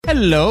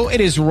Hello, it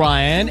is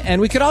Ryan,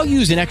 and we could all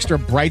use an extra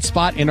bright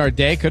spot in our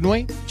day, couldn't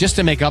we? Just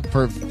to make up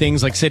for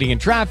things like sitting in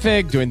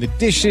traffic, doing the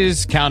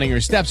dishes, counting your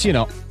steps, you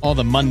know, all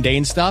the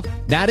mundane stuff.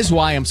 That is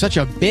why I'm such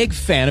a big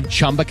fan of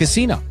Chumba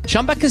Casino.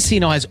 Chumba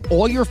Casino has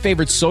all your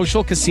favorite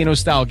social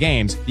casino-style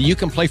games that you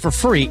can play for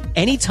free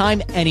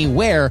anytime,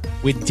 anywhere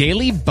with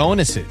daily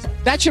bonuses.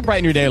 That should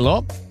brighten your day a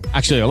little.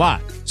 Actually, a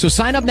lot. So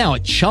sign up now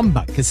at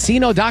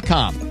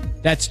ChumbaCasino.com.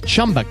 That's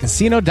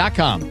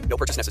ChumbaCasino.com. No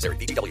purchase necessary.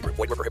 VGW Group.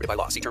 Void where prohibited by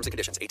law. See terms and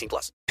conditions.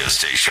 18+.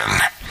 Station. An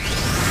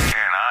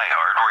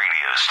iHeart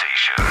radio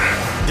station.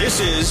 This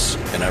is,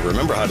 and I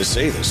remember how to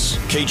say this,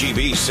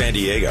 KGB San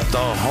Diego. The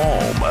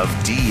home of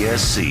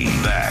DSC.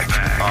 Back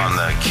on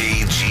the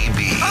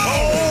KGB.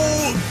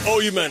 Oh,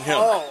 you meant him.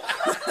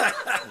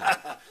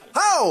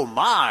 Oh,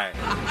 my.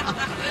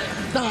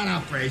 No,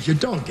 Frazier,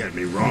 don't get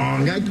me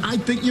wrong. I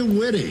think you're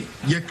witty.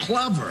 You're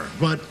clever,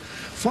 but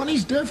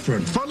funny's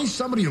different. Funny's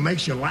somebody who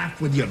makes you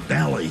laugh with your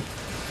belly.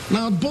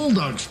 Now,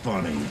 Bulldog's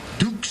funny.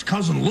 Duke's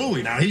cousin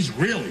Louie, now he's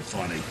really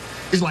funny.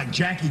 He's like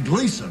Jackie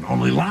Gleason,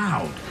 only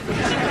loud.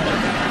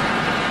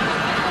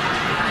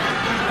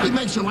 He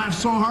makes you laugh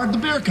so hard the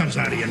beer comes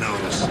out of your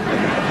nose.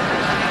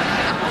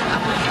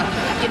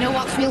 You know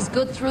what feels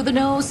good through the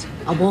nose?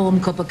 A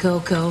warm cup of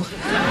cocoa.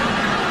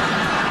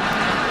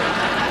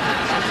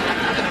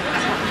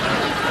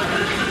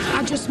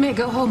 I just may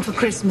go home for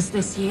Christmas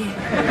this year.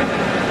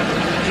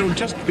 You know,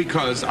 just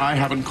because I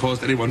haven't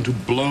caused anyone to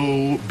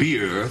blow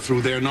beer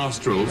through their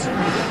nostrils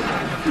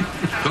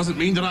doesn't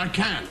mean that I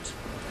can't.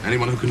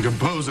 Anyone who can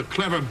compose a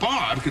clever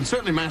bard can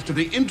certainly master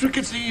the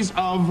intricacies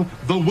of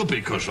the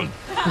whoopee cushion.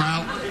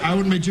 Well, I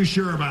wouldn't be too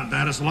sure about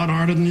that. It's a lot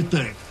harder than you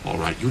think. All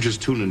right, you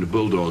just tune into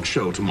Bulldog's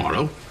show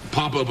tomorrow,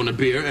 pop open a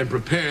beer, and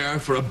prepare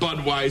for a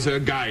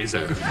Budweiser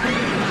geyser.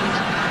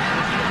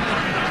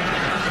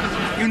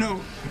 You know,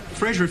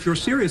 Frazier, if you're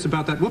serious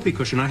about that whoopee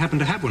cushion, I happen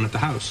to have one at the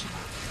house.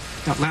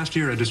 Last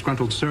year, a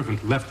disgruntled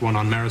servant left one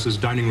on Maris's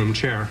dining room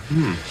chair.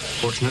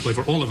 Fortunately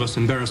for all of us,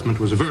 embarrassment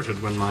was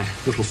averted when my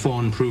little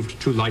fawn proved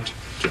too light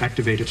to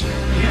activate it.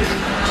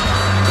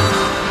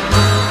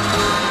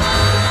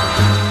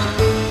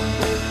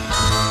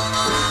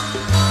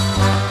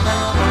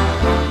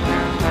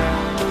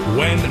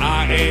 When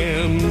I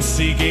am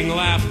seeking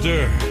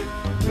laughter,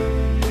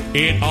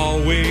 it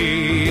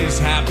always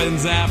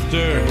happens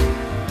after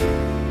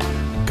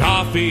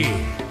coffee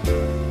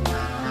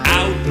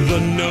out the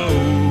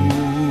nose.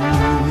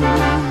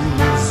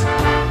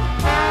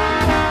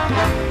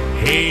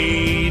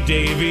 Hey,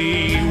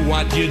 Davy,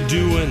 what you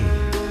doing?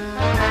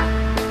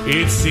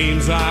 It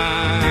seems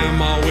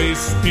I'm always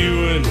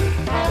spewing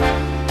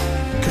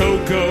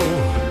cocoa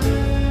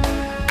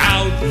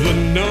out the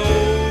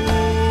nose.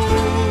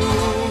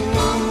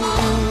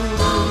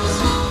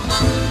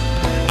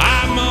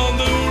 I'm on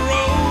the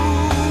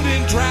road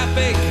in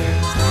traffic.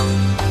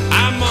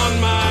 I'm on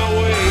my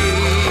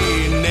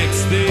way.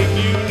 Next thing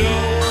you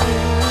know,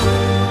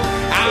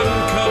 I'm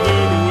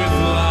covered with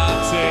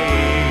latte.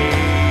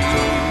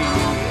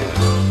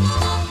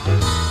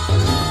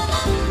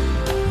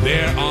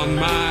 They're on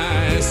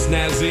my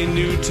snazzy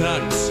new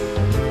tux.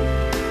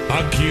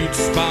 Acute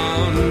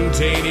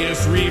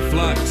spontaneous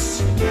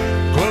reflux.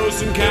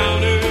 Close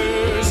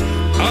encounters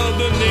of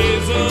the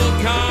nasal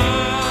kind.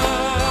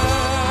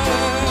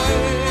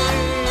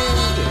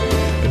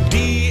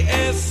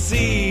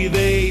 DSC,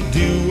 they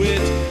do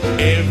it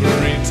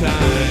every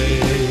time.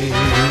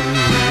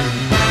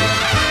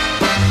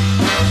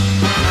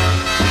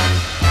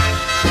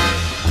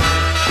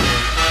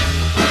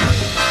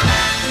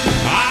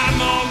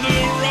 I'm on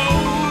the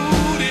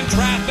road in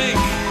traffic.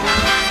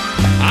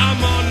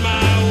 I'm on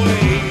my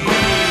way.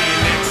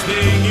 Next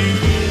thing you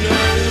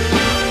know,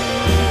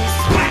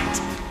 splat,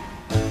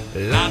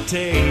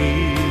 latte.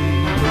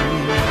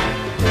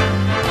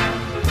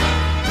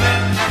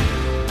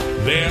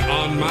 They're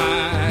on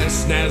my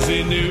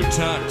snazzy new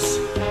tux.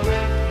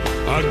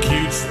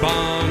 Acute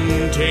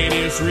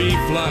spontaneous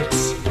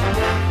reflux.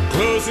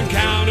 Close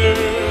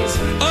encounters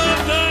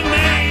of the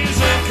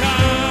nasal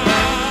kind.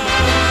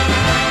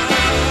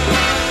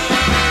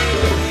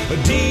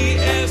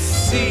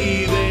 DSC,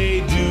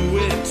 they do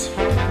it.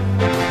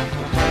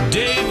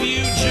 Dave,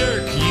 you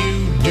jerk, you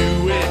do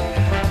it.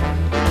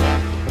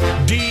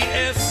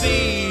 DSC,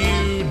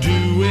 you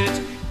do it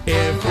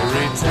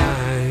every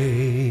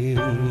time.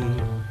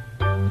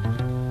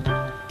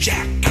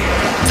 Jack.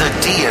 The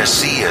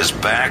DSC is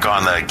back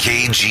on the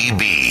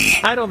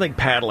KGB. I don't think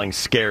paddling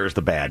scares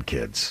the bad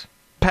kids.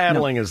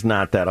 Paddling is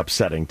not that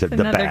upsetting to the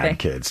another bad day.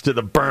 kids, to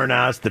the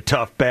burnouts, the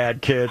tough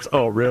bad kids.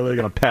 Oh, really? You're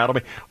going to paddle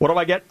me? What do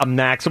I get? A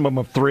maximum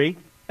of 3?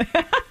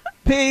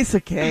 Piece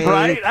of cake.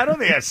 Right? I don't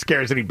think that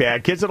scares any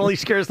bad kids. It only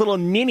scares little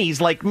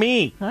ninnies like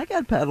me. I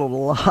got peddled a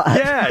lot.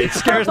 Yeah, it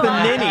scares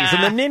the ninnies,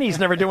 and the ninnies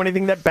never do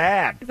anything that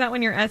bad. Is that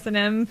when your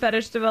S&M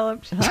fetish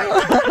developed?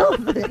 I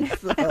don't think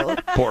so.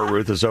 Poor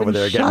Ruth is over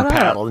there Shut getting up.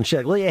 paddled, and she's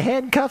like, will you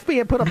handcuff me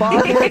and put a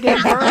ball in again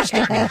first?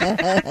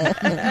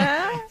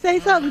 Say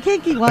something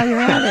kinky while you're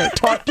at it.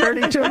 Talk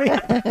dirty to me.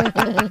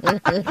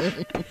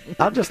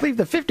 I'll just leave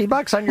the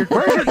 $50 on your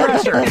treasure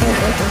dresser.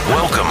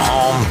 Welcome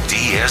home,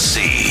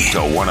 DSC, to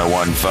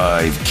 1015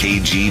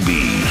 KGB.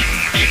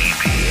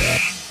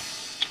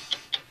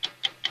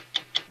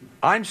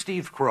 I'm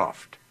Steve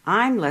Croft.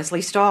 I'm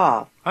Leslie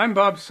Stahl. I'm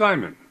Bob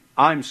Simon.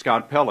 I'm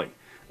Scott Pelley.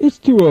 It's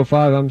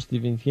 2:05. I'm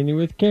Stephen Kinney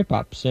with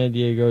K-Pop San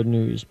Diego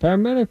News.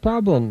 Paramedic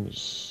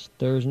problems.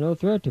 There is no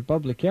threat to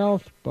public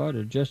health, but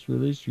a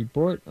just-released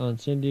report on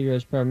San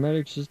Diego's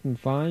paramedic system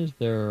finds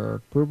there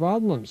are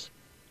problems.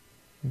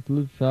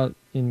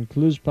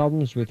 Includes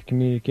problems with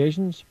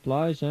communication,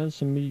 supplies, and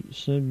San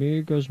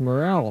Diego's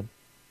morale.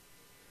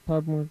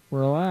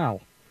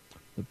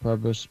 The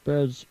problem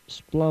spreads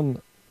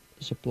splum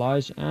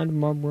supplies and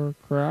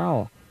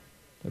morale.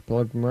 The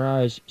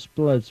problem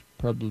spreads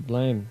public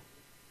blame.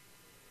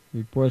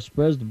 Report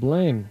spreads the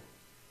blame.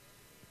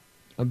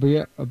 A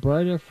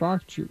brighter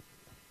fracture.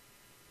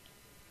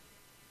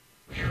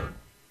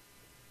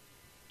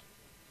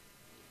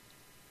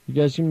 You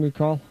guys give me a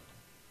call?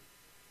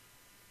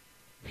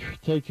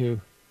 Take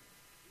two.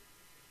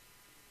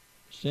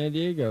 San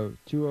Diego,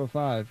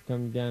 205,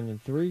 coming down in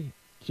 3,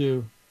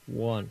 2,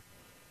 1.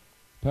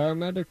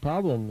 Paramedic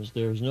problems.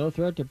 There is no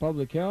threat to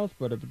public health,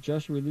 but a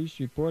just-released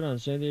report on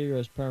San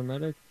Diego's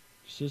paramedic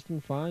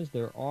system finds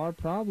there are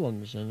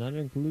problems, and that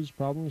includes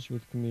problems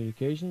with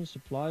communication,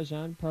 supplies,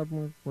 and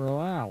public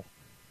morale.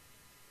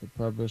 The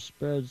problem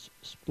spreads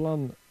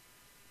splum.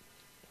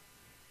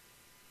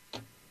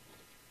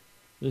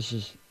 This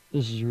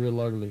is real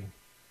ugly.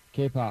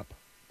 K-pop,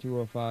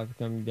 205,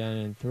 coming down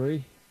in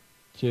 3,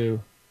 2.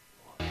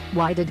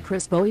 Why did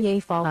Chris Boyer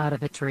fall out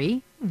of a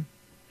tree?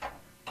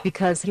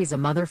 Because he's a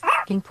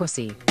motherfucking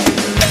pussy.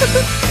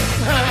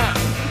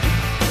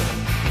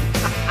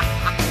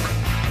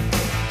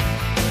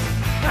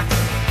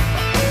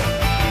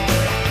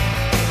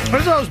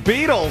 Where's those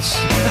Beatles?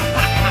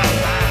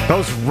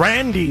 Those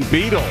Randy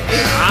Beatles.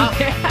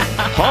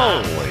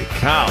 Holy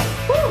cow.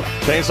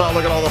 Chainsaw,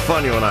 look at all the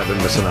fun you and I have been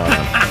missing out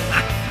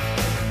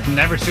on.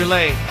 Never too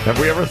late. Have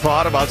we ever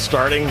thought about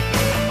starting a,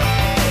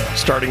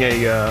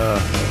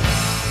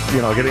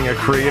 getting a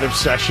creative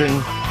session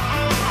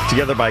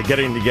together by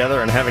getting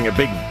together and having a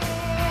big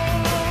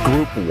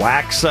group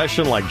wax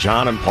session like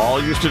John and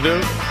Paul used to do?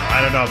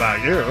 I don't know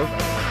about you.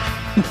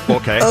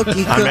 Okay.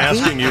 I'm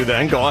asking you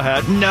then. Go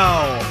ahead.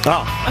 No.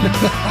 Oh.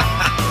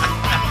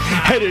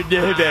 I don't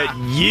know about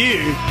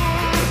you.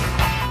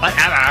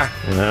 Whatever.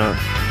 Yeah.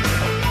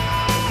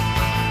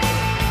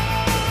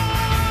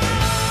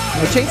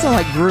 Chainsaw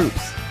like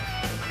groups.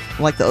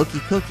 Like the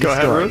Okie Cookie Go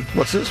ahead, story. Ruth.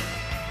 What's this?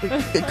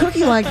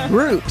 Cookie likes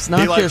groups,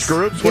 not He likes just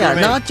groups? What do you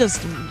mean? not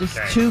just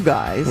two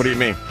guys. What do you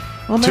mean?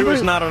 Well, Two remember-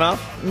 is not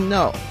enough?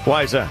 No,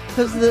 Why is that?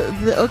 because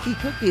the Okie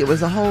Cookie, it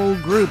was a whole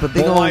group, a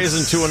big Well, old why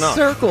isn't two enough?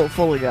 circle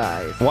full of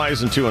guys. Why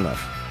isn't two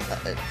enough?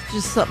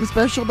 Just something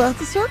special about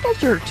the circle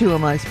jerk to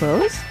him, I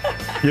suppose.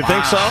 You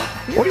think so?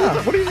 What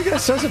Yeah. do you think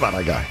that says about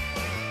that guy?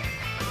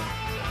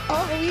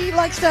 Oh, he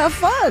likes to have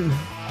fun.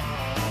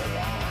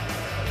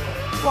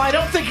 Well, I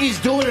don't think he's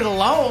doing it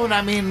alone.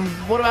 I mean,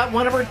 what about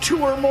whenever two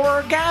or more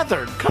are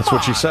gathered? Come That's on.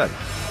 what she said.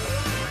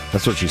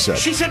 That's what she said.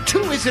 She said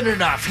two isn't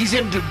enough. He's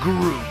into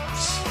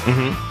groups.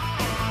 Mm-hmm.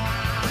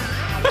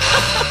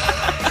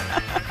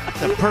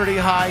 A pretty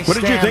high What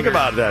did you think standard.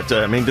 about that?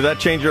 Did that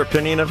change your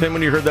opinion of him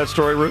when you heard that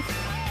story, Ruth?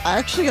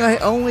 Actually, I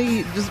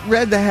only just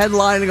read the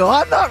headline and go,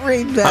 I'm not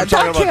reading that. I'm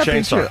talking that about can't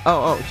be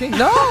Chainsaw. true.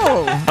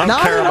 No, I don't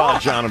not care at about all.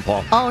 John and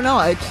Paul. Oh, no,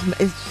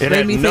 it's It made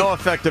had me no think,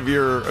 effect of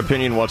your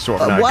opinion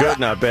whatsoever. Not what good,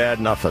 a- not bad,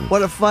 nothing.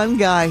 what a fun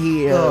guy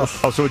he is.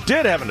 Oh, so it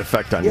did have an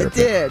effect on your It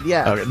opinion? did,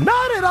 yeah. Okay.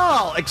 Not at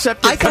all,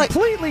 except I it thought-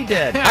 completely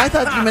did. I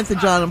thought you meant the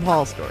John and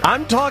Paul story.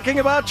 I'm talking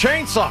about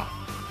Chainsaw.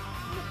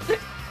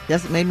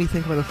 Yes, it made me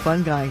think what a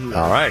fun guy he is.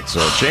 All right, so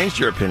it changed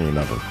your opinion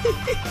of him.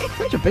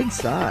 Such a big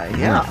sigh,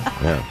 yeah.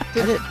 Yeah.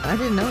 I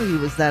didn't know he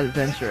was that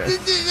adventurous.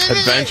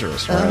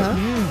 Adventurous, right?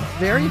 Yeah,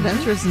 very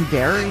adventurous and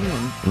daring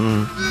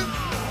and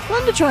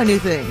fun to try new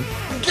things.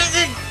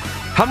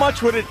 How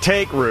much would it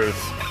take, Ruth?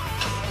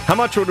 How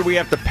much would we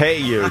have to pay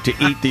you to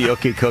eat the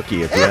Ookie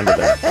Cookie at the end of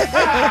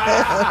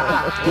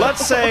that?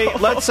 Let's say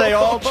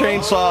all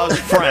Chainsaw's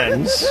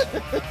friends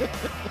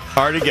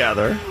are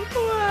together.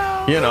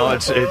 You know,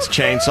 it's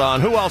Chainsaw.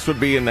 And who else would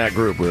be in that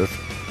group, Ruth?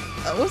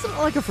 Wasn't it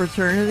like a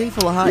fraternity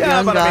full of hot Yeah,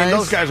 young but guys? I mean,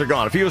 those guys are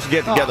gone. If he was to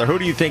get together, who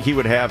do you think he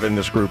would have in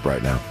this group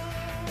right now?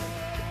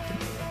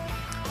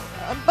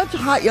 A bunch of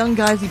hot young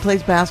guys he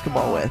plays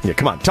basketball with. Yeah,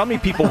 come on. Tell me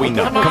people we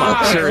know. Come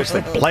on,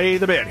 seriously. Play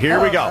the bit. Here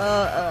we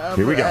go.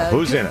 Here we go.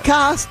 Who's in it?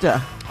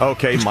 Costa.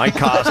 Okay, Mike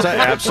Costa,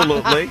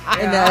 absolutely.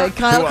 And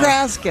Kyle Who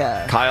else?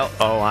 Kraska. Kyle,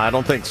 I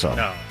don't think so.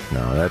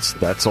 No,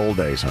 that's old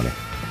days, honey.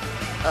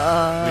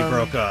 We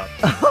broke up.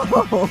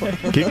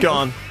 Keep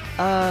going.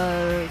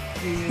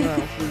 Let's see who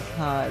else is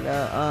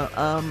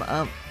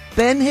hot.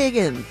 Ben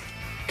Higgins.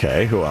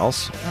 Okay, who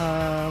else?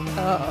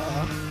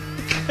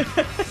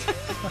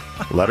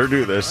 Let her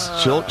do this.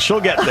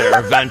 She'll get there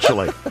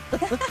eventually.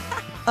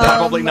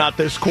 Probably not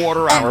this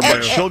quarter hour,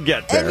 but she'll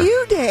get there. And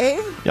you,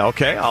 Dave. Yeah,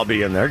 okay, I'll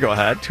be in there. Go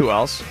ahead. Who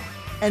else?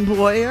 And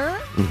Boyer.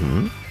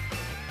 Mm-hmm.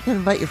 You can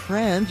invite your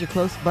friends, your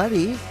close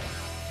buddies.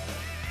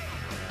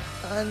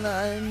 And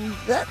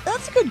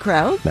that's a good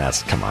crowd.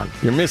 Come on.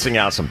 You're missing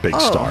out some big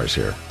stars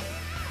here.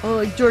 Oh,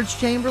 like George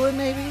Chamberlain,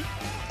 maybe?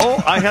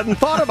 Oh, I hadn't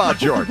thought about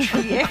George.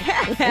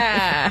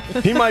 Yeah.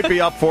 He might be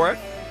up for it.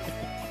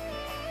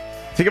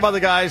 Think about the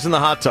guys in the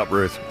hot tub,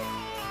 Ruth.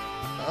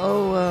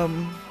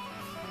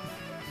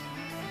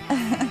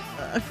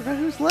 I forgot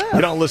who's left.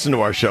 You don't listen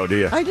to our show, do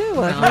you? I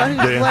do. I forgot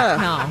who's Do you?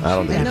 left. No. I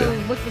don't think I you know,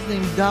 do. what's his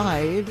name,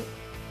 died.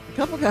 A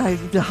couple guys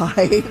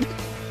died.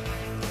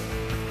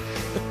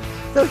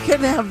 So we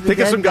couldn't have the Think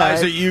of dead some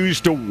guys that you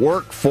used to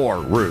work for,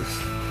 Ruth.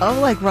 Oh,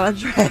 like Ron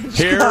Dredge.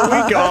 Here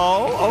we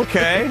go.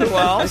 Okay, who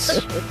else?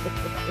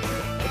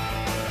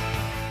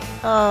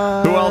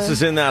 Who else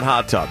is in that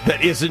hot tub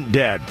that isn't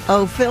dead?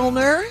 Oh,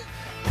 Filner.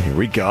 Here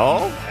we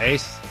go.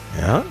 Nice.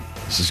 Yeah,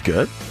 this is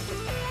good.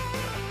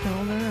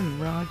 Filner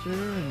and Roger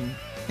and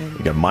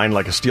You got mind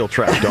like a steel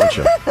trap, don't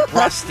you?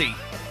 Rusty.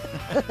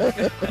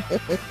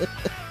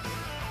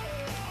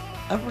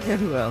 I forget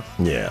who else.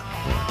 Yeah.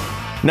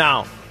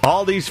 Now,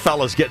 all these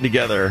fellas getting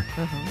together,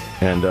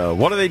 and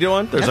what are they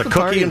doing? There's That's a a cookie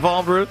party.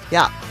 involved, Ruth?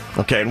 Yeah.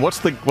 Okay, and what's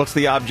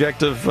the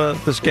object of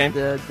this game?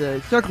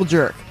 The circle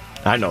jerk.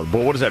 I know,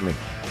 but what does that mean?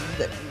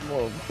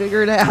 We'll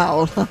figure it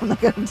out. I'm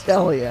not going to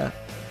tell you.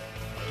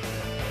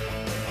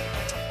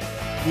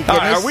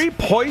 Are we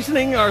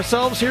poisoning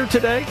ourselves here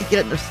today? You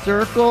get in a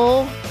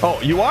circle. Oh,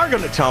 you are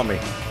going to tell me.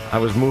 I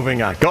was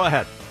moving on. Go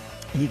ahead.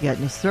 You get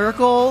in a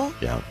circle.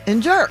 Yeah.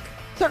 And jerk.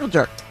 Circle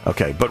jerk.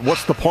 Okay, but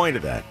what's the point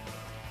of that?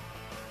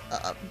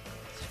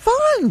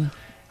 Fun.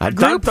 I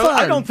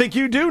don't think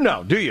you do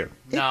know, do you?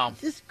 No.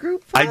 It's just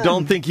group fun. I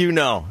don't think you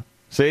know.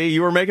 See,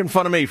 you were making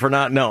fun of me for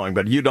not knowing,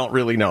 but you don't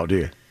really know, do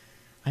you?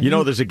 You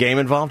know there's a game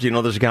involved? You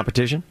know there's a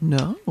competition?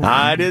 No.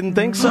 I didn't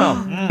think so.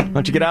 Why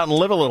don't you get out and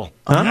live a little?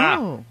 Huh?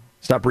 Oh.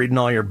 Stop reading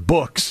all your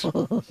books.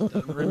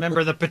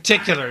 Remember the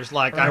particulars,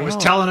 like I was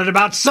telling it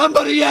about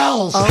somebody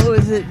else. Oh,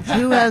 is it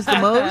who has the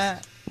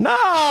most? No!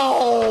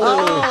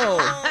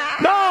 Oh.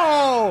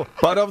 No!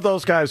 But of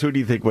those guys, who do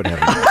you think would have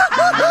it?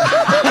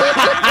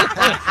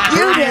 You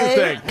Who do you Dave.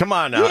 think? Come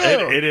on now.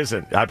 You. It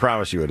isn't. I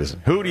promise you it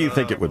isn't. Who do you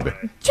think it would be?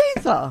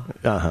 Chainsaw.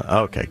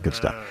 Okay, good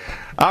stuff.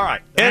 All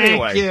right.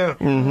 Anyway. Thank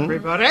you,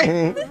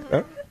 everybody.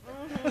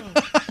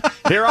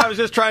 Here I was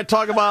just trying to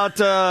talk about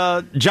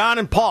John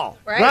and Paul.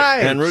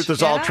 Right. And Ruth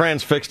is all Yeah.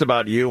 transfixed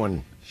about you,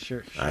 and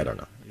Sure. I don't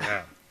know.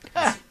 Yeah.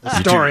 The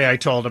story I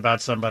told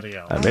about somebody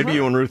else. Maybe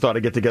you and Ruth ought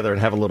to get together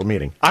and have a little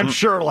meeting. I'm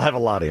sure it'll have a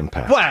lot of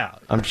impact. Wow.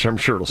 I'm sure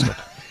it'll stick.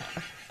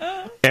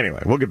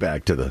 Anyway, we'll get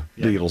back to the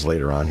Beatles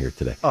later on here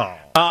today. Oh.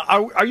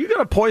 Are you going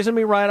to poison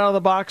me right out of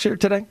the box here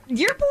today?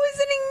 You're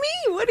poisoning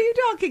me. What are you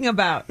talking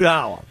about?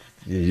 No.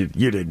 You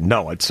didn't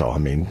know it, so, I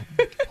mean,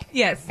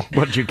 Yes.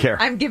 what did you care?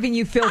 I'm giving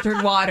you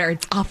filtered water.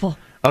 It's awful.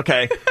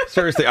 Okay,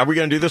 seriously, are we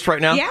going to do this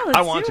right now? Yeah, let's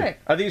I want do to. it.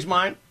 Are these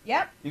mine?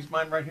 Yep. These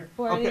mine right here?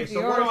 Boy, Okay, these so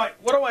are yours.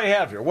 what do I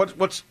have here?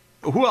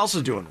 Who else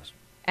is doing this?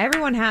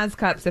 Everyone has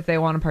cups if they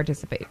want to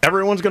participate.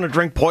 Everyone's going to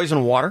drink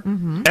poison water?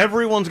 Mm-hmm.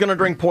 Everyone's going to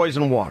drink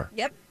poison water?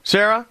 Yep.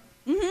 Sarah?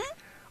 Mm-hmm.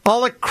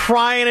 All the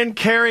crying and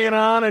carrying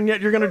on, and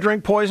yet you're going to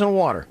drink poison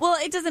water. Well,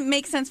 it doesn't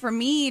make sense for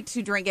me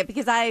to drink it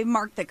because I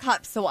marked the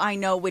cup so I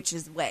know which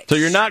is which. So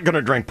you're not going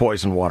to drink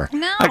poison water?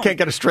 No. I can't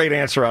get a straight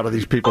answer out of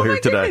these people here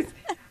today.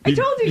 I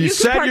told you. You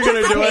said you're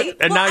going to do it,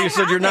 and Well, now you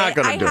said you're not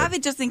going to do I have it.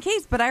 it just in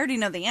case, but I already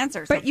know the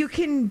answer. But you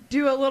can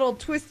do a little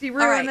twisty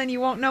roux, All right. and then you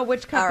won't know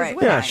which cup All is right.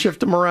 which. Yeah, shift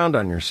them around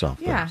on yourself.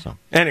 there, Yeah. so.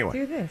 Anyway.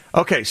 Do this.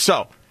 Okay,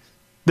 so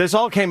this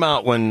all came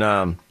out when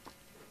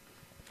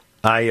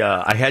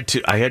I had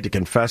to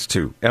confess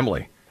to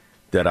Emily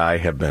that I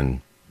have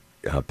been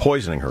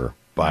poisoning her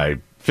by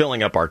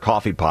filling up our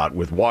coffee pot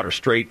with water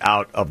straight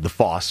out of the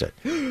faucet,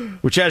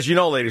 which, as you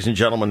know, ladies and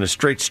gentlemen, is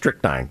straight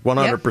strychnine,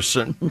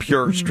 100%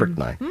 pure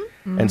strychnine.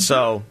 And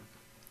so,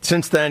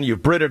 since then,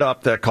 you've Brited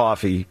up that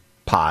coffee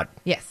pot,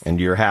 Yes. and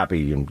you're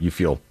happy and you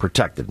feel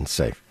protected and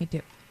safe. I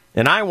do.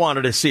 And I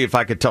wanted to see if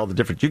I could tell the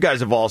difference. You guys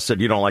have all said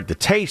you don't like the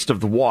taste of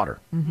the water.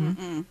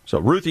 Mm-hmm. So,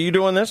 Ruth, are you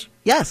doing this?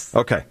 Yes.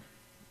 Okay.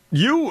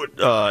 You,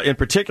 in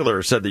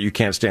particular, said that you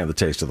can't stand the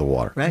taste of the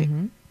water. Right.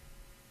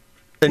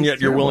 And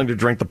yet you're willing to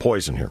drink the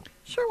poison here.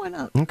 Sure, why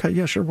not? Okay,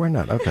 yeah, sure, why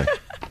not? Okay.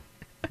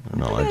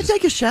 No, I'm going to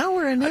take a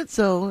shower in it,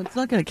 so it's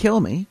not going to kill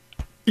me.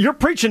 You're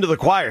preaching to the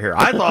choir here.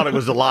 I thought it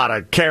was a lot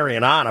of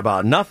carrying on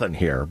about nothing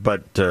here,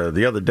 but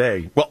the other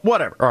day, well,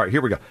 whatever. All right,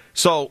 here we go.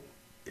 So,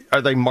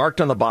 are they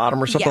marked on the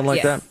bottom or something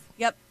like that?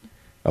 Yep.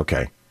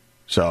 Okay.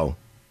 So,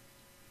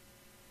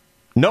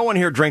 no one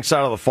here drinks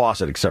out of the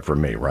faucet except for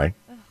me, right?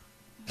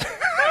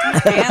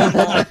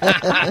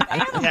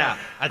 Yeah.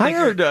 I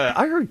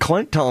heard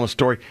Clint telling a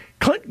story.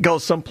 Clint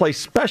goes someplace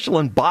special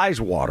and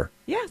buys water.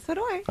 Yeah, so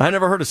do I. I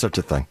never heard of such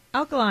a thing.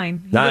 Alkaline.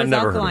 He No, I goes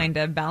never heard of alkaline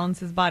to balance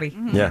his body.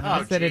 Yeah.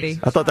 Acidity.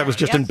 I thought that was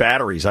just in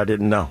batteries. I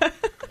didn't know.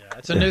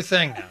 It's a new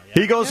thing now.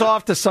 He goes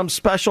off to some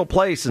special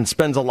place and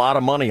spends a lot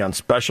of money on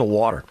special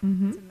water.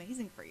 It's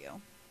amazing for you.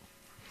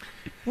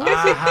 What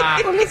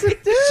does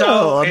it do?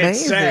 So it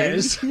Amazing.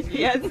 says.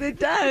 Yes, it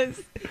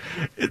does.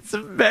 It's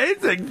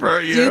amazing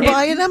for you. Do you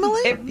buy it,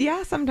 Emily?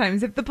 Yeah,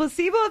 sometimes. If the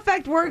placebo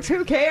effect works,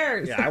 who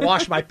cares? Yeah, I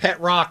wash my pet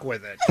rock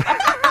with it.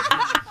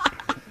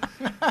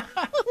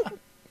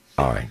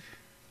 All right.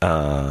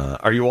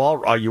 Are you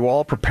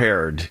all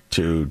prepared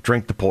to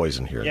drink the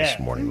poison here Yeah. this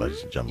morning,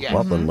 ladies and gentlemen? Yeah.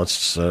 Well, then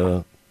let's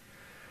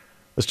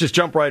just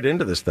jump right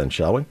into this then,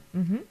 shall we?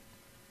 Mm-hmm.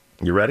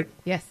 You ready?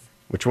 Yes.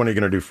 Which one are you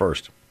going to do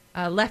first?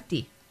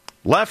 Lefty.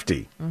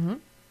 Lefty. Mm-hmm.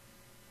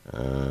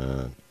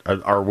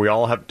 Do we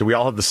all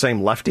have the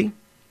same lefty?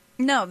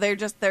 No,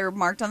 they're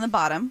marked on the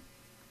bottom.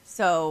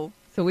 So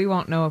we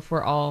won't know if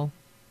we're all.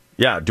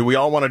 Yeah. Do we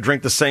all want to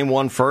drink the same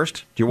one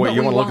first? Do you want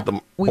to look at the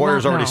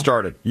Boyer's already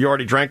started? You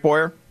already drank,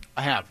 Boyer?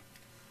 I have.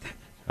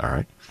 All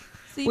right.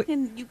 So you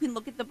can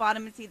look at the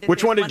bottom and see that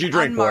Which there's one did you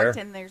drink, unmarked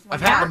Boyer? and there's one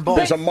I've had them both.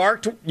 There's a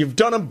marked. You've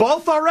done them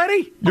both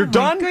already? You're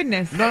done?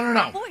 Goodness.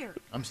 No.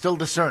 I'm still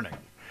discerning.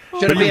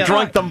 But you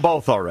drank them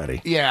both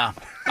already. Yeah.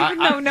 Even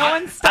though no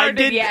one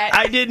started yet.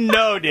 I didn't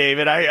know,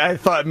 David. I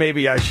thought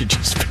maybe I should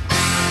just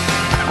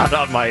out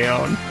on my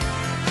own.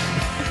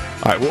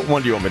 All right, what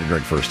one do you want me to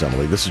drink first,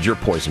 Emily? This is your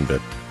poison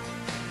bit.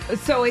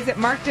 So is it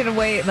marked in a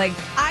way like?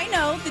 I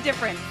know the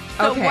difference.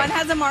 So Okay. one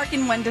has a mark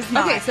and one does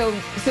not. Okay, so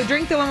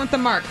drink the one with the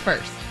mark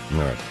first. All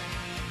right.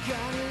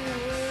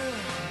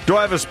 Do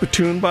I have a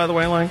spittoon, by the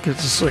way, like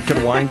it's like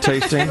a wine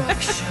tasting?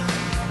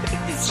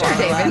 Sure,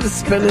 David.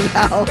 Spit it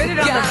out. Spit it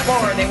on the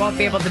floor. They won't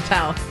be able to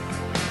tell.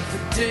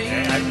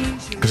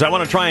 Because I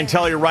want to try and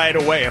tell you right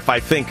away if I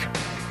think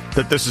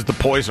that this is the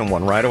poison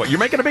one right away. You're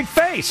making a big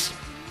face.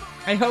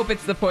 I hope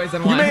it's the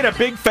poison You one. made a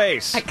big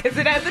face. Because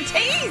it has a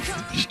taste.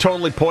 You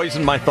totally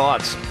poisoned my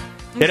thoughts.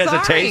 It has a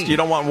sorry. taste. You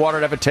don't want water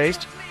to have a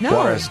taste? No.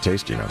 Water has a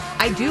taste, you know.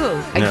 I do.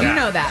 I Yeah. do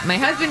know that. My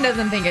husband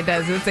doesn't think it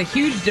does. It's a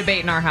huge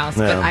debate in our house,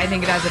 Yeah. but I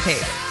think it has a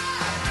taste.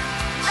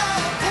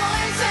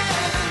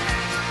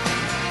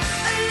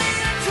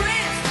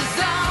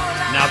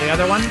 Now the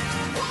other one?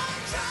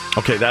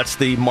 Okay, that's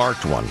the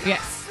marked one.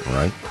 Yes. All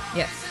right.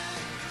 Yes.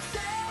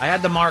 I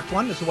had the marked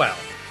one as well.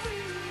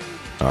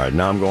 All right,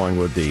 now I'm going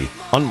with the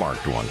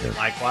unmarked one here.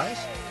 Likewise.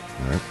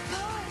 All right.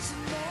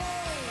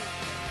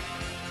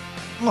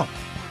 Look.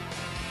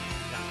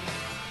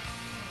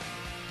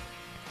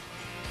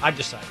 I've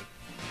decided.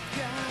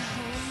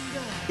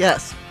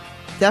 Yes,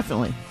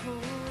 definitely.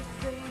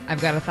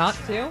 I've got a thought,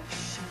 too.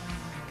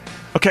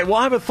 Okay, well,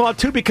 I have a thought,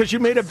 too, because you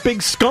made a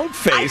big skunk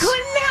face. I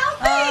couldn't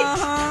help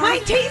it! My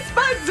taste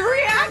buds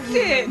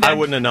reacted! I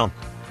wouldn't have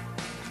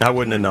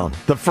known.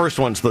 The first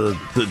one's the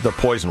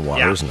poison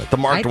water, Yeah. isn't it? The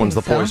marked I one's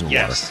the think so. poison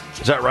Yes.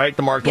 water. Is that right?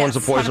 The marked one's the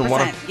poison 100%,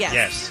 water?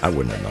 Yes. I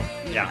wouldn't have known.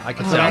 Yeah, I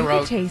can Oh, tell. I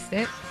could taste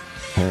it.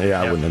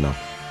 Yeah, I wouldn't have known.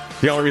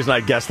 The only reason I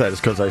guessed that is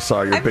because I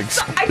saw your big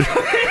skunk.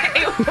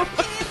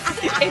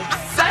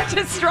 It's such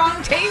a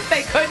strong taste,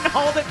 I couldn't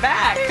hold it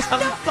back.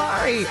 I'm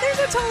sorry. There's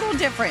a total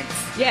difference.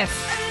 Yes.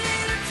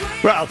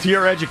 Well, to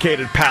your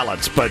educated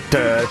palates, but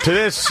to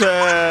this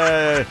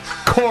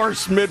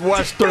coarse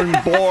Midwestern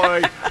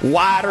boy,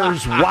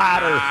 water's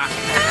water.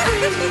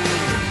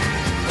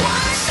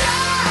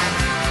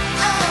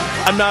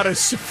 I'm not as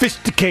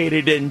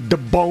sophisticated and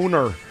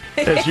deboner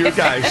as you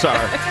guys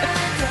are.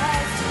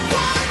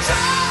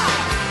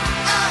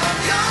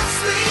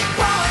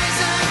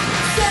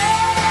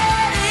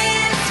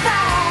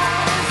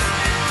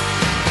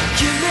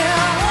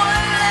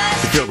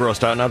 You feel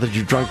grossed out now that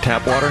you've drunk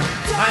tap water?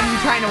 I'm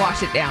trying to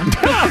wash it down.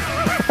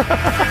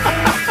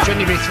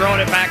 Shouldn't you be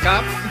throwing it back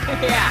up?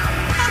 Yeah.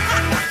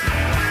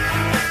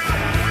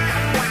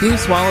 Few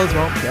swallows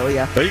won't kill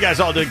you. Well, you guys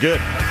all did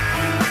good.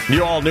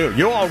 You all knew.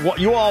 You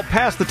all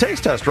passed the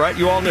taste test, right?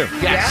 You all knew.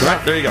 Yes.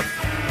 Right, there you go.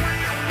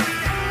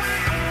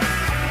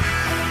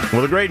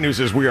 Well, the great news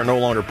is we are no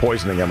longer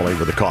poisoning Emily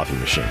with a coffee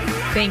machine.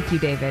 Thank you,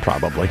 David.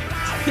 Probably.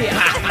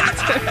 Yeah.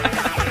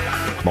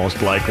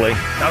 Most likely.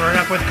 Covered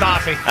up with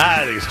coffee.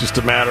 I think it's just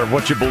a matter of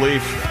what you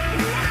believe.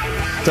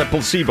 It's that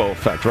placebo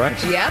effect, right?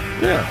 Yep.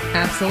 Yeah.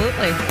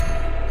 Absolutely.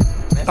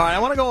 All right, I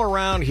want to go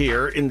around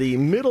here in the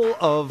middle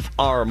of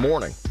our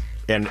morning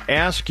and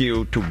ask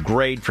you to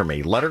grade for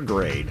me, letter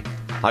grade,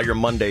 how your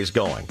Monday's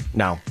going.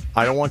 Now,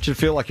 I don't want you to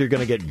feel like you're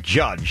going to get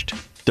judged.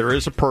 There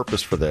is a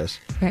purpose for this.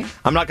 Okay.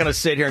 I'm not going to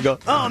sit here and go,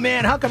 oh,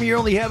 man, how come you're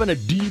only having a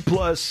D+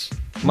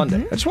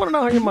 Monday? I just want to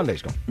know how your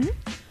Monday's going.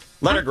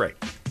 Letter grade.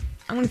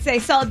 I'm going to say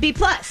solid B+.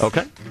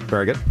 Okay,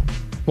 very good.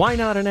 Why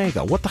not an A,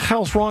 though? What the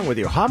hell's wrong with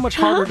you? How much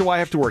harder do I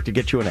have to work to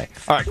get you an A?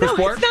 All right, Chris No,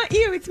 Boyer. it's not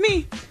you. It's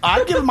me.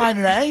 I'd give mine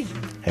an A.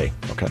 Hey,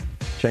 okay.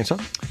 Chainsaw?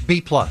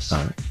 B+. All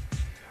right.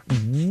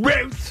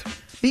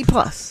 Ruth. B+.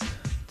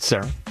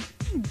 Sarah?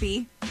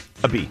 B.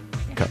 A B.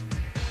 Okay.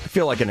 I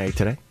feel like an A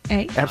today.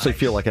 A. Absolutely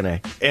feel like an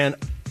A. And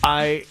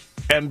I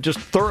am just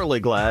thoroughly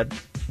glad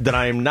that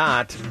I am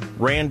not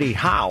Randy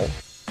Howe,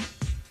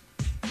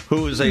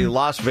 who is a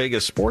Las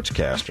Vegas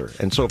sportscaster.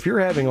 And so if you're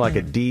having like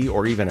a D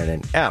or even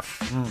an F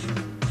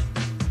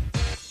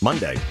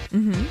Monday,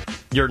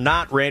 you're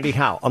not Randy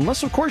Howe.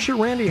 Unless, of course,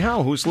 you're Randy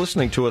Howe, who's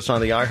listening to us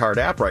on the iHeart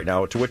app right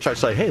now, to which I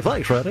say, hey,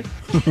 thanks, Randy.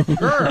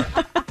 Sure.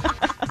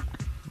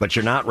 But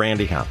you're not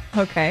Randy Howe.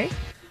 Okay.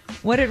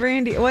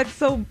 What's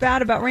so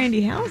bad about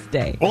Randy Howe's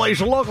day? Well,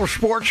 he's a local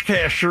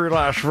sportscaster in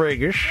Las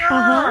Vegas.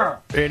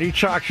 And he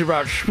talks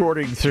about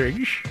sporting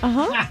things.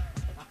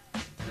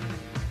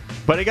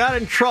 But he got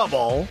in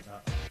trouble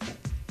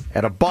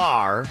at a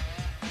bar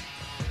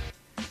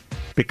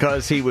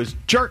because he was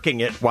jerking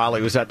it while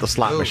he was at the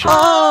slot machine.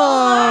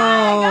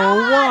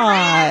 Oh,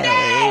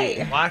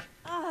 why? What?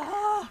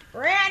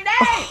 Randy!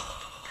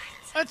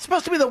 It's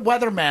supposed to be the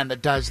weatherman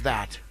that does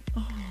that.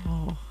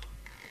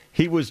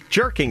 He was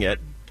jerking it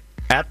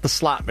at the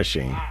slot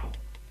machine.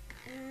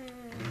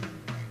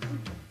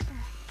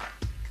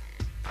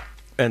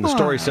 And the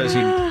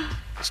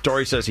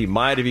story says he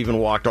might have even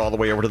walked all the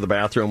way over to the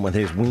bathroom with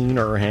his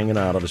wiener hanging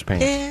out of his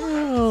pants.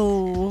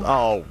 Ew.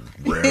 Oh,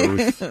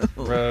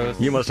 Ruth.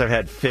 You must have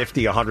had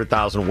 50,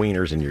 100,000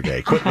 wieners in your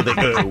day. Quit with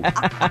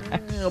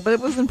the Ew, but it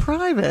was in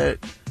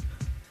private.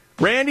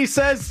 Randy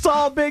says it's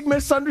all a big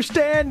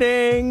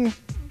misunderstanding.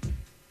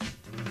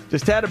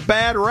 Just had a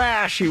bad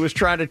rash he was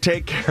trying to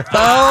take care of.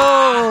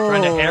 Oh.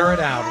 Trying to air it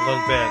out a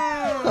little bit.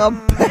 A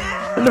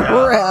bad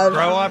rash.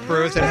 Grow up,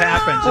 Ruth. It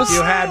happens. If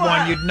you had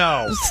one, you'd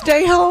know.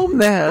 Stay home,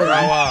 then. Grow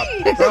up.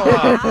 Grow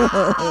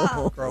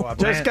up. Grow up.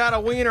 Just got a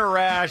wiener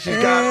rash. He's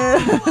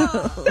got.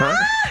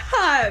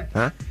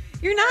 Stop!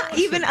 You're not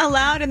even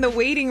allowed in the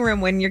waiting room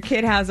when your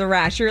kid has a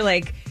rash. You're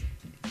like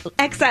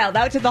exiled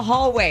out to the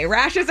hallway.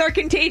 Rashes are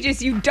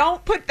contagious. You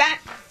don't put that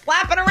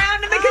flapping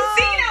around in the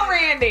casino,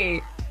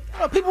 Randy.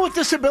 Well, people with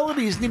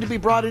disabilities need to be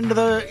brought into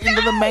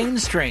the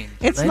mainstream.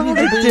 It's They not need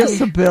a to be-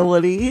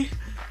 disability.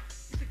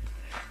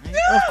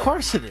 Of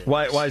course it is.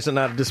 Why is it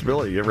not a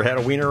disability? You ever had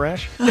a wiener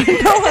rash? No,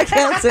 I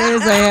can't say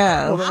as I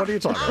have. Well, then what are you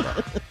talking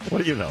about?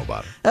 What do you know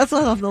about it? That's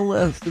not on the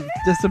list of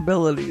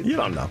disabilities. You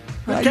don't know.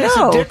 I Okay,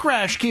 so know. Dick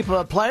Rash keep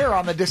a player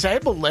on the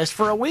disabled list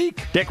for a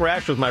week. Dick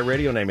Rash was my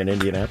radio name in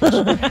Indianapolis.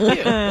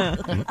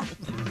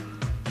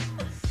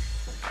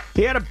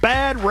 He had a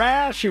bad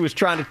rash he was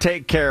trying to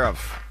take care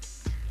of.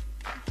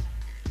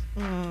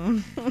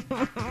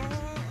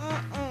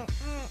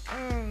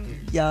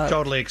 Yeah.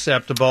 Totally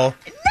acceptable.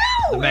 No!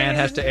 The man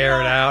has to air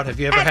it out. Have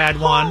you ever had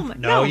one?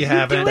 No, you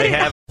haven't. They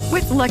have.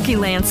 With Lucky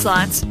Land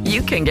Slots,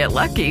 you can get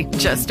lucky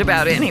just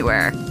about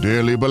anywhere.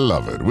 Dearly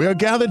beloved, we are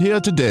gathered here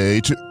today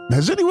to...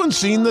 Has anyone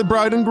seen the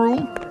bride and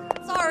groom?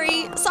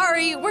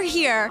 Sorry, we're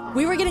here.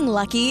 We were getting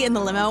lucky in the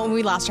limo and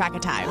we lost track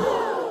of time.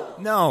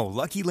 No,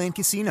 Lucky Land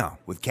Casino,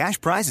 with cash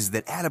prizes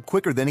that add up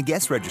quicker than a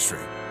guest registry.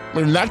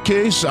 In that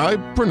case, I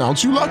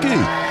pronounce you lucky.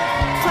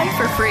 Play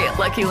for free at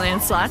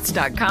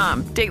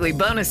LuckyLandSlots.com. Daily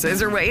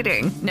bonuses are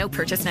waiting. No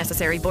purchase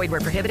necessary. Void where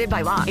prohibited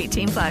by law.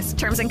 18+.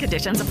 Terms and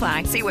conditions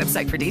apply. See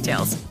website for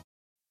details.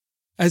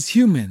 As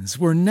humans,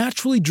 we're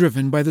naturally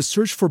driven by the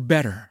search for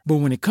better. But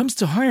when it comes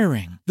to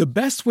hiring, the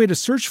best way to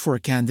search for a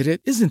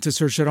candidate isn't to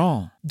search at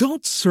all.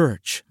 Don't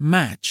search,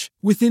 match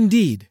with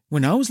Indeed.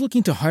 When I was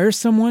looking to hire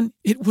someone,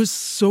 it was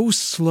so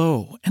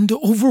slow and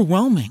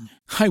overwhelming.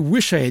 I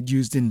wish I had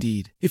used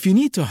Indeed. If you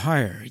need to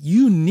hire,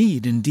 you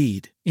need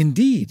Indeed.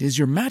 Indeed is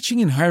your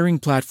matching and hiring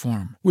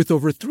platform with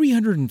over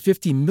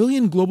 350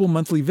 million global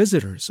monthly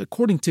visitors,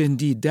 according to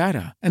Indeed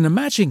data, and a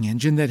matching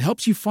engine that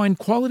helps you find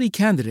quality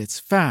candidates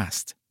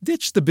fast.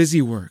 Ditch the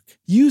busy work.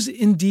 Use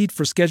Indeed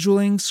for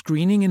scheduling,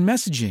 screening, and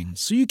messaging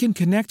so you can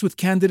connect with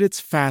candidates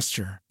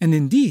faster. And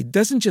Indeed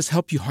doesn't just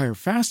help you hire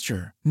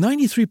faster.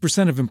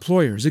 93% of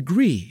employers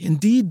agree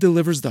Indeed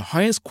delivers the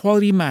highest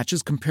quality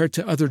matches compared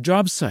to other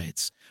job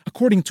sites,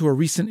 according to a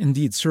recent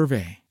Indeed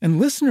survey. And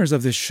listeners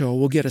of this show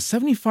will get a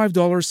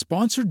 $75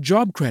 sponsored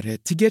job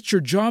credit to get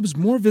your jobs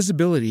more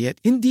visibility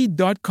at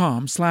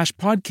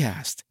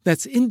Indeed.com/podcast.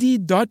 That's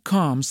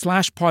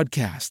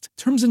Indeed.com/podcast.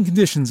 Terms and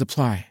conditions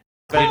apply.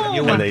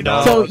 You wouldn't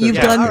know. So you've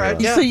Yeah. done. All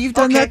right, yeah. So you've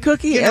done Okay. that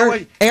cookie. You know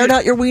what? Aired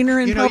out your wiener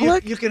in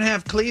public. You can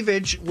have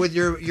cleavage with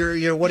your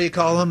what do you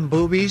call them?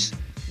 Boobies.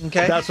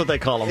 Okay. That's what they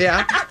call them.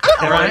 Yeah.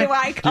 What Right? do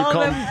I call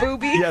them?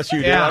 Boobies? Yes,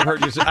 you do. Yeah. I've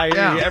heard you say. I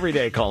hear you every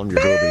day call them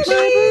your boobies.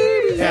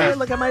 Yeah.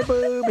 Look at my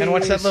boobies. And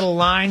what's that little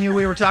line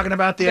we were talking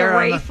about? The air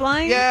on Rafe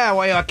line? Yeah.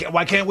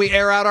 Why can't we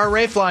air out our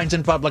Rafe lines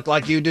in public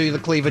like you do the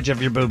cleavage of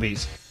your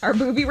boobies? Our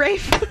booby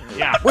Rafe?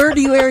 Yeah. Where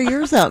do you air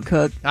yours out,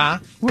 Cook? Huh?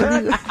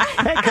 Where do you...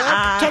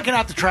 Taking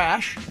out the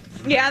trash.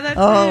 Yeah, that's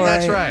Oh,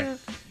 That's right. right.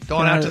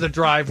 Going out to the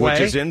driveway.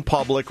 Which is in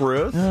public,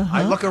 Ruth.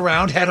 I look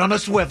around, head on a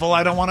swivel.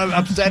 I don't want to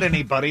upset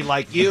anybody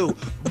like you,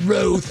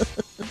 Ruth.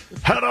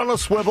 Head on a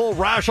swivel,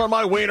 rash on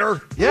my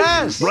wiener.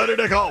 Yes. Ready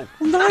to go.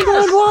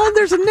 911.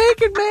 There's a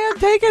naked man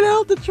taking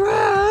out the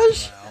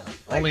trash.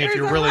 Only if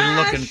you're really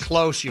looking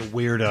close, you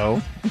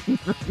weirdo.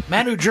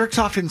 Man who jerks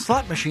off in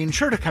slot machine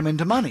sure to come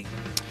into money.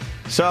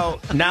 So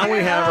now we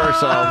have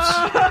ourselves.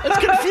 It's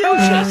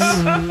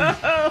confusion.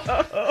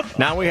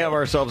 Now we have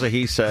ourselves a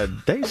he said,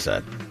 they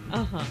said.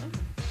 Uh-huh.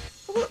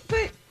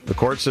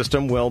 Court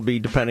system will be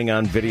depending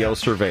on video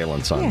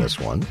surveillance on this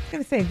one. I was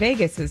going to say,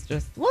 Vegas is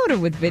just loaded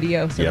with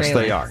video surveillance. Yes,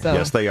 they are. So.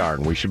 Yes, they are.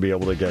 And we should be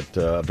able to get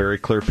a very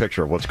clear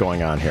picture of what's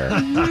going on here.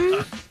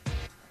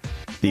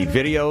 The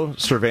video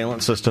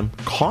surveillance system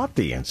caught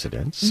the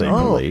incident, say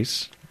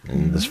police.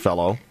 And this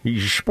fellow,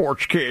 he's a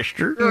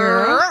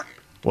sportscaster,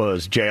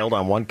 was jailed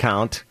on one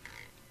count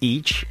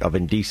each of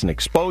indecent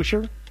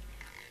exposure,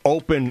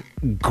 open,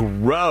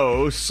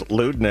 gross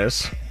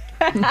lewdness.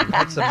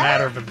 That's a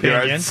matter of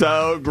opinion. You're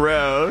so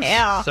gross.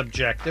 Yeah.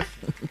 Subjective.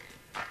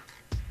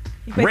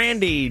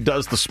 Randy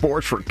does the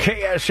sports for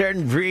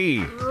KSNV.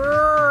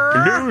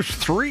 News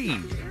 3.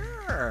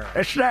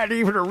 That's not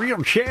even a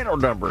real channel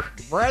number.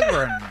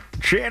 Brethren.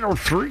 Channel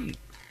 3.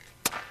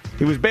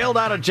 He was bailed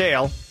out of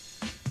jail.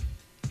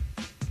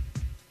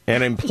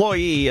 An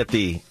employee at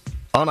the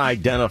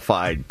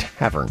unidentified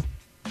tavern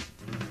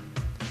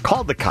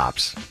called the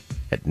cops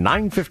at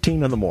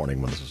 9:15 in the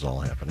morning when this was all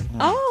happening.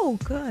 Oh,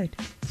 good.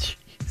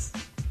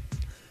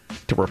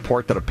 To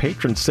report that a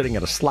patron sitting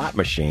at a slot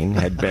machine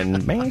had been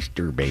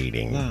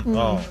masturbating.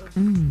 Wow.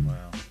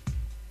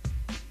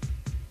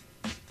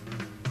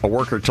 A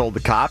worker told the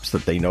cops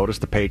that they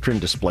noticed the patron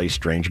display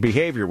strange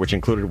behavior, which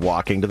included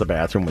walking to the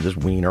bathroom with his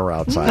wiener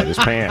outside his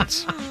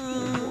pants.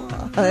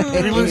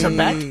 Did he lose a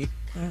bet?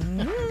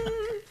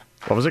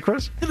 What was it,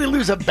 Chris? Did he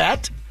lose a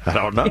bet? I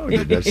don't know.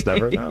 You just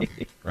never know,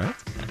 right?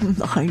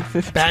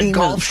 9:15. Bad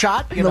golf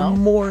shot, in the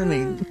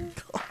morning.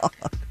 God.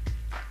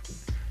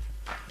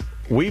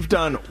 We've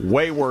done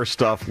way worse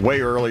stuff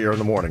way earlier in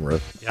the morning,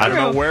 Ruth. I don't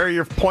know where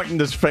you're pointing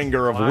this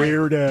finger of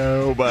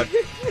weirdo, but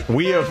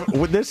we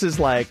have. This is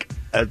like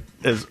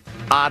as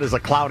odd as a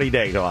cloudy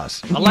day to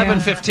us.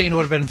 11:15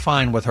 would have been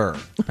fine with her.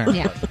 Apparently.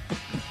 Yeah.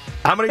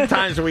 How many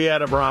times have we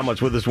had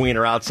Abramovich with his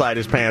wiener outside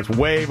his pants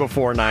way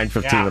before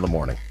 9:15 in the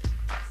morning?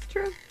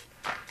 True.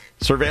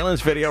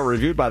 Surveillance video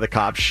reviewed by the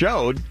cops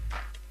showed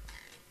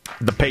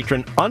the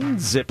patron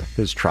unzip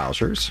his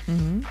trousers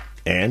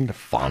and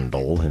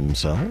fondle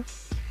himself.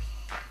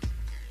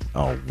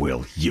 Oh,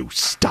 will you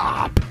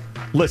stop?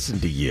 Listen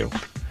to you.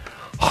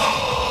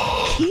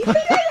 Keep it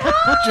at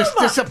home. Just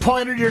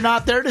disappointed you're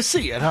not there to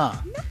see it, huh?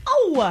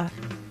 No.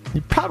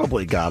 You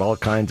probably got all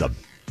kinds of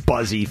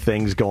buzzy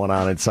things going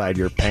on inside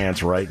your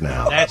pants right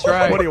now. That's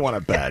right. What do you want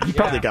to bet? You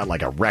probably got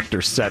like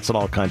erector sets and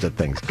all kinds of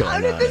things going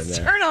on. How did this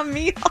in there. turn on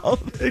me?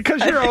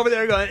 Because you're over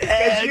there going,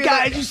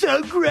 guys, you're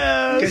so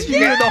gross.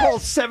 You're the whole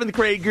 7th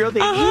grade girl.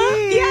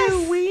 Yes.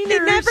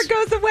 It never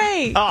goes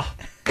away. Oh,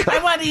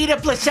 I want to eat a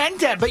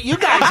placenta, but you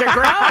guys are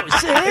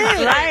gross.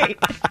 That's right.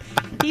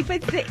 He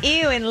puts the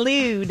ew in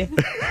lewd.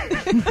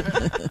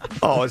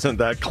 Oh, isn't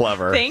that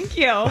clever? Thank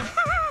you.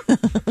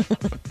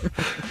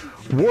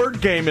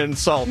 Word game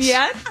insults.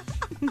 Yes.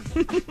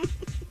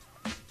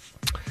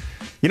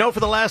 You know, for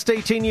the last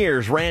 18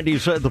 years,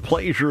 Randy's had the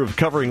pleasure of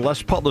covering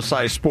less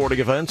publicized sporting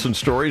events and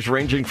stories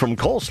ranging from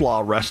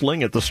coleslaw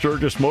wrestling at the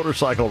Sturgis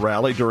Motorcycle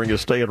Rally during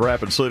his stay in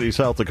Rapid City,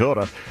 South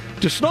Dakota,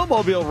 to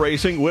snowmobile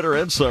racing winter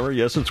and summer.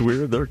 Yes, it's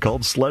weird. They're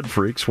called sled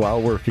freaks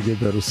while working in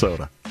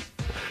Minnesota.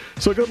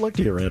 So good luck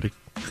to you, Randy.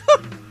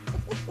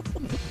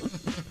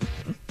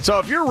 So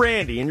if you're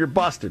Randy and you're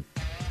busted,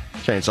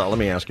 Chainsaw, let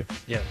me ask you.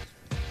 Yeah.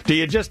 Do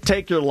you just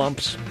take your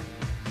lumps,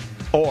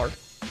 or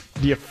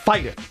do you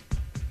fight it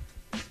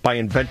by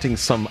inventing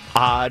some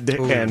odd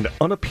and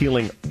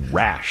unappealing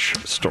rash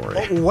story?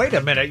 Oh, wait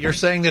a minute. You're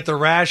saying that the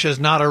rash is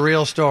not a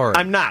real story.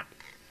 I'm not.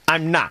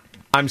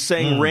 I'm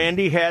saying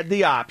Randy had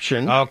the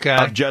option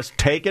of just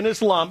taking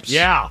his lumps.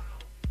 Yeah.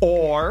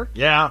 Or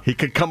he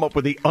could come up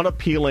with the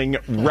unappealing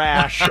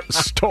rash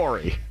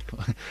story.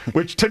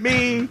 Which to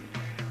me,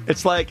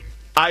 it's like,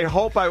 I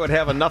hope I would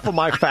have enough of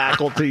my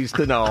faculties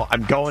to know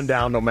I'm going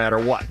down no matter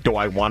what. Do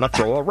I want to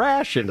throw a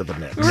rash into the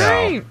mix?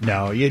 Right.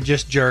 No, you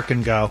just jerk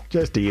and go.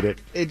 Just eat it.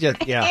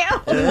 Just eat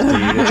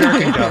it.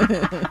 Jerk and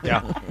go.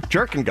 Yeah.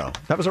 Jerk and go.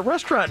 That was a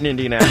restaurant in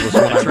Indianapolis.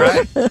 That's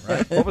right.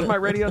 What was my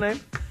radio name?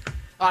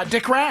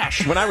 Dick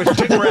Rash. When I was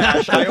Dick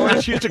Rash, I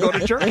always used to go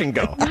to Jerk and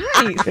Go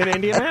Nice. in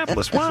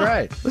Indianapolis. Wow. That's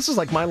right. This is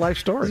like my life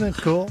story. Isn't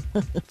it cool?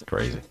 It's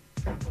crazy.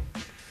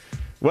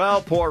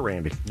 Well, poor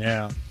Randy.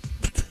 Yeah.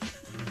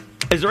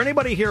 Is there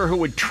anybody here who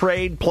would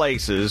trade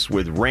places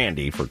with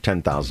Randy for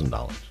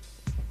 $10,000?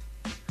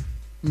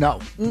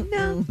 No.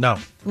 No.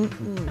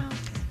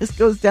 This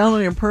goes down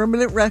on your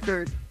permanent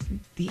record.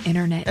 The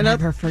internet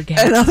never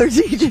forgets. And other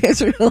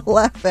DJs are going to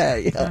laugh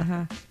at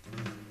you.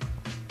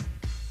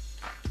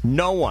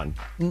 No one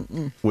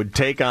would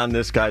take on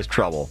this guy's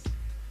trouble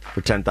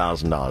for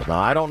 $10,000. Now,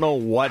 I don't know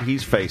what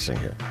he's facing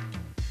here.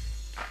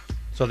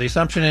 So the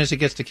assumption is he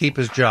gets to keep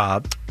his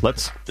job.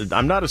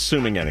 I'm not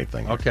assuming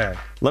anything. Okay.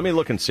 Let me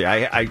look and see.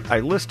 I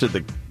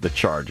listed the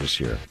charges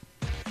here.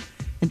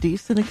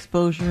 Indecent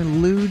exposure,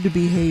 lewd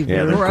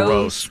behavior. Yeah,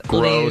 gross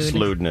lewd.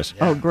 lewdness.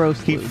 Oh,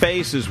 gross He lewd.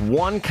 faces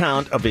one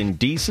count of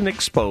indecent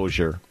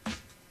exposure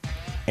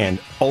and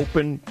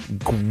open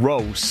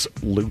gross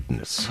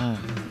lewdness.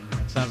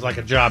 Sounds like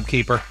a job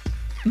keeper.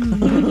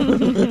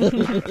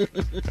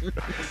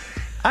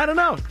 I don't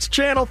know. It's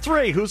Channel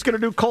 3. Who's going to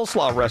do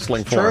coleslaw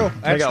wrestling for him?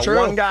 They got That's true.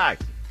 one guy.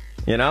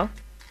 You know?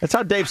 That's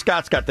how Dave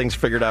Scott's got things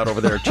figured out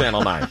over there at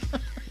Channel 9.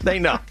 They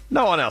know.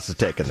 No one else is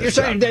taking this. You're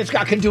saying job. Dave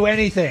Scott can do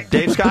anything?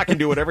 Dave Scott can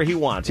do whatever he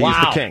wants. He's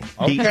Wow. the king.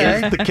 Okay. He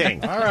is the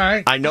king. All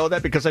right. I know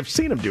that because I've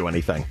seen him do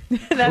anything.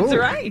 That's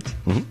right.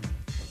 Mm-hmm.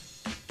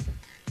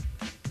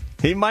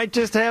 He might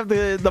just have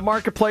the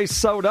marketplace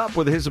sewed up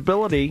with his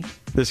ability,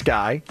 this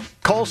guy,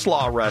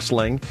 coleslaw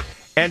wrestling,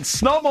 and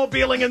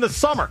snowmobiling in the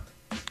summer.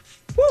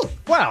 Woo.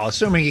 Well,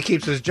 assuming he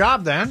keeps his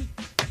job then,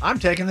 I'm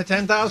taking the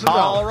 $10,000.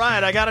 All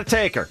right, I got to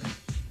take her.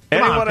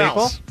 Come on, Anyone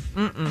people. else?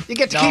 You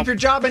get to No. keep your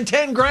job in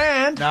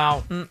 $10,000.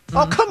 No.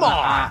 Oh, come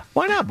on.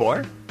 Why not,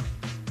 boy?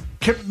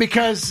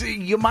 Because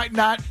you might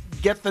not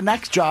get the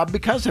next job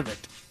because of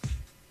it.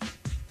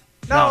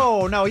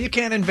 No, you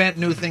can't invent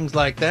new things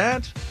like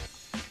that.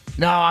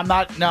 No, I'm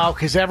not. No,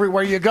 because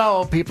everywhere you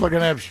go, people are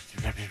going to...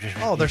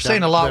 Oh, they're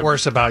saying a lot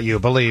worse about you,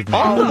 believe me.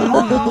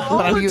 All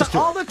I'm used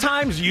to it. the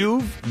times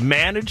you've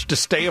managed to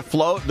stay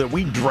afloat, that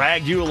we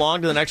dragged you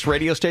along to the next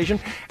radio station,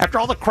 after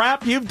all the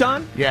crap you've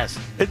done? Yes.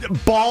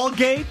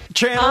 Ballgate,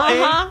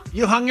 Channel 8.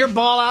 You hung your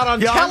ball out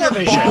on You hung your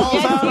television. balls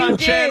Yes, out you on did.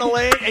 Channel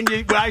 8,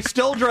 and I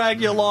still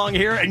drag you along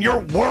here, and you're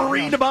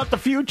worried about the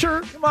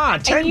future? Come on,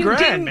 10 And you grand,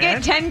 didn't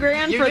man. get 10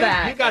 grand for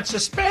that. You got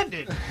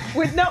suspended.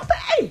 With no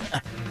pay.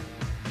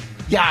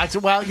 Yeah,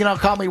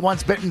 call me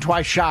once bitten,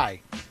 twice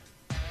shy.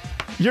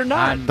 You're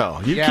not, though.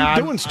 You yeah,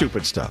 keep doing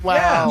stupid stuff.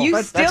 Well, You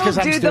that's still 'cause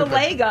I'm do the stupid.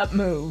 leg up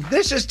move.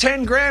 This is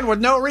 10 grand with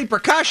no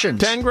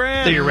repercussions. 10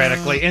 grand.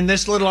 Theoretically, in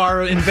this little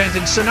our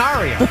invented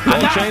scenario. Well,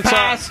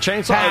 Pass.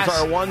 chainsaw is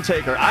our one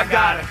taker. I've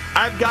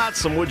got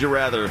some would you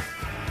rather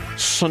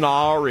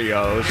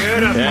scenarios.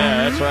 Beautiful.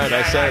 Yeah, that's right.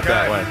 I said it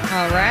that way.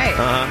 All right.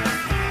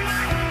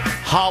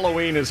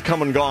 Halloween is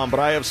come and gone,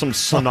 but I have some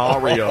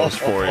scenarios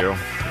for you.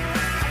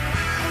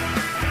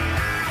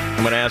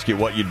 I'm going to ask you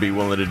what you'd be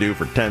willing to do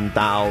for $10,000.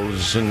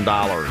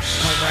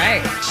 All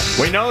right.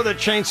 We know that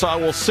Chainsaw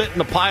will sit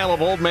in a pile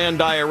of old man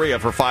diarrhea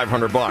for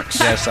 $500.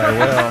 Yes, I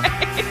will.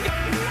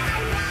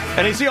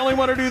 And he's the only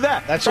one to do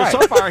that. That's so right. So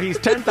far, he's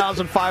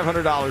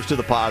 $10,500 to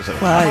the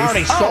positive. I'm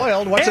already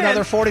soiled. What's and-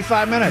 another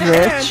 45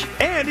 minutes?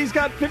 And he's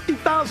got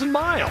 50,000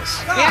 miles.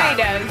 Yeah, he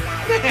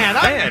does. Man,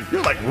 Man,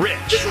 you're like rich.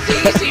 this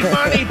is easy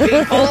money,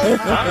 people. All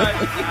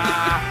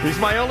right. He's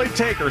my only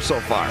taker so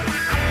far.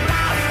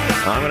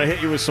 I'm going to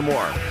hit you with some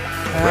more.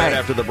 Right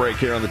after the break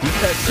here on the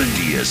DSC. The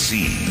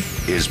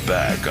DSC is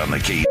back on the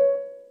K.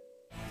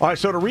 All right,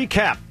 so to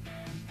recap,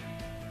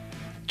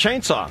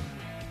 Chainsaw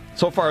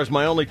so far is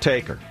my only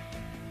taker.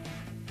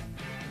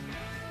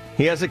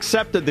 He has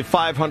accepted the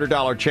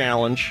 $500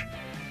 challenge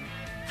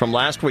from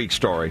last week's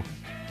story,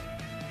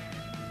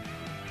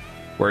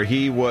 where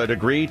he would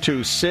agree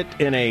to sit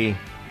in a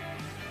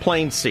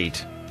plane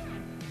seat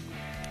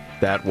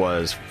that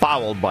was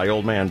fouled by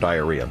old man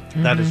diarrhea.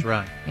 That is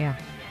right. Yeah.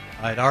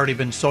 I'd already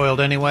been soiled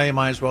anyway.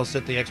 Might as well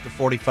sit the extra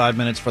 45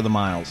 minutes for the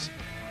miles.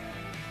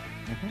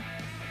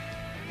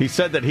 He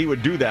said that he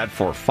would do that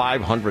for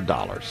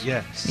 $500.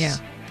 Yes. Yeah.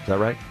 Is that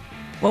right?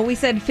 Well, we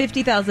said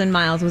 50,000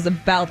 miles was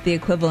about the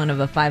equivalent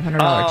of a $500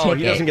 Oh, ticket.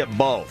 he doesn't get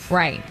both.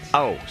 Right.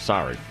 Oh,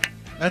 sorry.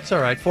 That's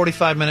all right.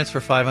 45 minutes for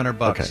 $500.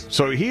 Okay,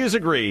 so he has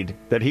agreed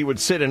that he would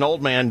sit in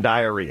old man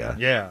diarrhea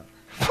Yeah.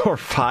 for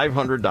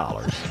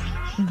 $500.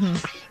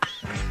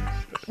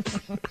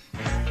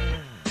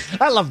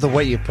 I love the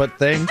way you put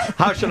things.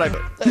 How should I?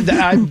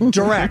 I'm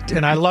direct,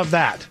 and I love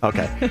that.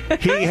 Okay.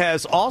 He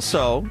has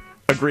also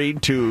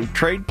agreed to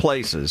trade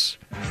places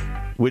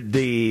with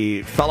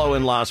the fellow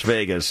in Las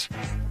Vegas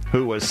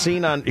who was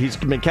seen on, he's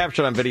been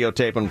captured on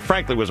videotape and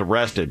frankly was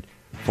arrested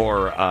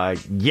for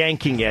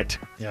yanking it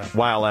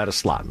while at a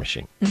slot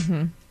machine.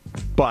 Mm-hmm.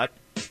 But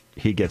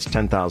he gets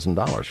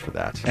 $10,000 for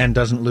that. And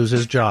doesn't lose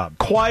his job.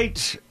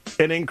 Quite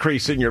an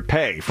increase in your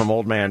pay from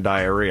old man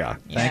diarrhea.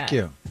 Thank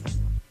you.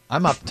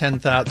 I'm up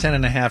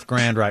 10.5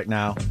 grand right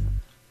now.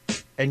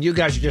 And you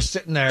guys are just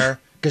sitting there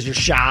because you're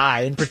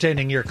shy and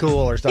pretending you're cool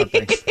or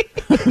something.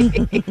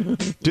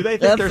 Do they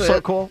think they're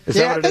so cool? Is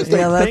that what it is?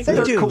 They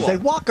they're do. cool. They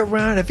walk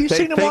around. Have you They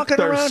seen them think walking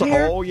they're around so-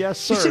 here? Oh, yes,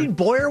 sir. You seen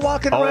Boyer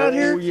walking around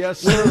here? Oh,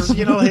 yes, With sir.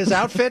 his, his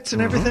outfits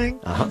and everything?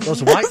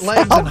 Those white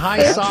legs and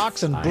high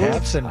socks and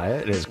boots and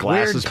his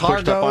glasses weird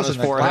pushed up on cargos his and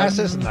the forehead.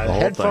 glasses and the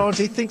whole headphones.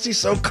 thing. He thinks he's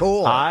so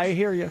cool. I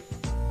hear you.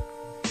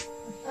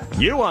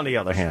 You, on the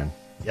other hand,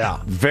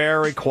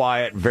 very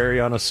quiet, very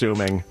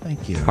unassuming.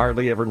 Thank you.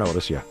 Hardly ever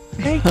notice you.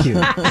 Thank you.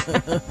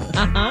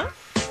 Uh-huh.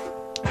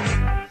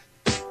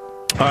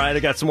 All right, I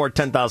got some more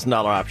 $10,000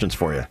 options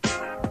for you.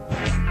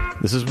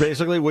 This is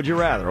basically would you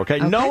rather, okay?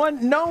 No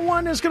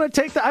one is going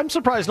to take that. I'm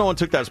surprised no one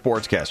took that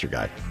sportscaster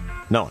guy.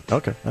 No one.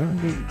 Okay. All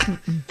right.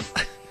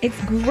 It's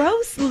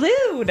gross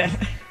lewd.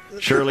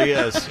 Surely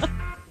is.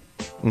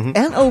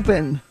 And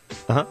open.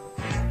 Uh-huh.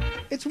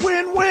 It's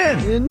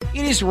win-win.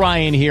 It is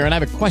Ryan here, and I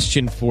have a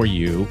question for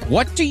you.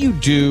 What do you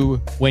do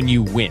when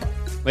you win?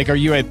 Like, are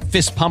you a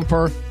fist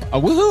pumper? A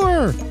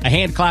woohooer, a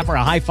hand clapper,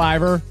 a high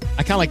fiver.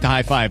 I kind of like the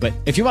high five, but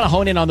if you want to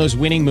hone in on those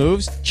winning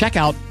moves, check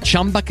out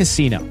Chumba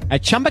Casino.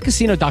 At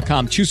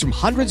ChumbaCasino.com, choose from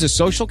hundreds of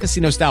social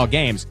casino style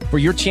games for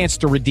your chance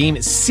to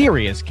redeem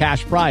serious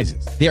cash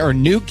prizes. There are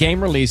new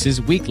game releases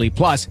weekly,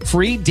 plus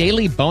free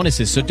daily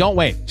bonuses. So don't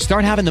wait.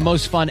 Start having the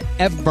most fun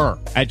ever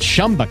at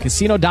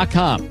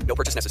ChumbaCasino.com. No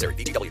purchase necessary.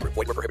 VGW Group.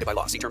 Void where prohibited by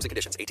law. See terms and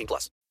conditions.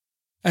 18+.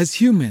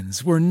 As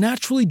humans, we're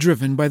naturally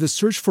driven by the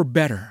search for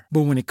better.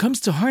 But when it comes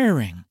to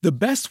hiring, the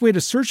best way to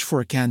search for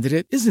a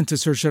candidate isn't to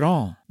search at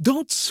all.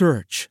 Don't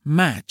search,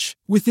 match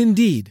with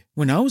Indeed.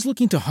 When I was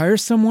looking to hire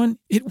someone,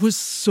 it was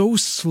so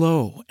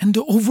slow and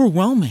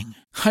overwhelming.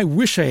 I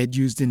wish I had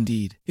used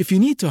Indeed. If you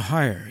need to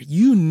hire,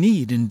 you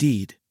need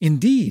Indeed.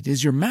 Indeed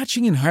is your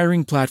matching and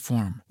hiring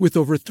platform with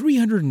over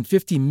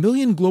 350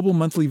 million global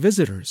monthly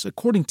visitors,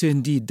 according to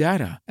Indeed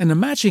data, and a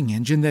matching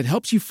engine that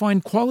helps you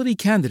find quality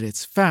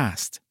candidates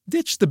fast.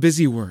 Ditch the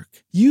busy work.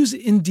 Use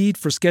Indeed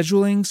for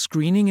scheduling,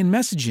 screening, and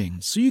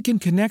messaging so you can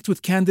connect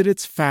with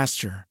candidates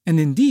faster. And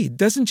Indeed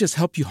doesn't just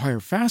help you hire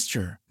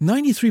faster.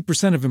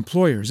 93% of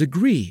employers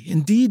agree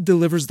Indeed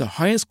delivers the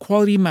highest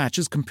quality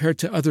matches compared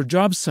to other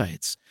job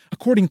sites,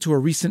 according to a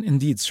recent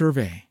Indeed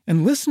survey.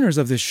 And listeners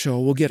of this show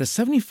will get a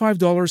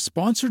 $75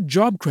 sponsored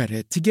job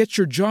credit to get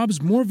your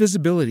jobs more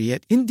visibility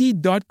at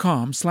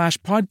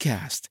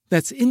Indeed.com/podcast.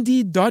 That's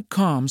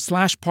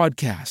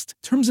Indeed.com/podcast.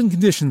 Terms and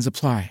conditions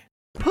apply.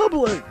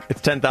 Public. It's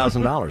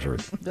 $10,000,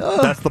 Ruth.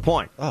 That's the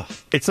point.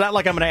 It's not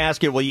like I'm going to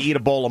ask you, will you eat a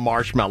bowl of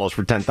marshmallows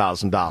for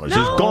 $10,000? No,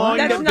 There's going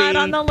that's to not be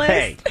on the list.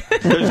 pain.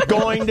 There's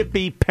going to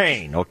be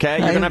pain, okay?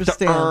 You're going to have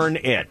to understand. earn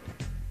it.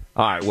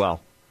 All right,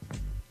 well,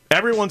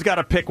 everyone's got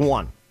to pick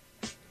one.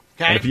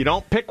 Okay. And if you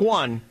don't pick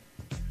one,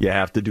 you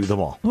have to do them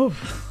all. All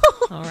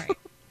right.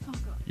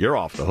 You're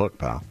off the hook,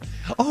 pal.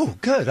 Oh,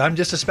 good. I'm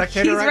just a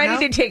spectator He's right now.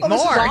 ready to take this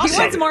is more. He awesome.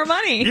 wants more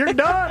money. You're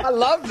done. I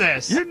love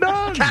this. You're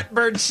done.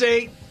 Catbird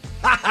seat.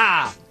 Ha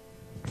ha.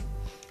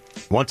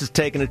 Once it's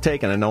taken,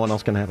 and no one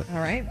else can have it. All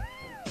right.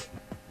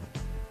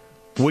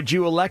 Would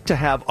you elect to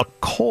have a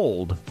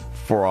cold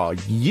for a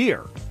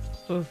year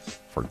for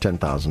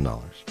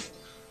 $10,000?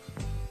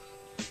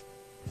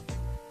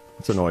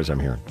 What's the noise I'm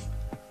hearing?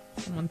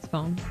 Someone's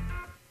phone.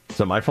 Is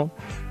that my phone?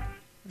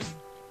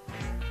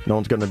 No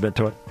one's going to admit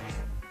to it?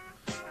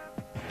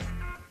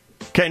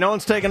 Okay, no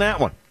one's taking that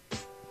one.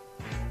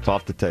 It's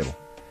off the table.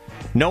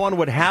 No one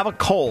would have a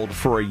cold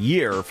for a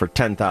year for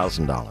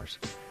 $10,000.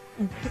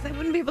 Because I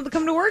wouldn't be able to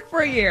come to work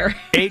for a year.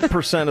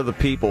 8% of the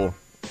people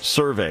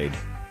surveyed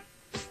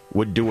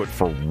would do it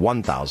for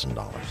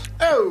 $1,000.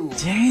 Oh,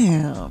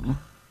 Damn.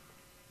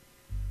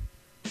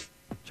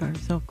 Drive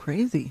yourself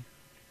crazy.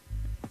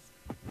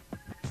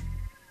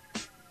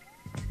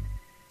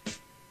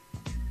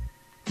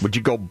 Would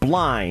you go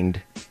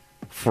blind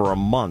for a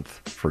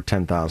month for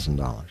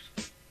 $10,000?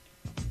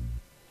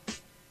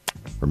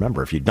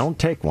 Remember, if you don't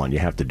take one, you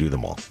have to do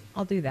them all.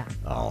 I'll do that.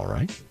 All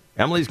right.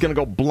 Emily's going to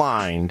go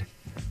blind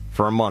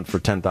for a month for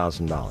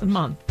 $10,000. A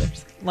month.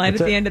 There's light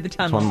That's at the it. end of the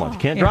tunnel. It's 1 month. You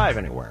can't Yeah. drive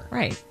anywhere.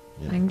 Right.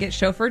 I can get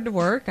chauffeured to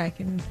work. I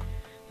don't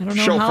know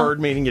Chauffeured,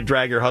 meaning you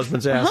drag your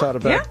husband's ass out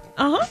of bed?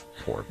 Yeah. Uh-huh.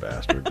 Poor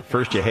bastard.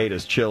 First you hate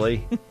his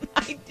chili.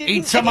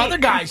 eat some other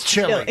guy's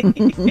chili.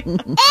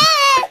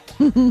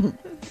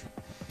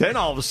 Then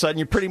all of a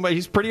sudden,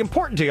 he's pretty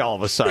important to you all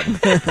of a sudden.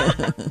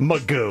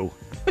 Magoo.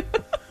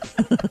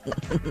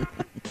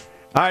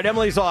 All right,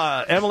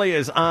 Emily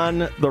is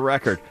on the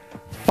record.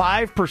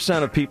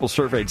 5% of people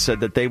surveyed said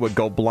that they would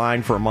go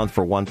blind for a month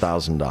for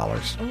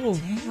 $1,000. Oh,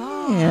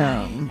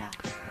 Damn.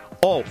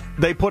 Oh,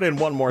 they put in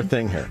one more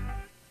thing here.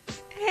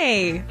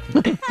 Hey.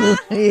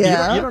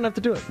 Yeah. You don't have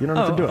to do it. You don't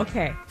have to do it.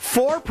 Okay.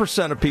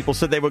 4% of people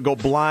said they would go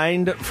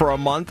blind for a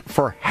month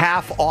for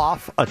half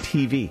off a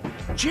TV.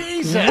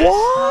 Jesus.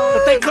 What?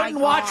 But they couldn't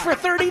watch for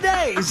 30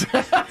 days.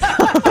 They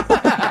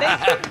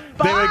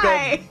would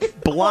go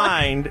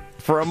blind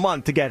for a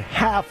month to get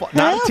half not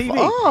Half a TV.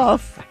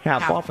 off.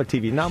 Half off a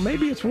TV. Now,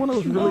 maybe it's one of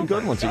those really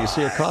good ones that you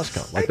see at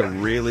Costco. Like the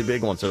really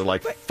big ones that are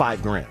like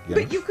 $5,000. You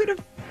know? But you could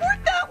afford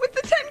that with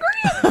the 10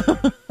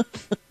 grand.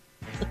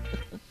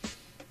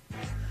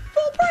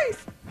 Full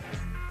price.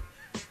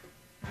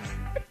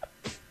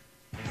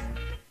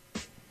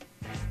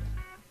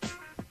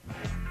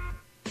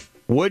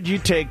 Would you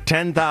take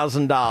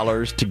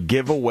 $10,000 to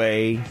give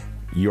away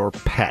your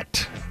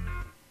pet?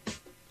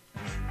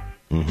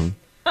 Mm-hmm.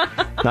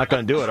 Not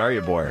going to do it, are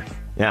you, Boyer?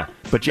 Yeah.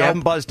 But you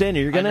haven't buzzed in.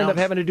 You're going to end up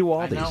having to do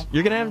all these.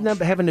 You're going to end up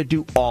having to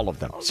do all of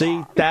them.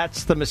 See,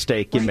 that's the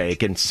mistake you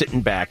make in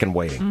sitting back and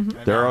waiting.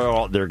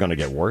 Mm-hmm. They're going to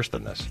get worse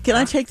than this. Can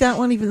I take that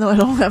one even though I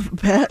don't have a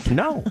pet?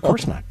 No, of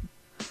course not.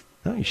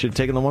 No, you should have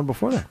taken the one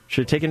before that.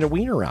 Should have taken the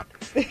wiener out.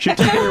 Should have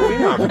taken your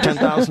wiener out for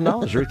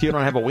 $10,000. Ruth, you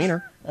don't have a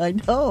wiener. I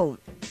don't.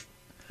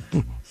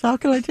 So how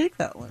can I take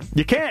that one?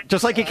 You can't,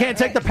 just like you can't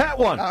take the pet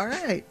one. All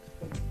right.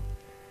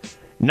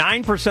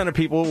 9% of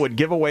people would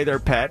give away their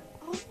pet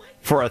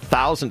for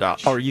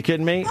 $1,000. Oh, are you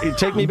kidding me? You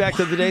take me back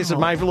to the days of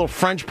my little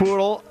French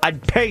poodle.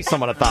 I'd pay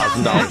someone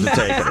 $1,000 to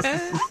take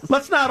it.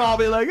 Let's not all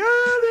be like,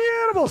 oh,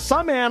 the animals.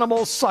 Some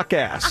animals suck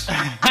ass.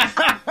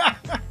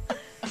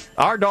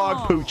 Our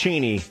dog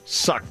Puccini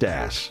sucked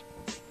ass.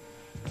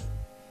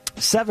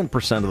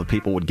 7% of the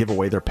people would give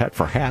away their pet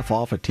for half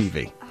off a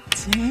TV.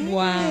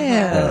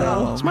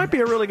 Wow. This might be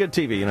a really good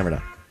TV. You never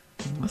know.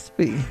 Must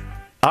be.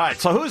 All right,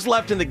 so who's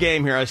left in the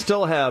game here? I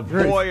still have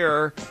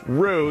Boyer,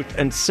 Ruth,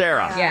 and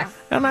Sarah. Yes.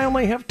 And I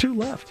only have 2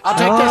 left. I'll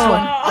take this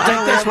one. I'll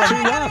take this one. 2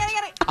 left.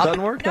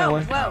 Doesn't work that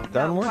way.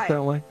 Doesn't work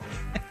that way.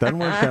 Doesn't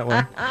work that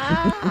way.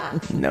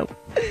 No.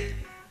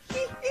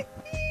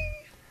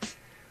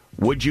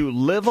 Would you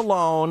live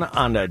alone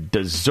on a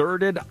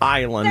deserted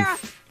island?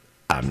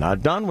 I'm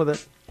not done with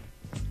it.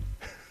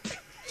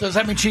 So does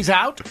that mean she's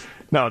out?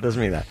 No, it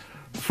doesn't mean that.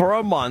 For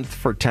a month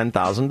for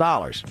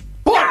 $10,000.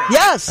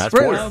 Yes. That's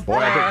Ruth. Boyer.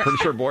 Boy, I'm pretty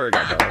sure Boyer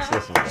got that. Let's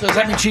listen. So does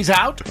that mean she's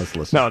out? Let's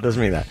listen. No, it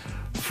doesn't mean that.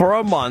 For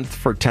a month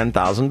for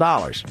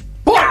 $10,000.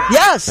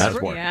 Yes. That's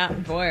Boyer. Yeah,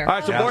 Boyer. All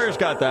right, so Boyer's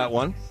got that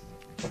one.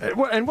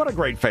 And what a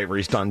great favor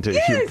he's done to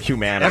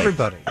humanity.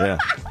 Everybody. Yeah.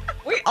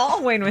 We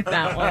all win with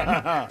that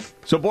one.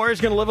 So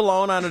Boyer's going to live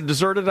alone on a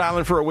deserted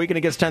island for a week and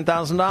he gets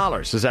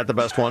 $10,000. Is that the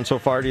best one so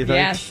far, do you think?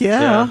 Yes.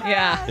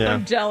 Yeah. Yeah.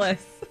 I'm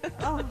jealous.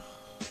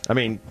 I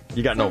mean,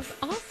 you got no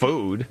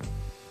food.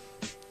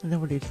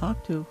 Nobody to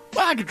talk to.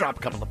 Well, I could drop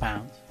a couple of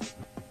pounds.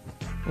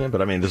 Yeah,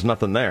 but I mean, there's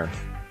nothing there.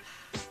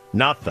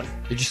 Nothing.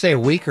 Did you say a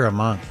week or a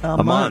month?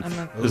 A month.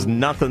 There's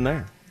nothing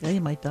there. Yeah, you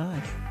might die.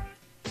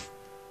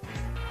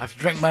 I have to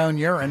drink my own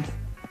urine.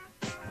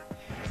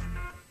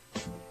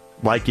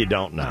 Like you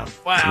don't know.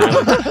 Wow.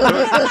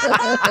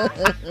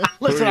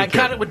 Listen, I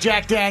cut it with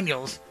Jack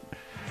Daniels.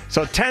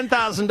 So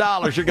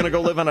 $10,000, you're going to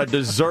go live on a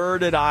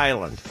deserted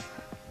island.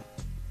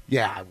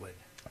 Yeah, I would.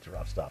 That's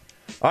rough stuff.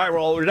 All right,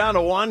 well, we're down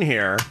to 1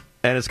 here,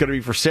 and it's going to be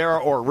for Sarah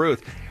or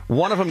Ruth.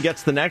 One of them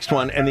gets the next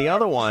one, and the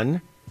other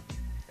one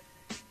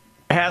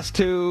has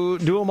to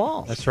do them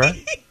all. That's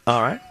right.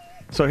 All right.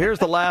 So here's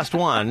the last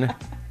one.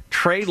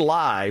 Trade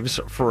lives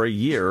for a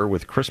year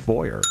with Chris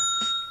Boyer.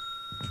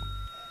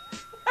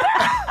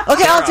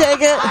 Okay, I'll take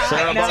it.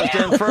 Sarah buzzed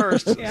in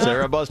first.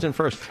 Sarah buzzed in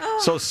first.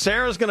 So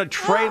Sarah's going to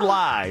trade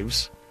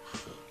lives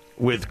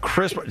with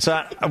Chris.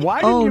 So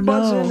why didn't you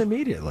buzz in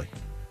immediately?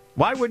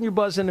 Why wouldn't you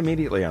buzz in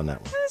immediately on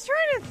that one? I was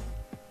trying to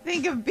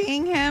think of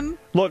being him.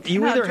 Look,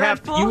 you How either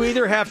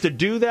dreadful. have to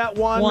do that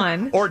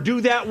one or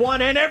do that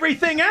one and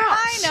everything else.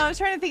 I know. I was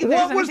trying to think if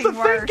What there was was the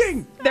anything worse.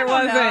 thinking? There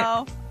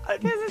wasn't.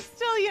 Because it's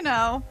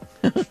still,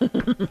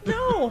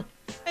 No.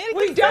 I had to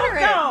We consider don't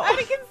it. know. I had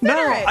to consider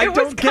No, it. I It was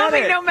don't get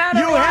coming it. no matter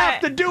you what.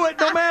 have to do it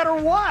no matter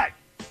what.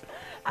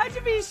 I had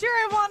to be sure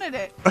I wanted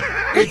it. But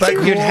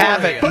you'd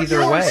have it But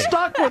either you're way.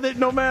 stuck with it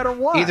no matter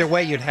what. Either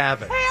way, you'd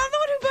have it. Hey, I'm the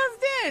one who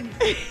buzzed in.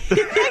 I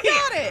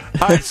got it.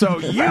 All right, so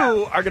you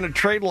are going to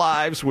trade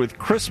lives with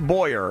Chris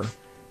Boyer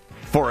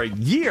for a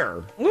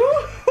year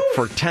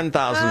for $10,000.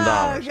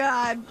 Oh,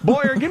 God.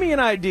 Boyer, give me an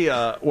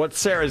idea what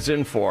Sarah's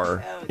in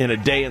for in a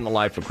day in the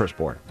life of Chris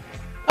Boyer.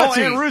 Oh,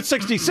 and Ruth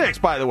 66,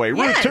 by the way.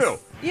 Yes. Ruth, too.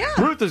 Yeah.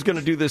 Ruth is going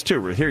to do this, too,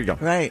 Ruth. Here you go.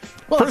 Right.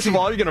 First of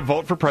all, you're going to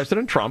vote for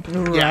President Trump.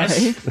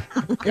 Yes.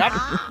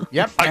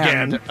 Yep.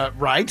 Again. And,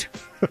 right.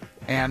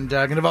 And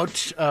going to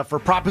vote for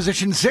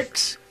Proposition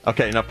 6.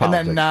 Okay, enough And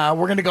politics. then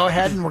we're going to go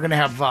ahead and we're going to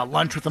have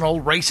lunch with an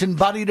old racing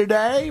buddy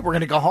today. We're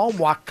going to go home,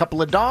 walk a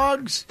couple of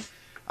dogs,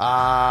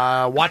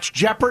 watch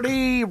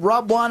Jeopardy,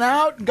 rub one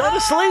out, and go to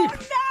sleep. No!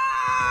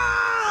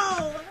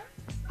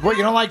 What,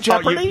 you don't like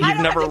Jeopardy? You've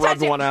never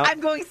rubbed one out? I'm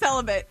going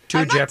celibate. To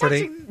I'm not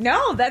Jeopardy? touching-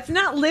 No, that's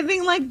not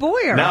living like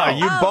Boyer. No,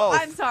 you both.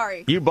 I'm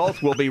sorry. You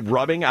both will be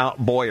rubbing out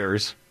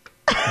Boyer's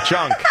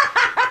junk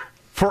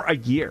for a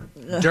year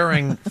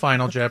During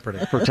Final Jeopardy.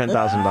 for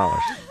 $10,000.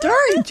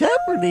 During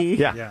Jeopardy.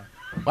 Yeah.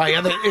 Well,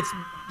 yeah, it's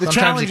the Sometimes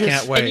challenge you is-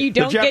 can't wait. And you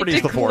don't The Jeopardy's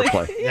get to the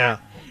foreplay. Yeah.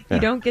 You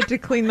don't get to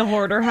clean the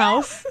hoarder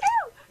house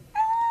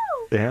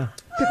Yeah.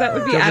 because that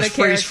would be They'll out just of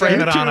freeze character. frame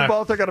You it two on a-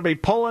 both are going to be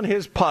pulling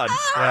his pud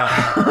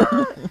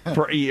Yeah.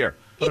 for a year.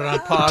 Put it on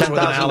pause with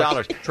an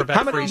Alex $10,000. Trebek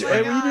How much? freeze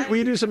frame. Will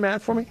you do some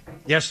math for me?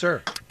 Yes,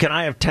 sir. Can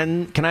I have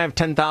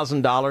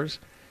 $10,000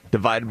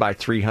 divided by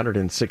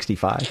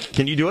 365?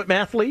 Can you do it,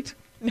 mathlete?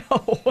 No.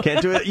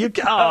 Can't do it.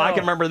 I can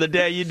remember the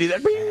day you do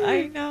that.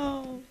 I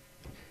know.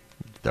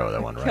 Throw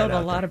that one right Killed a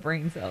out lot of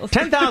brain cells.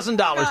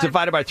 $10,000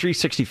 divided by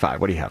 365.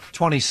 What do you have?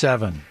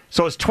 27.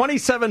 So it's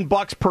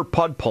 $27 per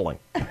pud pulling.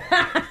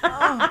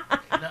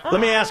 Let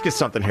me ask you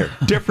something here.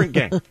 Different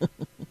game.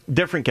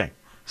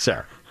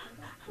 Sarah,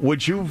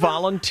 would you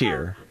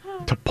volunteer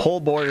to pull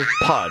Boyer's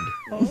pud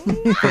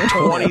for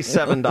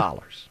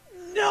 $27?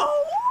 No.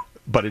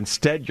 But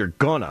instead, you're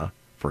gonna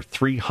for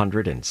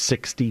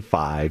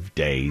 365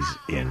 days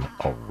in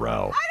a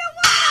row.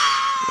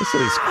 This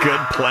is good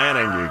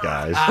planning, you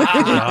guys. How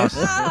did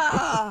this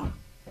happen?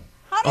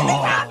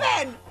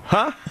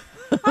 Huh?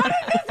 How did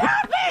this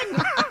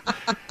happen?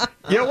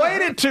 You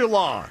waited too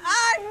long.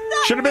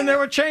 Should have been there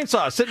with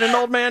chainsaw, sitting in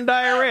old man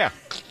diarrhea.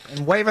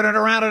 And waving it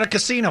around at a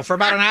casino for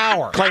about an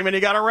hour. Claiming you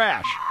got a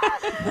rash.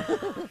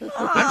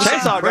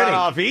 Chainsaw got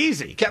off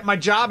easy. Kept my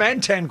job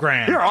and 10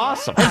 grand. You're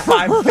awesome.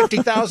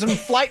 50,000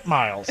 flight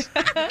miles.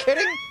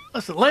 Kidding?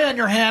 Listen, lay on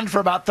your hand for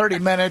about 30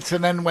 minutes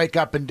and then wake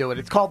up and do it.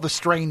 It's called The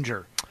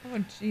Stranger. Oh,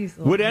 jeez.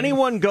 Would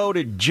anyone go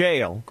to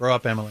jail? Grow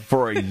up, Emily.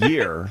 For a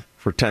year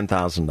for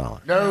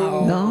 $10,000?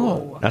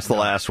 No. That's the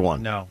last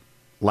one. No.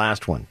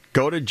 Last one.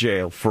 Go to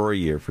jail for a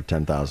year for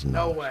 $10,000.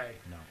 No way.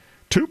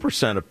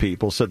 2% of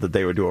people said that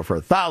they would do it for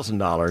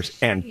 $1,000,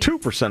 and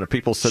 2% of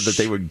people said that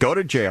they would go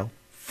to jail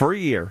for a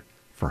year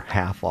for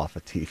half off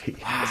a TV.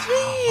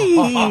 Jeez.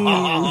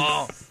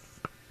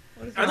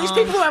 Are these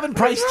people who haven't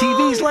priced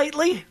TVs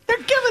lately? They're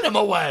giving them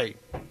away.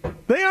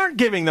 They aren't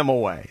giving them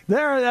away.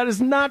 That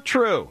is not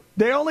true.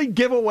 They only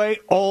give away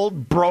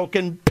old,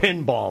 broken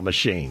pinball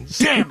machines.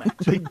 Damn it.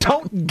 They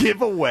don't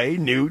give away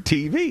new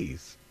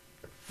TVs.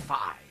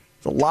 Fine.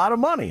 It's a lot of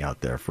money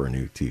out there for a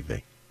new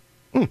TV.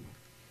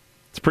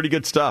 It's pretty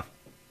good stuff.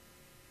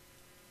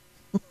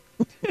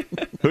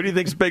 Who do you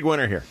think's a big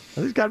winner here?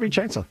 There's got to be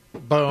Chainsaw.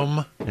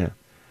 Boom. Yeah.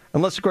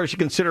 Unless, of course, you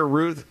consider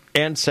Ruth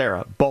and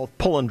Sarah both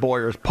pulling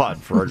Boyer's putt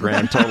for a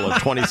grand total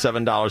of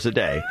 $27 a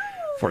day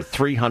for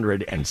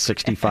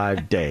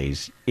 365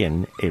 days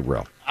in a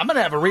row. I'm going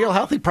to have a real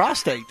healthy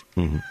prostate.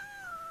 Mm-hmm.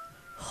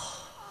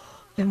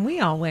 And we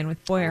all win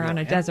with Boyer on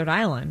a desert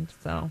island,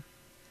 so.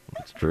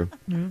 That's true.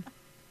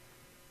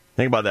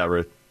 Think about that,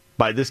 Ruth.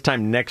 By this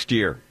time next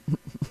year,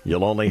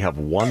 you'll only have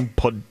one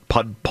pud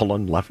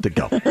pulling left to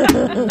go. But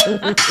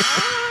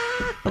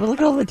look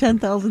at all the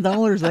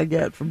 $10,000 I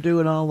get from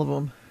doing all of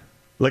them.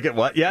 Look at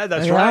what? Yeah,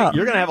 that's Yeah. right.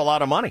 You're going to have a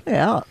lot of money.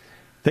 Yeah.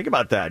 Think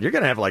about that. You're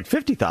going to have like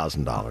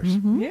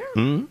 $50,000. Yeah.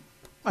 Mm-hmm.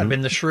 I've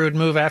been the shrewd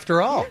move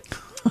after all.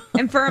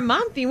 And for a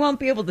month, you won't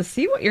be able to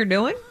see what you're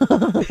doing.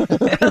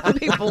 It'll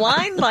be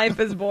blind life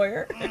as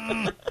Boyer.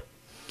 It's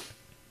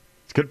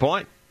a good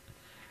point.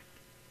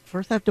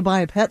 First, I have to buy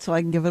a pet so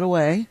I can give it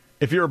away.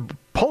 If you're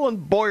pulling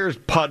Boyer's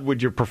putt,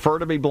 would you prefer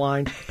to be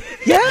blind?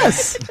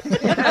 Yes.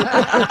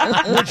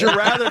 Would you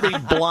rather be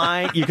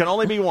blind? You can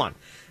only be one.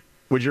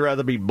 Would you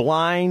rather be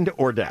blind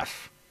or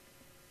deaf?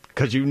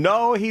 Because you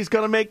know he's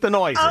going to make the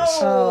noises.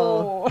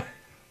 Oh.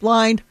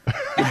 Blind.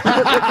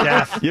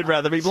 Deaf. You'd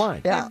rather be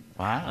blind. Yeah.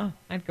 Wow. Oh,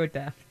 I'd go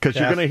deaf. Because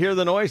you're going to hear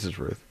the noises,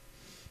 Ruth.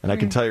 And I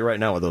can tell you right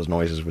now what those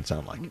noises would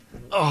sound like.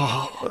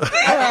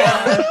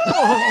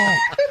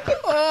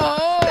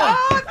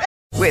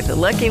 With the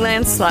Lucky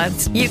Land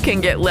Slots, you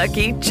can get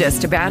lucky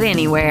just about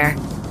anywhere.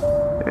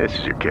 This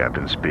is your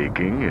captain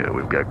speaking.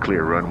 We've got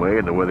clear runway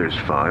and the weather's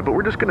fine, but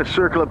we're just going to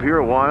circle up here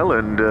a while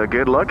and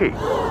get lucky.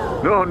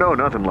 No,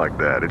 nothing like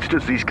that. It's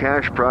just these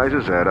cash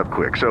prizes add up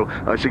quick. So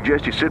I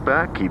suggest you sit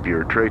back, keep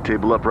your tray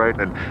table upright,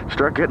 and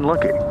start getting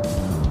lucky.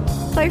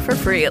 Play for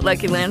free at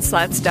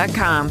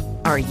LuckyLandSlots.com.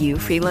 Are you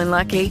feeling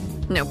lucky?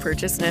 No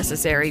purchase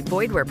necessary.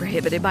 Void where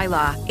prohibited by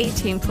law.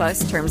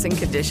 18+ terms and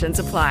conditions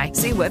apply.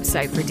 See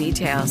website for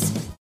details.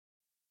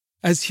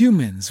 As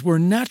humans, we're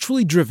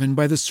naturally driven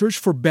by the search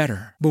for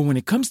better. But when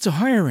it comes to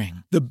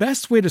hiring, the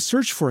best way to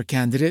search for a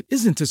candidate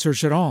isn't to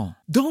search at all.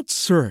 Don't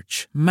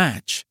search,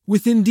 match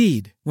with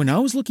Indeed. When I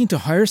was looking to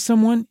hire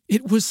someone,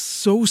 it was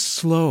so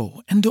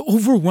slow and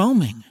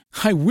overwhelming.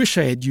 I wish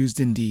I had used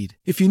Indeed.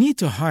 If you need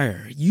to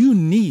hire, you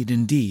need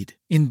Indeed.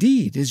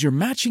 Indeed is your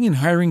matching and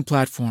hiring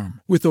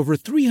platform with over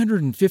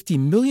 350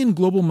 million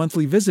global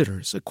monthly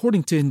visitors,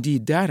 according to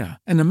Indeed data,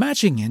 and a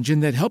matching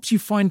engine that helps you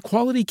find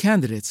quality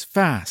candidates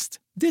fast.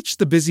 Ditch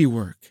the busy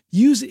work.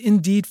 Use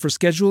Indeed for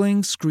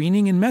scheduling,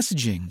 screening, and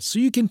messaging so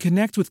you can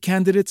connect with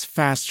candidates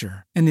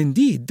faster. And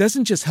Indeed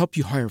doesn't just help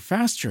you hire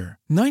faster.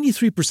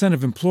 93%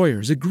 of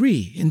employers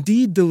agree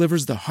Indeed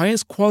delivers the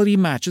highest quality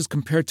matches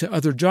compared to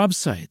other job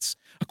sites,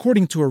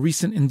 according to a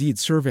recent Indeed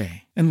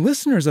survey. And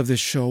listeners of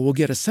this show will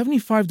get a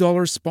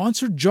 $75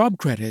 sponsored job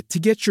credit to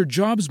get your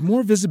jobs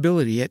more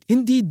visibility at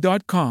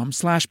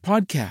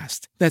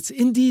Indeed.com/podcast. That's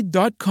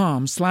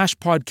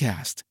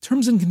Indeed.com/podcast.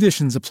 Terms and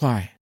conditions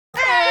apply.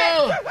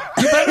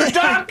 You better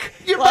duck!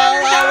 You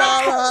better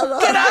duck!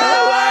 Get out of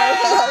the way!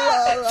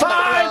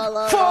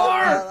 5,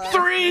 4,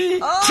 3,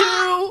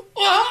 2,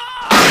 1.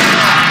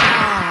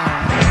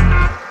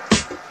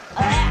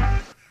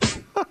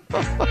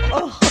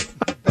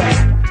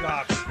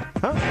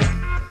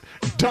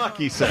 Duck,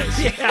 he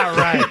says. Yeah,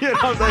 right. You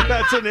don't think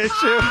that's an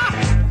issue?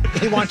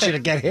 He wants you to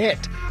get hit.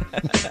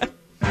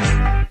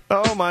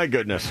 Oh, my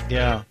goodness.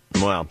 Yeah.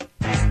 Well,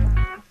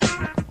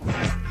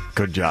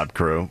 good job,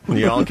 crew.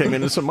 You all came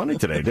into some money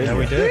today, didn't you? Yeah,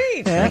 we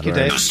did. Thank you,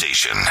 Dave. The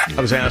station. I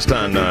was asked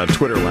on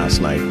Twitter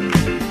last night,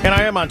 and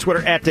I am on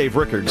Twitter at Dave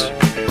Rickards.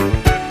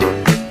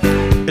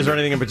 Is there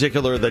anything in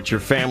particular that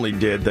your family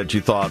did that you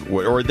thought,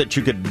 or that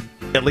you could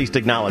at least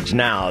acknowledge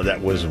now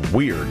that was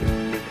weird?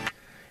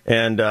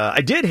 And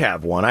I did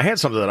have one. I had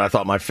something that I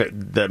thought my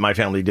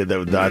family did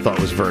that I thought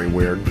was very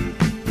weird,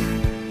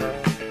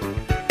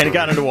 and it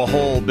got into a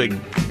whole big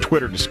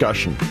Twitter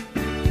discussion.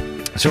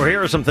 So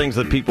here are some things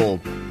that people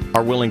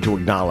are willing to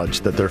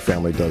acknowledge that their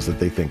family does that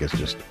they think is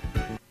just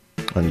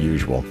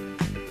unusual.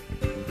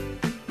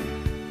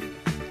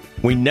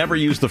 We never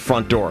use the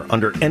front door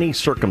under any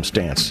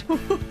circumstance.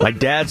 My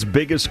dad's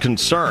biggest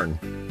concern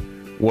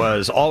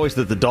was always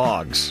that the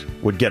dogs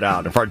would get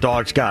out. If our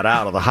dogs got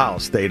out of the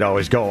house, they'd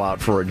always go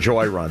out for a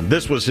joy run.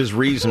 This was his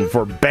reason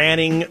for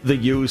banning the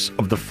use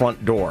of the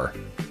front door.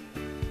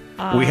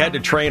 We had to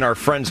train our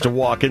friends to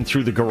walk in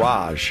through the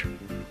garage.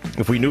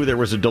 If we knew there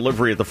was a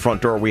delivery at the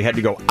front door, we had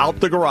to go out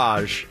the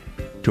garage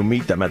to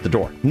meet them at the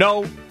door.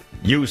 No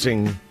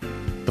using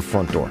the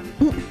front door.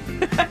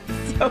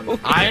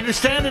 I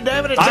understand it,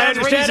 David. It I sounds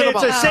understand it.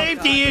 reasonable. It's a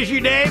safety issue,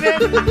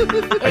 David.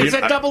 It's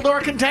a double door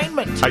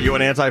containment. Are you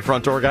an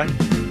anti-front door guy?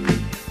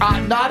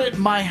 Not at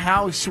my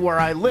house where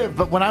I live,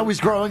 but when I was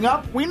growing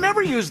up, we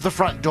never used the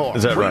front door.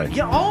 Is that right?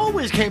 You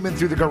always came in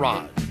through the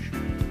garage.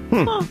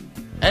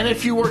 And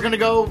if you were going to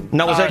go...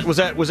 Now, was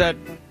that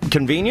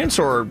convenience?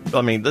 Or,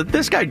 I mean,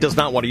 this guy does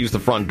not want to use the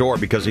front door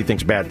because he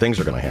thinks bad things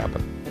are going to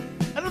happen.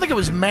 I don't think it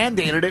was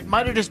mandated. It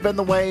might have just been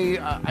the way...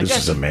 This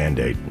is a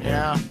mandate.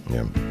 Yeah.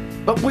 Yeah.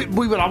 But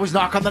we would always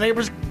knock on the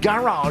neighbors'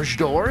 garage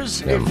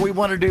doors if we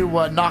wanted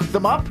to knock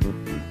them up.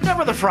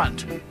 Never the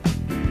front.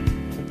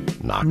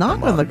 Knock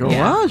on the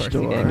garage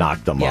door.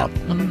 Knock them up.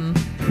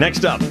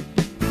 Next up.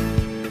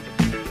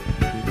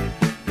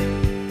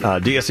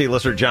 DSC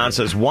listener John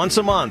says, once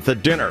a month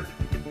at dinner,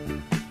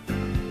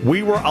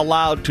 we were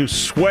allowed to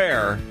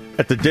swear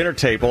at the dinner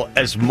table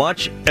as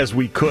much as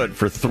we could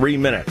for 3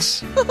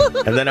 minutes.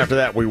 And then after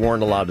that, we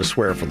weren't allowed to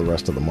swear for the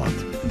rest of the month.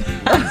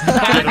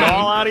 Get it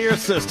all out of your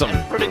system.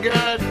 Pretty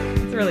good.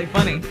 It's really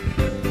funny.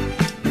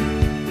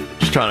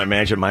 Just trying to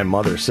imagine my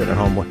mother sitting at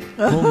home going,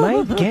 oh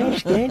my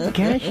gosh, that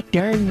gosh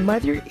darn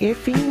mother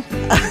effing.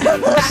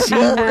 See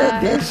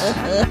where this...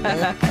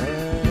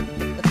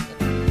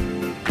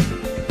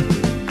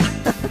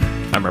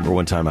 I remember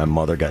one time my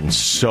mother got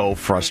so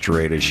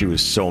frustrated. She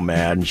was so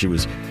mad, and she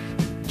was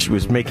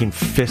making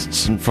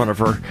fists in front of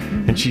her,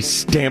 and she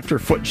stamped her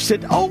foot. She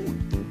said, "Oh,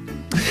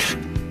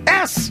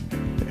 S!"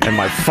 And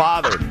my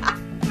father,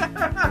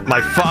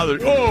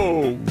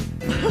 oh,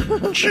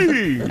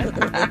 gee.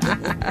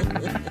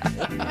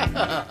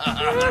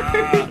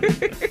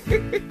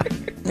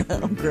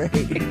 Oh, great.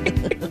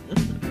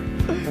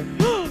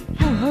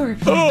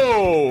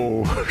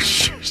 Oh,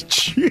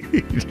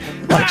 jeez.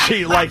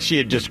 Like she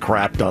had just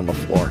crapped on the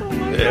floor.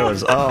 It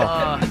was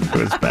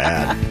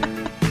bad.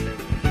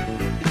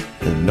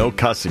 There's no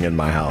cussing in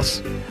my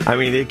house. I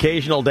mean, the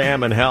occasional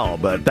damn in hell,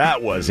 but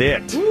that was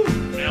it.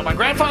 Yeah, my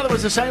grandfather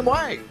was the same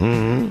way.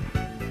 Mm-hmm.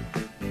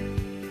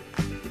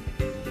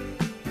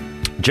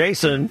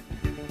 Jason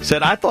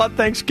said, I thought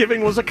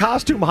Thanksgiving was a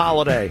costume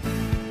holiday.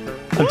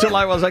 Until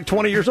I was like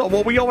 20 years old.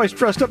 Well, we always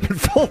dressed up in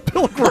full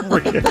pilgrim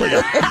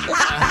regalia.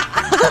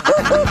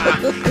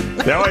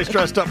 They always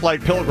dressed up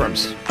like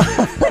pilgrims.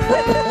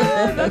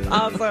 That's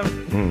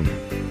awesome.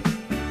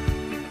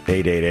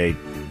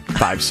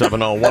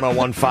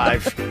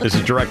 888-570-1015. This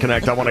is Direct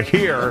Connect. I want to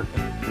hear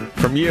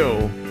from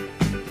you.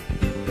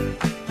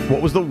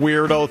 What was the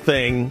weirdo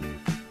thing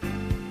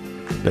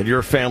that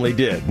your family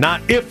did?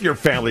 Not if your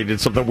family did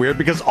something weird,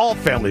 because all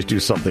families do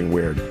something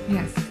weird.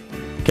 Yes.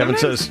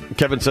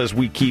 Kevin says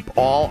we keep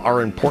all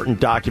our important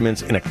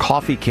documents in a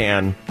coffee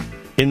can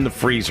in the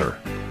freezer.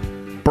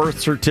 Birth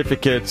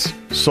certificates,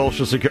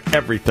 social security,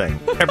 everything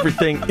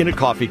in a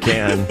coffee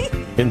can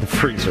in the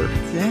freezer.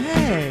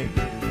 Dang.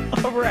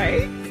 All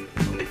right.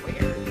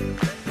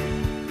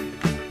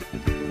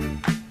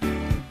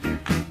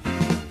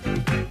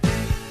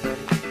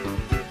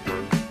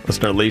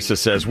 Listener Lisa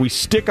says we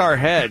stick our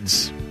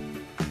heads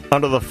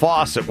under the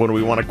faucet when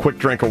we want a quick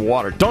drink of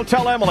water. Don't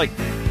tell Emily.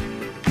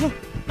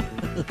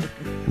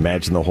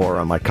 Imagine the horror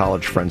on my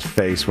college friend's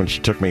face when she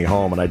took me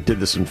home and I did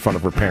this in front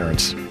of her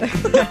parents.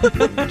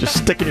 Just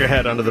sticking your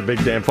head under the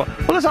big damn faucet.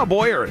 Well, that's how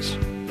Boyer is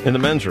in the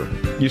men's room.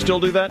 You still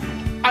do that?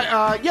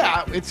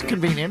 Yeah, it's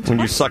convenient. When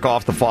you suck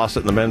off the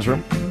faucet in the men's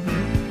room?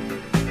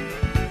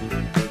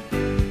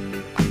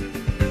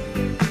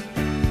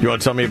 You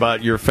want to tell me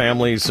about your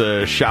family's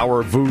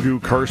shower voodoo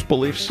curse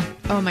beliefs?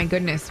 Oh, my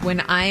goodness.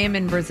 When I am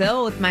in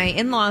Brazil with my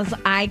in-laws,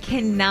 I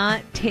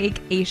cannot take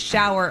a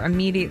shower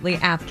immediately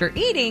after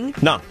eating.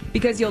 No.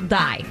 Because you'll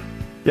die.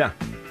 Yeah.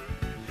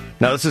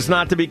 Now, this is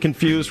not to be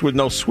confused with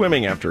no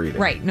swimming after eating.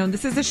 Right. No,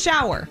 this is a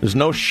shower. There's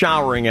no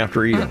showering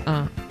after eating.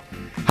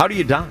 How do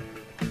you die?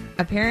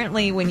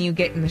 Apparently, when you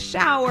get in the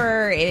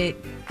shower, it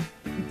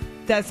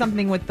does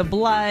something with the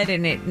blood,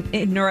 and it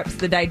interrupts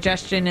the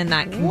digestion, and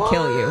that can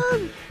kill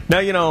you. Now,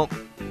 you know,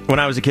 when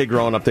I was a kid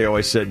growing up, they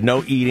always said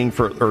no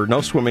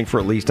swimming for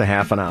at least a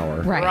half an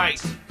hour.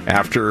 Right.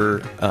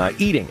 After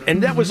eating.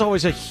 And that was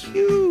always a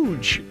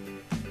huge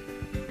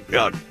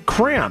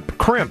crimp.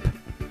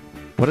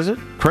 What is it?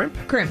 Crimp?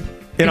 Crimp.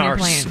 In our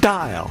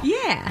style.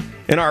 Yeah.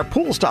 In our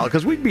pool style.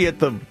 Because we'd be at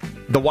the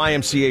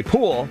YMCA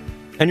pool,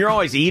 and you're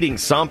always eating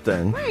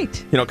something.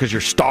 Right. You know, because you're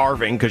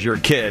starving, because you're a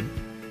kid.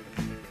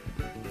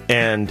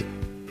 And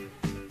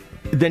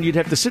then you'd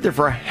have to sit there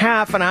for a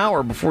half an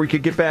hour before you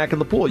could get back in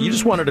the pool. You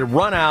just wanted to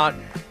run out,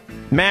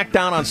 mac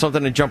down on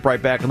something, and jump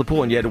right back in the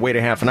pool, and you had to wait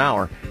a half an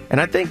hour.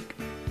 And I think,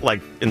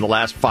 like, in the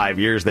last 5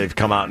 years, they've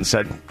come out and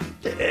said,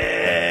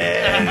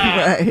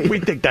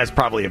 we think that's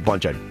probably a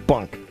bunch of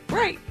bunk.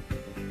 Right.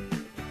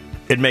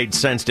 It made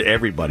sense to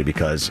everybody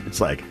because it's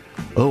like,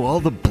 oh, all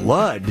the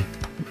blood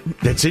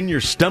that's in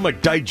your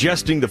stomach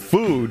digesting the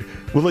food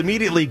will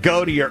immediately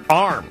go to your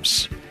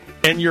arms.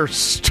 and your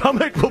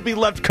stomach will be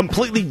left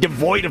completely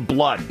devoid of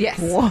blood. Yes.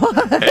 And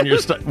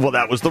well,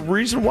 that was the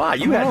reason why.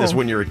 You had this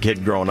when you were a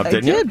kid growing up,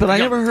 didn't you? I did, but I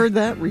never heard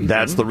that reason.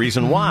 That's the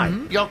reason why.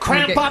 You'll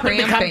cramp up and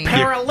become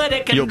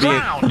paralytic and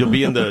drown. You'll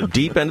be in the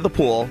deep end of the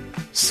pool.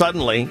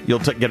 Suddenly, you'll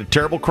get a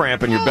terrible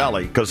cramp in your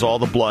belly because all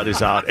the blood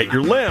is out at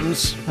your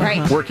limbs,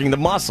 working the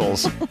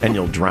muscles, and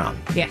you'll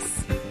drown.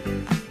 Yes.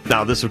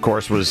 Now, this, of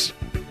course, was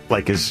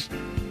like as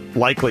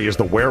likely as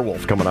the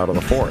werewolf coming out of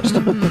the forest.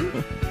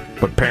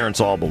 But parents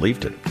all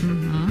believed it.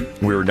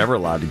 We were never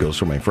allowed to go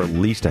swimming for at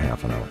least a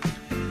half an hour.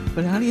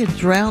 But how do you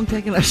drown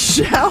taking a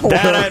shower?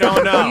 That I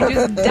don't know. You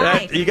just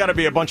die. You got to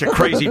be a bunch of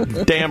crazy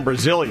damn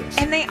Brazilians.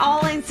 And they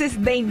all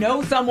insist they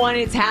know someone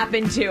it's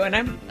happened to, and I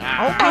have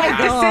God.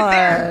 to sit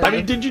there. I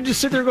mean, did you just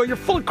sit there and go, you're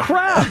full of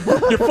crap.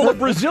 You're full of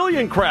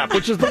Brazilian crap,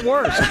 which is the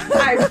worst.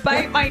 I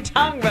bite my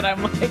tongue, but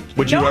I'm like,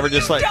 Would you no, ever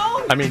just like,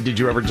 don't. I mean, did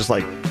you ever just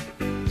like,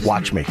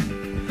 watch me?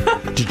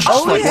 Did you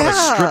just want to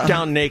strip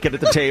down naked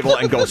at the table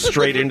and go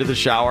straight into the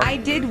shower? I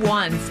did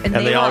once, and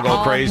they all were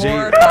go crazy?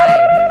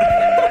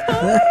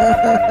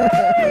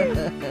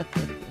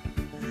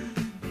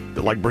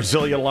 Like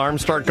Brazilian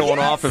alarms start going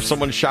off if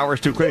someone showers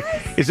too quick.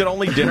 Is it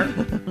only dinner?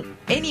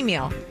 Any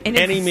meal. And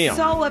Any it's meal.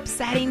 so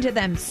upsetting to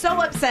them.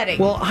 So upsetting.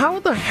 Well, how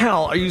the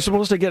hell are you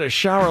supposed to get a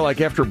shower like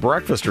after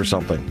breakfast or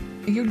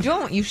something? You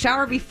don't. You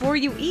shower before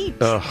you eat.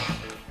 Ugh.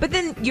 But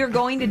then you're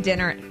going to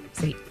dinner,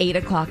 say 8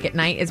 o'clock at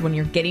night is when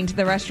you're getting to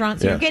the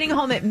restaurant. So Yeah. you're getting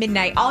home at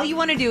midnight. All you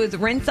want to do is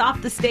rinse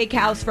off the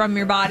steakhouse from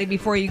your body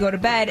before you go to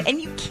bed,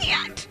 and you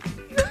can't.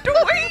 You have to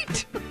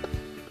wait.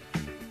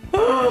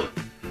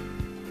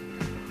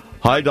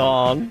 Hi,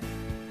 Dawn.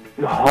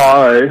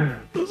 Hi.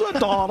 Is that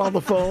Dawn on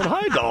the phone?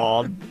 Hi,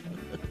 Dawn.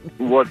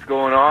 What's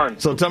going on?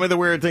 So tell me the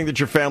weird thing that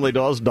your family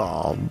does,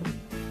 Dawn.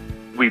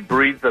 We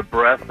breathe the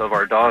breath of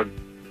our dog.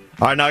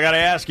 All right, now I got to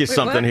ask you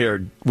something what?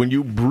 here. When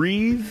you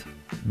breathe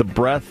the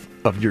breath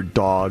of your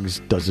dogs,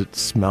 does it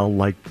smell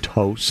like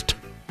toast?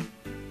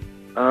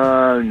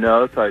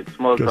 No, it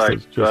smells Guess like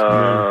that's just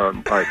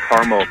like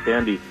caramel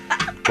candy.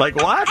 Like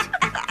what?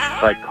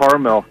 Like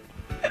caramel.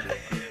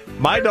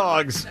 My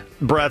dog's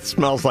breath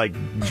smells like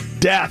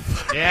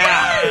death.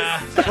 Yeah.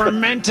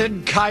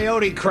 Fermented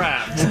coyote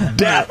crap.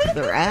 Death.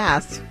 Their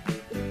ass.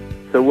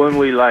 So when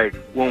we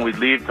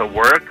leave to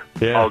work,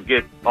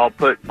 I'll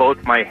put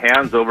both my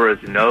hands over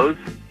his nose,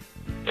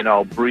 and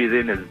I'll breathe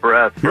in his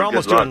breath. You're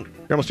almost doing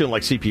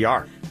like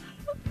CPR.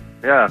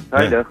 Yeah,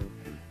 kinda.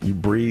 You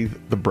breathe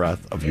the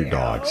breath of your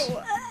dogs.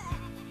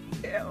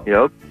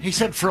 Yep. He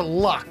said for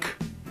luck.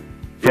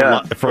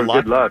 For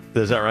good luck.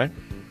 Is that right?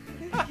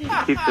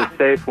 Keeps us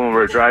safe when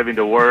we're driving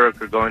to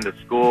work or going to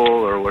school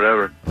or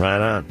whatever.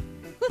 Right on.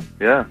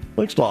 Yeah.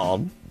 Thanks,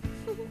 Dawn.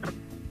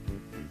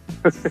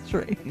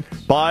 Strange.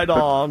 Bye,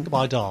 Dawn.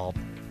 Bye, Dawn.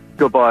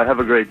 Goodbye. Have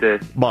a great day.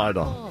 Bye,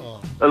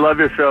 Dawn. I love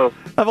your show.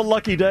 Have a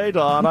lucky day,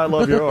 Dawn. I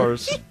love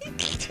yours.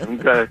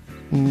 Okay.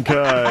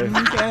 Okay.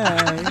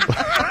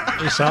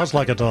 He sounds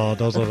like a dog,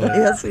 doesn't he?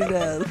 Yes, he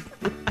does.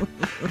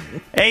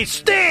 Hey,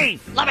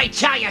 Steve! Let me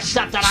tell you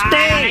something. Steve!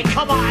 Right?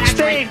 Come on.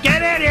 Steve,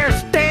 get in here,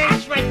 Steve!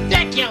 That's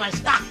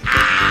ridiculous.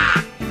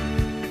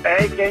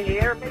 Hey, can you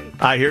hear me?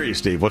 I hear you,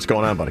 Steve. What's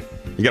going on, buddy?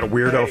 You got a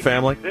weirdo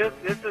family? This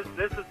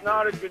is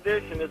not a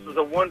tradition. This was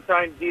a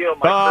one-time deal.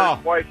 My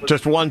first wife was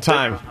just one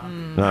time.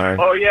 All right.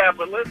 Oh yeah,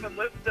 but listen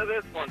to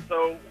this one.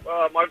 So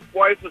my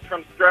wife was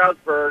from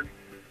Strasbourg.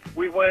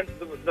 We went.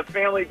 The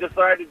family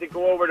decided to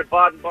go over to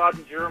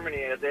Baden-Baden,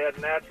 Germany. They had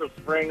a natural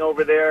spring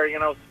over there,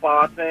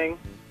 spa thing.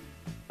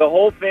 The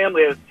whole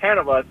family, there's 10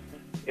 of us,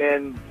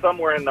 in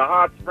somewhere in the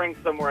hot spring,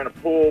 somewhere in a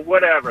pool,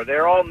 whatever.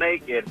 They're all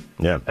naked.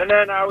 Yeah. And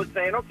then I was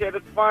saying, okay,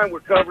 that's fine. We're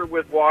covered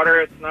with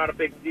water. It's not a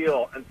big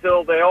deal.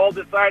 Until they all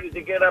decided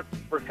to get up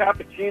for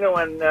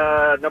cappuccino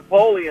and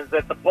Napoleons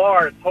at the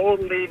bar,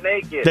 totally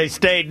naked. They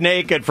stayed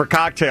naked for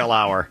cocktail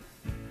hour.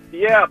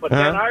 Yeah, but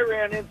then Huh? I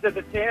ran into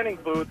the tanning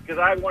booth because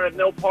I wanted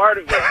no part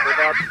of it for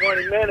about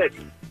 20 minutes.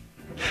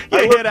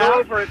 I hit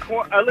out?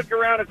 I look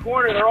around a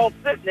corner, they're all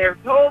sitting there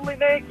totally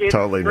naked,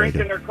 Totally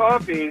drinking naked. their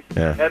coffees.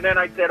 Yeah. And then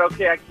I said,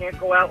 okay, I can't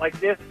go out like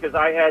this because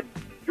I had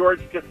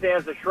George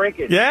Costanza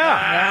shrinkage.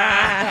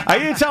 Yeah. Are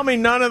you telling me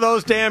none of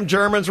those damn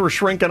Germans were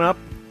shrinking up?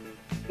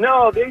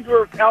 No, these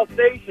were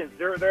Alsatians.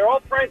 They're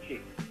all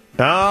Frenchies.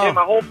 Oh. Yeah,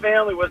 my whole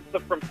family was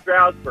from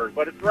Strasbourg,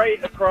 but it's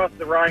right across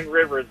the Rhine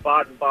River is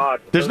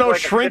Baden-Baden. There's So no it's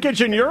like a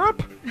shrinkage in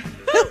Europe?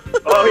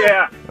 Oh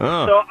yeah.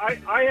 Oh. So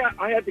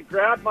I had to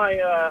grab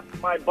my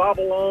my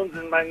bobalones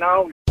and my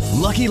now.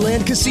 Lucky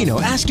Land Casino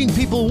asking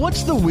people,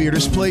 what's the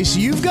weirdest place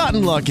you've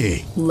gotten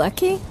lucky?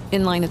 Lucky?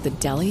 In line at the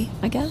deli,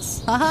 I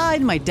guess? Aha,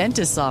 in my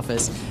dentist's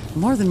office.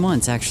 More than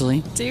once,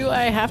 actually. Do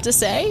I have to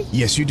say?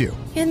 Yes, you do.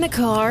 In the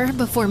car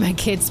before my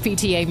kids'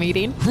 PTA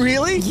meeting.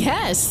 Really?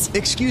 Yes.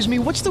 Excuse me,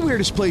 what's the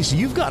weirdest place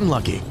you've gotten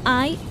lucky?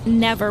 I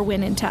never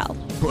win and tell.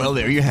 Well,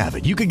 there you have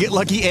it. You can get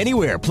lucky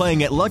anywhere,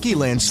 playing at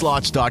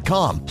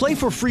LuckyLandSlots.com. Play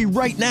for free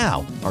right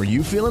now. Are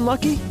you feeling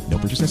lucky? No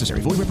purchase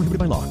necessary. Void where prohibited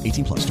by law.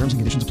 18+. Terms and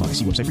conditions apply.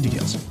 See website for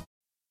details.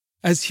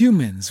 As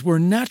humans, we're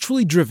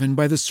naturally driven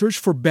by the search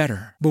for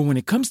better. But when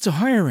it comes to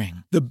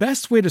hiring, the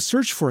best way to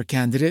search for a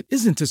candidate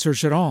isn't to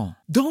search at all.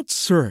 Don't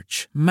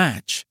search,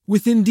 match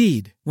with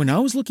Indeed. When I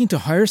was looking to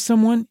hire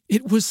someone,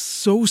 it was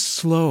so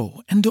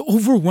slow and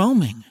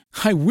overwhelming.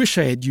 I wish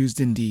I had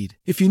used Indeed.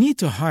 If you need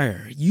to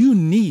hire, you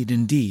need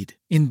Indeed.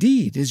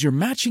 Indeed is your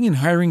matching and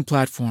hiring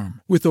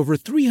platform with over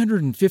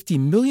 350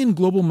 million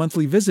global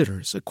monthly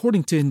visitors,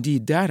 according to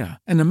Indeed data,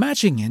 and a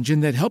matching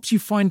engine that helps you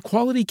find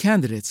quality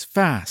candidates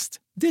fast.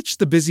 Ditch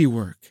the busy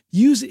work.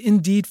 Use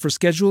Indeed for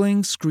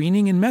scheduling,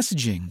 screening, and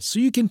messaging so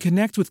you can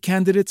connect with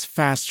candidates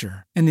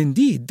faster. And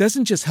Indeed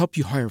doesn't just help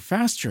you hire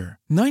faster.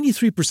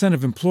 93%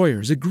 of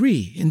employers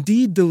agree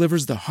Indeed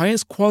delivers the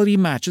highest quality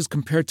matches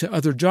compared to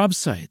other job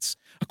sites,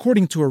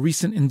 according to a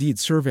recent Indeed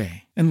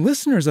survey. And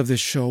listeners of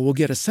this show will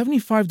get a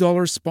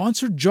 $75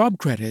 sponsored job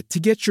credit to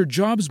get your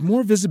jobs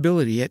more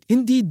visibility at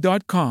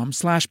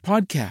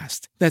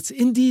Indeed.com/podcast. That's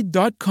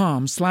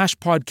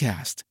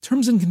Indeed.com/podcast.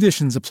 Terms and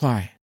conditions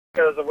apply.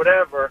 Or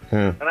whatever,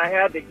 and I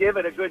had to give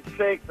it a good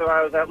shake so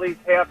I was at least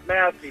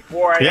half-mast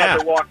before I had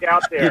to walk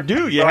out there. You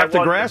do. You So have I to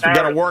wasn't grasp. You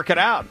got to embarrassed. work it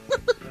out.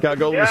 Got to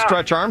go Yeah.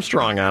 Stretch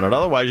Armstrong on it.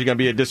 Otherwise, you're going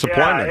to be a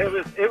disappointment.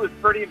 Yeah, it was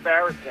pretty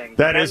embarrassing.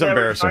 That And is there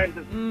were embarrassing.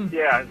 times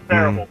yeah, it's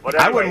terrible.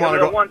 But I anyway, wouldn't wanna it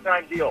was go- a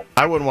one-time deal.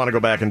 I wouldn't want to go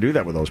back and do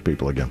that with those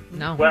people again.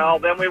 No. Well,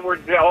 then we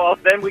went down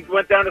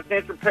to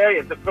Saint Tropez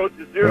at the Côte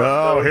d'Azur.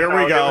 Oh, so, here we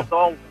there go.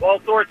 was all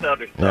sorts of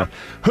other stuff.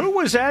 Yeah. Who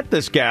was at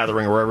this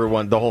gathering where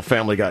the whole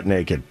family got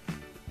naked?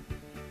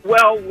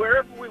 Well,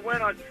 wherever we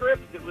went on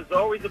trips, it was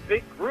always a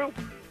big group.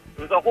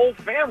 It was a whole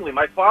family.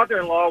 My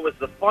father-in-law was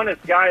the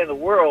funnest guy in the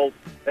world,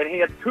 and he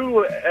had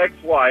 2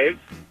 ex-wives,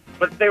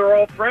 but they were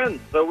all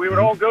friends, so we would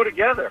all go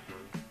together.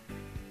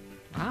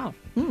 Wow.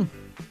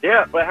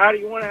 Yeah, but how do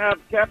you want to have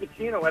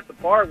cappuccino at the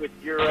bar with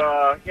your,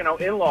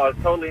 in-laws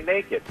totally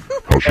naked?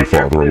 How's your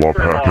father-in-law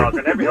Sister-in-laws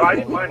and packing? I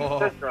didn't mind the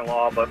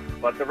sister-in-law,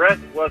 but the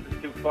rest wasn't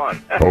too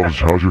fun.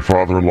 How's your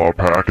father-in-law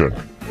packing?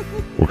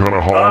 What kind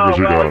of hog has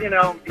he got?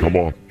 Come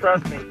on.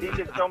 Trust me, he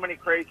did so many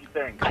crazy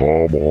things.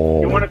 Come You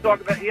on. want to talk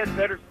about? He has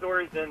better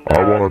stories than.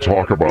 I want to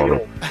talk about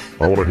it.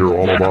 I want to hear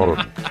all about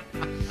it.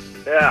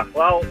 Yeah.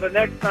 Well, the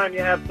next time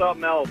you have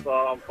something else,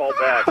 I'll call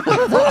back.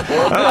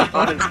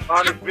 on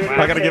his video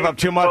I got to give up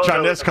too much on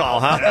photos. this call,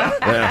 huh?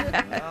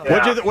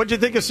 Yeah. What'd you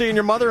think of seeing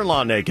your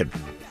mother-in-law naked?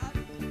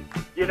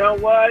 You know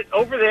what?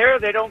 Over there,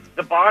 they don't.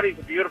 The body's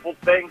a beautiful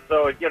thing,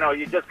 so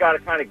you just got to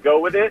kind of go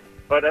with it.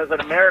 But as an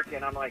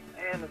American, I'm like,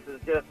 man, this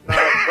is just not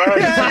right.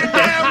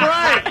 Damn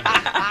right.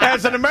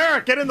 As an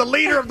American and the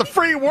leader of the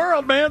free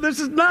world, man, this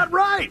is not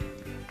right.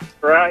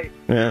 Right.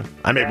 Yeah.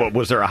 I mean,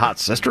 was there a hot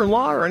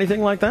sister-in-law or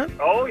anything like that?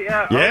 Oh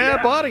yeah. Yeah,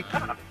 oh, buddy.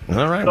 All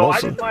right. So well, I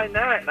so- didn't mind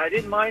that, and I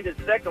didn't mind his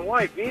second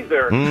wife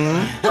either.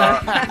 Mhm.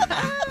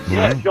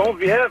 Yeah,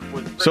 Genevieve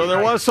was. So there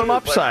pretty was nice, some too,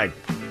 upside.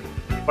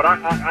 But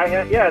I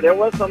had, there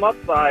was some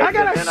upside. I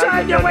got but a then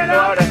side just you went had to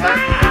go out and have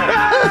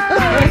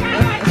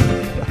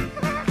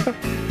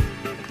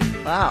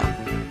Wow.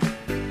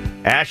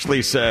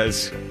 Ashley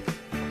says,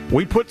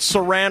 we put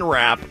saran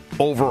wrap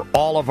over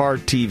all of our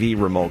TV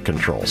remote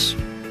controls.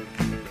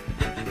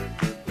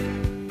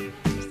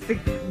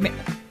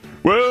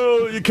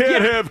 Well, you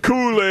can't have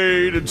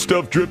Kool-Aid and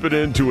stuff dripping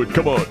into it.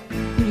 Come on.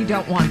 You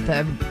don't want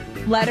the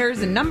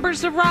letters and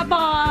numbers to rub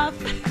off.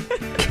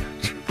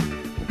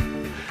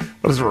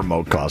 What does a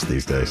remote cost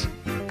these days?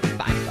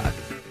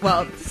 $5.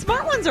 Well, the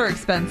smart ones are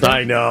expensive.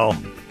 I know.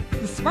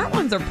 The smart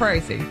ones are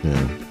pricey.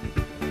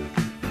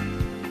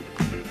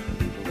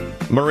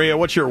 Maria,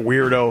 what's your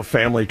weirdo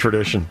family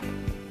tradition?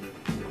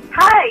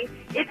 Hi,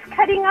 it's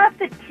cutting off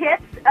the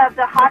tips of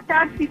the hot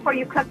dogs before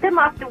you cook them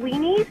off the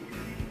weenies.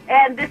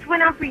 And this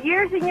went on for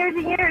years and years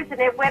and years, and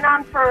it went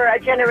on for a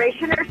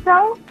generation or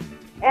so.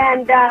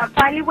 And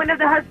finally one of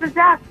the husbands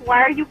asked,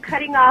 why are you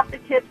cutting off the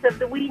tips of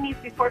the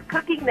weenies before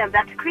cooking them?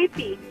 That's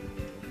creepy.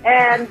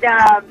 And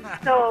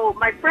so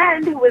my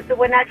friend, who was the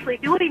one actually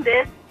doing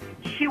this,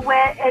 she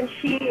went and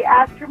she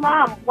asked her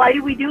mom, why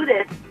do we do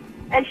this?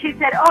 And she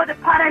said, oh, the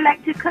pot I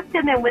like to cook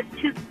them in was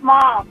too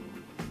small.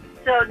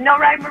 So no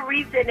rhyme or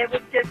reason. It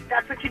was just,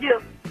 that's what you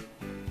do.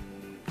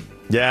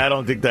 Yeah, I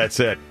don't think that's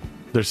it.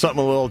 There's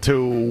something a little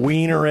too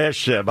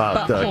wienerish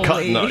about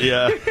cutting up.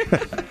 Yeah.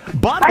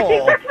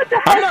 Butthole.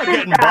 I'm not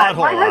getting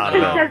butthole out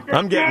of it.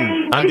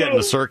 I'm getting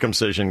the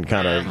circumcision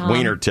kind of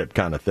wiener tip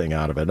kind of thing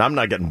out of it. I'm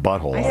not getting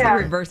butthole I out see of it.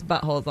 reverse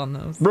buttholes on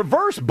those.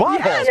 Reverse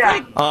buttholes?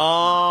 Yeah.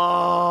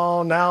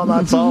 Oh, now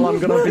that's all I'm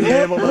going to be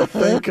able to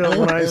think of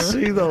when I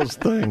see those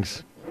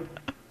things.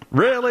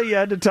 Really? You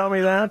had to tell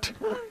me that?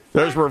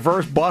 There's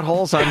reverse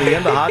buttholes on the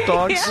end of hot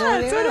dogs?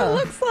 Yeah, that's what it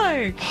looks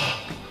like.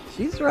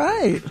 She's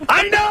right.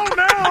 I know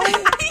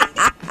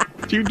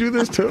now. Do you do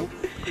this too?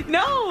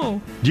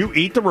 No. Do you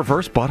eat the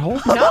reverse butthole?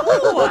 No.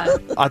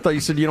 I thought you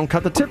said you don't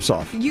cut the tips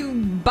off. You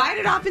bite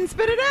it off and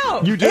spit it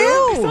out. You do?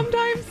 Ew.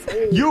 Sometimes.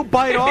 You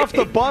bite off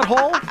the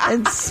butthole?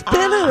 And spit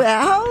it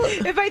out?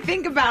 If I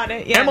think about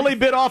it, yeah. Emily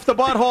Bit Off the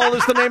Butthole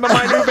is the name of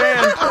my new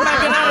band. I'm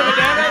not getting out of it,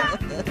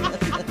 damn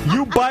it.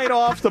 You bite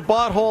off the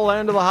butthole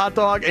end of the hot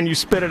dog and you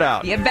spit it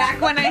out. Yeah,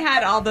 back when I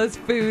had all those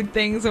food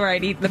things where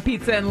I'd eat the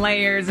pizza in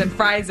layers and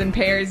fries in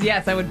pairs,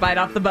 yes, I would bite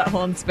off the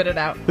butthole and spit it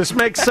out. This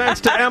makes sense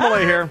to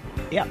Emily here.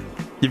 Yep.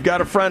 You've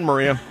got a friend,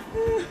 Maria.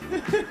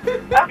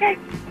 Okay.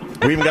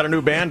 We even got a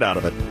new band out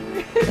of it.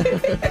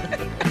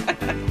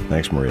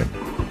 Thanks, Maria.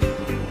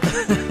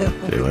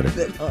 See you later.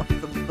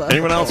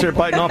 Anyone else here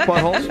biting off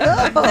buttholes?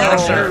 No,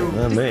 sir.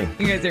 Not me.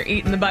 You guys are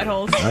eating the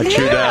buttholes? I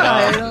chewed that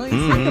out.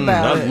 Think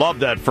about I it. love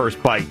that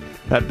first bite.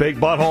 That big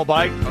butthole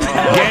bite.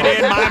 Get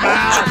in my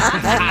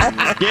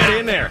mouth. Get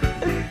in there.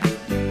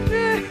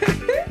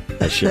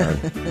 That's Sharon.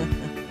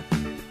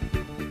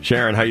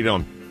 Sharon, how you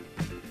doing?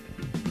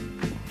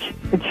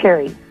 It's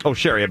Sherry. Oh,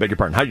 Sherry, I beg your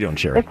pardon. How you doing,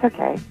 Sherry? It's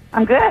okay.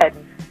 I'm good.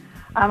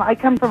 I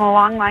come from a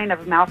long line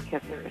of mouth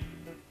kissers.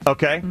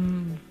 Okay.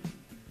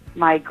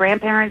 My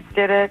grandparents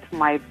did it.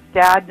 My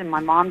dad and my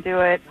mom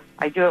do it.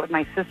 I do it with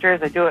my sisters.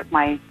 I do it with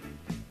my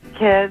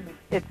kids.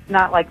 It's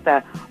not like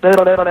the kind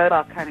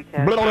of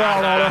kiss.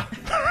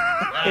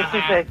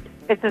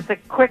 It's just a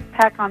quick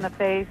peck on the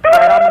face,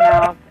 right on the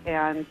mouth,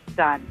 and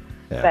done.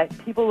 Yeah. But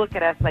people look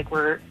at us like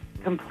we're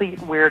complete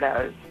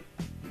weirdos.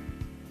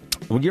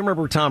 Well, you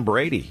remember Tom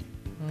Brady?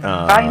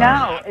 I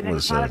know. And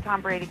was, it's not a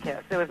Tom Brady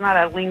kiss. It was not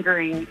a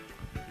lingering,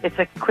 it's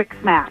a quick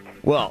smack.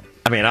 Well,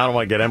 I mean, I don't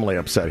want to get Emily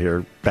upset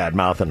here,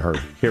 bad-mouthing her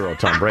hero,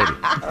 Tom Brady.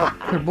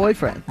 Her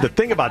boyfriend. The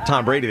thing about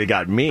Tom Brady that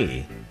got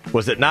me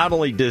was that not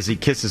only does he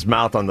kiss his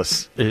mouth on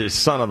his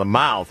son on the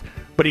mouth,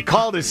 but he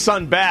called his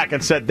son back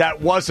and said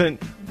that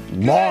wasn't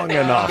long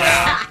enough.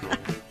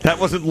 That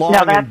wasn't long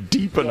and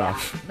deep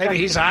enough. Maybe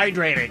he's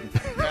hydrating.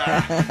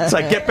 It's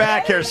like, get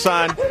back here,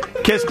 son.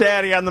 Kiss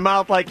daddy on the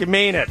mouth like you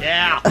mean it.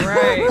 Yeah.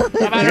 Right. You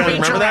guys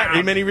remember that?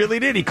 I mean, he really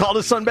did. He called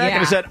his son back and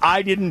he said,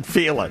 I didn't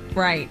feel it.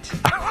 Right.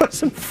 I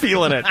wasn't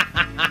feeling it.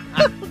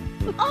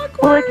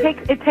 Well,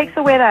 it takes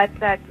away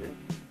that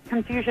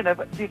confusion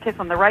of do you kiss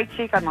on the right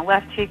cheek, on the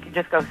left cheek, you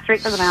just go straight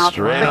to the mouth.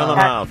 Straight quick on the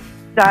peck, mouth.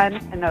 Done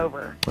and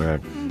over. Right.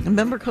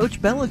 Remember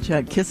Coach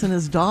Belichick kissing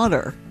his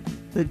daughter?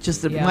 It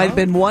Yeah. might have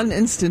been one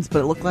instance, but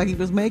it looked like he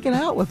was making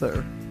out with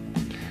her.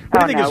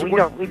 Oh, no, we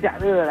don't.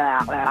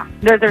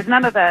 There's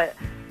none of the.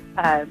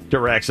 Did you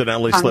ever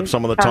accidentally Tongue- slip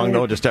some of the tongue, tongue-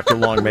 though, just after a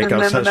long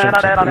makeout session?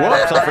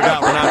 Whoops, I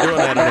forgot. We're not doing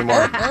that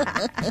anymore.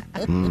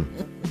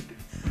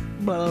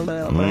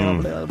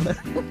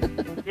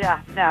 Yeah,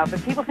 no,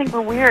 but people think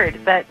we're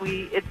weird. But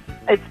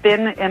it's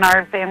been in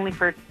our family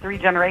for 3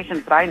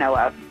 generations that I know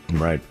of.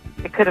 Right.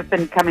 It could have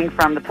been coming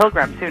from the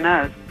Pilgrims. Who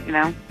knows? You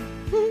know.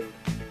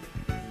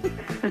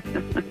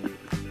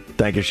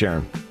 Thank you,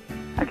 Sharon.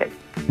 Okay.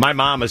 My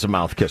mom is a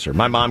mouth kisser.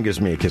 My mom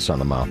gives me a kiss on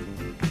the mouth.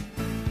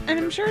 And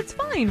I'm sure it's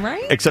fine,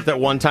 right? Except that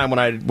one time when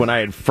I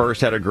had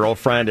first had a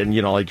girlfriend and,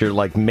 you know, like you're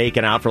like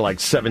making out for like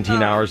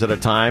 17 hours at a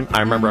time.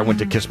 I remember I went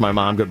to kiss my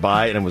mom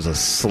goodbye and it was a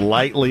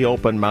slightly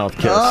open mouth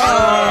kiss.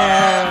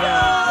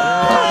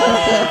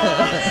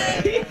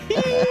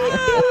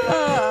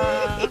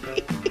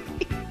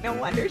 No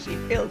wonder she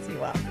feels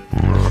you up.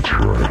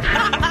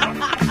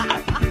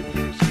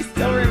 She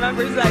still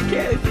remembers that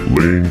kiss.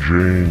 Lane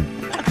Jane.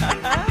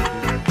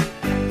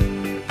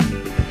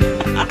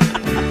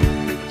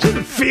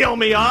 Didn't feel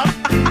me up.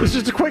 It was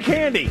just a quick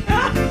handy.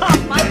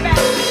 My bad.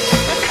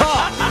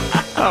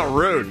 How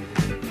rude.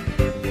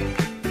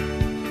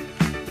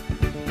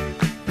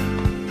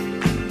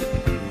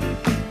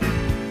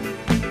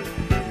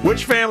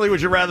 Which family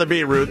would you rather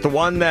be, Ruth? The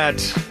one that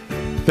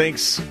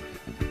thinks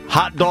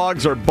hot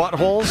dogs are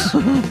buttholes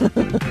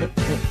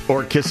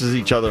or kisses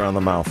each other on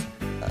the mouth?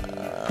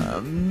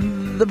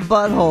 The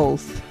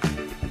buttholes.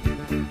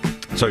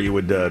 So you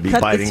would be Cut the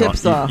biting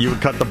tips off. off. You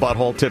would cut the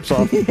butthole tips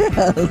off?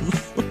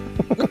 Yes.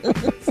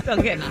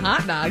 Still getting a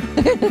hot dog.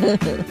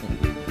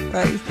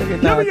 Right, still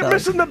getting Yeah, hot but you're dog.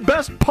 missing the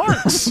best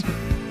parts.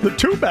 The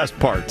 2 best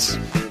parts.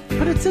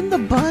 But it's in the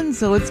bun,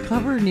 so it's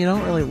covered and you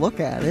don't really look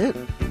at it.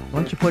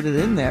 Once you put it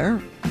in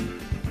there.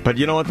 But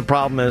you know what the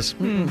problem is?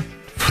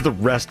 For the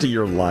rest of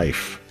your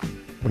life,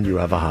 when you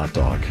have a hot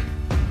dog,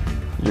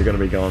 you're going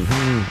to be going,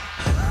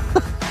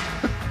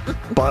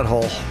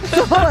 butthole.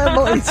 It's all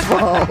Emily's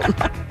fault.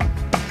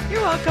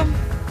 You're welcome.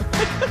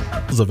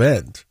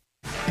 Event.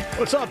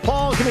 What's up,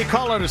 Paul? Give me a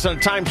call on us on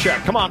time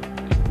check. Come on.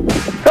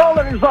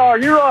 Callers are,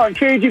 you're on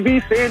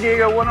KGB San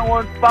Diego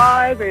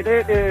 101.5, and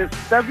it is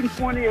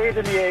 7:28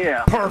 in the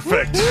a.m.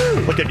 Perfect.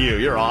 Look at you.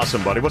 You're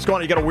awesome, buddy. What's going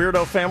on? You got a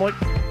weirdo family?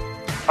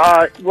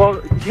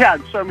 Well, yeah,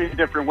 in so many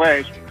different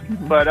ways.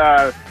 But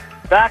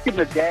back in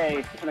the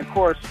day, and of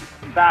course,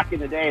 back in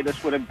the day,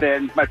 this would have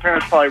been, my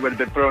parents probably would have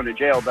been thrown to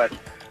jail, but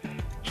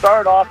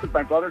started off with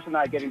my brothers and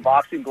I getting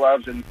boxing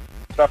gloves and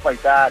stuff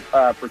like that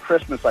for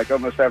Christmas, like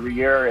almost every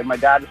year. And my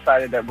dad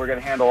decided that we're going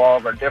to handle all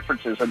of our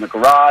differences in the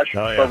garage,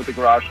 but with the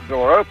garage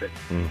door open.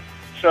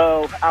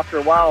 So after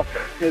a while,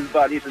 his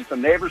buddies and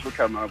some neighbors would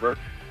come over,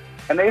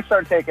 and they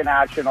started taking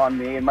action on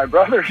me and my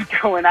brothers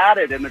going at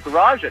it in the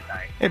garage at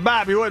night. Hey,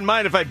 Bob, you wouldn't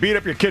mind if I beat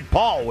up your kid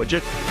Paul, would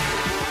you?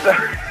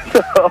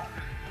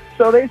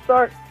 So they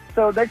start.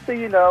 So next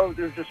thing you know,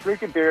 there's just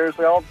drinking beers.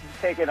 They all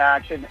taking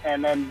action,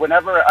 and then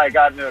whenever I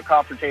got into a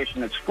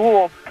confrontation at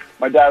school,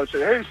 my dad would say,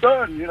 "Hey,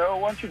 son, why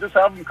don't you just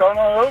have him come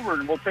on over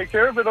and we'll take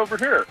care of it over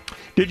here."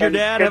 Did your And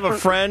dad have a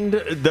friend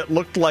that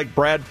looked like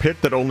Brad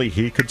Pitt that only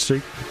he could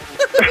see?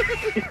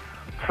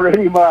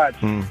 Pretty much.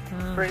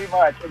 Pretty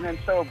much. And then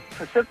so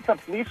Pacifica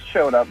Police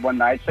showed up one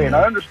night saying,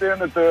 I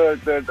understand that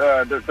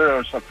there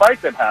was a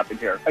fight that happened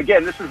here.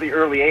 Again, this is the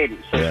early 80s,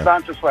 so it's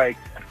not just like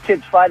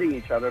kids fighting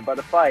each other, but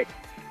a fight.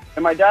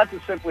 And my dad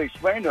just simply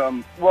explained to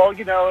him, well,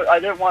 I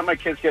didn't want my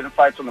kids getting in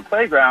fights on the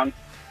playground.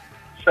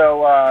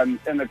 So, and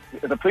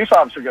the police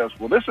officer goes,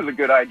 well, this is a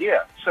good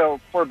idea. So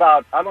for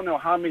about, I don't know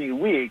how many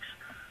weeks,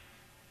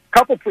 a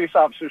couple police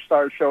officers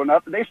started showing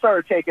up, and they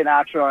started taking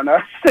action on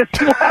us as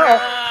well.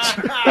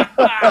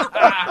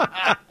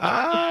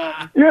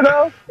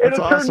 And it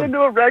turned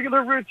into a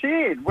regular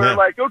routine. We're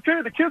like,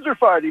 okay, the kids are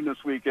fighting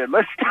this weekend.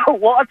 Let's go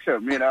watch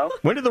them,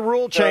 When did the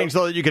rule change,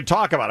 though, that you could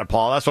talk about it,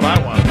 Paul? That's what I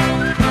want.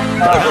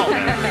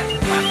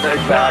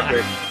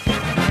 Exactly.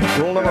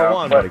 Rule number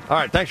one, buddy. All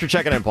right, thanks for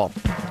checking in, Paul.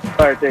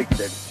 All right, thank you,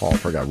 Dave. Paul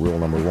forgot rule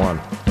number one.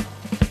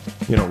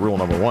 You know rule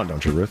number one,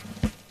 don't you, Ruth?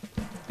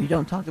 You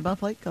don't talk about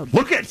Fight Club.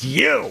 Look at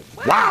you!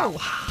 Wow!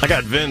 I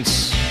got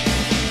Vince.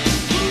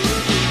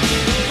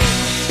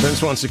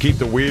 Vince wants to keep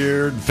the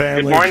weird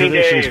family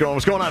traditions going.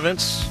 What's going on,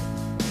 Vince?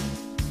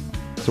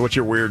 So what's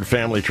your weird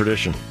family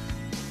tradition?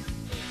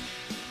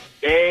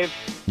 Dave,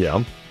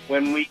 Yeah.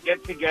 when we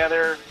get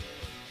together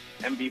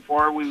and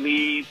before we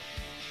leave,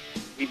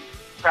 we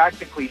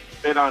practically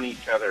spit on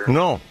each other.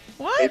 No.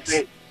 What?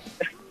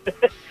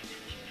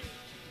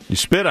 You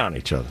spit on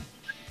each other.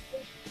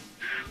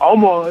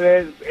 Almost.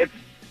 It's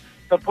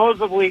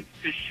supposedly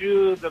to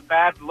shoo the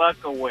bad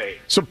luck away.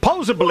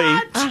 Supposedly,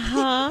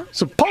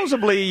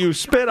 supposedly you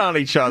spit on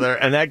each other,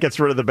 and that gets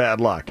rid of the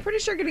bad luck. Pretty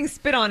sure getting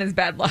spit on is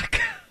bad luck.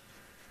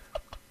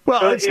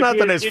 Well, it's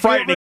nothing as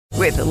frightening.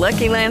 With the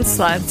Lucky Land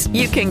Slots,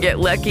 you can get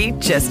lucky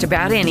just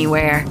about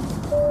anywhere.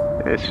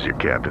 This is your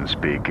captain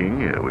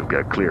speaking. We've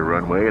got clear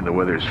runway and the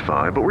weather's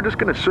fine, but we're just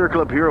going to circle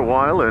up here a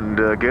while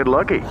and get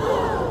lucky.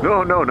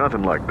 No,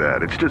 nothing like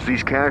that. It's just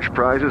these cash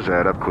prizes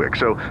add up quick.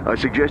 So I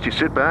suggest you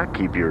sit back,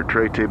 keep your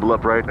tray table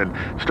upright, and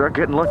start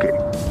getting lucky.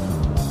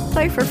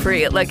 Play for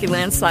free at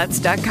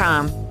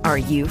LuckyLandSlots.com. Are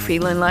you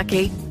feeling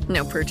lucky?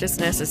 No purchase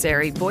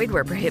necessary. Void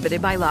where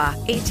prohibited by law.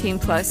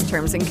 18+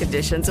 terms and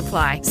conditions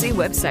apply. See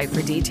website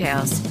for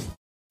details.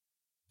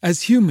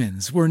 As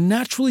humans, we're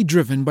naturally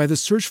driven by the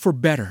search for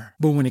better.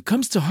 But when it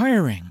comes to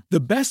hiring,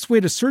 the best way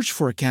to search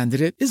for a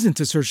candidate isn't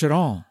to search at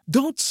all.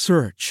 Don't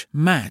search,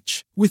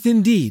 match with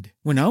Indeed.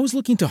 When I was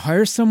looking to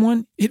hire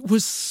someone, it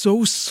was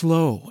so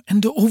slow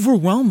and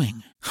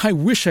overwhelming. I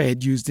wish I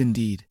had used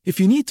Indeed.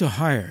 If you need to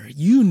hire,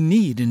 you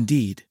need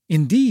Indeed.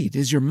 Indeed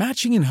is your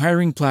matching and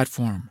hiring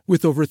platform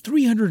with over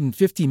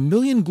 350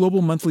 million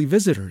global monthly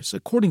visitors,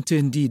 according to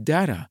Indeed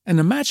data, and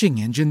a matching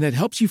engine that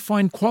helps you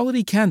find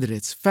quality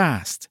candidates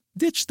fast.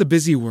 Ditch the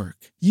busy work.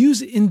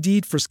 Use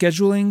Indeed for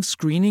scheduling,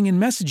 screening,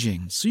 and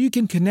messaging so you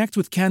can connect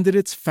with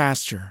candidates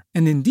faster.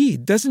 And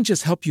Indeed doesn't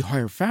just help you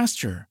hire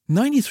faster.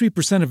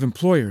 93% of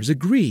employers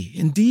agree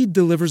Indeed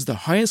delivers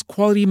the highest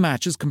quality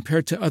matches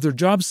compared to other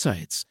job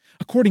sites,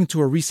 according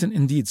to a recent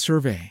Indeed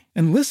survey.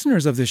 And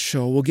listeners of this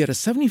show will get a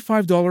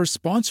 $75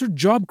 sponsored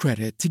job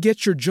credit to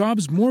get your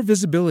jobs more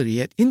visibility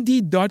at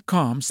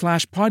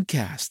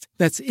Indeed.com/podcast.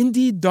 That's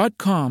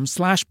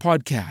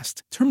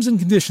Indeed.com/podcast. Terms and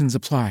conditions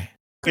apply.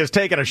 Is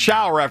taking a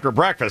shower after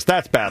breakfast.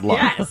 That's bad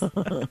luck. Yes.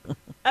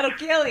 That'll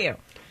kill you.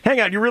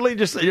 Hang on, you really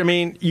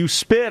you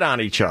spit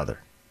on each other.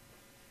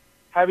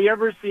 Have you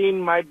ever seen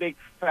My Big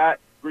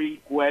Fat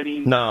Greek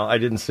Wedding? No, I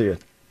didn't see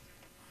it.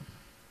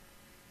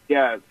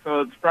 Yeah, so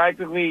it's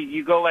practically,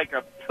 you go like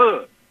a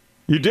puh.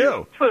 You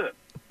do? Puh.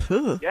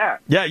 Yeah.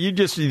 Yeah,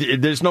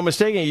 there's no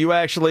mistaking it. You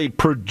actually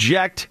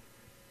project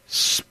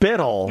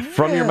spittle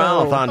from your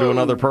mouth onto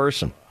another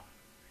person.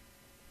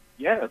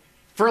 Yes.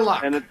 For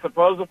luck. And it's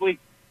supposedly,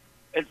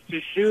 it's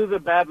to shoo the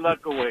bad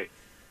luck away.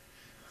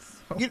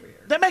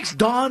 That makes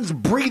Don's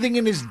breathing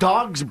in his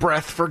dog's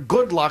breath for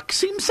good luck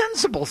seem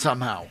sensible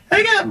somehow.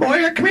 Hang on,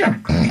 boy. Come here.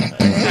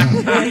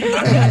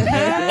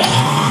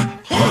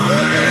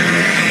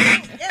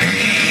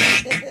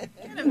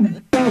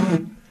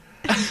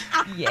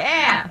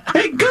 Yeah.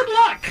 Hey, good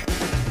luck.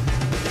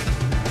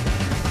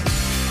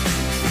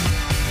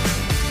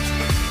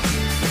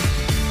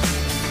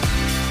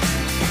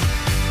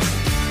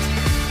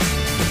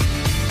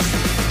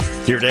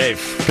 Dear Dave,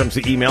 comes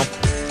the email.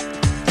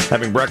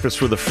 Having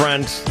breakfast with a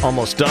friend,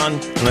 almost done.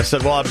 And I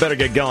said, well, I better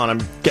get going.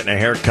 I'm getting a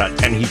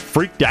haircut. And he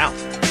freaked out.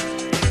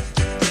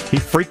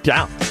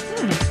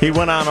 He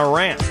went on a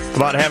rant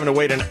about having to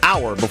wait an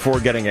hour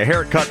before getting a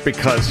haircut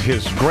because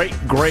his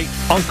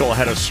great-great-uncle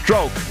had a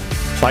stroke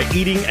by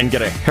eating and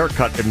get a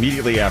haircut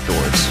immediately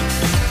afterwards.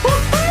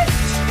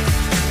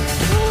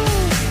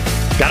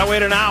 Gotta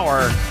wait an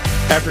hour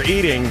after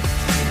eating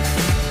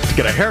to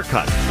get a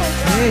haircut.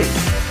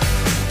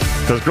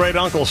 Because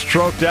great-uncle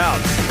stroked out.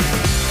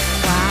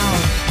 Wow.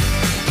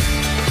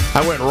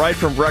 I went right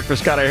from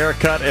breakfast, got a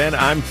haircut, and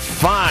I'm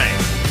fine.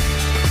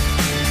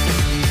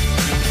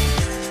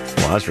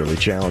 Well, that's really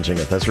challenging.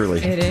 That's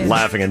really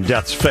laughing in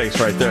death's face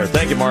right there.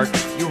 Thank you, Mark.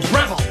 You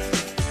rebel.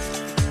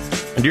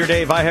 And dear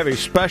Dave, I have a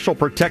special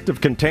protective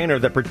container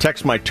that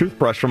protects my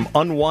toothbrush from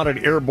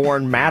unwanted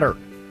airborne matter.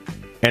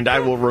 And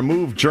I will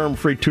remove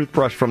germ-free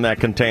toothbrush from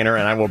that container,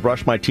 and I will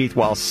brush my teeth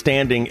while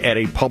standing at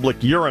a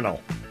public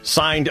urinal.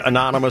 Signed,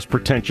 Anonymous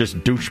Pretentious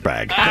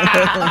Douchebag.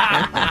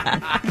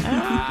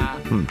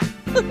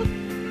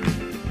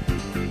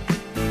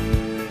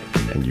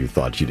 And you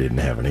thought you didn't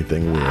have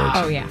anything weird.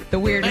 Oh, yeah. The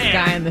weirdest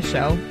guy on the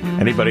show.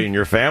 Mm-hmm. Anybody in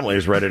your family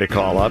is ready to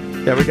call up.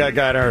 Yeah, we got a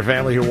guy in our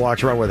family who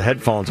walks around with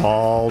headphones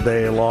all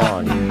day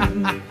long.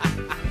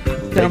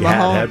 Big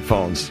hat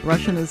headphones.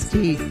 Brushing his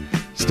teeth.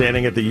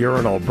 Standing at the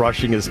urinal,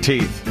 brushing his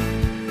teeth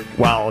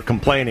while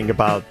complaining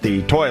about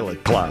the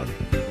toilet cloud.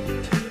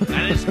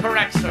 That is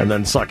correct, sir. And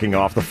then sucking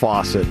off the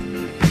faucet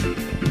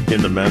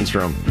in the men's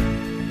room.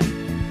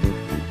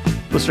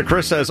 Mr.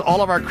 Chris says,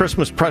 all of our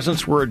Christmas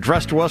presents were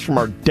addressed to us from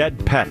our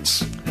dead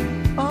pets.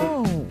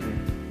 Oh.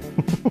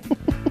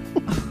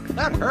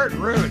 That hurt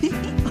Ruth.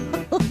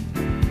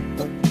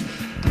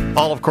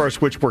 All, of course,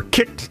 which were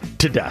kicked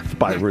to death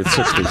by Ruth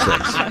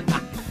 66.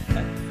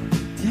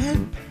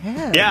 Dead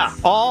pets? Yeah,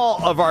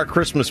 all of our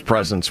Christmas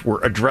presents were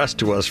addressed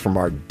to us from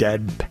our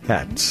dead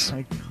pets. Oh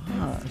my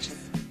gosh.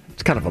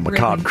 It's kind of a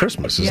macabre Really?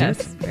 Christmas, isn't Yes,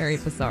 it? very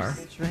bizarre.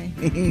 Strange.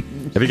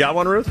 Have you got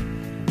one, Ruth?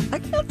 I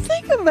can't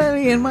think of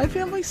any, and my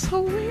family's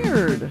so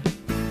weird.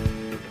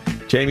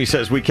 Jamie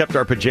says, we kept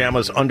our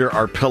pajamas under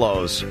our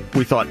pillows.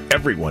 We thought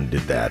everyone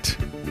did that.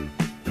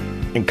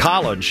 In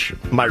college,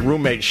 my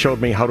roommate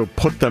showed me how to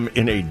put them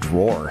in a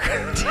drawer.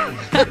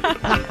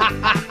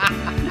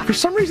 For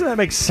some reason, that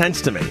makes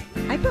sense to me.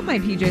 I put my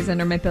PJs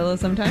under my pillow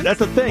sometimes. That's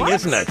the thing, What?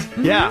 isn't it?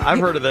 Mhm. Yeah, I've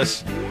heard of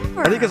this.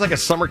 Never. I think it's like a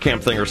summer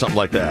camp thing or something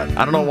like that.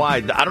 I don't know why.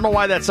 I don't know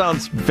why that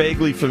sounds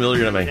vaguely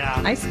familiar to me.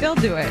 I still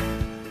do it.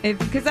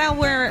 Because I'll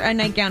wear a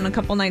nightgown a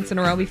couple nights in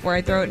a row before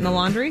I throw it in the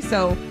laundry.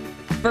 So,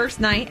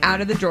 first night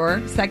out of the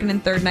drawer, second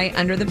and third night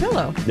under the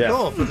pillow. Yeah.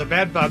 Cool, for the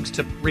bed bugs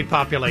to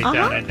repopulate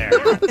down in there.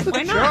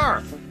 Why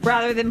not? Sure.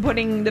 Rather than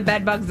putting the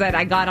bed bugs that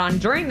I got on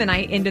during the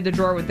night into the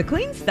drawer with the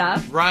clean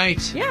stuff.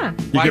 Right. Yeah.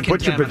 You can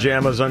put your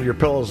pajamas under your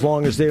pillow as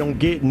long as they don't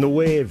get in the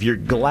way of your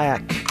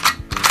glack.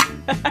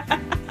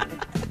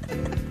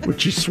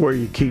 Which you swear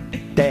you keep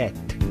that.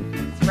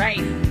 That's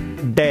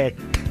right. That.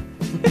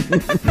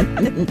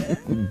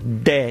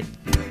 That.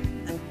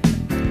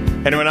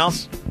 Anyone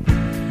else?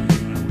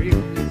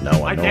 No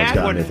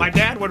one. My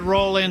dad would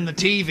roll in the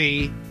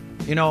TV,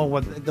 you know,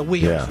 with the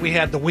wheels. Yeah. We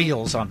had the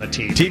wheels on the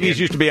TV. TVs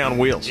used to be on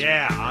wheels.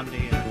 Yeah, on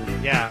the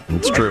yeah.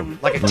 It's true.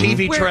 Like a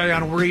TV tray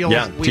on wheels.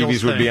 Yeah, wheels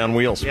TVs would be thing. on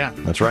wheels. Yeah,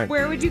 that's right.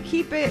 Where would you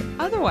keep it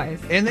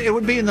otherwise? And it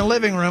would be in the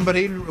living room, but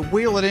he'd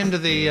wheel it into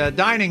the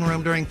dining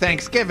room during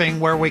Thanksgiving,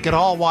 where we could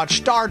all watch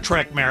Star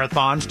Trek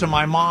marathons to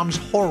my mom's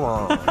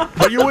horror.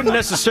 But you wouldn't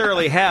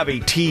necessarily have a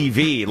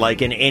TV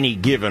like in any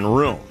given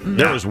room.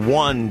 There was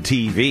one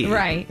TV,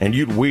 Right. And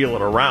you'd wheel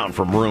it around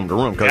from room to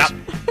room because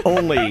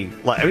only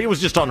it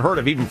was just unheard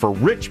of even for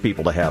rich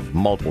people to have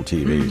multiple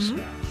TVs.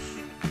 Mm-hmm.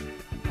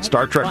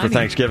 Star Trek for funny.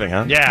 Thanksgiving,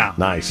 huh? Yeah.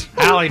 Nice.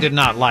 Allie did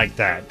not like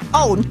that.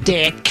 Oh,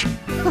 Dick. Shut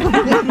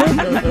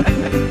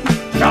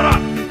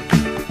up.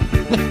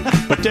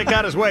 But Dick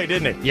got his way,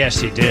 didn't he? Yes,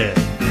 he did.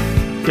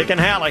 Dick and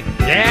Hallie.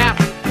 Yeah.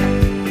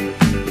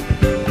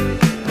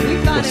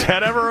 Was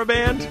that ever a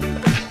band?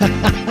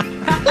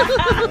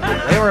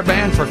 They were a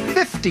band for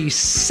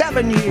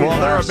 57 years.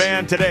 Well, they're a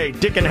band today.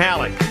 Dick and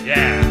Hallie.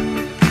 Yeah.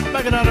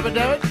 Back it out of a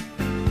David.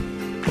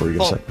 What were you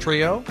going to say?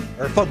 Trio?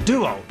 Or folk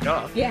duo.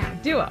 Duh. Yeah,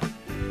 duo.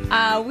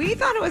 We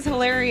thought it was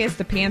hilarious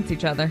to pants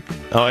each other.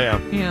 Oh, yeah.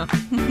 Yeah.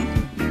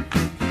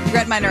 You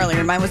read mine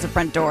earlier. Mine was a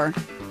front door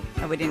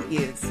that we didn't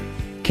use.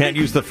 Can't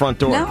use the front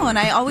door. No, and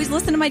I always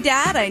listened to my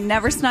dad. I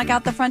never snuck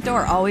out the front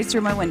door. Always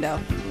through my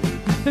window.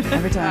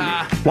 Every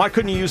time. Why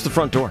couldn't you use the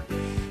front door?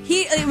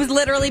 It was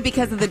literally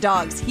because of the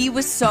dogs. He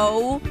was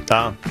so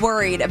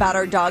worried about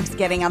our dogs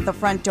getting out the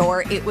front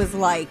door. It was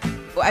like,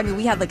 I mean,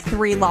 we had like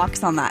 3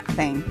 locks on that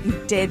thing. You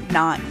did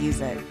not use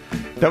it.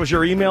 That was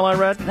your email I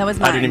read? That was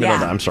I didn't even mine, know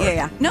that. I'm sorry.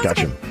 Yeah. No, it's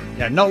gotcha. okay.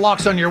 Yeah, no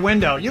locks on your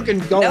window. You can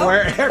go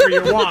wherever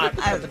you want.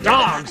 The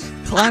dogs.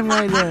 Climb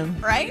right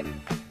in. Right?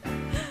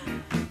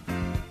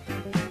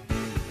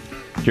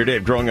 Dear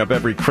Dave, growing up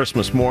every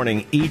Christmas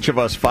morning, each of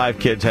us 5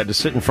 kids had to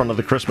sit in front of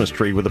the Christmas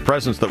tree with the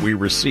presents that we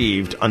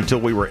received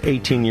until we were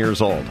 18 years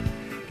old.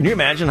 Can you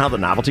imagine how the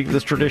novelty of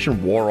this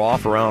tradition wore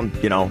off around,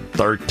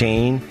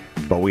 13?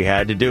 But we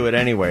had to do it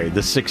anyway.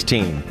 The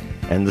 16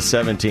 and the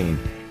 17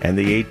 and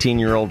the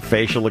 18-year-old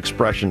facial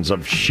expressions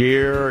of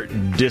sheer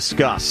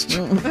disgust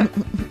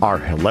are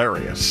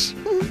hilarious.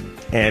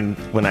 And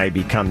when I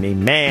become a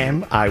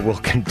man, I will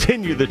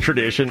continue the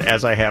tradition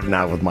as I have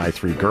now with my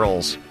 3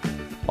 girls.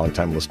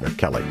 Long-time listener,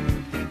 Kelly.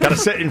 Got to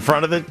sit in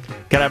front of it.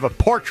 Got to have a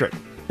portrait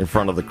in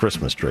front of the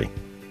Christmas tree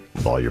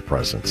with all your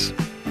presents.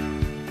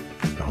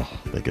 Oh,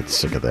 they get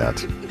sick of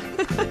that.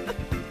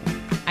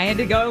 I had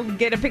to go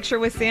get a picture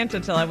with Santa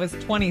till I was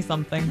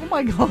 20-something. Oh,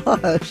 my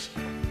gosh.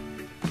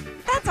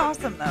 That's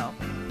awesome, though.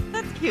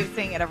 That's cute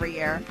seeing it every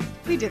year.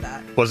 We do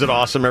that. Was it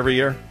awesome every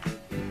year?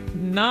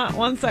 Not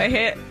once I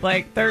hit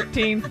like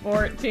 13,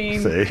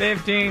 14, See?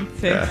 15,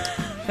 16, Yeah.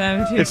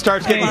 17. It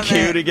starts getting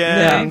cute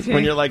again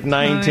when you're like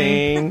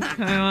 19.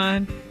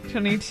 21,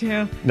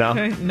 22. No.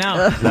 No.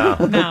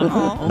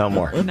 No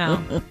more.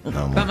 No.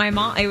 But my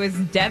mom, it was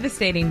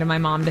devastating to my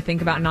mom to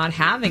think about not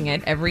having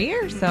it every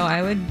year. So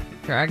I would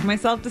drag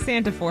myself to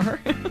Santa for her.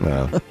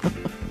 Well.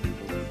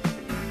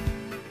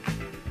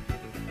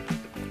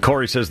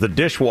 Corey says the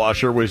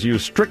dishwasher was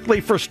used strictly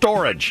for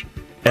storage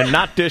and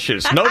not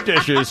dishes. No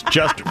dishes,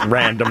 just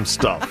random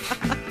stuff.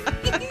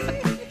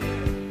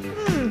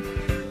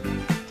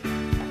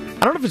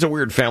 I don't know if it's a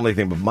weird family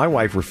thing, but my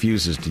wife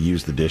refuses to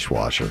use the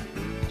dishwasher.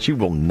 She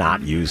will not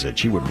use it.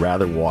 She would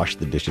rather wash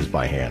the dishes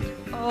by hand.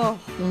 Oh,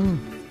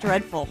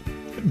 dreadful.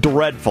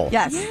 Dreadful.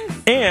 Yes.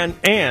 And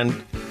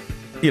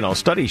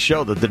studies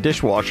show that the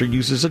dishwasher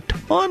uses a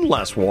ton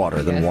less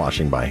water than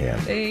washing by hand.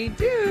 They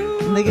do.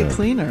 And they get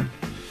cleaner.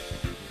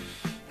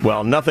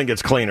 Well, nothing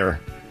gets cleaner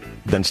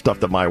than stuff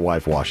that my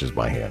wife washes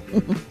by hand.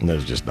 And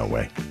there's just no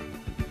way.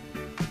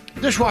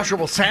 Dishwasher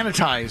will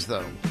sanitize,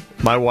 though.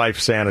 My wife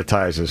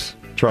sanitizes.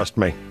 Trust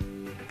me.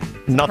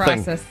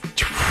 Nothing. Process.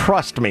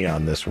 Trust me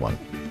on this one.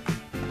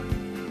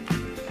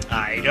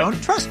 I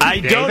don't trust you, I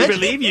David. don't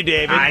believe you,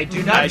 David. I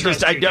do not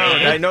trust you, I don't.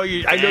 David. I know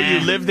you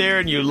live there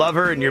and you love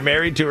her and you're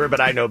married to her,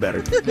 but I know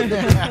better.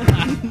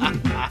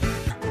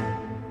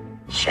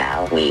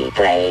 Shall we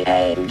play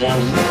a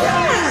game?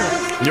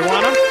 You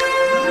want them?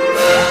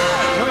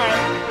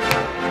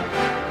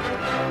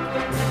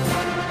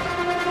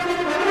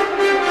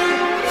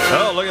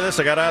 Oh, look at this.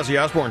 I got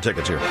Ozzy Osbourne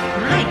tickets here.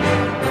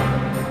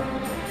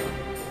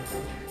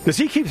 Does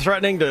he keep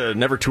threatening to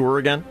never tour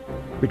again?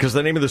 Because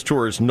the name of this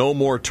tour is No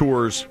More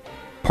Tours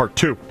Part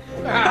 2.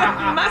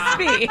 Must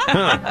be.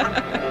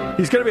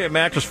 He's going to be at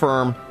Mattress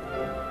Firm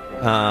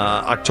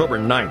October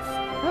 9th.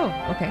 Oh,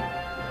 okay.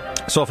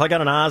 So if I got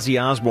an Ozzy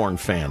Osbourne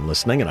fan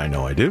listening, and I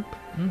know I do,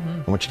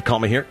 I want you to call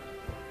me here.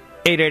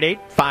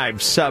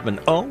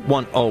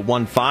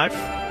 888-570-1015.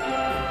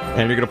 And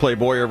you're going to play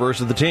Boyer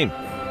versus the team.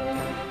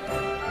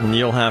 And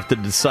you'll have to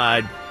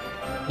decide.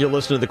 You'll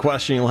listen to the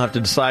question. You'll have to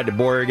decide, did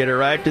Boyer get it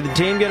right? Did the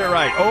team get it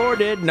right? Or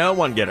did no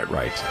one get it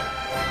right?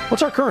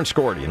 What's our current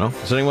score? Do you know?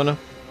 Does anyone know?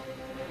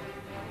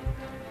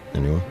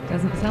 Anyone?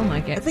 Doesn't sound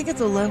like it. I think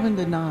it's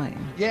 11-9.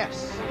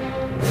 Yes.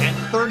 And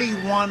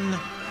 31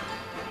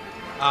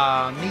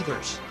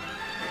 neithers.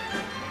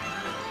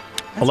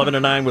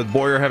 11-9 with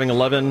Boyer having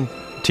 11.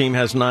 Team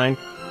has 9.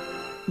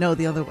 No,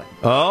 the other way.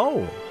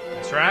 Oh.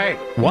 That's right.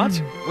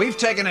 What? We've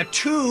taken a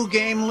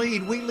 2-game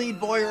lead. We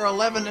lead Boyer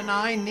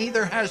 11-9.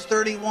 Neither has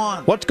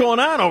 31. What's going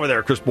on over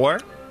there, Chris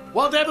Boyer?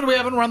 Well, David, we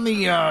haven't run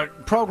the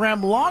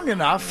program long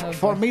enough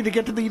for me to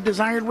get to the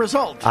desired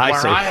result. I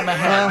see. I am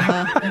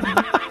ahead.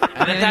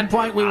 And at that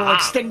point, we will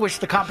extinguish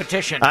the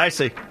competition. I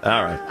see.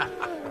 All right.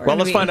 Well,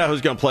 let's find out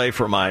who's going to play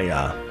for my...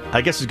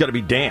 I guess it's going to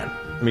be Dan.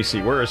 Let me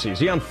see. Where is he? Is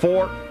he on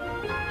 4?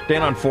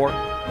 Dan on 4?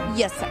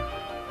 Yes, sir.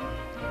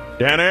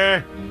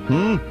 Danny?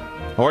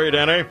 How are you,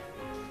 Danny?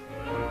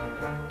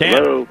 Dan?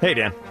 Hello. Hey,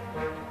 Dan.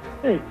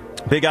 Hey.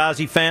 Big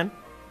Ozzy fan?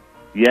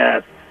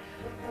 Yes.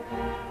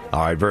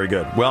 All right, very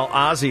good. Well,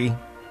 Ozzy,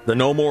 the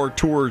No More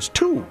Tours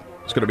 2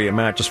 is going to be a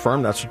Mattress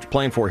Firm. That's what you're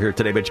playing for here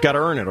today, but you got to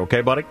earn it,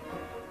 okay, buddy?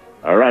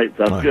 All right,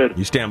 sounds good.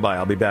 You stand by.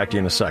 I'll be back to you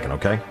in a second,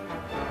 okay?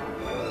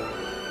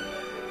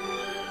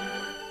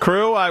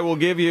 Crew, I will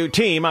give you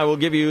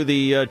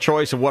the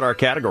choice of what our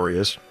category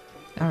is.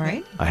 All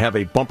right. I have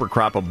a bumper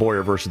crop of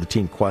Boyer versus the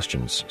team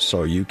questions,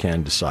 so you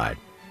can decide.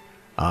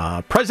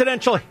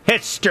 Presidential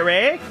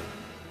history,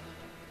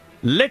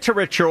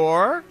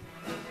 literature,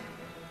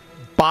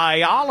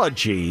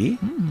 biology,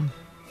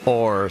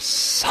 or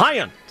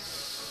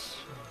science.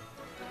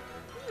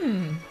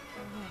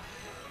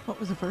 What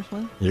was the first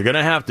one? You're going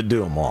to have to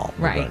do them all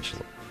Right.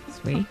 eventually.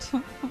 Sweet.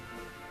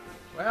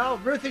 Well,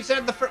 Ruthie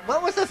said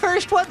what was the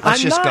first one?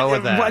 Let's just go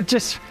with that.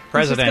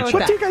 Presidential.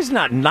 What do you guys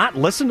not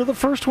listen to the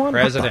first one?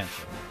 President.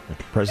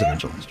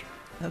 Presidential history.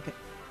 Okay.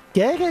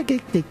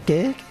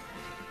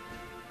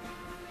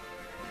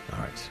 All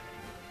right.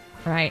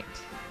 Right.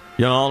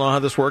 You all know how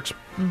this works?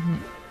 Mm-hmm.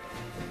 I'm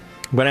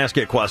going to ask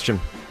you a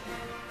question.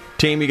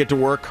 Team, you get to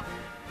work.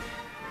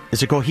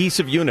 It's a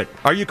cohesive unit.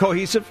 Are you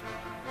cohesive?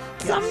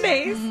 Some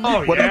days.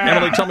 Oh,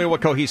 Emily, tell me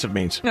what cohesive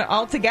means.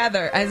 All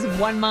together as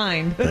one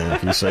mind. Yeah,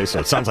 if you say so.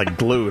 It sounds like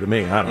glue to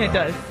me. I don't know. It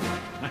does.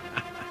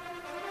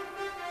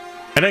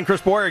 And then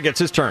Chris Boyer gets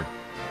his turn.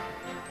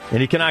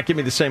 And he cannot give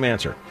me the same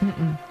answer.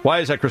 Why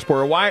is that, Chris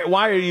Boyer? Why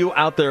are you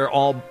out there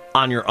all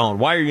on your own?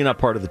 Why are you not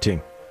part of the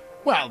team?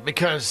 Well,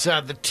 because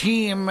the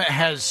team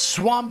has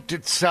swamped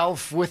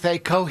itself with a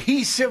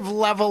cohesive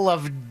level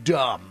of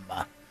dumb.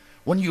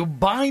 When you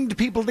bind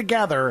people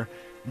together,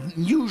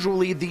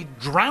 usually the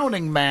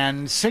drowning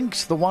man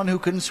sinks the one who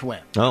can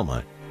swim. Oh,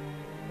 my.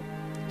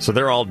 So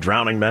they're all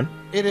drowning men?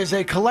 It is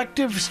a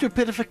collective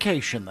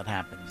stupidification that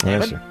happens.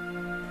 I see.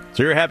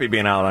 So you're happy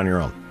being out on your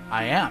own?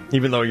 I am.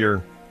 Even though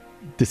you're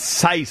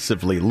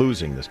decisively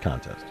losing this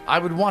contest. I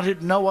would want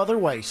it no other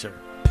way, sir.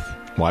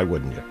 Why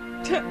wouldn't you?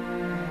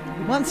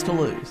 He wants to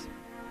lose.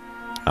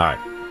 All right.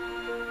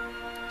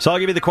 So I'll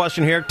give you the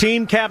question here.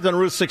 Team Captain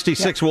Ruth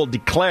 66 will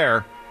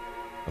declare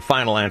a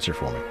final answer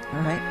for me.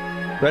 All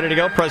right. Ready to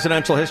go?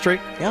 Presidential history?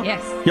 Yep.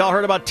 Yes. Y'all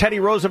heard about Teddy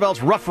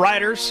Roosevelt's Rough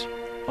Riders?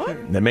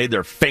 What? They made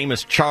their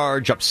famous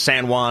charge up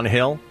San Juan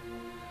Hill.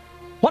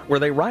 What were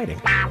they riding?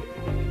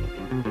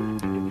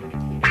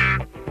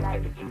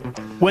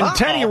 When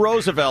Teddy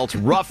Roosevelt's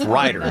Rough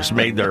Riders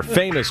made their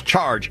famous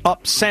charge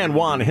up San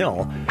Juan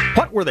Hill,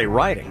 what were they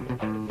riding?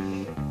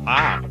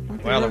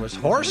 Well, it was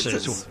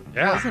horses.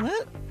 Yeah. Wasn't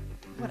it?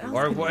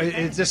 Or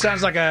it just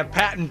sounds like a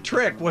patent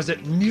trick. Was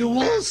it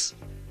mules?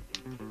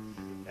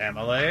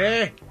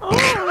 Emily? When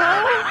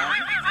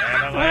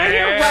I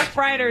hear Rough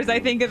Riders, I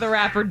think of the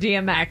rapper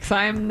DMX.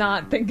 I am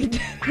not thinking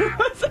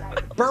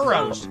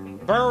Burrows.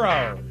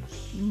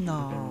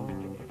 No.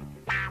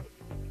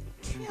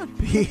 Can't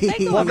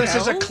be. Well, this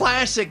is a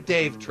classic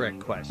Dave trick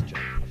question.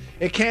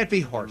 It can't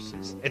be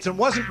horses. It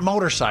wasn't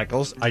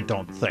motorcycles, I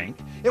don't think.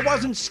 It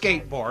wasn't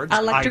skateboards,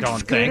 Electric I don't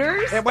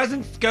scooters? think. It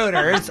wasn't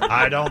scooters,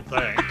 I don't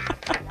think.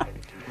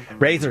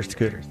 Razor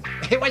scooters.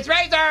 It was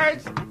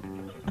razors!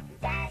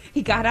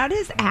 He got out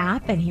his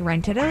app and he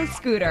rented a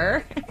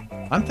scooter.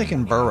 I'm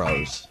thinking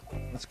burrows.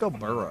 Let's go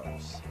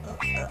burrows.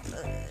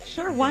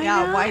 Sure, why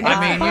Yeah, not? why not?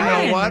 I mean, you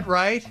know what,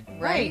 right?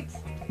 Right.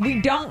 We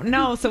don't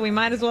know, so we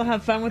might as well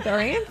have fun with our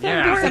answer.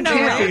 Yeah, Do it something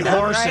can't be random,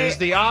 horses. right?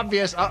 The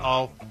obvious,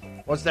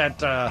 what's that,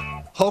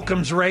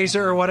 Holcomb's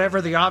razor or whatever?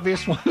 The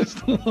obvious one is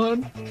the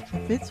one.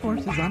 If it's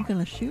horses, I'm going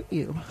to shoot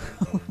you.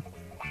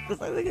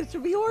 Because I think it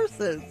should be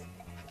horses.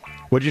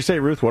 What'd you say,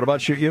 Ruth? What about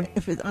shoot you?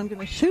 I'm going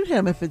to shoot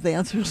him if his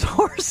answer is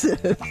horses.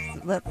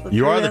 That's the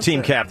You are the answer.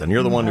 team captain.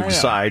 You're the one who I know.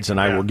 decides, and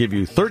I will give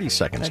you 30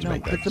 seconds I to know,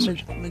 make but that the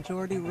decision.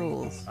 majority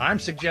rules. I'm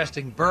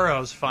suggesting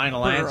Burrow's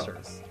final answer.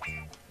 Is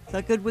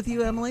that good with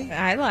you, Emily?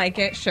 I like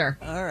it, sure.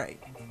 All right.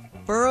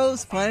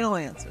 Burrow's final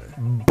answer.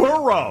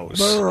 Burrows.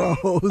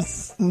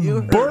 Burrows.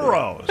 You heard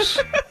Burrows.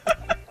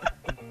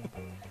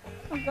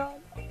 Oh, God.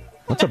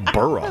 What's a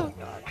burrow?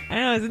 I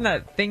know, isn't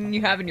that thing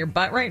you have in your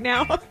butt right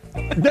now?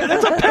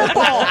 That's a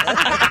pimple.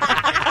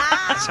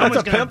 That's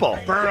a pimple.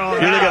 burrow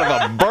You're thinking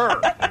of a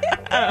burr.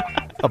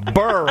 A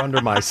burr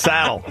under my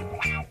saddle.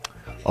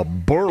 A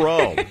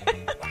burrow.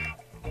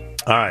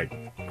 All right.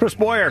 Chris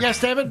Boyer.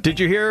 Yes, David? Did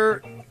you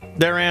hear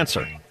their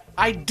answer?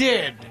 I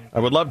did. I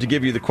would love to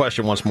give you the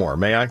question once more.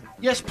 May I?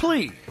 Yes,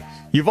 please.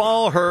 You've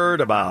all heard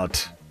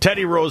about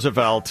Teddy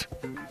Roosevelt,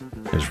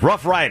 his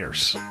Rough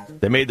Riders.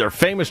 They made their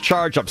famous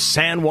charge up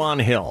San Juan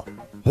Hill.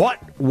 What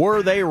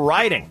were they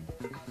riding?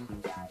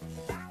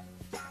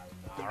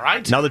 All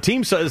right. Now, the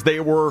team says they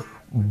were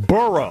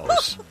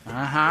burros.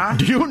 Uh-huh.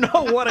 Do you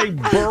know what a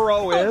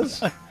burro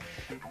is?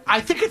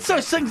 I think it's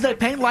those things they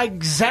paint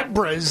like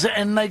zebras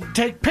and they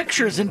take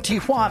pictures in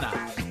Tijuana.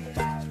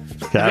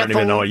 Okay, I don't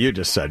even know what you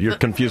just said. You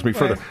confused me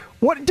further.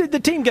 What did the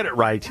team get it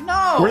right?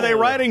 No. Were they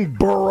riding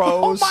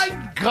burros? Oh,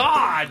 my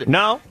God.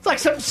 No? It's like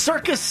some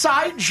circus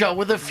sideshow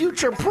with a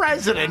future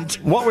president.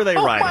 What were they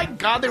riding? Oh, my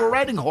God. They were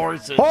riding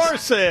horses.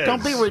 Horses!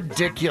 Don't be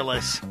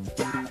ridiculous.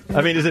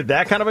 I mean, is it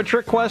that kind of a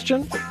trick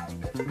question?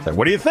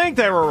 What do you think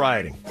they were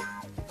riding?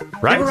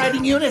 Right? They were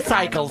riding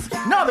unicycles.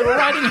 No, they were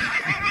riding...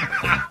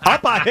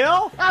 Up a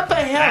hill? Up a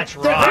hill. That's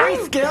They're right. very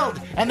skilled.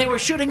 And they were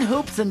shooting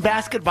hoops and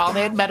basketball, and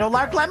they had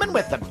Meadowlark Lemon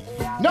with them.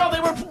 No, they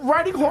were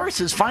riding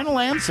horses. Final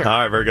answer.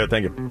 All right, very good.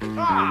 Thank you.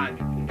 God.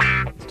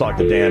 Let's talk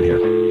to Dan here.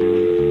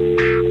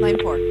 Line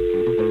 4.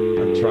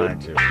 I'm trying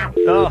to.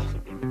 Oh.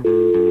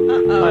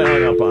 I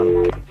hung up on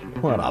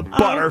him. What a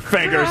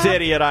butterfingers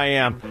idiot I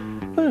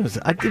am.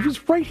 It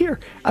was right here.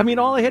 I mean,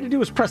 all I had to do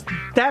was press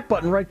that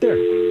button right there.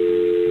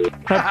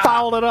 I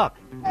fouled it up.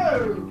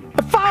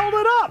 I fouled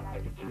it up.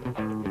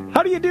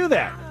 How do you do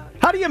that?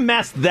 How do you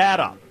mess that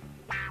up?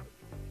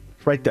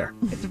 It's right there.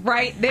 It's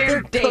right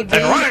there, Dave.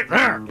 Right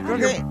there.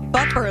 Your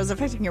butt burrow is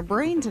affecting your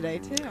brain today,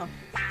 too.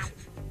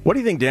 What do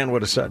you think Dan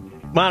would have said?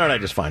 Why don't I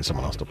just find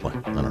someone else to play?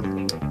 I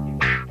don't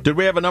know. Did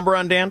we have a number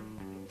on Dan?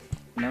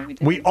 No, we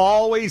didn't. We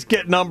always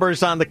get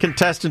numbers on the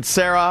contestant,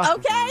 Sarah.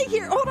 Okay,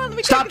 here, hold on. Let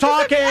me Stop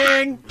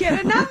talking.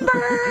 Get a number.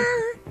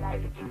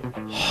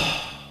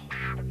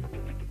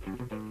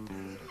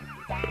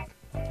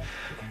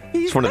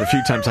 It's one of the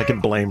few times I can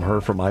blame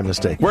her for my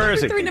mistake. Where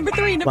is he? Number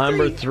three.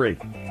 Number three.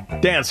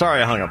 Dan,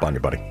 sorry I hung up on you,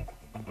 buddy.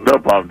 No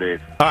problem,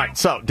 Dave. All right,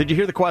 so did you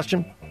hear the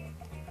question?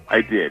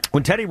 I did.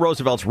 When Teddy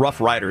Roosevelt's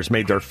Rough Riders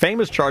made their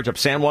famous charge up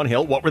San Juan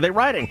Hill, what were they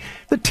riding?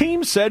 The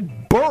team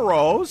said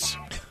burros.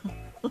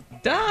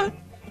 Duh.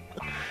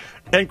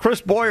 And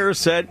Chris Boyer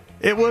said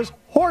it was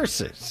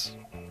horses.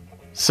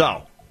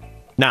 So,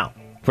 now,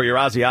 for your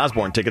Ozzy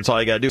Osbourne tickets, all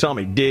you got to do is tell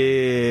me,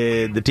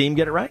 did the team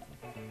get it right?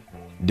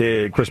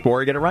 Did Chris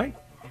Boyer get it right?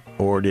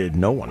 Or did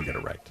no one get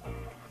it right?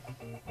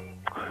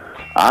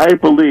 I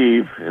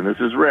believe, and this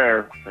is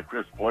rare, that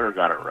Chris Boyer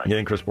got it right. You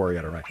think Chris Boyer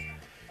got it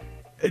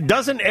right?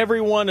 Doesn't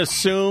everyone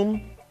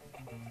assume...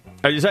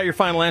 Is that your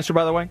final answer,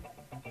 by the way?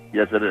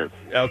 Yes, it is.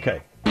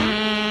 Okay.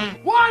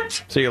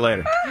 What? See you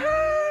later.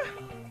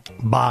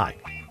 Bye.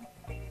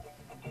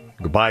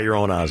 Go buy your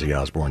own Ozzy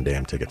Osbourne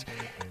damn tickets.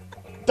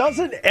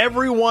 Doesn't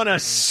everyone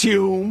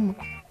assume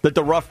that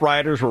the Rough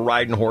Riders were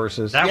riding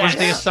horses? That was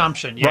the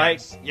assumption, yes.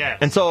 Right? Yes.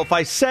 And so if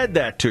I said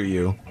that to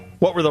you,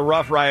 what were the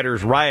Rough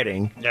Riders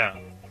riding? Yeah.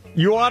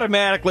 you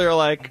automatically are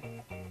like,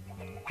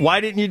 why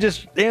didn't you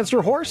just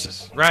answer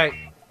horses? Right.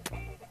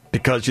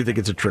 Because you think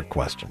it's a trick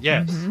question.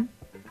 Yes. Mm-hmm.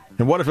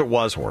 And what if it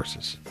was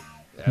horses?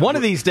 One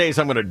of these days,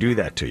 I'm going to do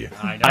that to you.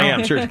 I know. I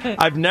am, serious.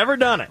 I've never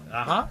done it.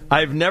 Uh-huh.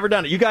 I've never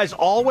done it. You guys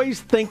always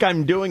think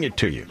I'm doing it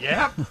to you.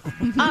 Yep.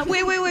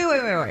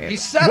 Wait. He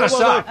set us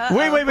up.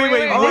 Wait.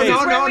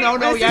 Oh,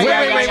 no. Yeah.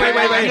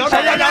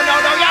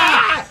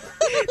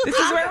 This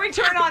is where we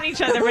turn on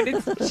each other, but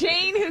it's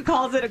Jane who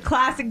calls it a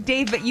classic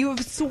Dave, but you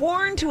have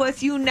sworn to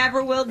us you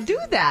never will do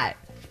that.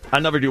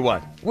 I never do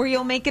what? Where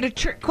you'll make it a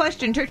trick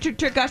question.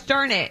 Trick, gosh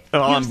darn it.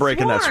 Oh, You've I'm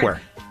breaking that sworn.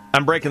 swear.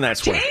 I'm breaking that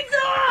swear.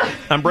 Chainsaw!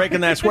 I'm breaking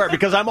that swear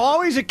because I'm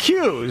always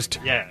accused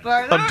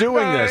of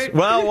doing this.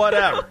 Well,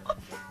 whatever.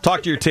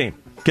 Talk to your team.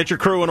 Get your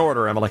crew in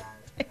order, Emily.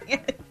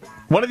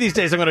 One of these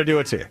days, I'm going to do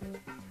it to you.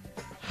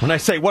 When I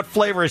say, what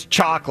flavor is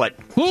chocolate?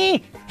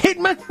 It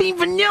must be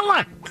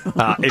vanilla.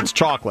 It's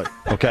chocolate,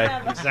 okay?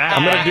 Exactly.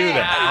 I'm going to do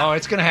that. Oh,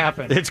 it's going to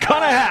happen. It's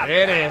going to happen.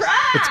 It is.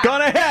 It's going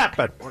to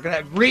happen. We're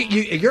going to read.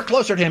 You're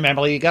closer to him,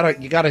 Emily. You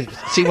gotta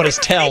see what his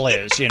tell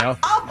is. You know.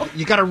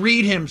 You got to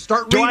read him.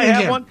 Start reading him. Do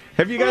I have one?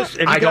 Have you guys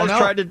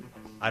tried to?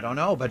 I don't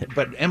know,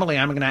 but Emily,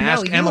 I'm going to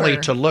ask Emily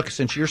to look,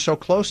 since you're so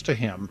close to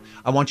him.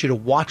 I want you to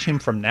watch him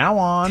from now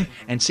on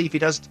and see if he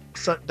does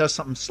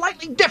something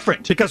slightly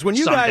different. Because when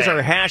you someday. guys are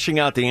hashing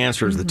out the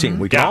answers, the team,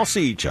 we can all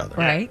see each other.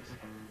 Right.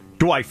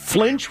 Do I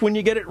flinch when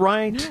you get it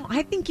right? No,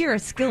 I think you're a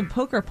skilled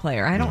poker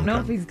player. I don't know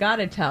if he's got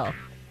to tell.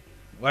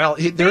 Well,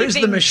 there is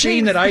the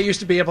machine that I used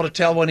to be able to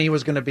tell when he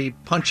was going to be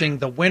punching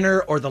the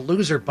winner or the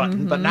loser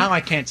button, but now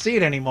I can't see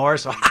it anymore,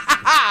 so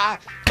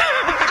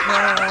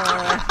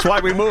That's why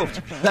we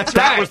moved.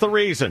 That was the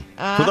reason.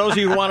 For those of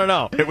you who want to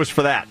know, it was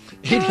for that.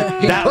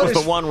 That was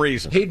the one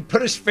reason. He'd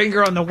put his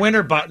finger on the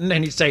winner button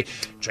and he'd say,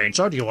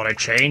 Chainsaw, do you want to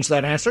change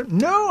that answer?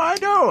 No, I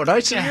don't. I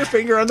see your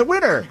finger on the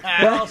winner.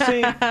 Well,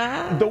 see,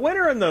 the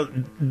winner and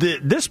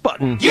this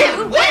button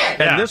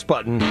and this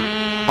button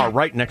are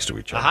right next to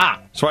each other.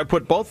 Aha. So I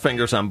put both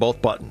fingers on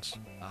both buttons.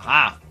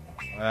 Aha.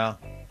 Well,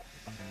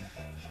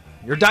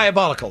 you're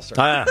diabolical,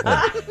 sir.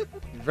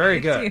 Very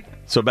good.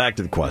 So back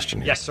to the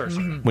question. Yes, sir.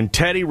 When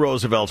Teddy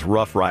Roosevelt's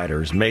Rough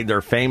Riders made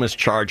their famous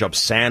charge up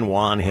San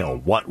Juan Hill,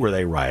 what were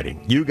they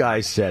riding? You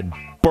guys said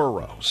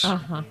burros.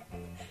 Uh-huh.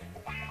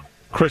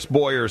 Chris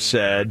Boyer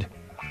said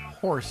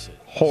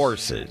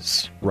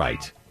horses.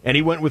 Right. And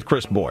he went with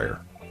Chris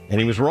Boyer. And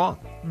he was wrong.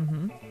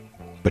 Mm-hmm.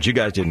 But you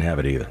guys didn't have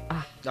it either.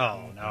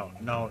 Oh,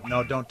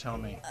 no, don't tell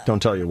me.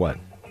 Don't tell you what?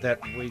 That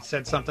we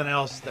said something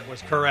else that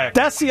was correct.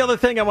 That's the other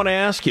thing I want to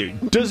ask you.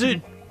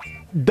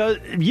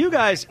 You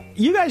guys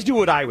do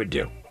what I would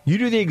do. You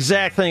do the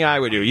exact thing I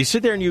would do. You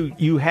sit there and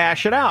you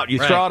hash it out. You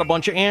throw out a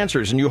bunch of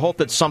answers and you hope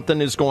that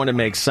something is going to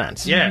make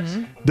sense. Yes.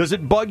 Mm-hmm. Does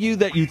it bug you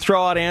that you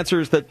throw out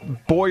answers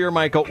that Boyer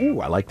might go, ooh,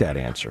 I like that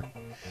answer?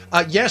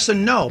 Yes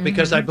and no,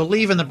 because I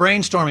believe in the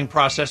brainstorming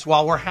process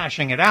while we're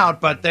hashing it out,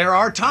 but there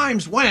are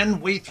times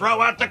when we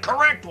throw out the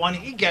correct one,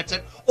 he gets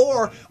it,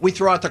 or we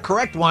throw out the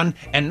correct one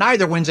and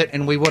neither wins it,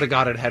 and we would have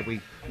got it had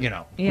we,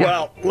 Yeah.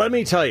 Well, let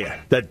me tell you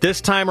that this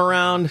time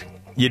around,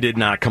 you did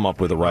not come up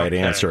with the right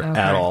answer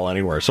at all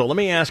anywhere. So let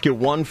me ask you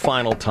one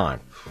final time.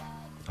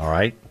 All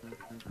right?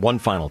 One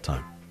final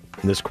time.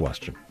 This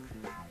question.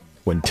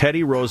 When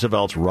Teddy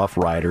Roosevelt's Rough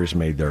Riders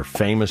made their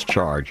famous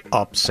charge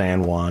up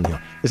San Juan Hill.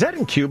 Is that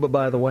in Cuba,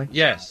 by the way?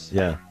 Yes.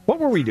 Yeah. What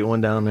were we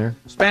doing down there?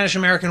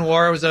 Spanish-American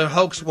War. It was a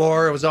hoax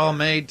war. It was all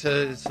made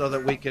so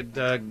that we could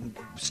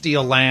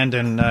steal land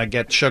and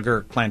get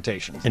sugar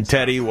plantations. And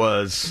Teddy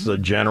was a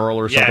general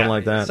or something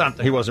like that?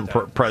 Something he wasn't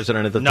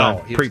president at the time?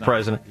 No,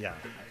 pre-president? Yeah.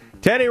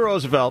 Teddy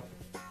Roosevelt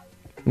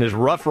and his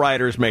Rough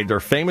Riders made their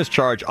famous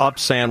charge up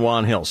San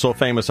Juan Hill. So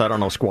famous, I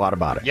don't know squat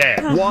about it.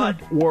 Yeah. What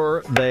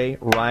were they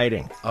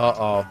riding?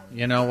 Uh-oh.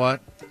 You know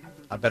what?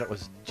 I bet it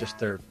was just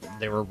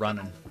they were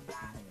running.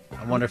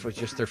 I wonder if it was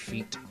just their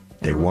feet.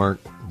 They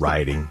weren't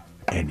riding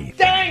anything.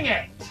 Dang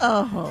it!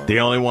 Oh. The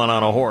only one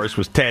on a horse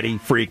was Teddy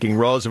freaking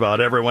Roosevelt.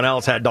 Everyone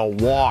else had to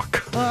walk.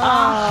 What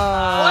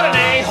an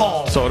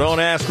a-hole! So don't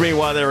ask me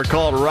why they were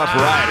called Rough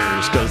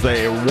Riders, because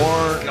they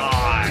weren't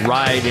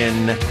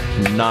riding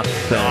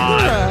nothing.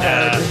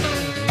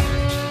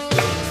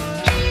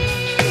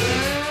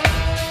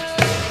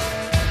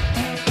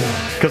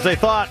 Because they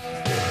thought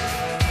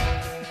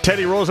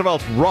Teddy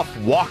Roosevelt's Rough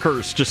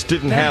Walkers just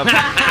didn't have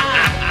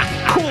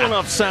cool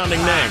enough sounding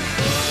name.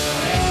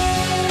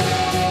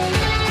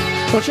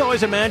 Don't you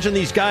always imagine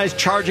these guys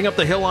charging up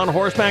the hill on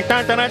horseback? Swords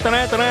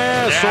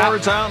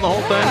out and the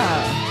whole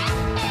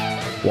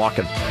thing.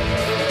 Walking.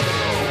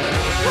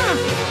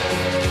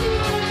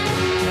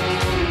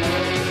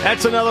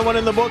 That's another one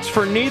in the books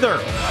for neither.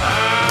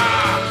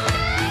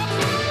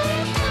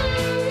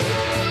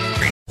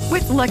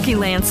 With Lucky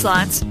Land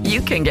Slots, you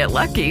can get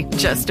lucky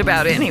just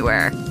about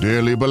anywhere.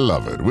 Dearly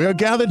beloved, we are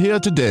gathered here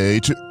today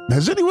to...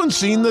 Has anyone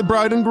seen the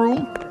bride and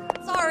groom?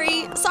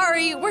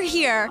 Sorry, we're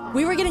here.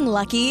 We were getting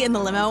lucky in the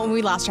limo and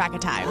we lost track of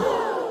time.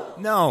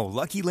 No,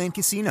 Lucky Land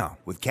Casino,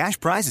 with cash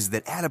prizes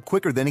that add up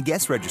quicker than a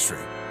guest registry.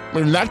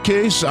 In that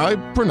case, I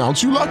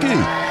pronounce you lucky.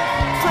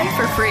 Play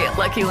for free at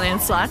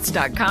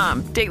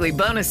LuckyLandSlots.com. Daily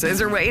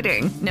bonuses are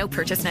waiting. No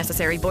purchase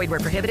necessary. Void where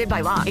prohibited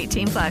by law.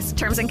 18+.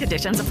 Terms and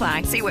conditions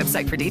apply. See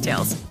website for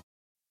details.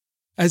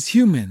 As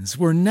humans,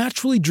 we're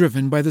naturally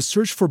driven by the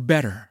search for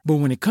better. But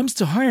when it comes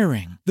to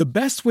hiring, the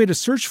best way to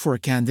search for a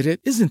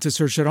candidate isn't to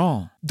search at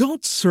all.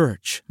 Don't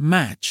search,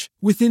 match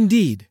with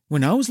Indeed.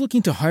 When I was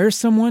looking to hire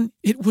someone,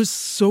 it was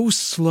so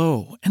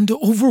slow and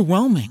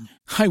overwhelming.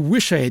 I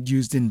wish I had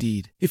used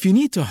Indeed. If you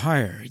need to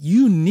hire,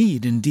 you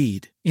need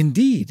Indeed.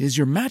 Indeed is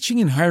your matching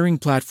and hiring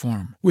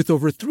platform with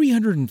over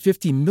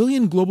 350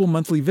 million global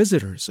monthly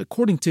visitors,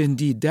 according to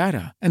Indeed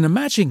data, and a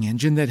matching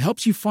engine that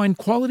helps you find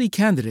quality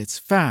candidates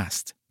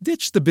fast.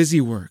 Ditch the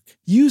busy work.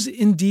 Use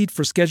Indeed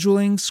for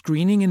scheduling,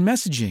 screening, and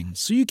messaging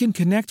so you can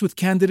connect with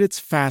candidates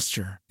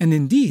faster. And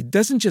Indeed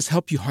doesn't just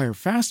help you hire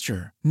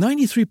faster.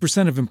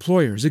 93% of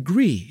employers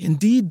agree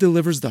Indeed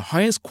delivers the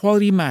highest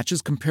quality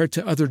matches compared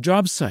to other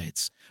job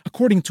sites,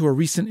 according to a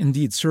recent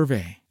Indeed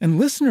survey. And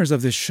listeners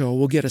of this show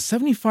will get a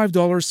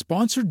 $75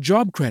 sponsored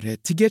job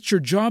credit to get your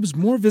jobs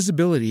more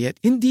visibility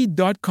at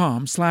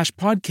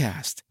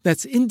Indeed.com/podcast.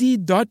 That's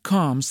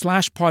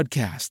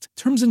Indeed.com/podcast.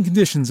 Terms and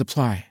conditions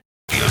apply.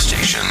 Radio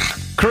station.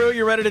 Crew,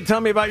 you ready to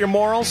tell me about your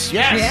morals?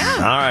 Yes. Yeah.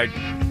 All right.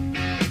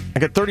 I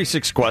got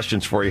 36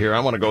 questions for you here. I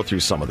want to go through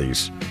some of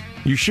these.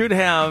 You should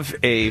have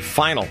a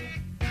final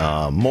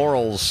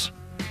morals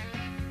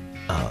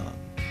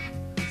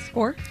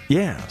Score?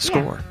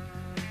 score.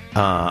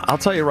 I'll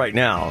tell you right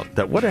now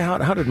that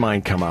how did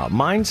mine come out?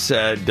 Mine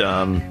said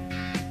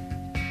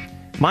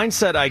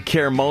I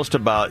care most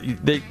about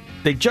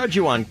they judge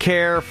you on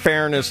care,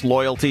 fairness,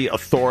 loyalty,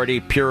 authority,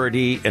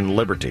 purity, and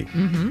liberty.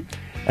 Mm-hmm.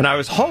 And I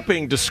was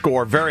hoping to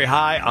score very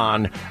high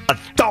on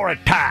authority.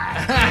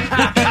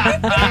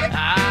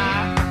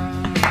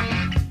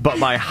 But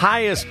my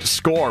highest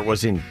score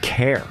was in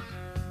care.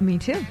 Me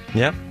too.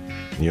 Yep.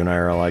 You and I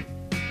are alike.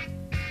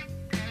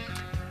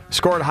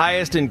 Scored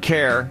highest in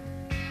care.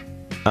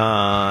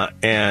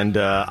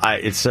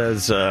 It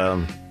says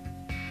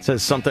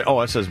something.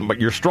 Oh, it says,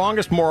 but your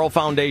strongest moral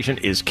foundation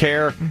is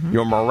care. Mm-hmm.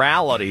 Your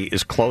morality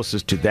is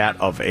closest to that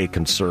of a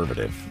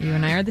conservative. You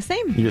and I are the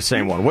same. You're the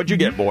same one. What'd you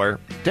get, Boyer?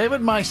 David,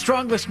 my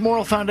strongest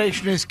moral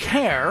foundation is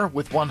care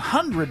with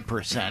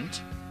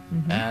 100%,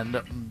 Mm-hmm. and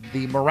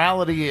the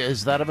morality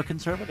is that of a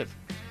conservative.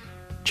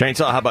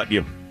 Chainsaw, how about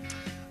you?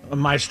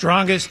 My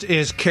strongest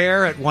is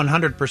care at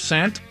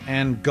 100%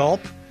 and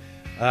gulp.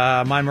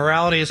 My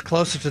morality is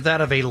closer to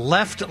that of a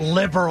left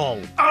liberal.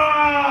 You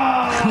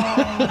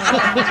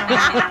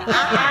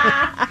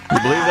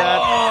believe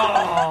that?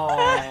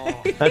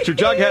 That's your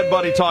jughead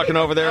buddy talking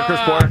over there,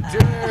 Chris Boyer.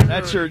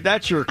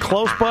 That's your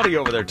close buddy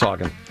over there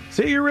talking.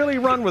 See, you really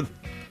run with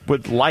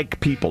like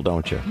people,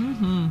 don't you?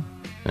 Mm-hmm.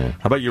 Yeah.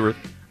 How about you, Ruth?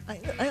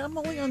 I'm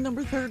only on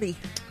number 30.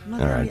 I'm not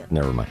All there right, yet.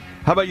 never mind.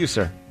 How about you,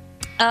 sir?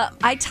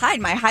 I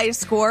tied. My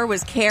highest score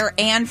was care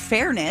and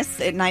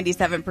fairness at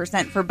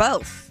 97% for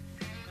both.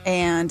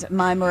 And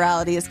my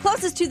morality is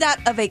closest to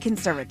that of a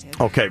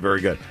conservative. Okay,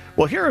 very good.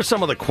 Well, here are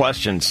some of the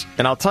questions,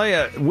 and I'll tell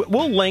you,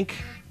 we'll link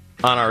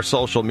on our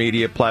social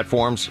media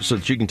platforms so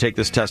that you can take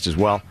this test as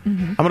well.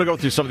 Mm-hmm. I'm going to go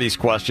through some of these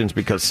questions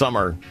because some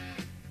are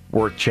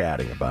worth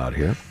chatting about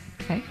here.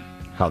 Okay.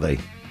 How they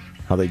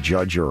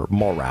judge your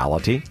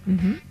morality.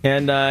 Mm-hmm.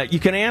 And you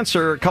can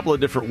answer a couple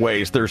of different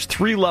ways. There's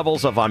 3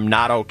 levels of I'm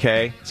not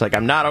okay. It's like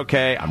I'm not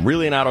okay, I'm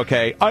really not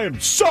okay, I am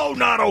so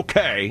not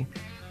okay.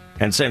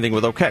 And same thing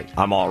with okay.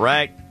 I'm all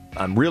right,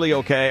 I'm really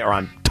okay, or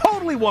I'm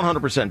totally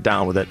 100%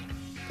 down with it.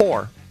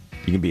 Or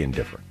you can be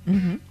indifferent.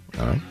 Mm-hmm.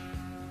 All right?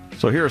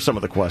 So here are some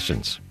of the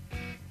questions.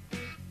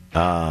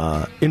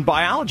 In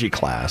biology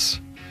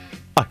class,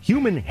 a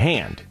human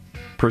hand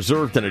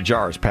preserved in a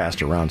jar is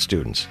passed around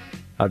students.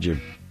 How'd you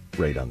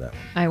rate on that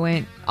one? I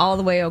went all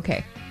the way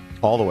okay.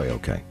 All the way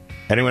okay.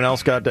 Anyone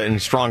else got any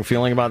strong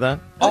feeling about that?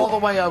 All the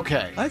way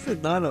okay. I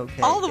said not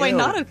okay. All the way Ew.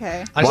 not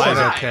okay. I Why said is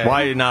it okay.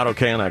 Why are you not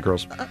okay on that,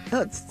 girls?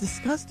 It's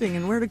disgusting,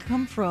 and where'd it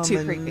come from? Too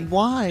and creepy.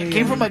 Why? It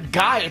came from a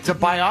guy. It's a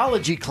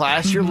biology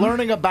class. You're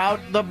learning about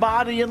the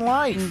body and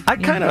life. I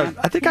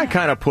think I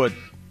kind of put,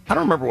 I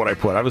don't remember what I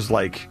put. I was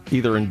like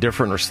either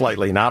indifferent or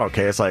slightly not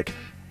okay. It's like,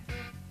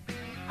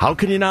 how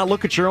can you not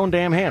look at your own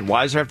damn hand?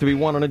 Why does there have to be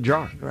one in a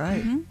jar?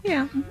 Right. Mm-hmm.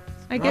 Yeah.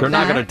 I get They're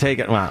not that. going to take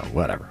it. Well,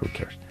 whatever. Who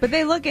cares? But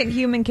they look at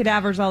human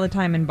cadavers all the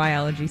time in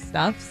biology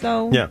stuff,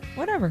 so Yeah.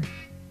 whatever.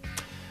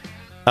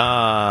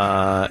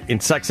 In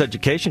sex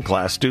education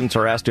class, students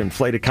are asked to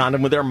inflate a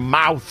condom with their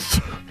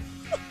mouth.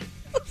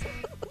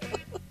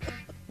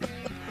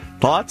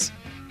 Thoughts?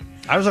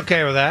 I was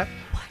okay with that.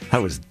 I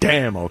was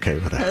damn okay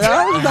with that.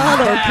 I was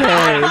not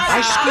okay.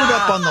 I screwed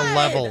up on the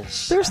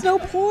levels. There's no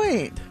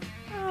point.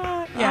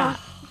 Yeah.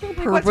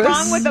 What's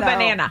wrong with the No.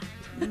 banana?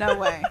 No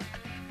way.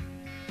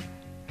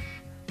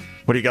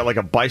 What, do you got like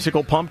a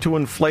bicycle pump to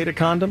inflate a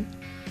condom?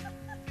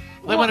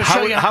 They want to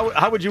show you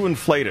How would you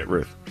inflate it,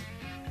 Ruth?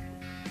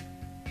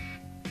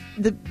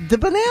 The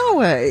banana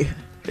way.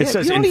 It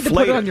says you don't need to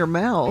inflate put it it. on your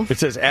mouth. It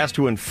says asked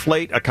to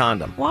inflate a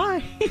condom.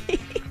 Why?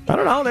 I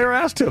don't know. They were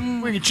asked to.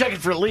 We can check it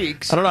for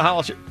leaks. I don't know how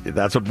else.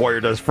 That's what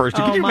Boyer does first.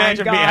 Oh Can you my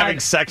imagine me God. having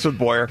sex with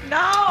Boyer?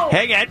 No!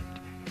 Hang it.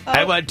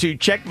 I want to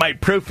check my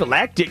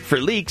prophylactic for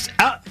leaks.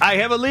 I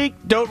have a leak.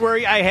 Don't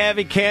worry, I have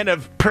a can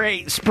of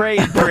spray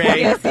and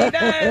pray. Yes, he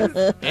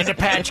does. And a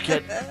patch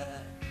kit.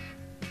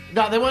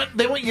 No,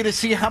 they want you to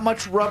see how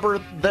much rubber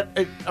that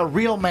a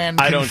real man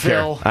can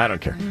fill. I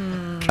don't care.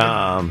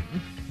 How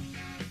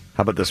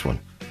about this one?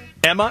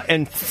 Emma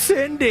and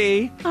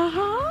Cindy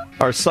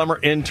are summer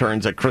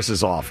interns at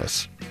Chris's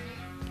office.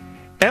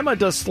 Emma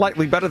does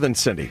slightly better than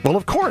Cindy. Well,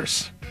 of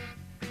course.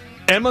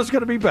 Emma's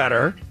going to be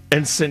better,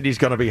 and Cindy's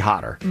going to be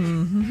hotter.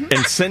 Mm-hmm. And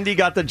Cindy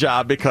got the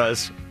job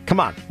because, come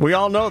on, we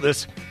all know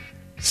this.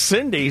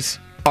 Cindy's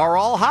are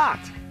all hot,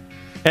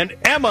 and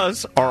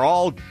Emma's are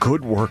all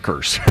good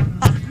workers.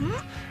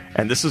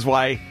 And this is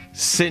why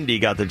Cindy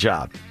got the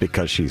job,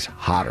 because she's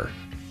hotter.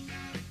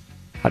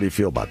 How do you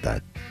feel about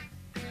that?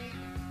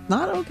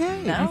 Not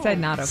okay. No. I said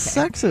not okay.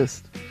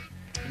 Sexist.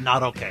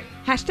 Not okay.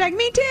 Hashtag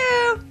me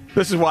too.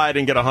 This is why I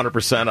didn't get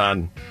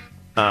 100%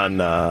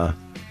 on a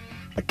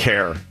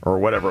care or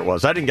whatever it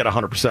was. I didn't get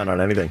 100%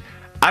 on anything.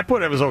 I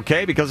put it was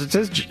okay because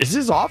it's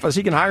his office.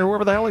 He can hire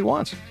whoever the hell he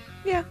wants.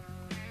 Yeah.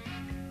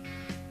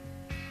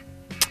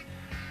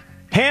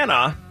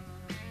 Hannah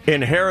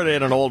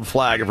inherited an old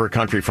flag of her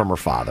country from her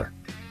father,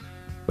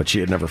 but she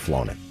had never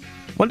flown it.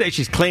 One day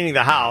she's cleaning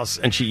the house,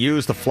 and she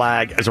used the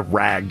flag as a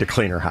rag to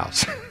clean her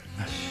house.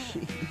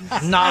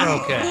 Not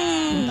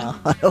okay.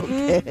 Not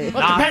okay.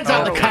 Well, it depends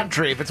on the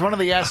country. If it's one of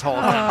the asshole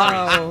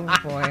countries.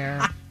 Oh, boy.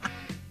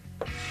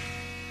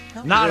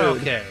 Not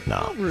Rude. okay.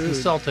 No. It's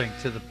insulting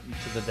to the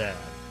dad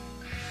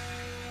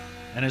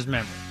and his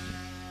memory.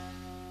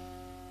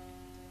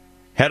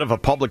 Head of a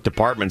public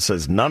department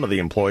says none of the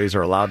employees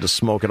are allowed to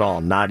smoke at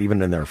all, not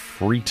even in their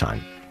free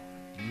time.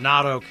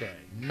 Not okay.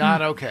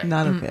 Not okay.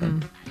 Not okay.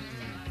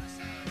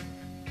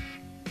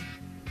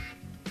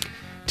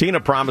 Tina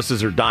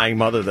promises her dying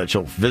mother that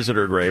she'll visit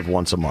her grave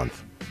once a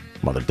month.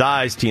 Mother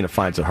dies. Tina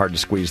finds it hard to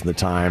squeeze in the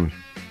time.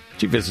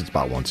 She visits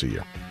about once a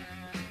year.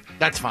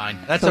 That's fine.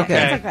 That's okay.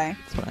 That's okay.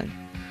 It's fine.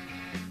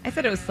 I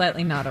said it was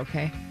slightly not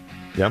okay.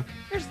 Yeah?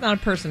 You're just not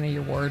a person of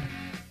your word.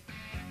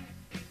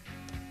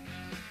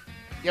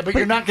 Yeah, but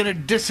you're not going to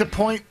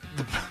disappoint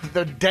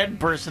the dead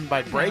person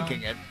by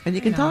breaking it. And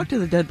you can talk to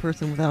the dead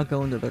person without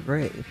going to their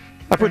grave.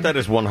 I put that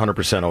as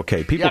 100%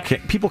 okay.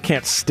 Yep. People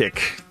can't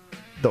stick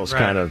those Right.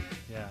 kind of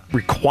Yeah.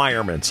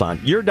 requirements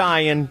on. You're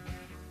dying,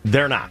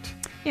 they're not.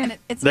 Yeah, and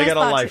it's They nice got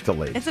a thought life to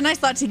lead. It's a nice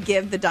thought to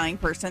give the dying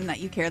person that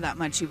you care that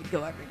much you would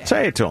go every day.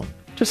 Say it to them.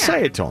 Just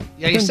say it to them.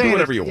 Yeah, you Then say do it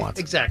whatever as- you want.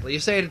 Exactly. You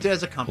say it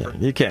as a comfort.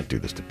 You can't do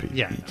this to people.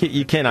 Yeah.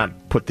 You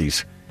cannot put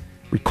these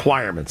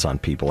requirements on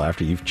people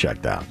after you've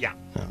checked out. Yeah.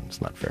 No,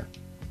 it's not fair.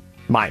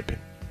 My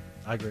opinion.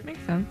 I agree. Makes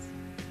sense.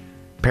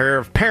 Pair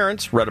of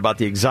parents read about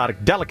the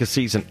exotic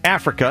delicacies in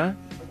Africa.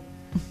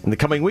 In the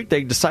coming week,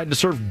 they decided to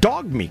serve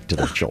dog meat to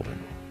their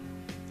children.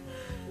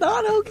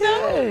 Not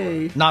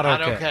okay. Not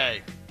Not okay.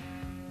 okay.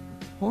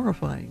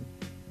 Horrifying.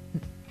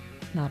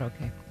 Not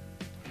okay.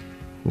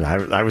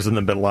 I was in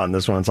the middle on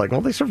this one. It's like, well,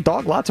 they serve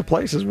dog lots of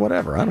places.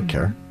 Whatever. I don't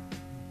care.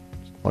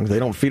 As long as they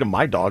don't feed them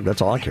my dog,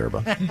 that's all I care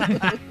about.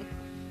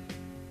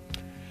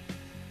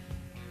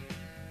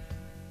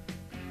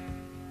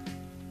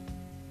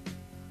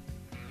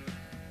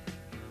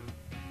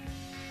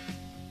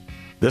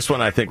 This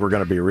one I think we're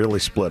going to be really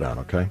split on,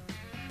 okay?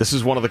 This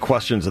is one of the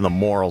questions in the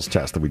morals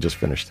test that we just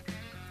finished.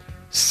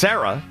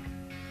 Sarah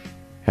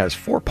has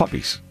 4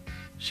 puppies.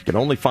 She can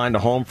only find a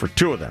home for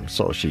 2 of them,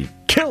 so she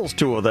kills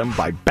 2 of them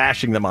by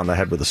bashing them on the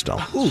head with a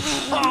stone.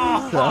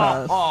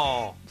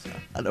 Oh.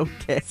 Not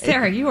okay.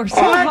 Sarah, you are so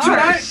that's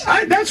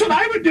harsh. that's what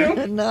I would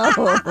do. No.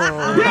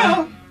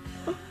 Yeah.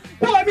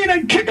 Well, I mean,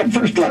 I'd kick him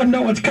first, let him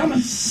know what's coming.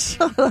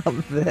 Shut up,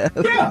 Viv.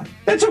 Yeah,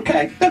 that's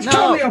okay. That's No.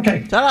 totally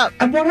okay. Shut up.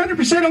 I'm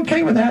 100%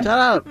 okay with that. Shut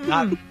up.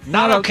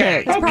 Not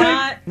okay.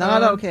 Okay.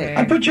 Not okay.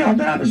 I put you all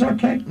down as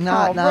okay.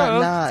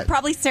 Not.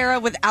 Probably Sarah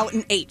without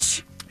an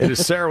H. It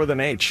is Sarah with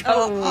an H.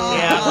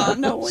 Yeah.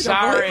 No, I don't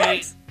Sorry.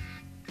 want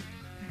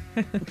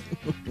that.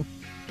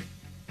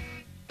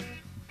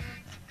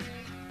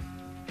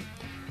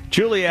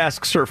 Julie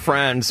asks her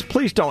friends,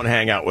 please don't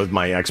hang out with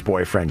my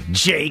ex-boyfriend,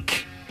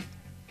 Jake.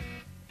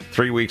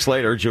 3 weeks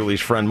later,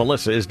 Julie's friend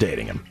Melissa is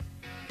dating him.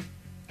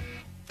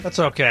 That's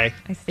okay.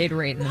 I stayed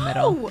right in the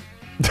middle.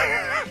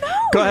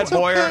 Go ahead,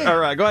 Boyer.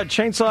 Or, go ahead,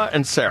 Chainsaw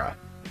and Sarah.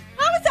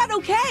 How is that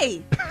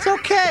okay? It's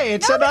okay.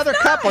 It's No, another it's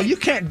couple. not. You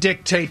can't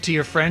dictate to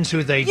your friends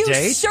who they You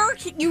date.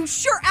 you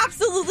sure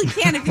absolutely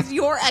can. If it's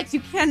your ex, you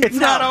can. It's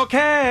not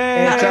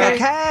okay. Not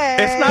okay.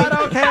 It's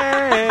not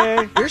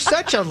okay. You're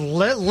such a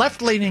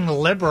left-leaning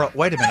liberal.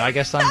 Wait a minute. I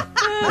guess I'm.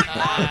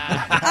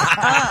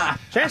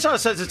 Chainsaw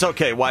says it's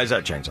okay. Why is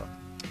that, Chainsaw?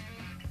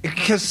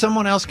 Because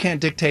someone else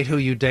can't dictate who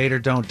you date or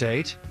don't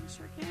date.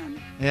 Sure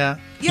can. Yeah.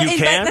 Yeah, You and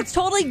can? that's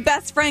totally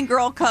best friend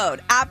girl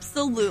code.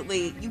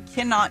 Absolutely, you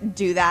cannot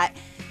do that.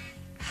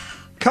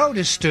 Code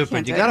is stupid.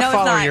 Can't You do it. got to No, it's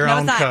follow not. your No, own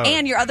it's not. code.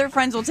 And your other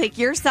friends will take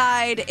your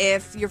side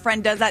if your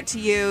friend does that to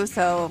you.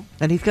 So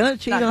And he's going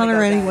to cheat Not on gonna her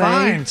go anyway.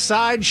 Fine.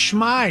 Side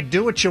schmide.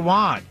 Do what you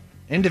want.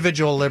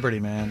 Individual liberty,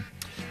 man.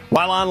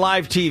 While on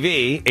live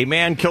TV, a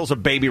man kills a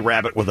baby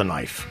rabbit with a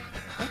knife.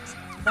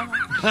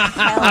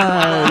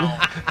 God,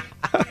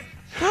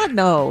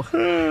 no.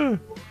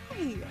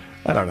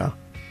 I don't know.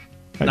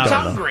 It's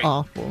hungry.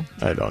 Awful.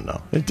 I don't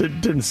know. It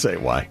didn't say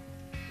why.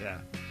 Yeah.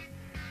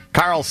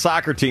 Carl's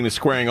soccer team is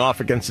squaring off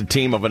against a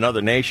team of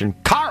another nation.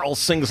 Carl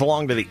sings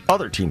along to the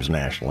other team's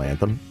national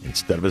anthem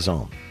instead of his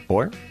own.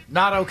 Boyer?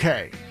 Not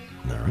okay.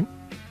 All right.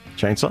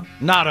 Chainsaw?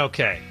 Not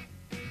okay.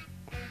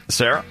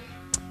 Sarah?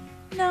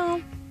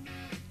 No.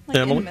 Like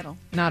in Emily? the middle.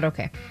 Not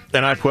okay.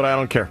 And I put I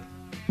don't care.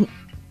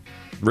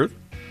 Ruth?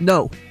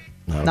 No.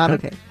 Not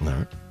okay. All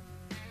right.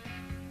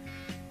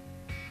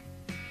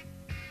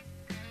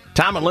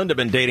 Tom and Linda have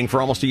been dating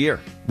for almost a year.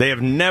 They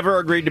have never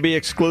agreed to be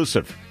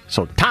exclusive.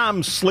 So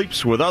Tom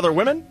sleeps with other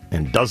women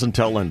and doesn't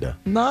tell Linda.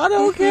 Not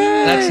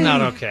okay. That's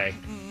not okay.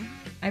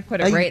 I put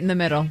it right in the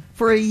middle.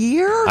 For a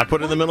year? I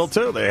put it in the middle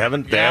too. They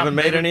haven't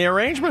made any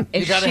arrangement.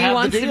 If she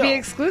wants to be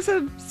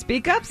exclusive,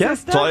 speak up, Yeah,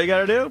 sister. that's all you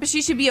got to do. But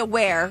she should be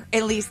aware,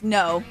 at least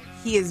know,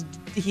 he is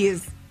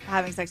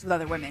having sex with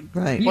other women.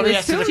 Right. You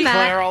assume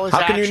that.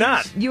 How can you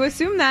not? You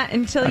assume that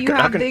until you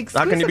have the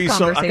exclusive How can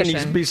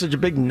conversation. he be such a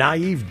big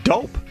naive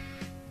dope?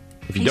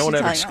 If you don't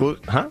have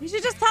exclusive, huh? He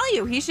should just tell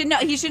you. He should know.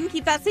 He shouldn't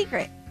keep that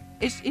secret.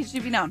 It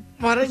should be known.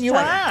 Why didn't you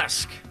Tell you.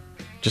 ask?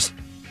 Just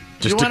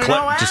You wanna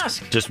know,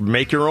 ask. just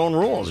make your own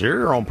rules. You're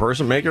your own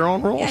person. Make your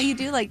own rules. Yeah, you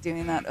do like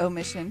doing that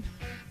omission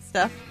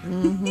stuff.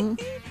 Mm-hmm.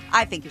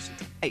 I think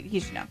he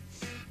should know.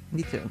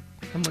 Me too.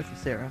 I'm with you,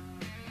 Sarah.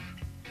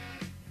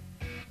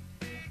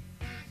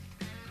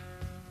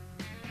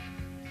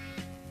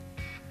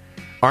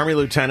 Army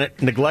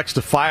lieutenant neglects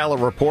to file a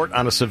report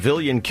on a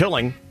civilian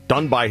killing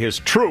done by his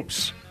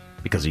troops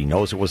because he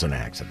knows it was an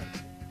accident.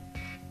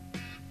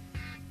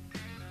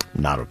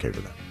 Not okay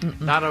with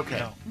that. Not okay.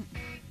 No.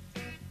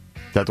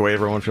 Is that the way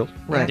everyone feels?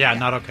 Right. Yeah,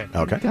 not okay.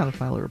 Okay. You gotta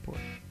file a report.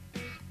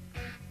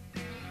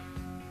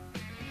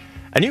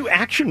 A new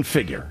action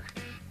figure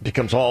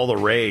becomes all the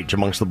rage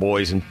amongst the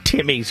boys in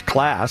Timmy's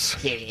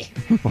class. Timmy.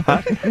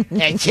 What?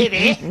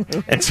 Timmy.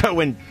 And so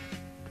what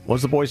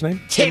was the boy's name?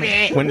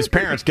 Timmy. When his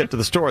parents get to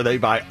the store, they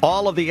buy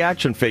all of the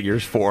action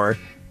figures for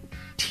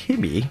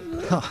Timmy,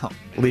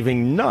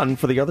 leaving none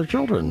for the other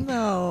children.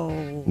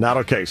 No. Not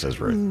okay, says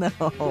Ruth. No.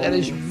 That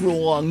is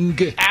wrong.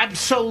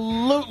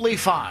 Absolutely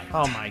fine.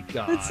 Oh, my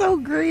God. It's so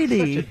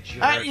greedy.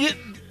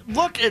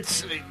 Look,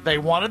 they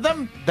wanted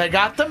them, they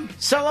got them,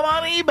 sell them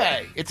on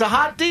eBay. It's a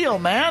hot deal,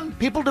 man.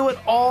 People do it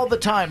all the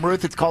time,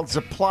 Ruth. It's called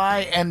supply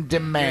and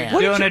demand.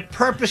 Doing it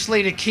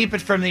purposely to keep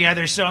it from the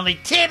others so only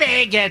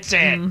Timmy gets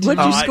it. What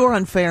did you score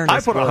on fairness? I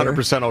put Boyer?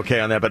 100%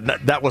 okay on that,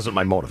 but that wasn't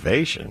my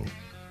motivation.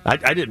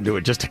 I didn't do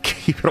it just to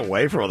keep it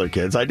away from other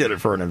kids. I did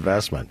it for an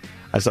investment.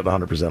 I said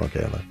 100%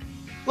 okay on that.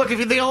 Look, if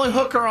you're the only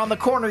hooker on the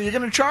corner, you're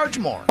going to charge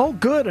more. Oh,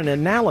 good. An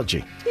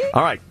analogy.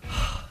 All right.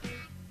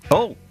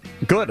 Oh,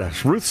 good.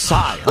 Ruth's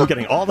sigh. I'm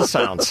getting all the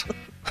sounds.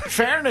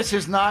 Fairness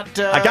is not...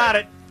 I got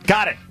it.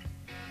 Got it.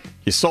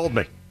 You sold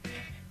me.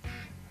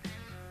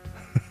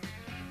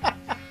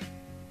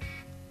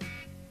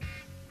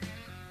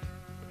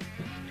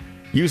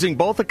 Using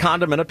both a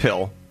condom and a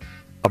pill,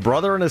 a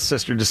brother and a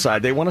sister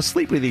decide they want to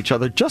sleep with each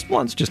other just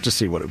once just to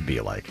see what it would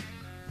be like.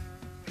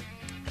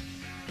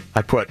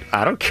 I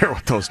don't care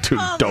what those two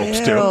dopes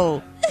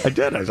do. I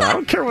did. I said, I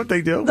don't care what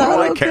they do. What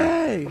do I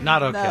care?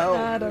 Not okay.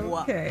 Not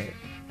okay.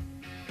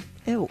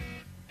 Ew.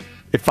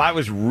 If I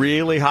was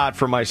really hot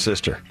for my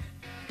sister,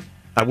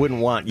 I wouldn't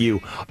want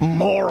you,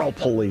 moral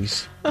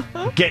police,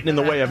 getting in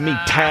the way of me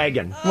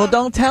tagging Well,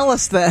 don't tell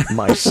us that.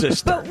 my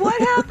sister. But what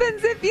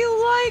happens if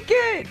you like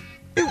it?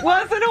 It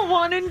wasn't a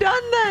one and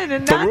done then,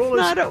 and The that's rule is-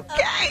 not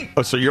okay.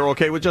 Oh, so you're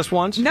okay with just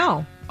once?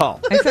 No. Oh.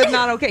 I said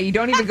not okay. You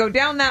don't even go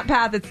down that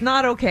path. It's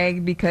not okay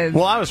because...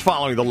 Well, I was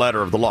following the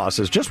letter of the law. It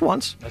says just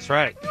once. That's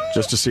right.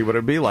 Just to see what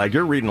it'd be like.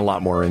 You're reading a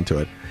lot more into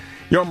it.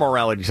 Your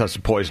morality test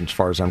of poison as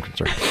far as I'm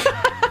concerned.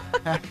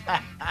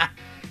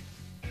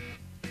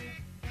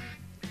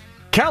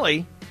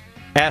 Kelly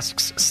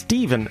asks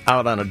Steven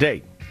out on a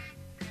date.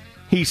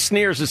 He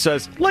sneers and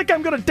says, like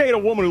I'm going to date a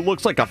woman who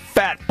looks like a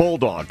fat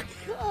bulldog.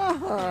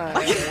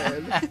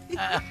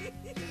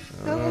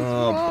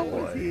 Oh,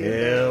 boy.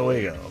 Here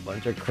we go. A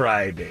bunch of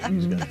crybabies.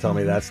 Going to tell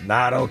me that's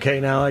not okay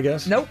now, I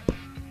guess? Nope.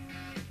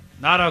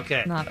 Not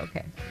okay. Not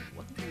okay.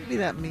 Don't be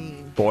that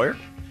mean. Boyer?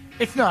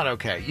 It's not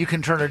okay. You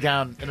can turn her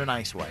down in a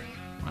nice way.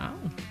 Wow.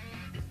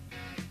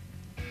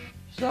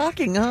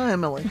 Shocking, huh,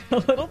 Emily? A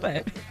little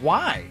bit.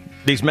 Why?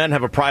 These men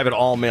have a private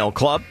all-male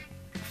club.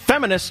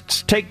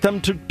 Feminists take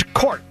them to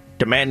court,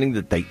 demanding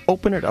that they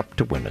open it up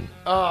to women.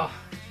 Oh,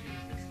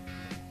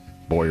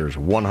 Boyer's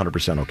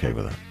 100% okay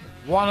with it.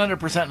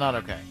 100% not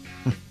okay.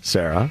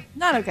 Sarah?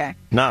 Not okay.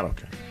 Not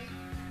okay.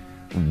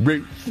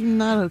 Ruth?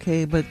 Not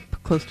okay, but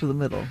close to the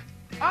middle.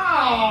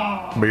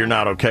 But you're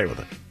not okay with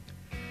it.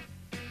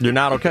 You're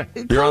not okay.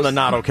 You're on the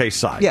not okay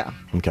side. Yeah.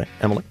 Okay.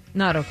 Emily?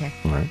 Not okay.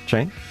 All right.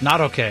 Shane?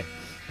 Not okay.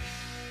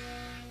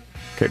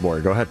 Okay,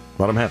 Boyer, go ahead.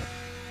 Let him have it.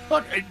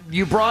 Look,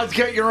 you broads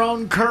get your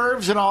own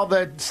curves and all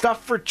the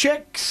stuff for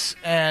chicks,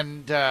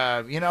 and,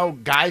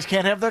 guys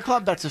can't have their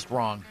club. That's just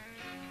wrong.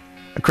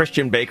 A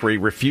Christian bakery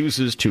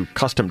refuses to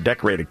custom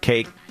decorate a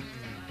cake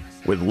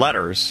with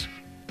letters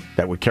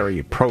that would carry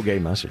a pro-gay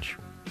message.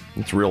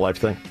 It's a real-life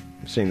thing.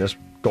 I've seen this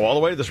go all the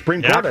way to the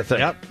Supreme Court, I think.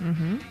 Yep.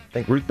 Mm-hmm. I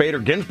think Ruth Bader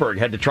Ginsburg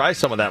had to try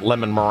some of that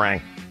lemon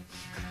meringue.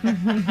 What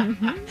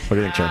do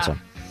you think, Chainsaw?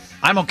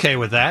 I'm okay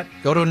with that.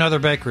 Go to another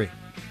bakery.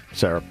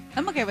 Sarah?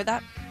 I'm okay with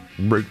that.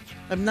 Ruth?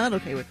 I'm not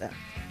okay with that.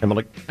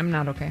 Emily? I'm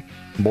not okay.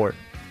 Boy?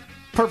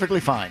 Perfectly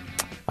fine.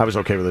 I was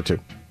okay with it, too.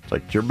 It's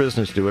like, it's your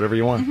business. Do whatever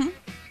you want. Mm-hmm.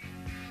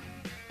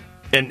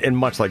 And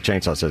much like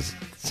Chainsaw says,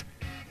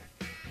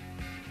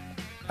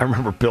 I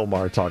remember Bill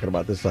Maher talking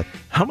about this. Like,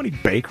 how many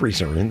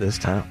bakeries are in this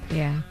town?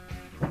 Yeah.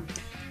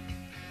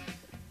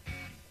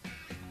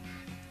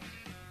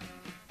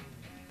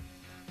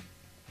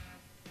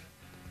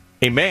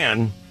 A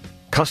man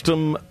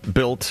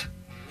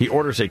he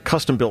orders a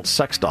custom-built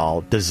sex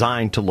doll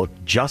designed to look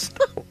just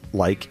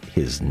like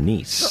his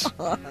niece.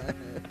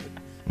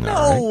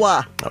 No.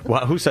 Right.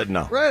 Well, who said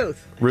no?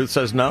 Ruth. Ruth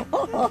says no?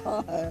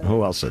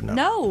 Who else said no?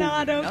 No.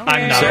 Not okay.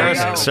 I'm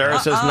not Sarah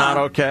says not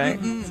okay.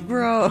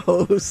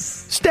 Gross.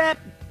 Step.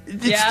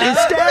 Yeah.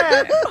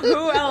 Step.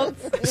 Who else?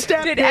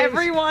 Did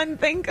everyone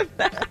think of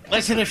that?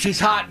 Listen, if she's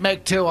hot,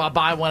 make two. I'll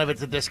buy one if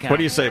it's a discount. What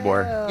do you say,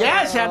 boy?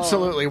 Yes,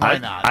 absolutely. Why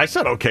not? I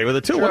said okay with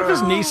it, too. What if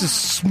his niece is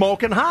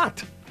smoking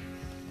hot?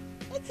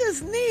 It's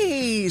his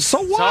niece.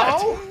 So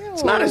what? So?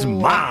 It's not his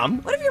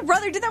mom. What if your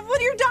brother did that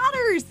with your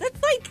daughters?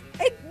 That's like...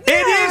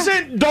 It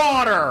isn't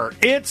daughter.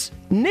 It's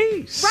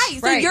niece. Right,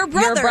 so Right, your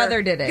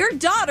brother did it. Your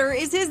daughter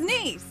is his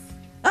niece.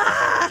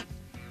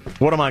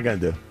 What am I going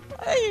to do?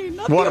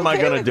 What am I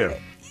going to do?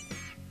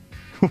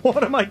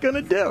 What am I going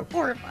to do?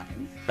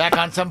 Horrifying. Back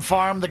on some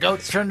farm, the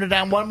goats turned her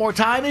down one more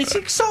time. And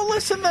he's so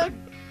listen, the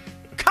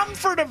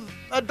comfort of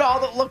a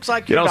doll that looks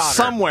like your daughter.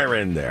 Somewhere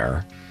in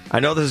there, I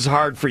know this is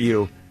hard for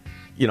you,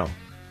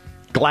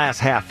 glass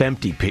half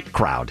empty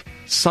crowd.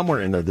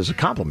 Somewhere in there's a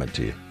compliment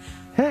to you.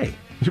 Hey,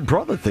 your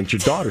brother thinks your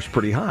daughter's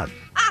pretty hot.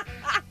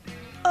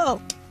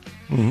 Oh.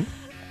 Mm-hmm.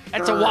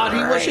 That's a wad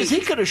he wishes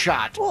he could have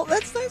shot. Well,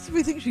 that's nice if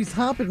we think she's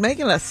hot and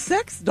making a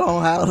sex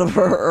doll out of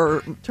her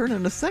or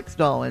turning a sex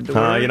doll into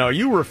her.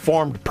 You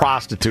reformed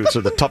prostitutes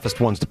are the toughest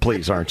ones to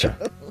please, aren't you?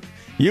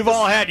 You've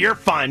all had your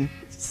fun.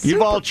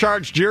 You've all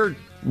charged your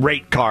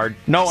rate card.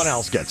 No one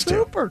else gets to.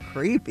 Super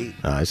creepy.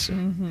 I see.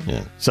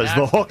 Yeah. Says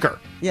the hooker.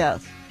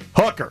 Yes.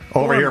 Hooker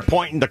over here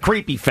pointing the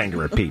creepy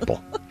finger at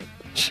people.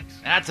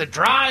 That's a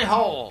dry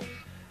hole.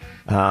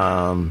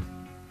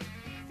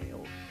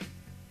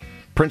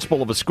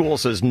 Principal of a school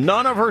says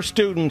none of her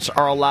students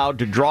are allowed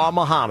to draw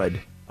Muhammad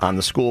on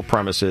the school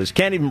premises.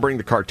 Can't even bring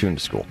the cartoon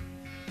to school.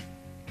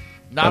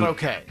 Not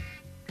okay.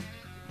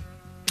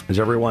 Is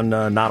everyone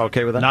not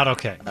okay with that? Not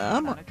okay.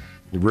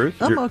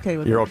 Ruth? I'm okay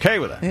with it. You're okay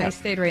with that? I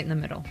stayed right in the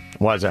middle.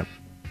 Why is that?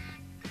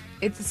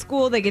 It's a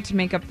school. They get to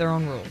make up their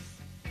own rules.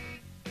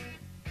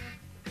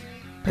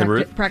 And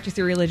Ruth? Practice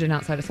your religion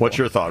outside of school. What's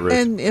your thought, Ruth?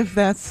 And if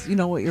that's,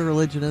 what your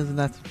religion is and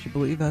that's what you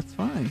believe, that's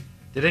fine.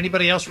 Did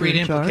anybody else read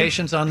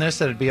implications on this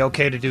that it'd be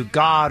okay to do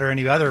God or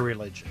any other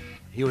religion?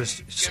 He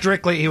was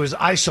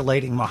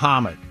isolating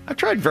Muhammad. I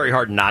tried very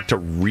hard not to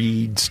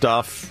read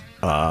stuff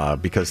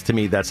because to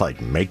me that's like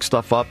make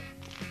stuff up.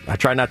 I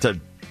try not to.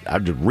 I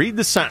have to read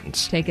the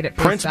sentence. Take it at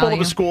face Principal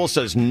value. of the school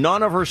says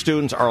none of her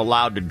students are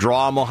allowed to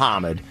draw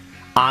Muhammad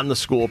on the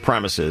school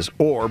premises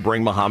or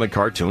bring Muhammad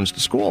cartoons to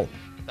school.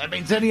 That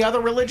means any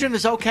other religion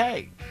is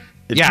okay.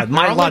 Yeah,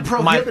 my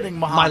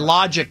my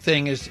logic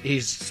thing is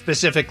he's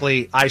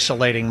specifically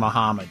isolating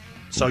Muhammad.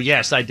 So,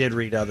 yes, I did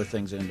read other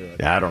things into it.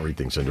 Yeah, I don't read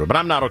things into it, but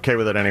I'm not okay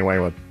with it anyway.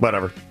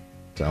 Whatever.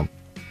 So,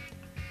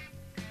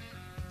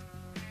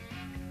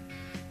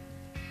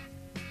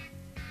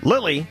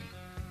 Lily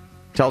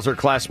tells her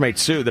classmate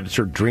Sue that it's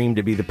her dream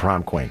to be the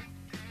prom queen.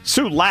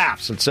 Sue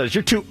laughs and says,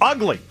 "You're too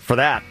ugly for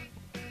that."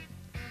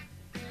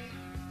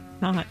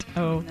 Not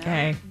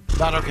okay.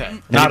 Not okay.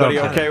 Anybody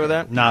okay with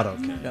that? Not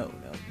okay. No.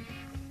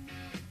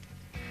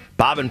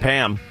 Bob and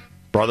Pam,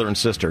 brother and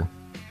sister.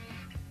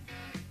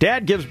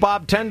 Dad gives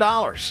Bob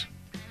 $10.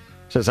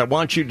 Says, "I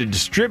want you to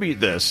distribute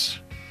this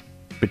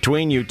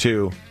between you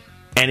two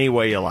any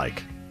way you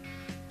like."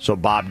 So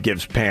Bob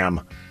gives Pam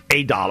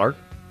 $1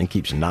 and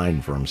keeps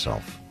 $9 for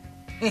himself.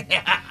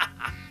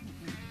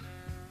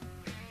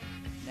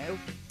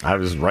 I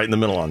was right in the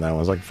middle on that one. I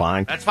was like,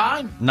 fine. That's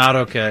fine. Not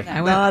okay.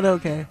 Not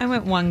okay. I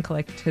went one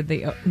click to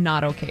the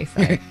not okay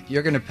side.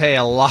 You're going to pay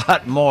a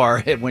lot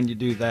more when you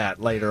do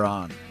that later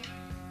on.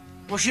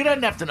 Well, she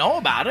doesn't have to know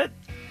about it.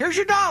 Here's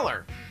your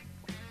 $1.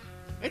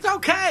 It's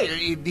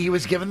okay. He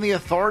was given the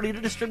authority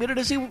to distribute it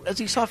as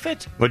he saw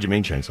fit. What do you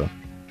mean, Chainsaw?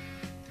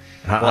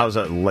 How's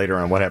that later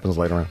on? What happens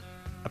later on?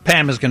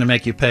 Pam is going to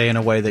make you pay in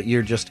a way that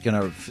you're just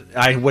going to...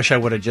 I wish I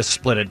would have just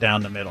split it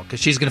down the middle, because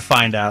she's going to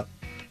find out.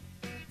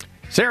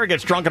 Sarah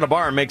gets drunk in a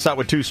bar and makes out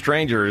with two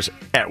strangers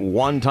at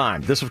one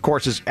time. This, of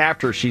course, is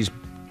after she's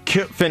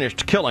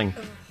finished killing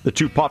the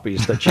two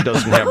puppies that she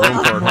doesn't have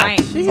room for at home. Right.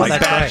 By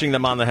That's bashing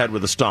them on the head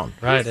with a stone.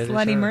 Right.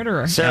 Slutty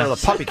murderer. Sarah, the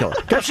puppy killer,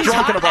 gets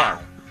drunk in a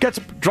bar. Gets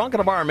drunk in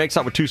a bar and makes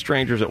out with two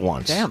strangers at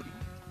once. Damn.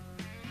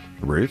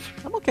 Ruth?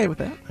 I'm okay with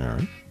that. All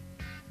right.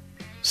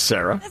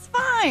 Sarah? It's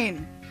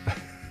fine.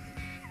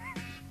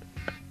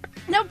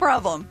 No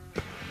problem.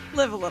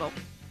 Live a little.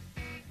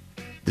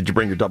 Did you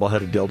bring your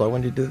double-headed dildo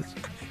when you did this?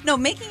 No,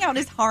 making out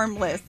is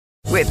harmless.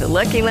 With the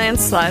Lucky Land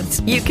Slots,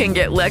 you can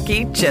get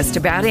lucky just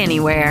about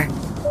anywhere.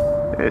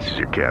 This is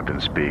your captain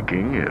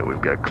speaking.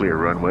 We've got clear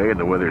runway and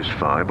the weather's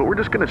fine, but we're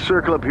just going to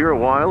circle up here a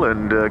while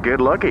and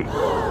get lucky.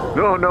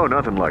 No,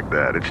 nothing like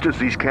that. It's just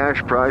these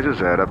cash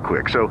prizes add up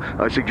quick. So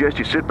I suggest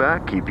you sit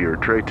back, keep your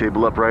tray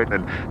table upright,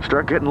 and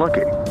start getting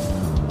lucky.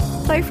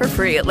 Play for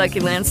free at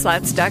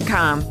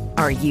LuckyLandSlots.com.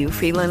 Are you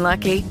feeling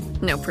lucky?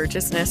 No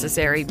purchase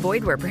necessary.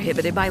 Void where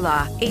prohibited by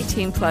law.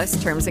 18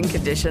 plus terms and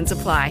conditions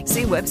apply.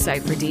 See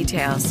website for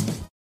details.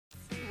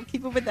 We'll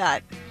keep it with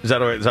that. Is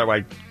that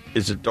why?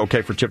 Is it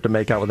okay for Chip to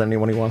make out with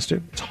anyone he wants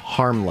to? It's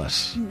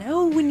harmless.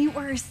 No, when you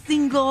are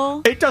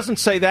single. It doesn't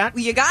say that.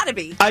 Well, you gotta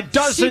be. It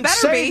doesn't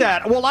say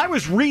that. Well, I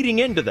was reading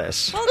into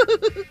this. Well,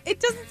 it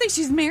doesn't say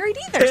she's married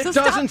either. It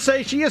doesn't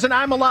say she isn't.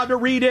 I'm allowed to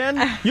read in.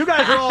 You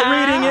guys are all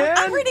reading in.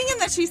 I'm reading in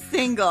that she's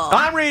single.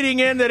 I'm reading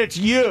in that it's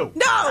you.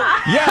 No.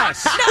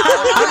 Yes. No.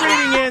 I'm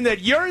reading in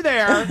that you're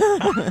there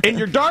in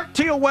your dark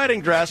teal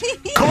wedding dress,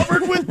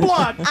 covered with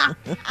blood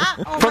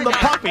from the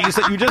puppies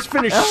that you just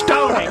finished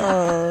stoning,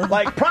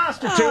 like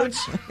prostitutes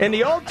in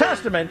the Old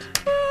Testament.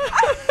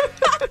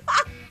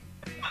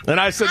 And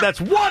I said, that's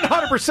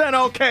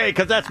 100% okay,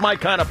 because that's my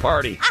kind of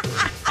party.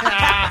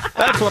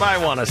 That's what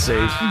I want to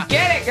see.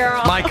 Get it,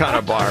 girl. My kind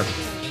of bar.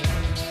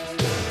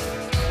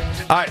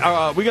 All right,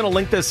 are we going to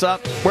link this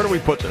up? Where do we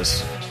put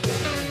this?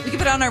 We can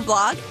put it on our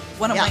blog,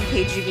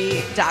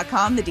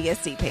 101kgb.com, the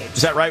DSC page.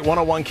 Is that right?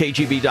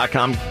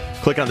 101kgb.com.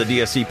 Click on the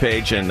DSC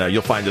page, and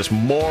you'll find this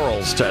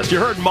morals test. You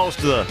heard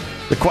most of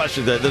the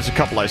questions. There's a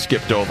couple I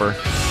skipped over.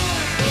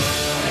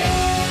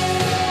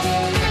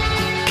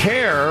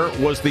 Care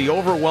was the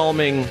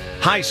overwhelming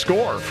high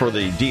score for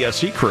the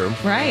DSC crew.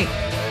 Right.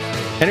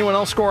 Anyone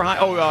else score high?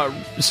 Oh,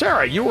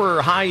 Sarah, you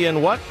were high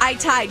in what? I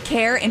tied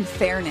care and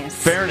fairness.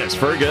 Fairness,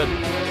 very good.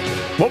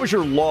 What was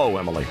your low,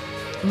 Emily?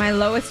 My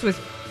lowest was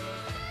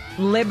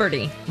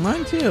liberty.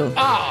 Mine too.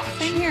 Oh,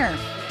 same here.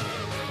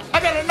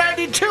 I got a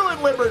 92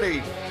 in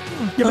liberty.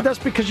 Yeah, but that's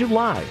because you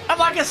lied. I'm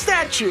like a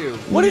statue.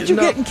 What did you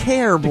get in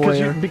care,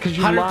 boy? Because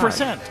you 100%.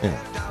 lied.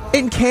 Yeah.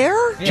 In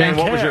care? Jane,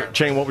 what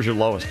was your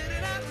lowest?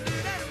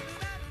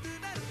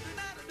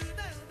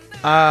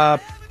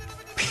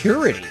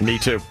 Purity. Me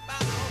too.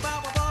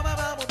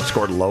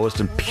 Scored lowest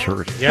in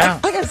purity. Yeah.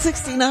 I got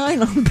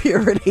 69 on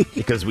purity.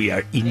 Because we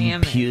are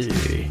impure.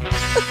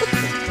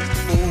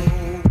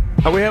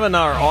 Are we having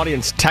our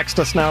audience text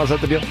us now? Is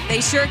that the deal?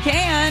 They sure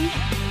can.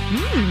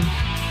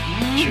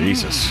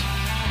 Jesus.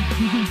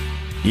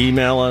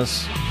 Email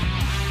us.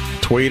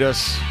 Tweet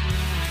us.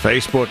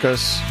 Facebook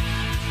us.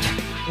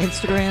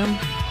 Instagram.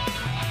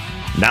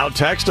 Now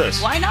text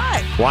us. Why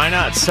not? Why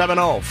not?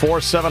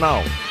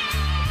 70-470.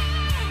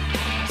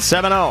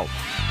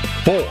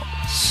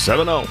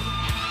 70-470.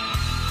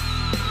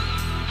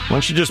 Why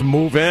don't you just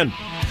move in?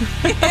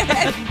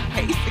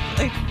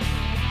 Basically.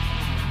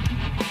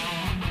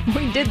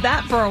 We did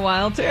that for a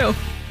while, too.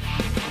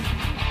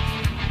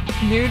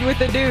 Nude with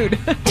a dude.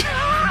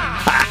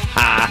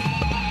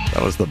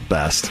 That was the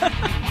best.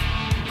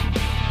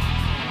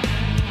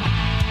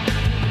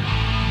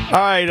 All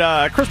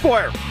right, Chris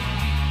Boyer.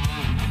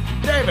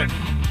 David.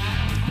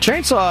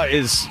 Chainsaw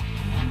is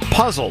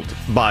puzzled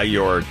by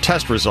your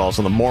test results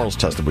on the morals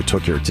test that we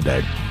took here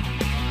today.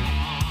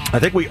 I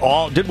think we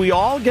all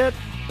get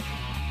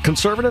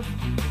conservative?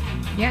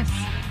 Yes.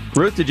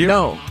 Ruth, did you?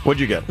 No. What'd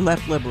you get?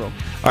 Left liberal.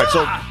 All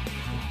right,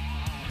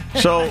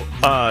 so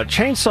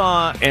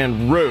Chainsaw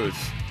and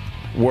Ruth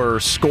were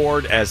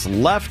scored as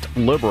left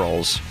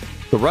liberals.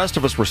 The rest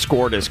of us were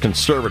scored as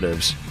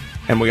conservatives,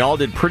 and we all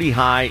did pretty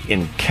high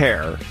in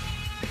care,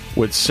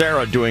 with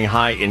Sarah doing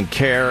high in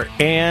care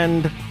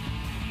and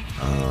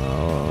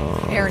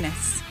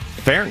fairness.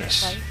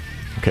 Fairness. Right.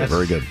 Okay,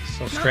 very good.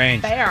 So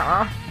strange.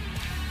 Fair.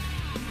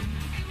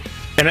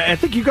 And I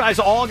think you guys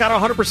all got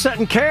 100%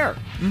 in care.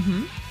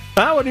 Mm-hmm.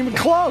 That wasn't even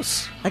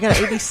close. I got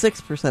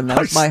 86%. That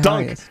was my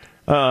highest.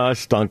 I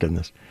stunk in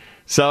this.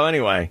 So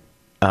anyway,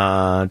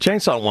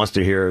 Chainsaw wants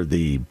to hear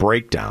the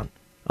breakdown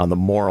on the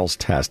morals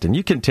test. And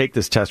you can take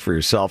this test for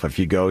yourself if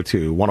you go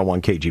to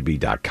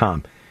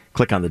 101kgb.com.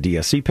 Click on the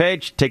DSC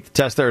page. Take the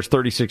test there. It's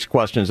 36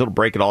 questions. It'll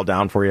break it all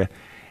down for you.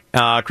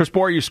 Chris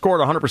Boyer, you scored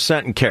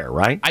 100% in care,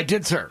 right? I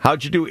did, sir.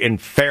 How'd you do in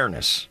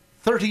fairness?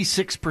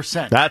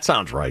 36%. That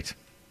sounds right.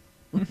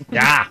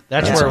 Yeah,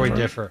 that's where we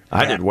differ.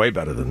 I did way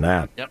better than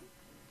that. Yep.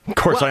 Of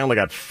course, I only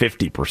got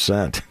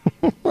 50%.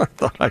 I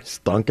thought I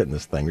stunk in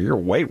this thing. You're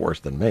way worse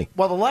than me.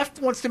 Well, the left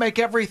wants to make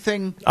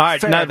everything all right,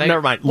 fair.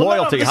 never mind.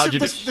 Loyalty, how'd you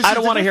do? I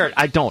don't want to hear it.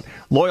 I don't.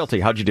 Loyalty,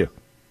 how'd you do?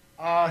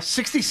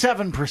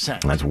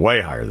 67%. That's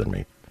way higher than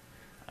me.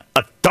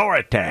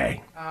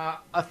 Authority.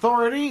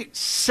 Authority,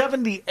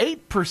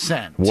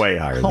 78%. Way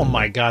higher than me. Oh,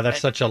 my God,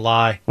 that's such a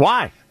lie.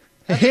 Why?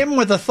 Him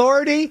with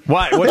authority?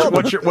 Why?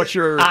 What's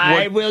your?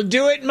 I will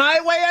do it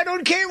my way. I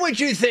don't care what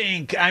you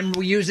think. I'm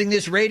using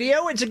this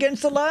radio. It's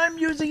against the law. I'm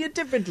using it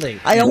differently.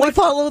 I only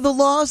follow the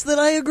laws that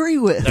I agree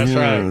with. That's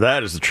right.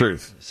 That is the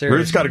truth. Seriously.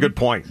 Ruth's got a good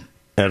point.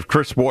 And if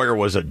Chris Boyer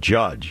was a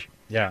judge,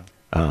 yeah,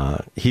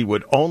 He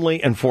would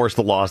only enforce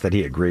the laws that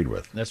he agreed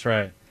with. That's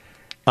right.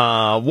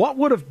 What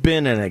would have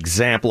been an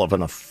example of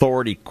an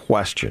authority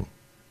question?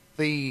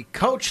 The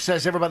coach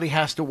says everybody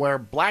has to wear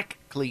black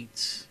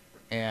cleats,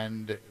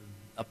 and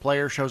a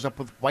player shows up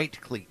with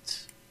white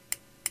cleats.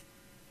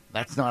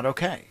 That's not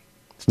okay.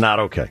 It's not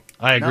okay.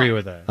 I agree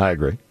with that. I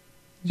agree.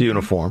 It's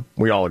uniform.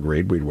 We all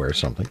agreed we'd wear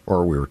something,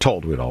 or we were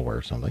told we'd all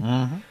wear something.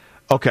 Mm-hmm.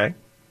 Okay.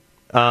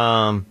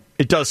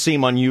 It does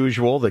seem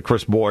unusual that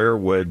Chris Boyer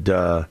would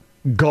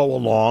go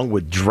along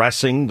with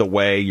dressing the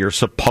way you're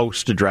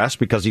supposed to dress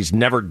because he's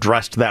never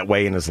dressed that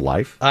way in his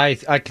life.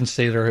 I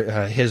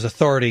consider his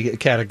authority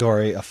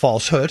category a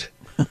falsehood.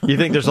 You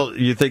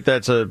think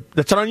that's an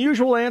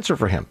unusual answer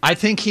for him? I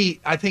think he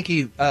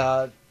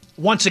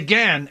once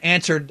again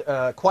answered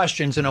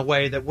questions in a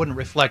way that wouldn't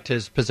reflect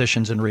his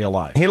positions in real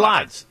life. He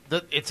lied.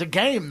 It's a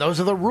game. Those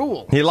are the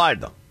rules. He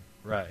lied, though.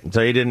 Right.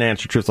 So he didn't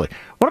answer truthfully.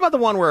 What about the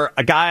one where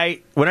a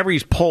guy, whenever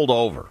he's pulled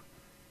over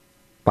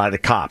by the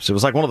cops, it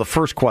was like one of the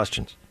first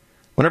questions.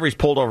 Whenever he's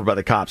pulled over by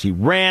the cops, he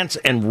rants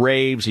and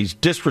raves. He's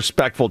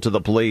disrespectful to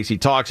the police. He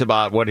talks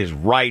about what his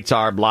rights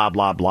are, blah,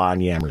 blah, blah,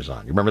 and yammers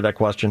on. You remember that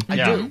question? I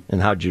do.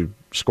 And how'd you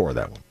score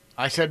that one?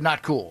 I said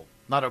not cool.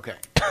 Not okay.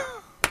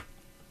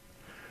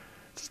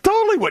 It's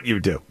totally what you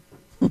do.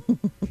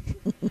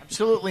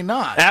 Absolutely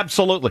not.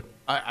 Absolutely.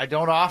 I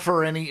don't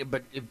offer any,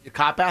 but if the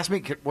cop asks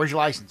me, where's your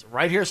license?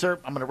 Right here, sir.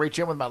 I'm going to reach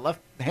in with my left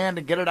hand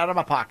and get it out of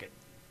my pocket.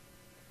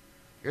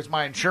 Here's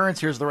my insurance.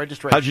 Here's the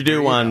registration. How'd you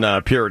do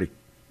on purity?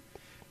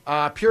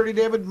 Purity,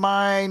 David,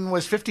 mine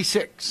was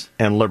 56.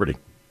 And liberty?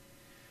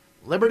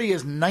 Liberty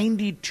is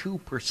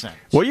 92%.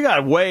 Well, you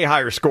got way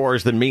higher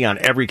scores than me on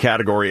every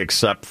category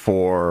except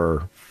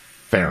for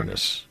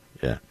fairness.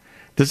 Yeah.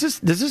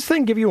 Does this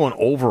thing give you an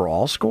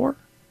overall score?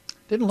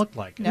 Didn't look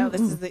like it. No, this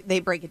is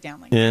they break it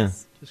down like Yeah.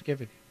 this. Just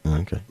give it.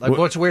 Okay. Like,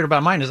 what's weird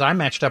about mine is I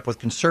matched up with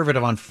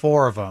conservative on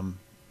 4 of them,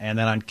 and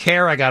then on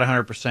care I got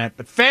 100%.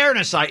 But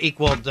fairness I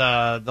equaled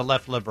the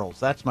left liberals.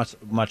 That's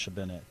much have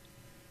been it.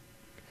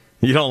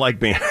 You don't like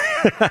being.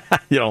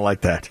 You don't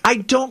like that. I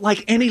don't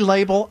like any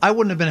label. I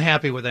wouldn't have been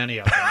happy with any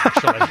of them.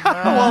 Actually.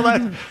 Well,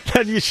 then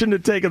you shouldn't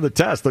have taken the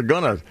test. They're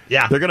gonna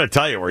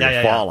tell you where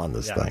you fall on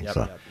this thing.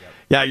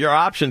 Yeah, your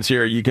options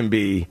here. You can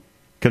be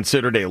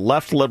considered a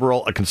left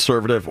liberal, a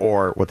conservative,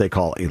 or what they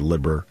call a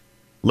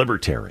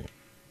libertarian.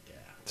 Yeah.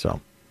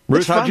 So,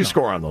 Ruth, how'd you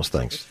score on those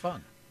things? It's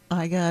fun.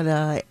 I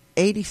got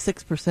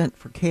 86%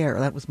 for care.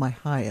 That was my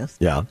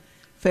highest. Yeah.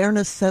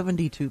 Fairness,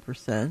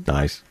 72%.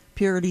 Nice.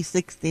 Purity,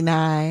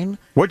 69.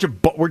 Where'd you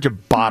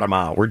bottom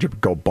out? Where'd you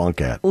go bunk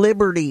at?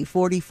 Liberty,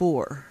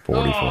 44.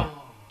 44.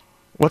 Oh.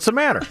 What's the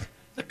matter?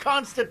 The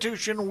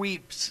Constitution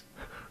weeps.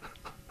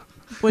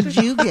 What'd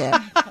you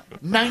get?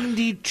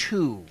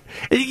 92.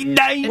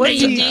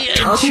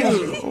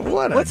 92.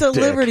 What's a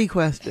liberty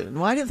question?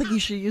 Why do you think you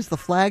should use the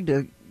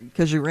flag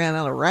because you ran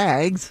out of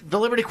rags? The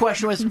liberty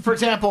question was, for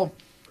example,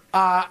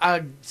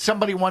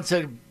 somebody wants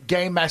a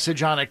gay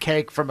message on a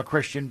cake from a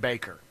Christian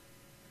baker.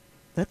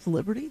 That's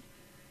liberty?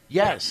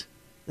 Yes.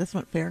 That's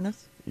not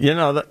fairness? You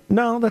know,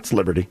 no, that's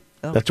liberty.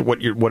 Oh. That's what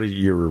are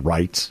your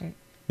rights. Right.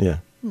 Yeah.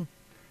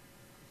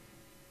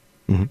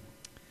 Mm-hmm.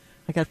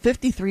 I got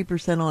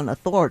 53% on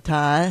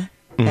authority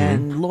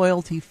and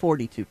loyalty,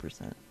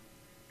 42%.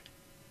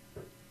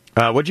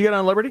 What'd you get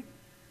on liberty?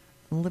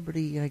 On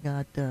liberty, I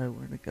got,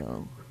 where'd it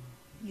go?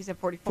 You said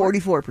 44?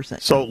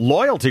 44%. So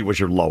loyalty was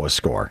your lowest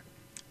score.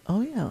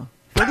 Oh, yeah.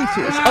 42.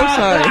 Oh,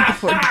 sorry.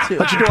 42.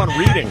 How'd you do on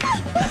reading?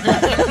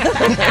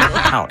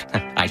 Out.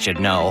 I should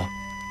know.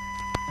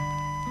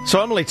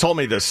 So Emily told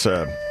me this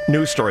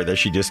news story that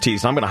she just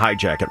teased. I'm going to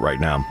hijack it right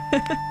now.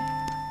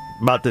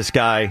 About this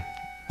guy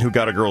who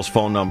got a girl's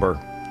phone number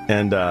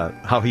and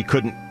how he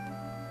couldn't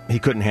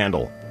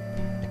handle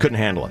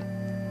it.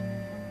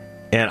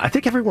 And I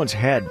think everyone's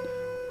had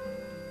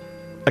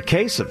a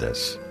case of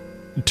this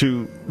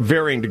to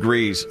varying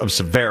degrees of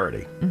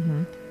severity.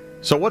 Mm-hmm.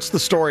 So what's the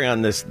story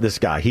on this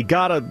guy? He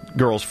got a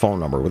girl's phone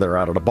number. They were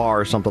out at a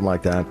bar or something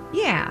like that.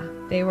 Yeah,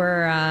 they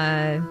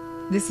were.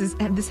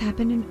 This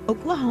happened in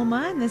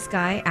Oklahoma, and this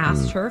guy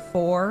asked her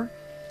for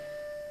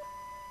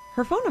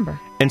her phone number.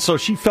 And so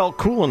she felt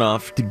cool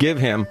enough to give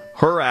him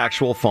her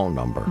actual phone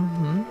number.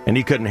 Mm-hmm. And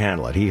he couldn't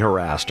handle it. He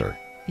harassed her.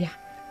 Yeah.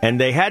 And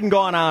they hadn't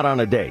gone out on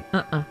a date.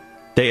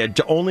 They had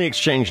only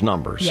exchanged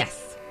numbers.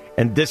 Yes.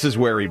 And this is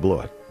where he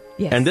blew it.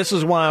 Yes. And this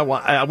is why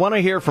I want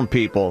to hear from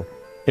people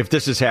if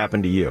this has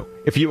happened to you.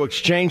 If you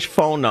exchange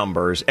phone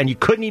numbers and you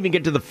couldn't even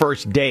get to the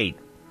first date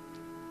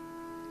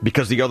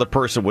because the other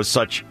person was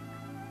such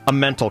a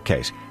mental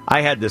case.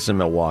 I had this in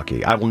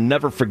Milwaukee. I will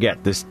never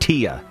forget this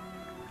Tia.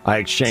 I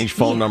exchanged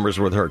phone numbers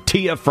with her.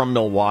 Tia from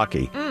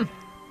Milwaukee.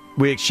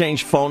 We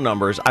exchanged phone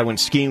numbers. I went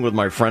skiing with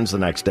my friends the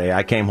next day.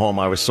 I came home.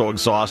 I was so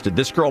exhausted.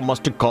 This girl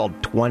must have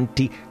called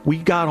 20. We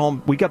got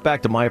home. We got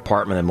back to my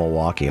apartment in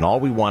Milwaukee, and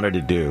all we wanted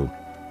to do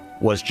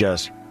was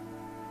just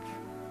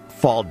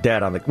fall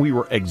dead on the... We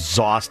were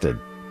exhausted.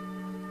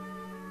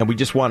 And we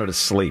just wanted to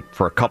sleep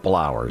for a couple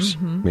hours.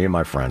 Mm-hmm. Me and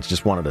my friends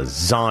just wanted to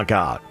zonk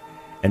out.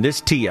 And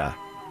this Tia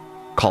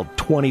called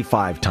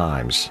 25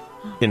 times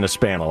in the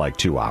span of like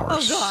 2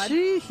 hours. Oh,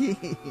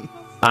 God.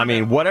 I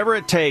mean, whatever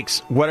it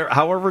takes,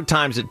 however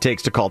times it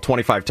takes to call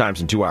 25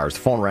 times in 2 hours,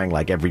 the phone rang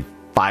like every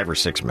 5 or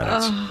 6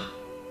 minutes.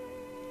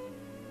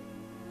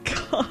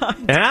 God.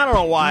 And I don't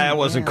know why I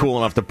wasn't cool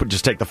enough to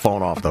just take the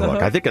phone off the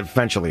hook. I think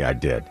eventually I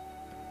did.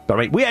 But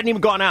I mean, we hadn't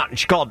even gone out, and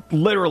she called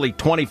literally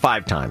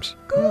 25 times.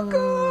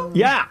 Cuckoo.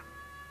 Yeah.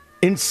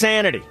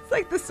 Insanity. It's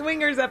like the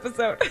Swingers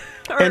episode.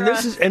 And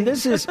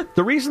this is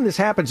the reason this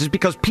happens is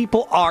because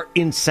people are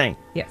insane.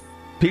 Yes.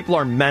 People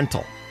are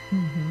mental.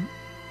 Mm-hmm.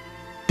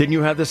 Didn't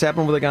you have this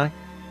happen with a guy?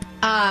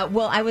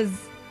 Well, I was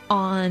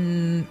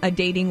on a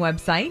dating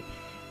website,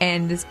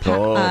 and this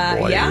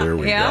here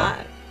we go.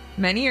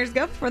 Many years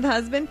ago, before the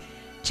husband,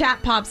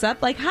 chat pops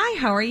up like, "Hi,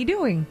 how are you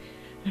doing?"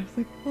 And I was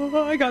like,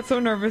 "Oh, I got so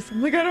nervous.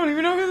 I'm like, I don't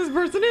even know who this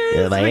person is."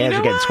 Yeah, my hands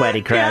are getting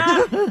sweaty, crap.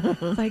 Yeah.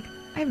 It's like,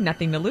 I have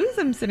nothing to lose.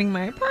 I'm sitting in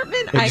my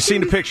apartment. Have you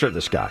seen a picture of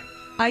this guy?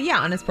 Yeah,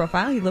 on his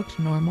profile, he looked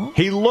normal.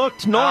 He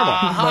looked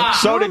normal.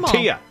 So did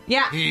Tia.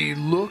 Yeah. He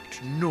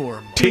looked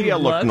normal. Tia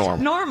looked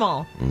normal.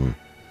 Normal. Mm.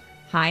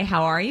 Hi,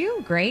 how are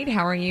you? Great,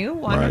 how are you?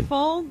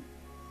 Wonderful. Right.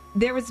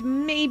 There was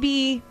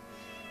maybe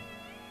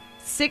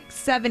 6,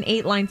 7,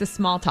 8 lines of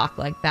small talk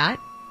like that.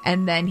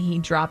 And then he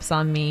drops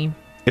on me.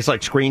 It's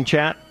like screen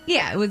chat?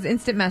 Yeah, it was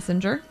instant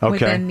messenger okay.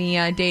 within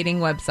the dating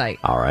website.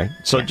 All right.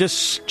 So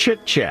just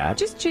chit-chat.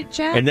 Just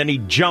chit-chat. And then he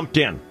jumped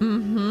in.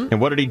 Mm-hmm. And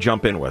what did he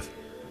jump in with?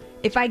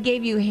 If I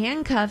gave you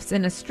handcuffs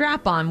and a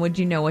strap-on, would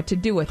you know what to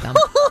do with them?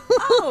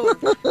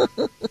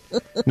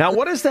 Now,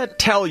 what does that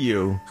tell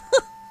you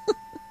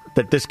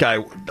that this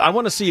guy... I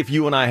want to see if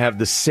you and I have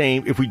the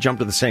same... If we jump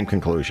to the same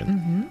conclusion.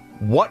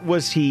 Mm-hmm. What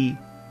was he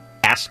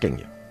asking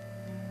you?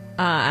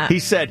 He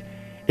said,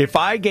 if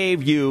I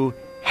gave you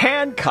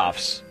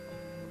handcuffs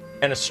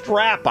and a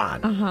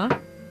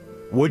strap-on,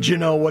 would you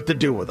know what to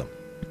do with them?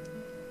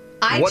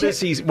 What is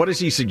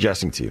he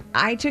suggesting to you?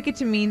 I took it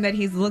to mean that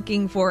he's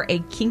looking for a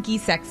kinky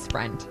sex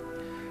friend.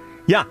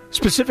 Yeah,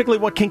 specifically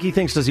what kinky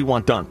things does he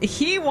want done?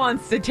 He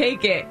wants to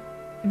take it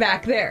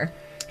back there.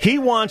 He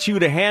wants you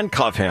to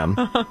handcuff him,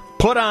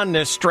 put on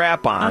this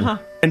strap-on,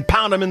 and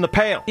pound him in the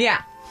pail.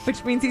 Yeah,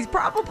 which means he's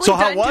probably So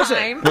done how was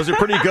time. it? Was it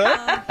pretty good?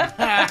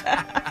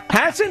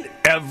 Hasn't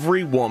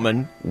every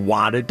woman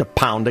wanted to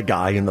pound a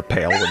guy in the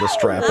pail with a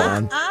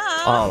strap-on?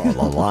 Oh,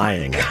 the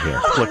lying in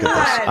here. Look at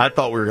this. I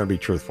thought we were going to be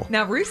truthful.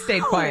 Now, Ruth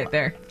stayed quiet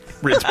there.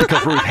 It's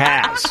because Ruth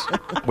has.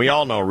 We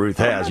all know Ruth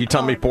has. You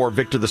tell me poor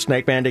Victor the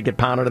Snake Man didn't get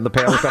pounded in the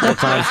pail a couple of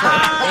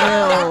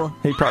times?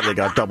 He probably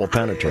got double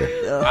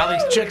penetrated. All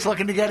these chicks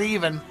looking to get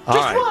even. All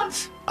Just right.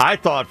 once. I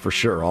thought for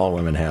sure all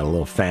women had a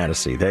little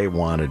fantasy. They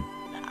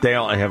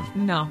all have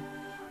No.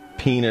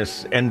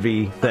 penis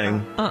envy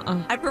thing.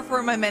 I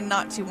prefer my men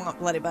not to want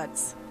bloody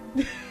butts.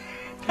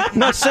 I'm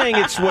not saying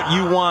it's what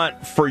you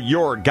want for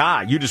your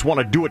guy. You just want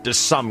to do it to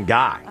some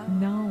guy.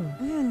 No.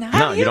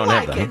 No, you don't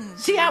have that. Huh?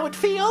 See how it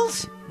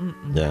feels?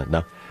 Yeah,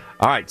 no.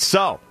 All right,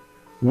 so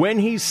when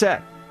he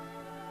said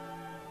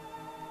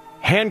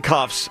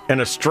handcuffs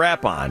and a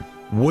strap-on,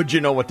 would you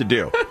know what to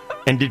do?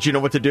 And did you know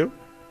what to do?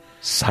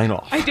 Sign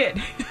off. I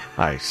did.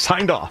 I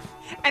signed off.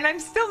 And I'm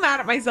still mad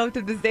at myself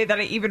to this day that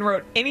I even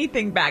wrote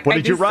anything back. What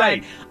did you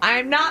write? Said,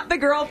 I'm not the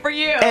girl for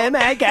you. Oh,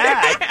 my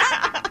God.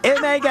 Oh,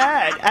 my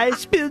God. I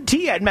spilled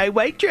tea on my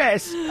white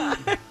dress.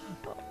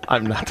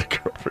 I'm not the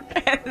girl for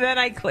you. And then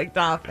I clicked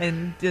off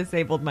and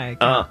disabled my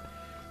account.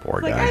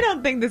 Poor Like, guy. I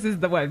don't think this is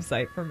the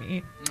website for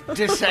me.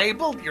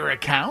 Disabled your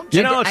account?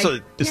 You know,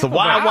 it's the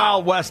wild,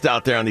 wild west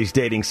out there on these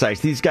dating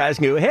sites. These guys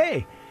go,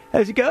 hey,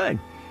 how's it going?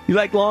 You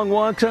like long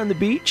walks on the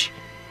beach?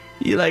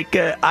 You like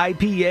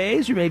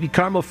IPAs or maybe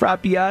caramel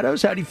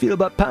frappiatos? How do you feel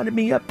about pounding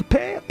me up the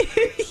pail?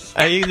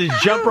 And you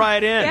just jump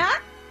right in. Yeah?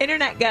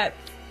 Internet gut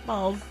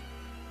balls.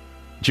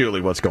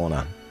 Julie, what's going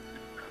on?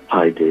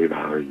 Hi, Dave.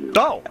 How are you?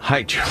 Oh,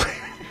 hi, Julie.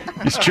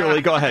 It's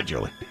Julie. Go ahead,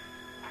 Julie.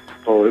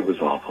 Oh, it was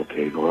awful,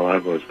 Dave. Well, I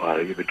was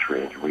buying him a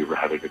drink, and we were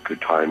having a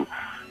good time,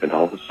 and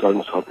all of a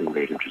sudden something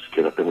made him just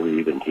get up and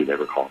leave, and he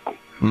never called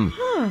me.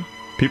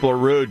 People are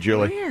rude,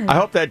 Julie. Weird. I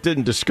hope that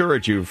didn't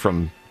discourage you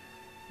from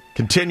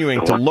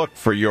continuing to look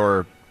for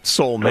your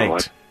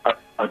soulmate. No,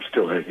 I'm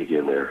still hanging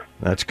in there.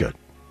 That's good.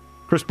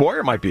 Chris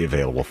Boyer might be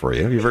available for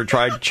you. Have you ever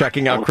tried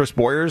checking out Chris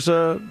Boyer's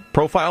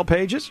profile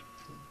pages?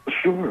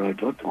 Sure,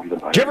 I'd love to meet him.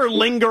 Do you ever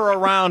linger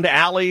around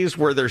alleys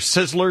where there's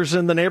sizzlers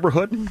in the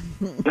neighborhood?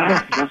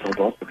 Yes, I'd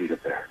love to meet him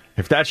there.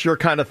 If that's your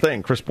kind of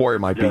thing, Chris Boyer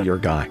might be your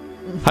guy.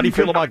 How do you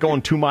feel about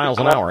going 2 miles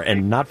an hour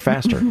and not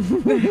faster?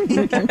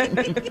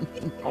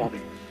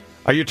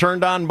 Are you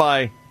turned on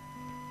by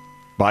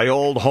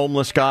old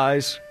homeless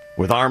guys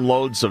with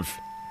armloads of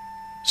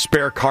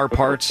spare car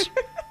parts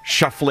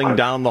shuffling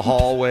down the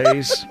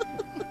hallways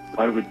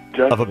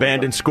of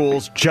abandoned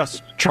schools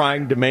just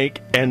trying to make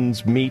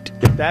ends meet?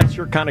 If that's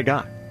your kind of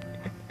guy.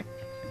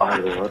 I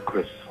love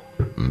Chris.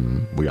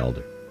 We all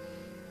do.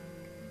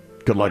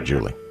 Good luck,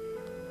 Julie.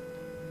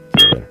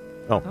 See you later.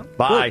 Oh,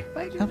 bye.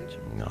 Bye, Julie.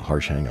 No,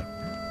 harsh hang up.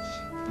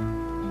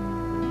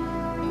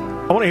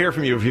 I want to hear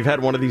from you if you've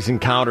had one of these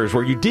encounters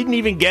where you didn't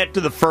even get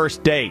to the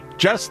first date,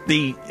 just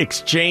the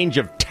exchange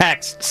of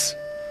texts.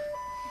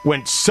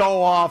 went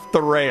so off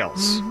the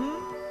rails.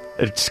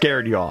 It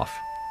scared you off.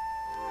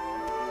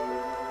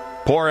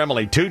 Poor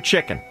Emily, too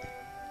chicken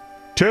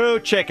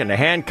to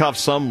handcuff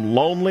some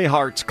Lonely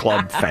Hearts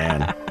Club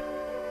fan.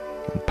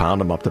 And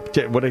pound him up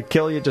the... Would it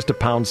kill you just to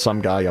pound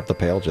some guy up the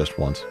pail just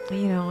once?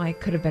 I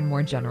could have been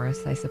more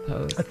generous, I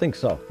suppose. I think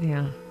so.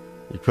 Yeah.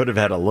 You could have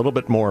had a little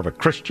bit more of a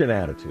Christian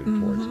attitude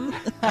towards it.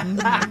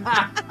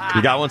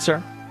 You got one,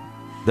 Sarah?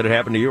 Did it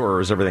happen to you,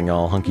 or is everything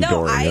all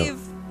hunky-dory? No,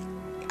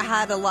 I've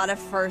had a lot of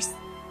first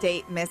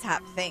date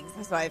mishap things.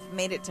 So I've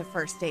made it to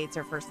first dates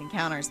or first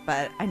encounters,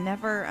 but I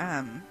never...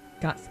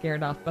 got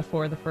scared off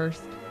before the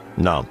first?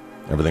 No.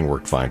 Everything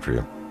worked fine for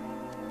you.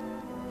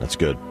 That's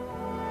good.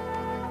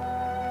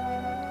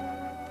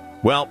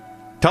 Well,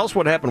 tell us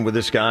what happened with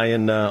this guy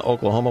in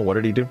Oklahoma. What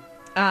did he do?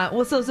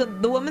 So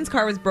the woman's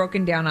car was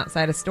broken down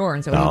outside a store,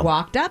 and so he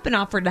walked up and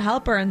offered to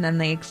help her, and then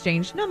they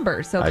exchanged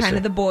numbers. So kind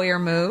of the Boyer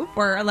move,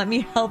 or let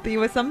me help you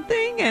with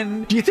something.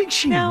 And do you think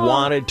she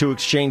wanted to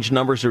exchange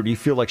numbers, or do you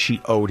feel like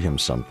she owed him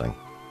something?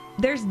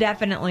 There's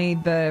definitely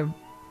the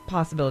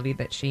possibility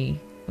that she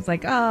was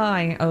like, oh,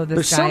 I owe this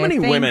There's guy so many a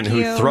thank women you.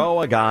 who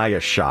throw a guy a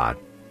shot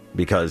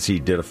because he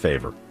did a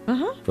favor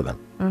for them.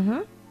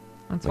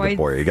 That's Like why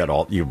Boyer, you got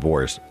all you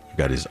Boyers. You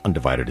got his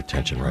undivided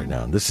attention right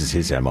now. This is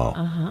his MO.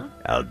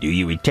 I'll do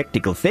you a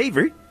technical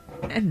favor,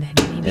 and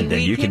then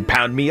you can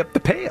pound me up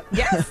the pail.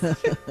 Yes.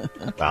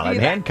 While I'm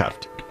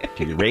handcuffed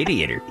to the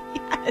radiator.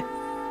 Yes.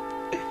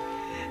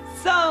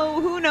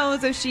 So who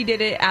knows if she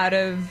did it out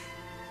of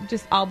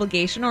just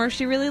obligation or if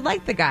she really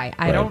liked the guy.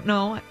 I don't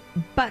know.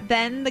 But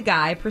then the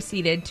guy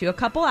proceeded to, a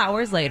couple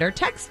hours later,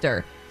 text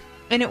her.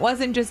 And it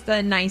wasn't just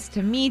a nice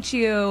to meet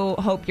you,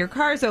 hope your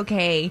car's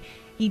okay.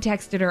 He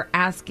texted her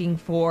asking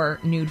for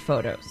nude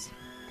photos.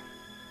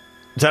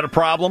 Is that a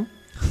problem?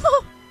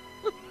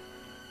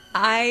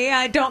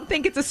 I don't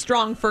think it's a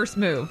strong first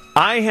move.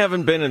 I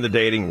haven't been in the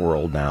dating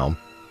world now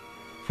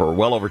for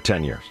well over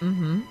 10 years.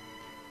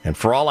 And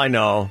for all I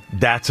know,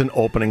 that's an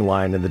opening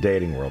line in the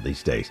dating world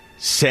these days.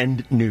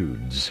 Send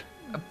nudes.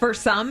 For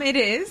some, it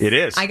is. It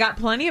is. I got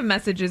plenty of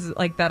messages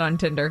like that on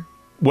Tinder.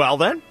 Well,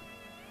 then.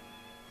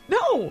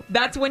 No,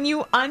 that's when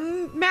you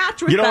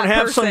unmatch with You don't that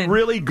have person. some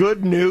really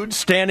good nudes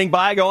standing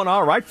by going,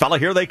 all right, fella,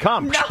 here they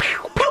come. No,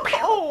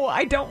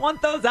 I don't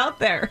want those out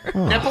there.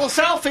 Nipple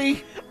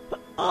selfie.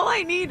 All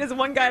I need is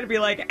one guy to be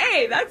like,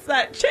 hey, that's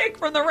that chick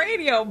from the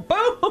radio.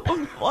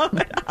 Boom.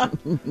 What up?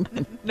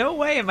 No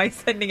way am I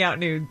sending out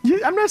nudes.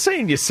 I'm not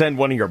saying you send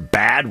one of your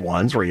bad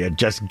ones where you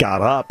just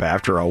got up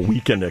after a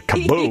weekend at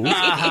Caboose.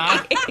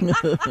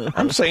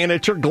 I'm saying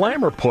it's your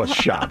glamour push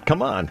shot.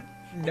 Come on.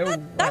 No.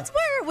 That's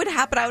where it would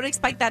happen. I would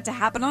expect that to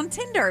happen on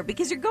Tinder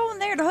because you're going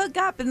there to hook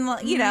up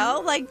and, you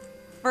know, like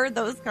for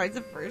those kinds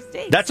of first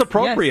dates. That's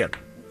appropriate.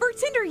 Yes. For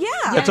Tinder,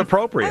 yeah. That's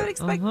appropriate. I would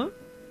expect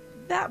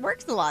that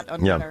works a lot on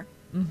Tinder.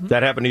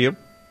 That happened to you?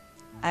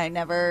 I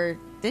never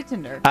did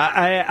Tinder.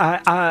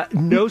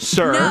 No,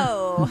 sir.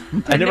 No.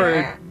 I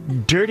never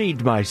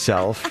dirtied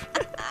myself.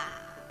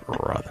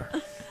 Brother.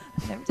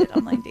 I never did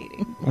online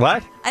dating.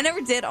 What? I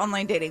never did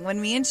online dating. When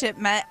me and Chip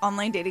met,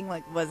 online dating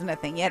wasn't a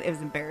thing yet. It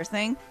was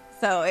embarrassing.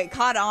 So it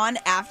caught on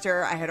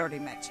after I had already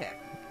met Chip.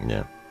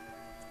 Yeah.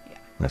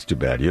 That's too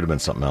bad. You'd have been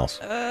something else.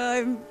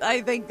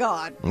 I thank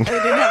God. I didn't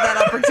have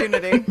that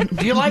opportunity.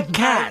 Do you like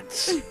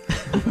cats?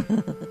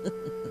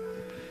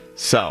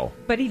 So.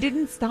 But he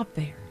didn't stop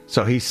there.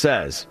 So he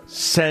says,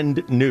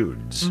 send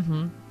nudes.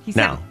 He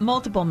sent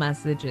multiple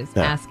messages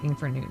asking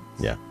for nudes.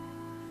 Yeah.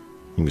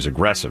 He was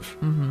aggressive.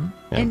 Yeah.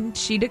 And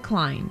she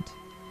declined.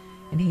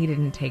 And he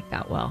didn't take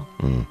that well.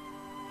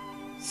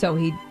 So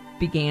he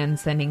began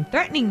sending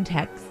threatening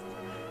texts.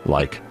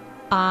 Like?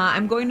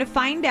 I'm going to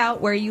find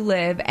out where you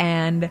live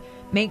and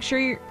make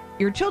sure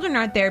your children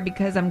aren't there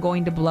because I'm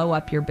going to blow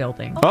up your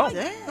building.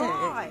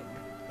 Oh.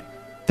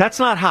 That's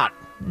not hot.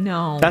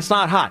 No. That's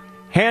not hot.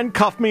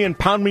 Handcuff me and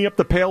pound me up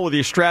the pail with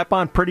your strap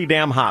on, pretty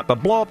damn hot.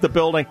 But blow up the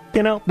building,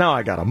 now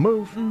I gotta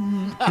move.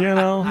 I'm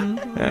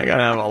gonna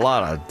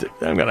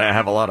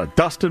have a lot of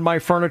dust in my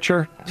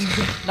furniture.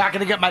 Not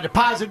gonna get my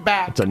deposit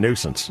back. It's a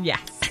nuisance.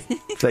 Yes.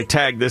 If they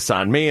tag this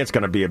on me, it's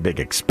gonna be a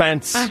big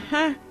expense.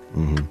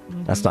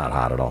 That's not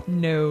hot at all.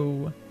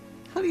 No.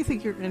 How do you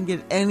think you're going to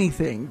get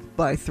anything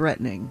by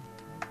threatening?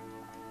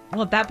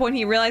 Well, at that point,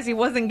 he realized he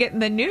wasn't getting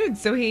the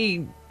nudes, so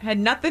he had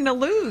nothing to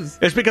lose.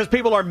 It's because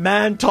people are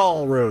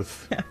man-tall,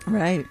 Ruth.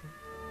 Right.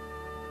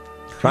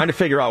 Trying to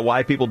figure out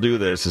why people do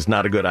this is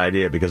not a good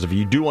idea, because if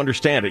you do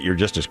understand it, you're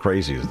just as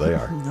crazy as they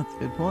are. That's a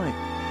good point.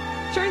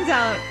 Turns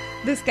out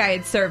this guy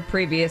had served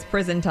previous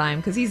prison time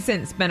because he's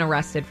since been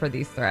arrested for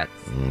these threats.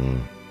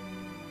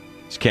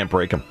 Just can't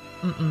break him.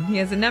 He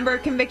has a number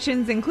of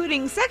convictions,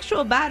 including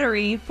sexual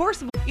battery,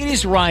 forcible... It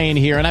is Ryan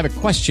here, and I have a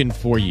question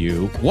for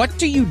you. What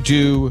do you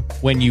do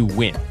when you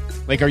win?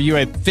 Like, are you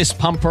a fist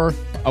pumper?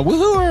 A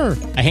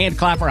woohooer, a hand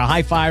clapper, a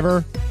high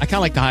fiver. I kind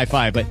of like the high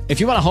five, but if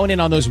you want to hone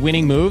in on those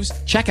winning moves,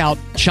 check out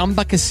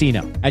Chumba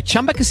Casino. At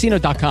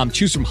ChumbaCasino.com,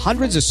 choose from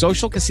hundreds of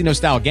social casino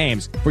style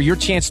games for your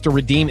chance to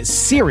redeem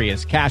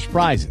serious cash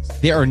prizes.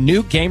 There are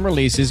new game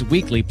releases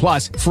weekly,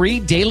 plus free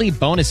daily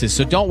bonuses.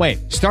 So don't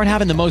wait. Start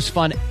having the most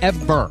fun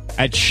ever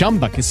at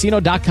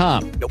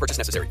ChumbaCasino.com. No purchase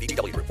necessary.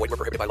 VGW Group. Void where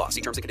prohibited by law.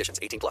 See terms and conditions.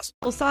 18+.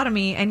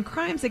 Sodomy and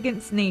crimes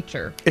against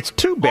nature. It's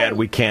too bad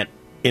we can't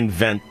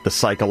invent the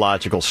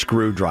psychological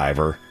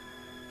screwdriver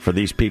for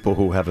these people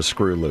who have a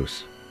screw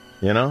loose.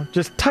 You know,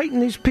 just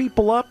tighten these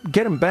people up,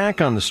 get them back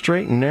on the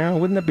straight and narrow.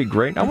 Wouldn't that be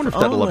great? I wonder if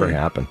that'll ever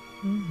happen.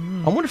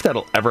 Mm-hmm. I wonder if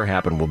that'll ever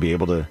happen. We'll be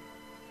able to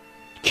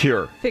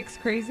cure. Fix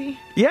crazy?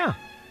 Yeah.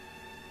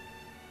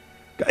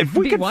 If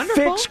we could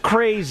wonderful. fix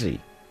crazy.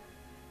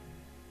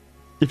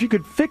 If you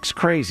could fix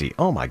crazy,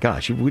 oh my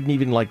gosh, you wouldn't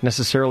even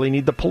necessarily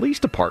need the police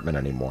department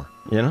anymore.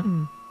 You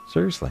know?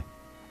 Seriously.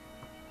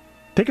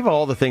 Think of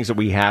all the things that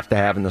we have to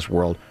have in this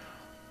world.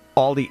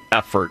 All the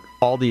effort,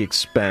 all the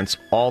expense,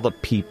 all the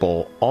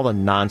people, all the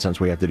nonsense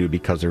we have to do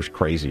because there's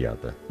crazy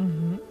out there.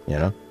 Mm-hmm. You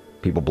know?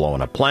 People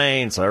blowing up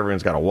planes, so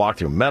everyone's got to walk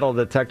through metal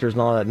detectors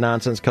and all that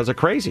nonsense because of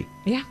crazy.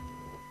 Yeah.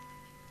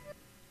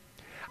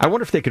 I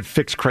wonder if they could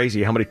fix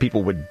crazy, how many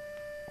people would...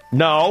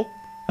 No,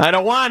 I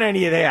don't want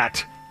any of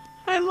that.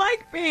 I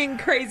like being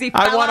crazy,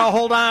 fella. I want to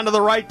hold on to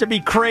the right to be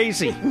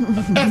crazy.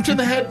 After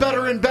the head,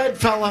 better in bed,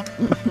 fella.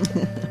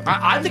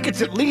 I think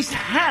it's at least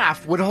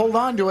half would hold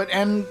on to it,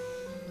 and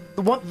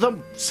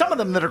some of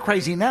them that are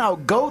crazy now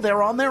go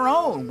there on their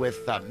own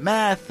with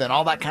meth and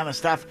all that kind of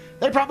stuff.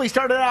 They probably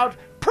started out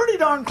pretty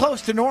darn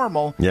close to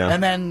normal,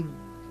 and then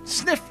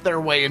sniffed their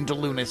way into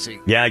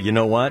lunacy. Yeah, you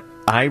know what?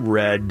 I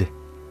read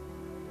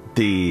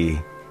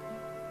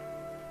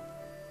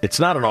it's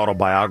not an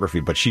autobiography,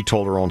 but she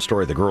told her own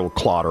story. The girl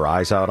clawed her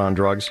eyes out on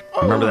drugs.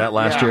 Remember that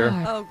last year?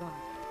 Oh, God.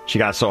 She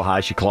got so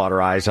high she clawed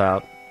her eyes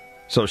out.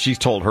 So she's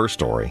told her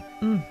story.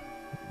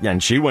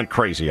 And she went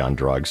crazy on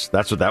drugs.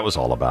 That's what that was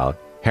all about.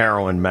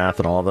 Heroin, meth,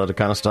 and all that other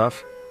kind of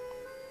stuff.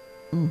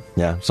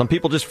 Yeah, some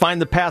people just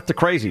find the path to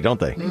crazy,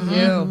 don't they?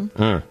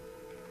 do.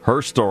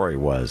 Her story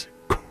was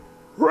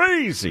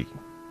crazy.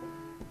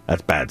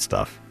 That's bad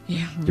stuff.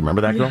 Yeah. Do you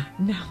remember that girl?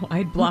 No,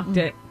 I blocked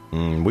it.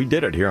 We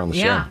did it here on the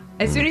show. Yeah.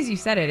 As soon as you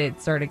said it, it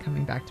started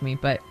coming back to me,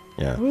 but...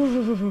 Yeah.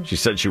 She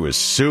said she was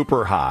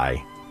super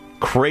high,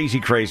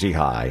 crazy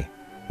high,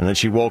 and then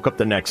she woke up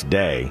the next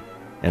day,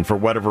 and for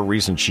whatever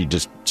reason, she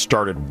just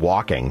started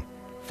walking,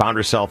 found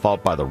herself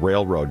out by the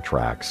railroad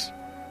tracks,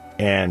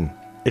 and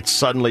it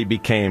suddenly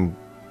became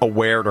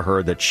aware to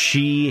her that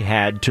she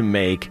had to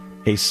make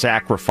a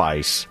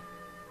sacrifice,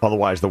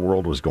 otherwise the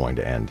world was going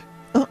to end.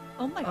 Oh,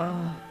 my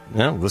God.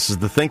 Yeah, this is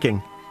the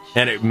thinking.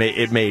 And it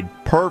made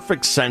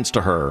perfect sense to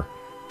her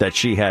that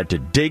she had to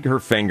dig her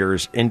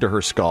fingers into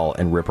her skull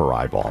and rip her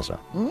eyeballs out.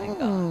 Oh my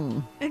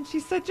God. And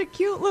she's such a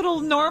cute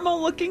little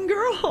normal-looking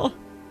girl.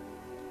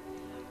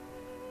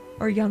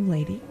 Or young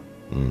lady.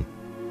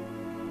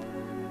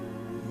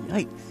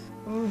 Yikes.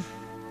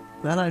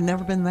 Glad I've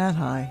never been that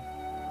high.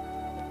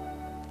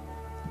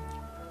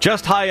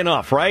 Just high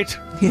enough, right?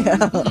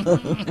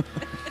 Yeah.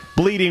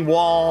 Bleeding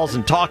walls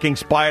and talking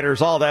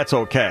spiders, all that's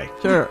okay.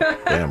 Sure.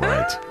 Damn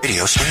right.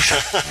 Radio station.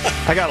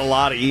 I got a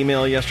lot of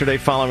email yesterday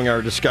following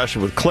our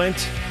discussion with Clint.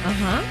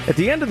 Uh-huh. At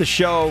the end of the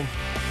show,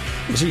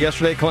 was it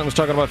yesterday Clint was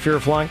talking about fear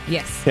of flying?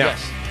 Yes. Yeah.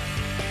 Yes.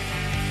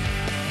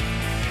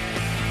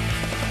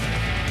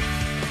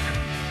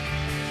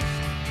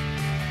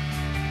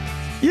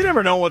 You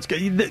never know what's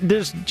going.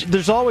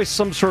 There's always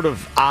some sort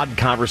of odd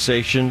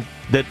conversation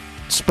that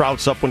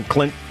sprouts up when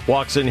Clint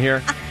walks in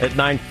here at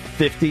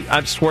 9:50.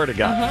 I swear to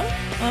God.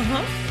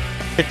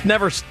 It's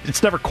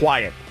never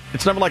quiet.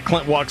 It's never like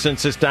Clint walks in,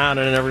 sits down,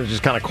 and everyone's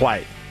just kind of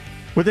quiet.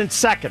 Within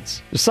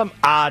seconds, there's some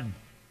odd,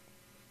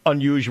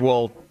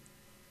 unusual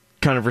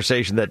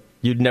conversation that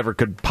you never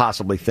could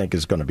possibly think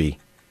is going to be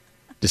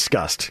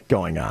discussed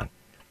going on.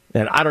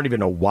 And I don't even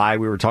know why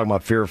we were talking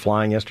about fear of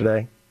flying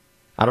yesterday.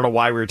 I don't know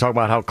why we were talking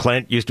about how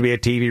Clint used to be a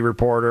TV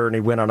reporter and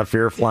he went on a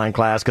fear of flying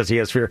class because he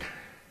has fear.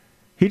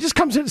 He just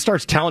comes in and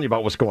starts telling you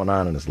about what's going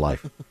on in his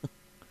life.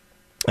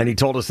 And he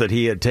told us that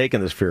he had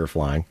taken this fear of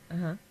flying.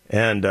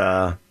 And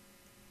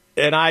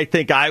I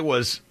think I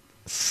was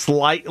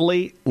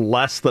slightly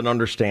less than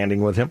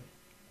understanding with him.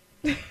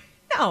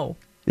 No.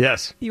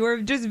 Yes. You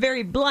were just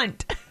very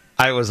blunt.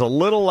 I was a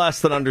little less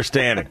than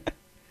understanding.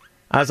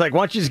 I was like, why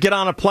don't you just get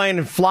on a plane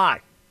and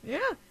fly? Yeah.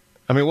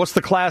 I mean, what's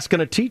the class going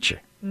to teach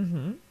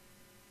you?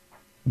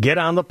 Get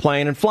on the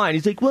plane and fly. And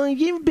he's like, well, have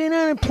you ever been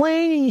on a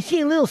plane and you see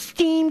a little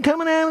steam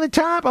coming out of the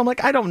top? I'm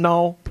like, I don't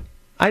know.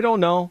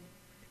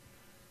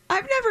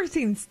 I've never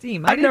seen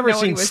steam. I've never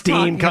seen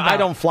steam. I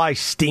don't fly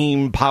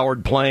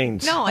steam-powered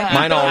planes. No,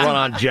 mine all run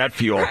on jet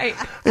fuel. Right.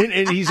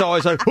 And he's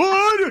always like,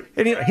 what?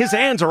 And his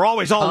hands are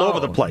always all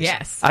over the place.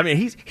 Yes. I mean,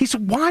 he's a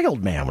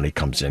wild man when he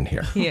comes in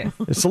here. Yeah.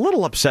 It's a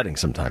little upsetting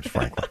sometimes,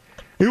 frankly.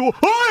 He goes,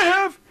 I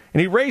have. And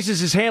he raises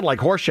his hand like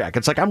Horseshack.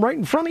 It's like, I'm right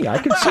in front of you. I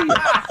can see you.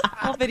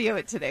 I'll video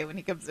it today when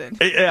he comes in.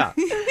 Yeah.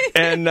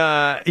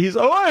 And he's,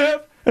 I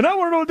have. And I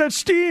want to know what that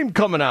steam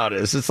coming out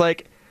is. It's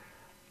like,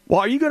 Well,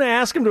 are you going to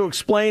ask him to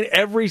explain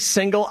every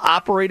single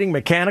operating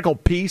mechanical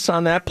piece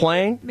on that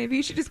plane? Maybe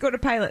you should just go to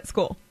pilot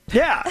school.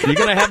 Yeah. You're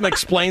going to have him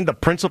explain the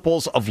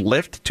principles of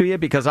lift to you?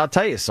 Because I'll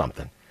tell you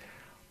something.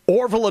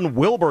 Orville and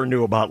Wilbur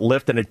knew about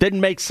lift, and it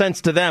didn't make sense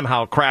to them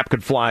how crap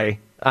could fly.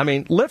 I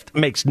mean, lift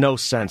makes no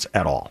sense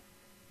at all.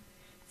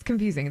 It's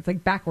confusing. It's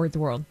like backwards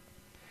world.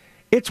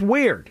 It's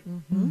weird.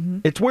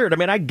 Mm-hmm. It's weird. I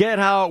mean, I get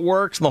how it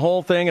works and the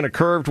whole thing and a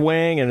curved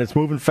wing and it's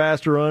moving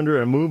faster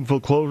under and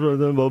moving closer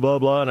than blah, blah,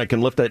 blah, and I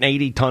can lift an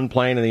 80-ton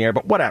plane in the air,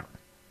 but whatever.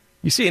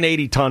 You see an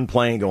 80-ton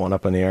plane going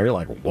up in the air, you're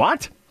like,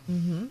 what?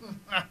 Mm-hmm.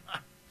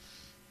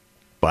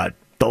 But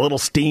the little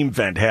steam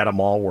vent had them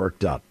all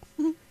worked up.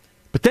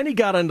 But then he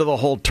got into the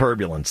whole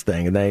turbulence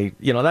thing, and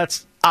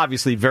that's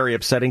obviously very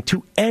upsetting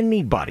to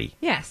anybody.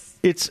 Yes.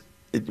 It's,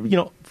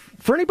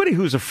 for anybody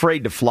who's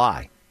afraid to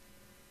fly,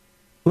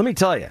 let me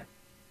tell you,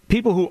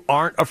 people who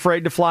aren't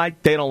afraid to fly,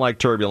 they don't like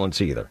turbulence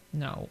either.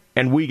 No.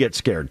 And we get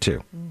scared,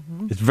 too.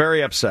 Mm-hmm. It's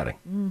very upsetting.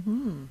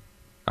 Mm-hmm.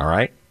 All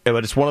right?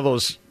 But it's one of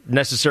those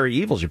necessary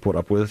evils you put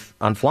up with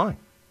on flying.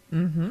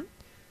 Mm-hmm.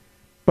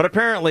 But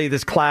apparently,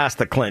 this class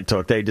that Clint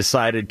took, they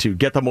decided to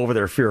get them over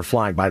their fear of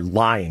flying by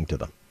lying to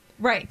them.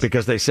 Right.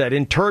 Because they said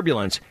in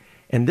turbulence,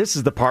 and this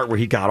is the part where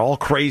he got all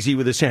crazy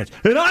with his hands,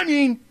 and I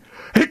mean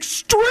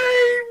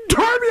extreme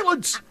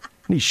turbulence.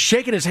 And he's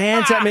shaking his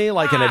hands at me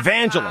like an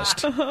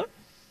evangelist. Uh-huh.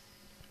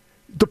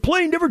 The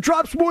plane never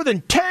drops more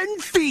than 10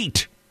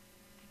 feet.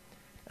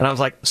 And I was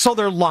like, so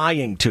they're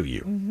lying to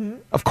you. Mm-hmm.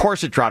 Of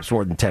course it drops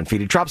more than 10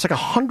 feet. It drops like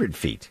 100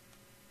 feet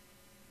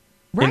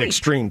Right. in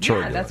extreme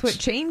turbulence. Yeah, that's what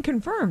Shane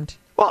confirmed.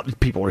 Well,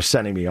 people were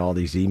sending me all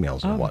these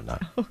emails and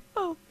whatnot.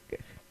 Oh,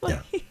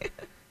 yeah.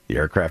 The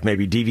aircraft may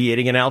be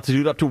deviating in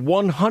altitude up to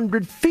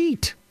 100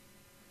 feet.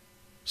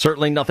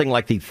 Certainly nothing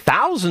like the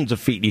thousands of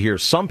feet you hear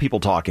some people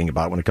talking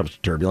about when it comes to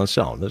turbulence.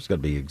 So there's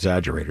going to be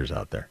exaggerators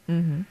out there.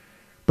 Mm-hmm.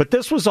 But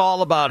this was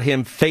all about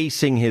him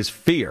facing his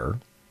fear,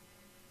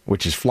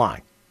 which is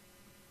flying.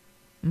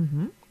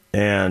 Mm-hmm.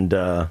 And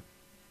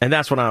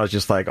that's when I was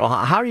just like, oh,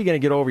 how are you going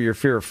to get over your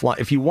fear of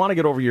flying? If you want to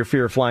get over your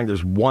fear of flying,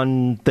 there's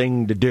one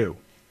thing to do.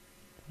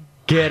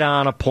 Get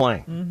on a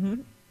plane.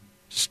 Mm-hmm.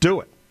 Just do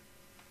it.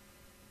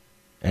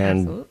 And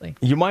Absolutely.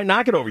 you might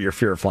not get over your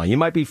fear of flying. You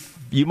might be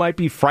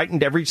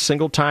frightened every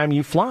single time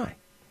you fly.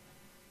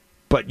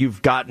 But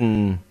you've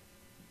conquered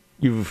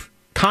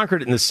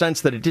it in the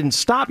sense that it didn't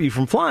stop you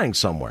from flying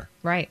somewhere.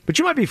 Right. But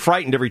you might be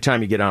frightened every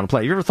time you get on a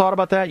plane. You ever thought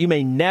about that? You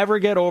may never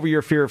get over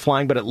your fear of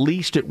flying, but at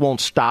least it won't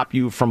stop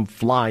you from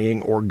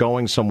flying or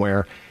going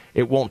somewhere.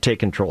 It won't take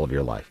control of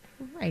your life.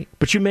 Right.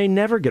 But you may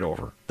never get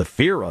over the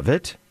fear of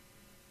it.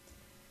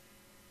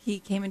 He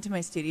came into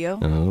my studio.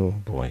 Oh,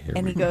 boy.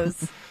 And he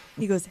goes,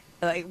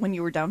 like, when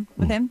you were done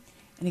with him,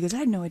 and he goes, I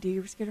had no idea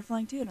you were scared of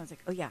flying too. And I was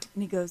like, oh, yeah.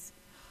 And he goes,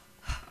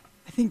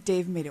 I think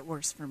Dave made it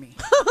worse for me.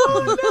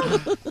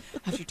 Oh, no.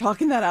 After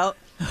talking that out,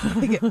 I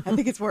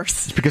think it's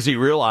worse. It's because he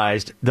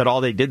realized that all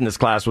they did in this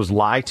class was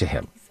lie to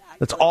him. Exactly.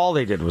 That's all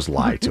they did was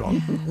lie to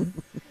him.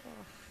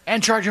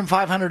 And charge him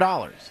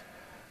 $500.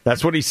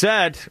 That's what he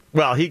said.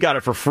 Well, he got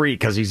it for free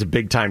because he's a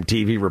big-time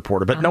TV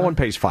reporter, but no one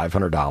pays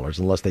 $500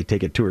 unless they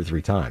take it 2 or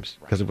 3 times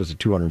because it was a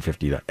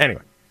 $250.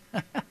 Anyway.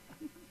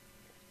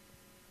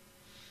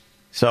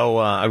 So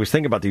I was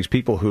thinking about these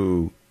people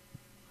who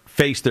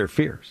face their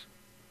fears,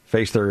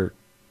 face their,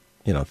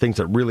 things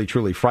that really,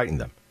 truly frighten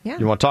them. Yeah.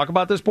 You want to talk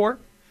about this, Boyer?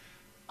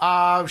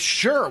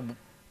 Sure.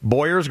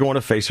 Boyer's going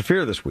to face a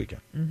fear this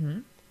weekend. Mm-hmm.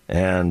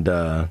 And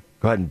go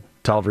ahead and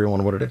tell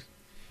everyone what it is.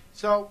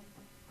 So,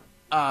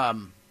 I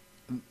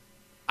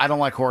don't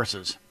like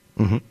horses.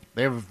 Mm-hmm.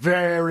 They have a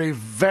very,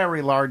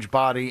 very large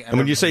body. And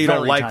when you say you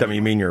don't like them, tiny.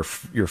 you mean you're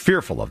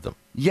fearful of them.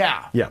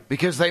 Yeah. Yeah.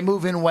 Because they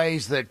move in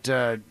ways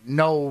that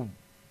no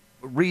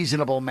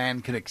reasonable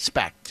man can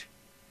expect.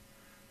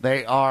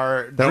 They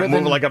are They don't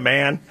move like a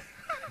man?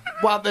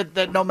 Well,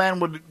 that no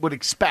man would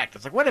expect.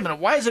 It's like, wait a minute,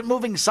 why is it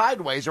moving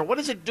sideways? Or what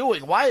is it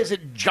doing? Why is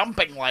it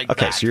jumping like that?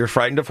 Okay, so you're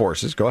frightened of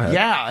horses. Go ahead.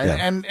 Yeah,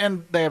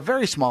 and they have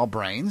very small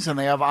brains, and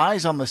they have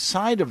eyes on the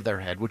side of their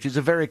head, which is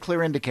a very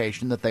clear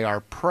indication that they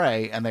are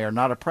prey and they are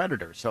not a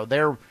predator. So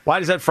they're... Why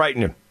does that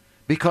frighten you?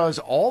 Because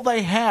all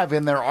they have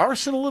in their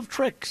arsenal of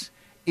tricks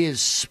is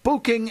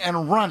spooking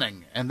and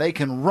running, and they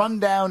can run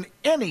down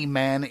any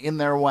man in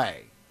their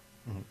way.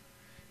 Mm-hmm.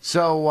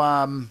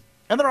 So...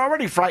 And they're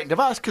already frightened of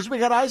us because we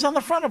got eyes on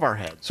the front of our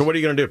heads. So what are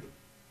you going to do?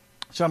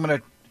 So I'm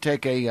going to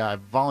take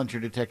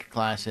volunteer to take a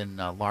class in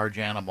large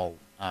animal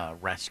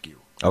rescue.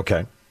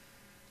 Okay.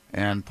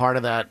 And part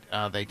of that,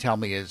 they tell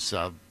me, is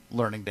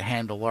learning to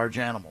handle large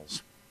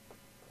animals.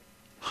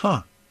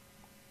 Huh.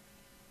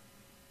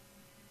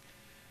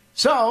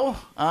 So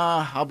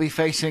I'll be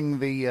facing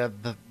the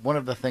one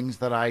of the things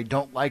that I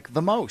don't like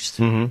the most.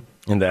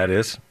 Mm-hmm. And that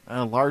is?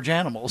 Large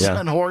animals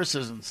and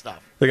horses and stuff.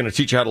 They're going to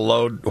teach you how to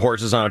load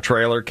horses on a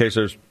trailer in case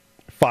there's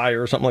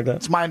fire or something like that?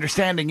 It's my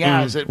understanding,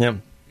 yeah. Is it,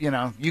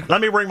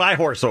 Let me bring my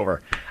horse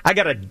over. I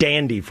got a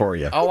dandy for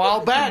you. Oh,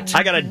 I'll bet.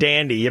 I got a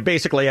dandy. You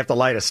basically have to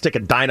light a stick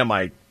of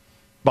dynamite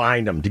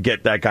behind him to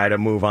get that guy to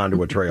move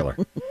onto a trailer.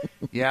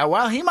 Yeah,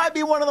 well, he might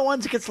be one of the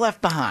ones that gets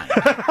left behind.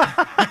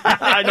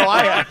 I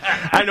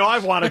know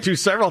I've wanted to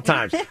several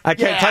times. I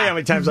can't tell you how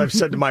many times I've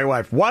said to my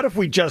wife, what if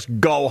we just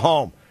go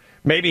home?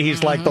 Maybe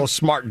he's like those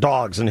smart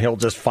dogs, and he'll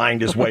just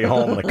find his way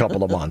home in a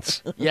couple of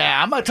months.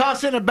 Yeah, I'm going to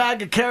toss in a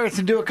bag of carrots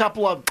and do a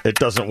couple of... It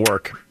doesn't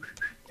work.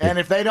 And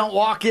if they don't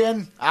walk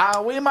in,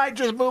 we might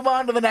just move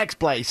on to the next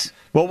place.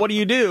 Well, what do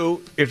you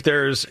do if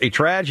there's a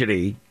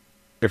tragedy,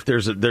 if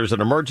there's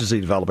an emergency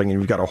developing and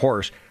you've got a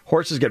horse?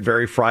 Horses get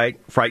very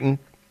frightened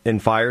in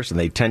fires, and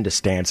they tend to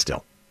stand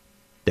still.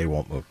 They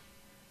won't move.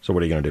 So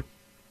what are you going to do?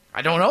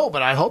 I don't know,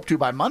 but I hope to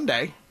by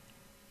Monday.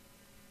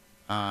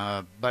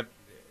 But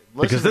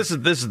because this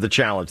is the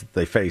challenge that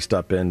they faced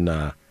up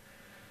in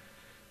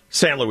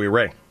San Luis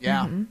Rey.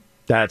 Yeah.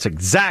 That's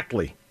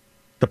exactly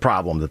the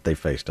problem that they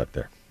faced up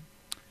there.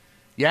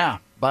 Yeah,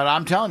 but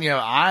I'm telling you,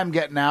 I'm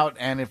getting out,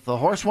 and if the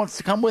horse wants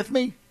to come with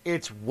me,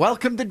 it's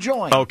welcome to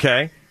join.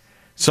 Okay.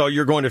 So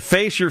you're going to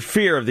face your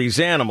fear of these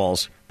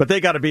animals, but they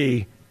got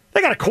to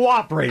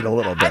cooperate a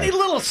little bit. I need a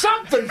little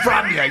something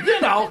from you,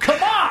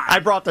 come on.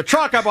 I brought the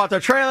truck, I bought the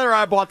trailer,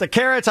 I bought the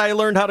carrots, I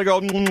learned how to go,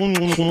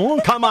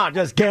 come on,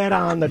 just get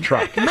on the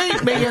truck.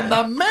 Meet me in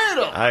the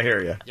middle. I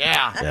hear you.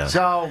 Yeah.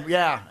 So,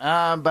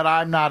 but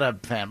I'm not a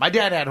fan. My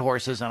dad had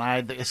horses,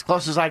 and as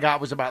close as I got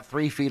was about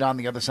 3 feet on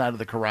the other side of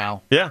the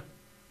corral. Yeah.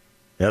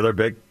 Yeah, they're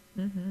big.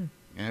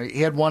 Mm-hmm.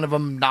 He had one of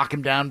them knock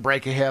him down,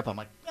 break a hip. I'm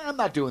like, I'm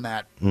not doing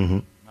that. Mm-hmm.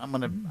 I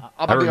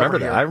remember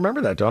that. I remember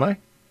that, don't I?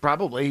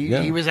 Probably.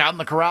 Yeah. He was out in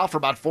the corral for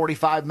about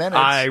 45 minutes.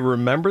 I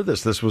remember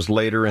this. This was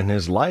later in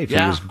his life.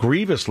 Yeah. He was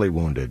grievously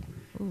wounded.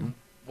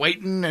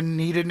 Waiting,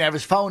 and he didn't have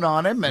his phone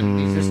on him, and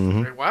he's just,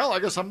 I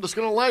guess I'm just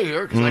going to lay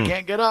here because I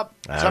can't get up.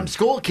 Some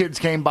school kids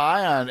came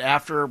by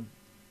after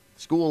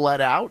school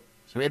let out,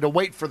 so we had to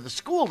wait for the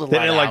school to let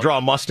out. They didn't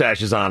draw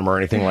mustaches on him or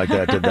anything like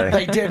that, did they?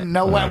 They didn't.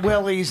 No wet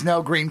willies,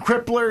 no green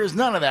cripplers,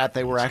 none of that.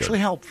 They were actually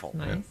helpful.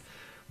 Nice. Yeah.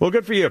 Well,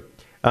 good for you.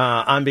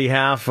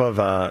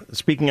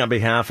 Speaking on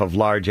behalf of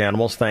large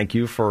animals, thank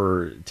you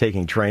for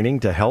taking training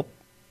to help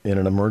in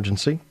an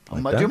emergency.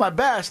 I'm going to do my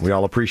best. We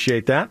all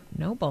appreciate that.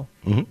 Noble.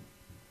 Mm-hmm.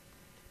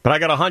 But I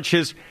got to hunch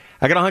his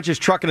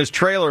truck and his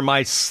trailer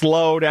might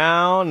slow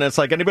down. And it's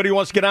like, anybody who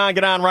wants to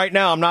get on right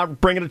now. I'm not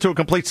bringing it to a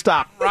complete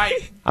stop.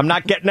 Right. I'm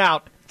not getting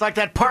out. It's like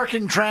that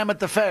parking tram at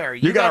the fair.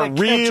 You got to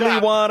really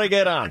want to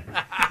get on.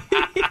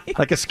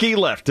 Like a ski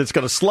lift. It's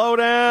going to slow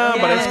down,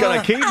 but it's going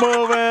to keep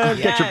moving.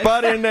 Yes. Get your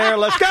butt in there.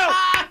 Let's go.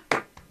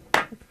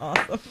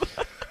 Awesome.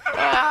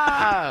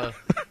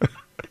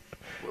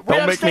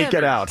 Don't make me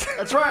get out.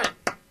 That's right.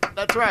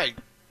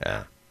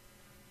 Yeah.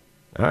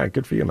 All right.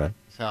 Good for you, man.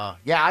 So,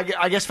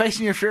 I guess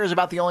facing your fear is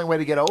about the only way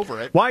to get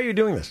over it. Why are you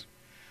doing this?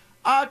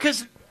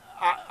 Because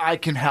I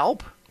can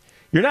help.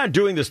 You're not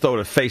doing this, though,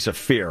 to face a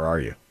fear, are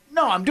you?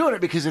 No, I'm doing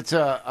it because it's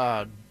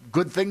a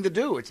good thing to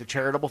do. It's a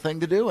charitable thing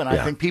to do. And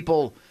I think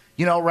people,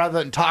 rather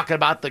than talking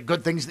about the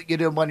good things that you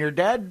did when you're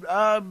dead,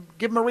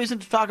 give them a reason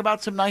to talk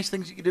about some nice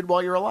things that you did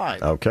while you're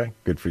alive. Okay,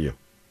 good for you.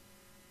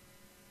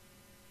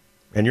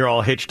 And you're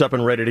all hitched up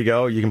and ready to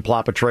go? You can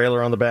plop a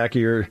trailer on the back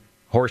of your...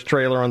 horse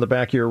trailer on the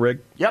back of your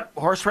rig? Yep,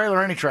 horse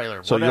trailer, any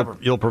trailer, so whatever.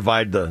 You'll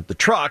provide the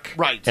truck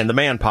right. and the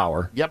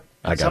manpower. Yep.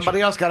 I got Somebody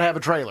you. else got to have a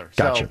trailer.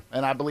 Gotcha. So,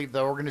 and I believe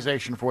the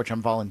organization for which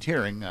I'm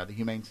volunteering, the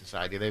Humane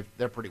Society,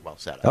 they're pretty well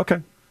set up.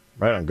 Okay.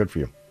 Right on. Good for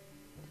you.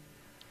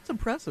 It's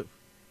impressive.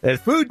 At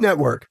Food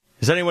Network.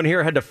 Has anyone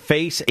here had to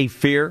face a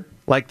fear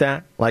like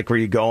that? Like where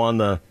you go on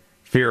the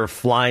fear of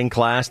flying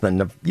class,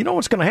 then you know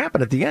what's going to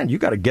happen at the end. You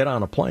got to get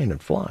on a plane and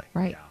fly.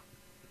 Right.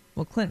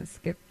 Well, Clint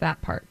skipped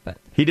that part, but...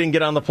 He didn't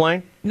get on the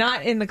plane?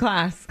 Not in the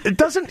class.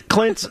 Doesn't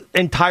Clint's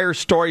entire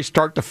story,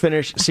 start to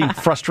finish, seem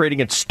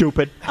frustrating and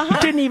stupid? He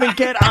didn't even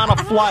get on a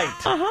flight.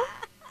 Well,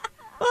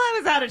 I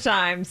was out of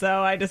time,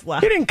 so I just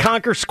left. He didn't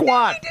conquer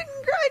squat. He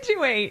didn't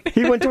graduate.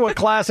 He went to a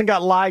class and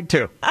got lied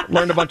to,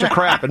 learned a bunch of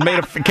crap, and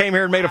came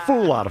here and made a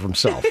fool out of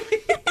himself.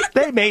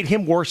 They made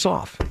him worse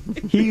off.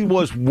 He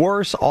was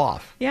worse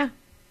off. Yeah.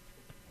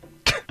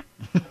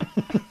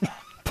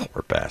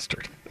 Poor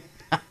bastard.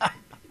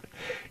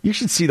 You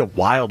should see the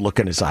wild look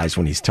in his eyes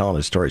when he's telling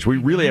his stories. We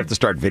really have to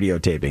start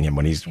videotaping him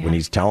when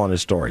he's telling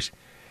his stories.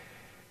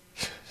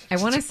 I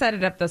want to set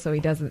it up, though, so he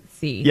doesn't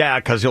see. Yeah,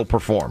 because he'll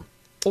perform.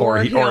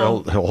 Or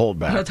he'll hold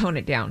back. He'll tone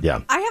it down.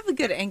 Yeah. I have a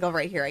good angle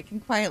right here. I can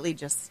quietly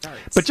just start.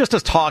 But just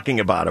us talking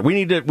about it. We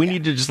need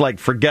to just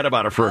forget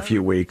about it for a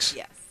few weeks.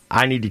 Yes.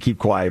 I need to keep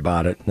quiet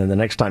about it. And then the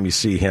next time you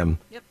see him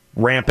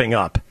ramping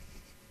up,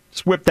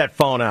 just whip that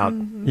phone out.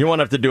 Mm-hmm. You won't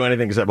have to do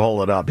anything except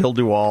hold it up. He'll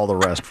do all the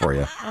rest for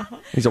you.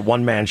 He's a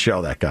one-man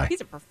show, that guy. He's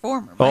a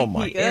performer. Oh,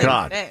 my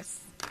God.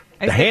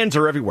 The hands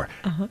are everywhere.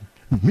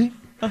 Me?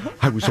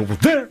 I was over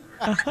there.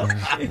 Half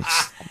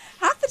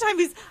the time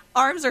his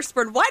arms are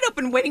spread wide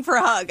open waiting for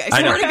a hug. I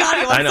swear to God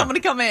he wants someone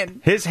to come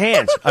in. His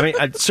hands. I mean,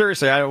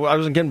 seriously, I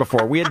wasn't kidding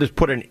before. We had to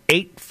put an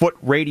 8-foot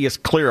radius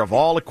clear of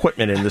all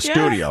equipment in the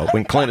studio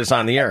when Clint is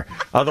on the air.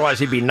 Otherwise,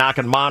 he'd be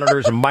knocking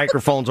monitors and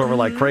microphones over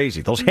like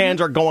crazy. Those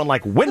hands are going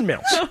like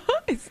windmills.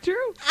 It's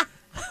true.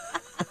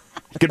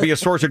 could be a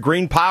source of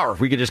green power if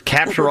we could just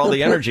capture all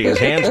the energy his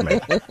hands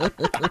make.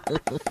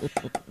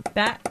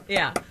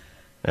 Yeah.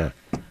 Yeah.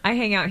 I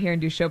hang out here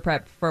and do show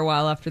prep for a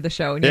while after the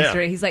show. And Yeah.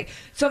 yesterday he's like,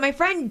 so my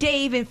friend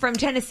Dave from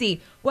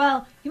Tennessee,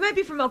 well, he might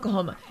be from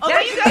Oklahoma. Now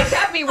you guys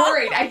have me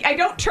worried. I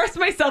don't trust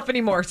myself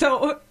anymore.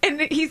 So, and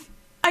he's,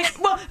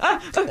 well,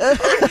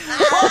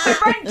 my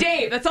friend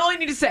Dave, that's all I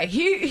need to say.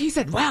 He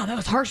said, wow, that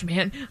was harsh,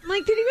 man. I'm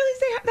like, did he really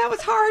say that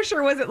was harsh?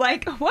 Or was it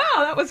like, wow,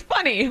 that was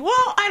funny?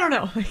 Well, I don't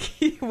know.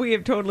 We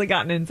have totally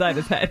gotten inside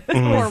his head.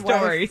 More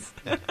stories.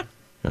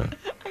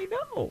 I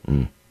know.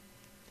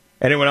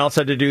 Anyone else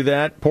had to do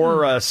that?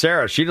 Poor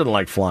Sarah, she didn't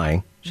like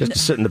flying. She has to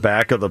sit in the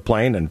back of the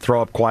plane and throw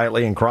up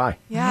quietly and cry.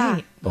 Yeah.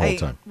 The whole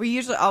time. We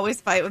usually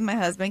always fight with my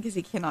husband because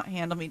he cannot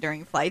handle me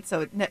during flight,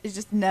 so it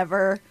just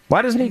never.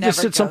 Why doesn't he just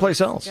never sit someplace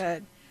goes else?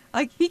 Good.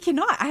 Like, he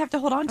cannot. I have to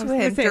hold on I to was him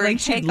gonna say, during like,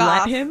 she'd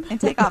takeoff let him? and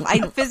take off.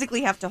 I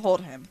physically have to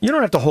hold him. You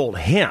don't have to hold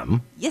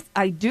him. Yes,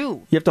 I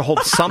do. You have to hold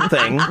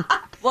something.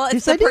 Well,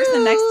 it's the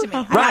person next to me.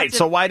 I have Right, to-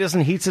 so why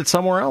doesn't he sit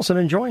somewhere else and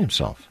enjoy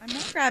himself? I'm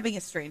not grabbing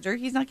a stranger.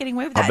 He's not getting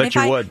away with I that. bet And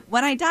if you would.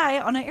 When I die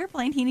on an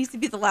airplane, he needs to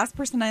be the last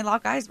person I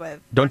lock eyes with.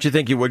 Don't you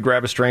think you would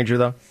grab a stranger,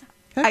 though?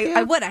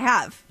 I would. I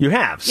have. You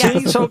have. Yes.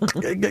 See? So,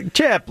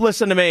 Chip,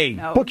 listen to me.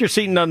 No. Book your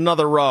seat in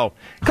another row.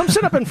 Come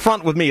sit up in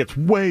front with me. It's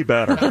way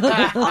better.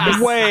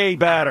 Way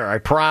better. I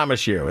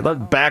promise you. The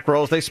back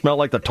rows, they smell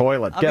like the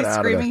toilet. I'll Get be out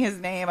of screaming there. his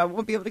name. I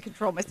won't be able to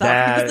control myself.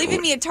 That- He was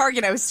leaving me at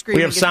Target. I was screaming.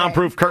 We have his name.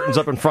 soundproof curtains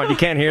up in front. You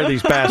can't hear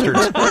these bastards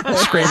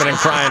screaming and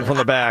crying from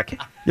the back.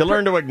 You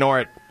learn to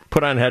ignore it.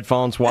 Put on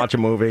headphones, watch a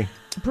movie,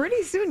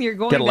 Pretty soon you're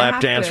going get a to lap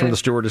have dance to... from the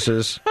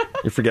stewardesses.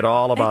 You forget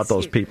all about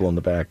those people in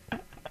the back.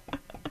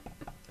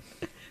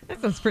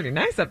 That sounds pretty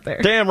nice up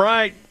there. Damn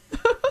right.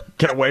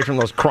 Get away from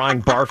those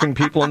crying, barfing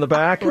people in the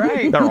back.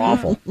 Right. They're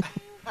awful.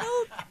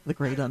 The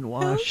great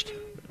unwashed.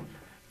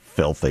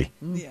 Filthy.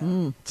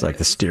 It's like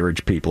the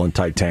steerage people in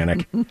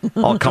Titanic.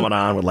 All coming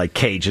on with like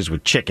cages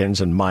with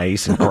chickens and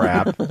mice and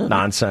crap.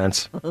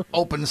 Nonsense.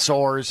 Open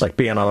sores. It's like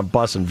being on a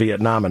bus in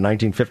Vietnam in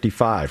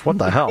 1955. What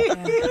the hell?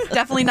 It's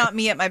definitely not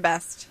me at my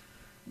best.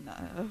 No.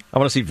 I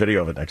want to see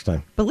video of it next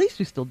time. But at least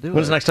you still do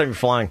When's it. the next time you're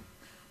flying?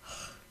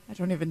 I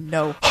don't even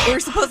know. We were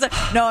supposed to.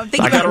 No, I'm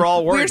thinking. I got about- her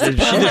all worried. we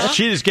were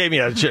She just gave me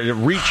a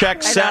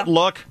recheck set know.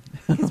 look.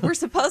 Because we're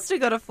supposed to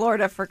go to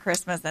Florida for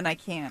Christmas, and I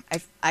can't.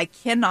 I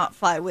cannot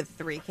fly with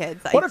 3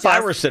 kids. What if I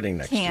just were sitting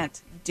next to you?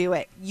 Can't do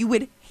it. You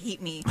would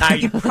hate me. I-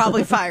 You'd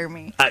probably fire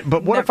me.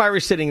 But what if I were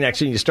sitting next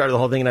to you and you started the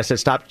whole thing and I said,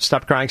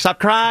 stop crying, stop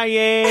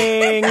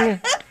crying,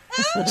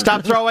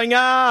 stop throwing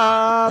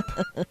up.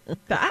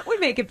 That would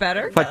make it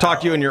better. If I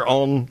talk to you in your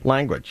own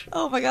language.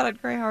 Oh my God, I'd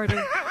cry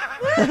harder.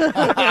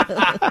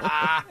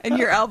 And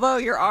your elbow,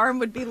 your arm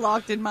would be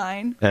locked in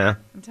mine. Yeah.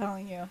 I'm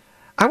telling you.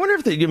 I wonder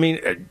if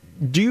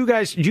do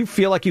you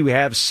feel like you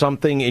have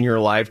something in your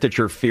life that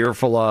you're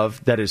fearful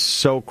of that is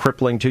so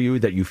crippling to you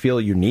that you feel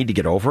you need to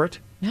get over it?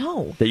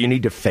 No. That you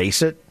need to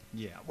face it?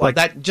 Yeah. Well,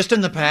 that just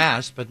in the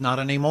past, but not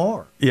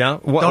anymore. Yeah.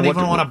 Don't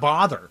even want to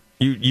bother.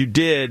 You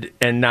did,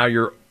 and now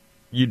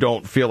you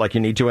don't feel like you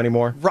need to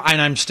anymore? Right,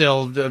 and I'm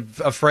still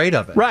afraid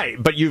of it.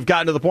 Right, but you've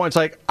gotten to the point, it's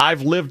like,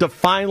 I've lived a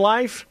fine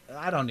life.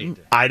 I don't need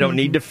to. I don't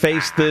need to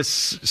face this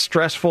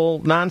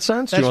stressful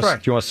nonsense. That's Do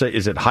right. you want to say,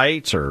 is it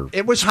heights or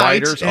It was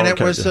spiders? heights, and Oh, it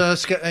okay. was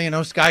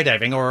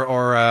skydiving, or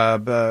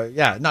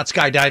not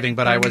skydiving,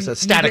 but I was a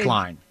static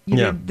line. You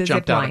did the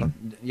jumped zip out. line.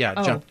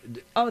 Jumped.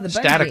 Oh, the bungee.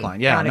 Static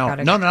line. Yeah, Got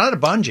it. no, not a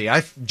bungee.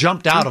 I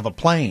jumped out of a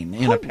plane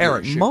in a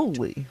parachute.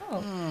 Moly.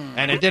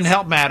 And it didn't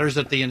help matters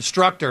that the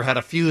instructor had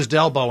a fused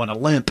elbow and a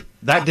limp.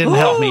 That didn't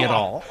help me at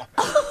all.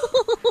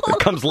 It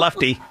comes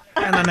lefty.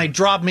 And then they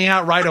dropped me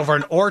out right over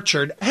an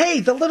orchard. Hey,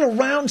 the little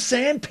round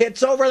sand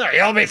pit's over there.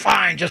 You'll be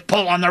fine. Just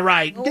pull on the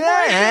right.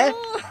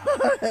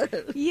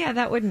 Yeah,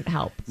 that wouldn't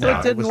help. So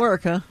it didn't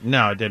work, huh?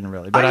 No, it didn't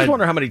really. I But just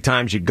wonder how many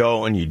times you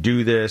go and you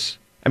do this.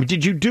 I mean,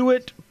 did you do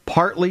it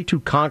partly to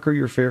conquer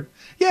your fear?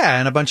 Yeah,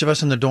 and a bunch of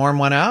us in the dorm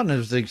went out, and there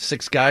was like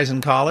 6 guys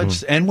in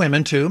college, and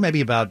women too,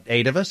 maybe about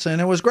 8 of us,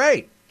 and it was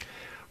great.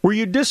 Were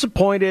you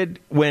disappointed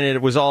when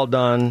it was all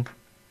done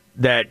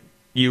that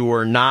you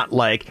were not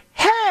like,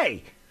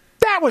 hey,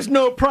 that was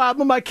no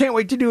problem, I can't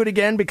wait to do it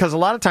again? Because a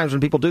lot of times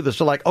when people do this,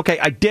 they're like, okay,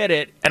 I did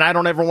it, and I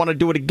don't ever want to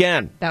do it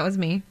again. That was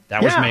me.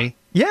 That was Yeah. me.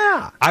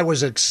 Yeah. I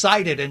was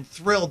excited and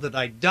thrilled that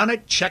I'd done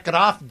it. Check it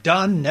off.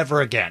 Done.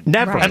 Never again.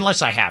 Never. Right.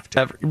 Unless I have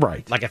to.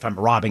 Right. Like if I'm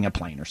robbing a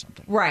plane or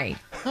something. Right.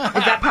 Is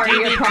that part of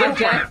your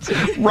project?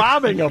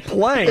 Robbing a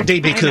plane.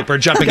 D.B. Cooper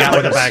jumping out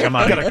with a bag of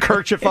money. Got a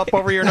kerchief up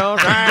over your nose?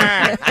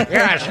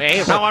 Yeah,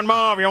 see? No one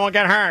move. You won't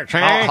get hurt. See?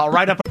 I'll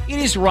write up. It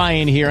is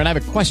Ryan here, and I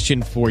have a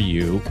question for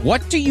you.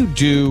 What do you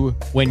do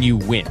when you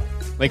win?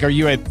 Like, are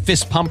you a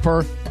fist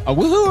pumper, a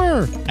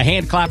woohooer, a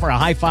hand clapper, a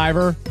high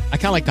fiver? I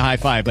kind of like the high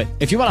five, but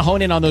if you want to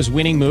hone in on those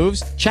winning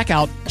moves, check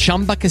out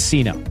Chumba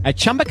Casino. At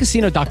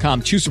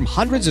ChumbaCasino.com, choose from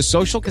hundreds of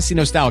social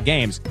casino style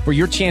games for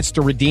your chance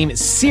to redeem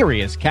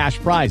serious cash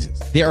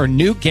prizes. There are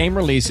new game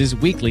releases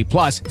weekly,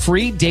 plus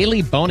free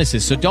daily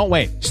bonuses. So don't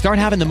wait. Start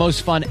having the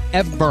most fun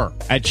ever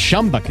at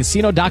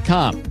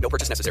ChumbaCasino.com. No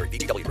purchase necessary.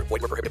 VGW Group.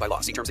 Void were prohibited by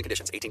law. See terms and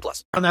conditions.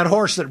 18+. On that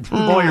horse that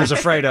Boyer's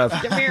afraid of.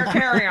 Give me your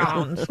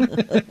carry-ons.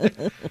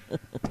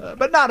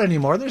 But not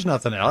anymore. There's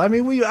nothing else. I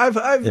mean, we've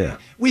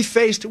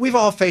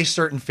all faced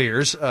certain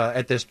fears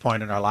at this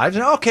point in our lives.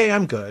 And okay,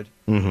 I'm good.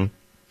 Mm-hmm.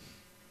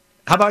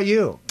 How about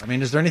you? I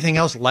mean, is there anything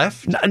else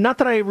left? Not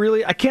that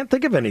I can't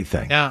think of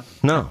anything. Yeah.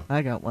 No.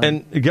 I got one.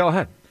 And go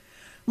ahead.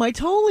 My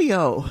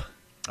Tolio.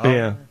 Oh.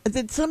 Yeah.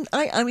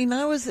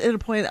 I was at a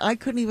point I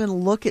couldn't even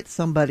look at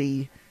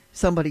somebody's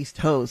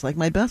toes. Like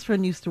my best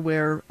friend used to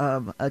wear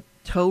a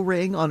toe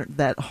ring on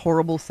that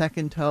horrible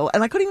second toe,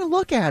 and I couldn't even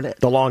look at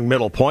it. The long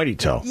middle pointy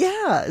toe.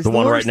 Yeah. It's the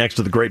one worst. right next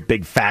to the great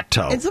big fat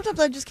toe. And sometimes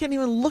I just can't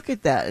even look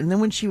at that. And then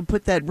when she would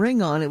put that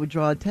ring on, it would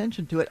draw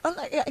attention to it.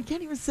 I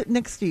can't even sit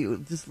next to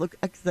you. Just look,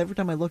 because every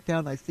time I look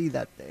down, I see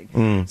that thing.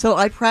 Mm. So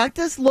I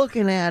practiced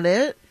looking at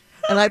it,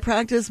 and I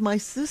practiced my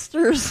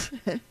sisters,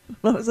 when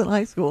I was in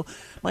high school,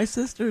 my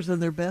sisters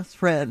and their best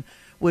friend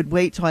would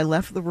wait till I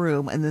left the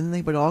room, and then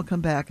they would all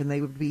come back, and they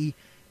would be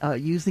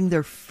using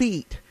their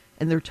feet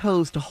and their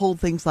toes to hold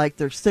things like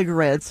their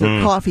cigarettes,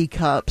 their coffee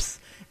cups,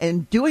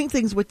 and doing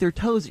things with their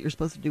toes that you're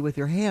supposed to do with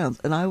your hands.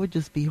 And I would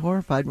just be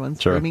horrified when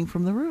screaming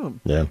from the room.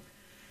 Yeah.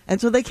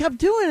 And so they kept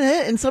doing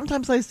it, and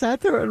sometimes I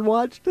sat there and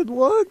watched and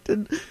looked,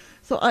 and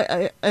so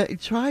I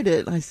tried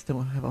it, and I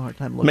still have a hard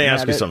time looking at it. Let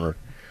me ask you something.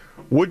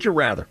 Would you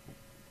rather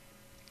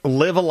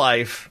live a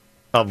life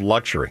of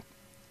luxury,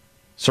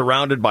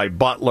 surrounded by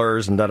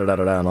butlers and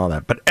da-da-da-da-da and all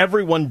that, but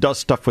everyone does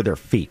stuff with their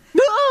feet?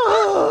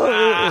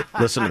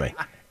 Listen to me.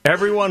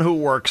 Everyone who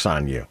works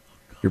on you,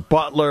 your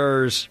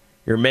butlers,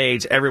 your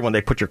maids, everyone,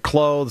 they put your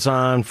clothes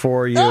on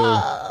for you.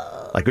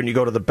 Like when you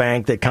go to the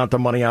bank, they count the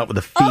money out with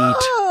the feet.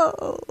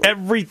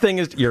 Everything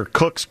is, your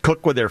cooks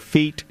cook with their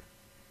feet.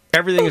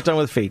 Everything is done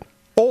with feet.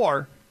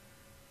 Or,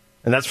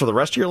 and that's for the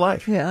rest of your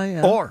life.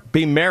 Yeah. Or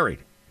be married.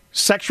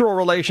 Sexual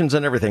relations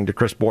and everything to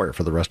Chris Boyer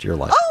for the rest of your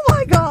life. Oh,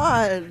 my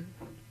God.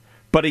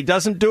 But he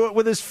doesn't do it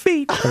with his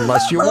feet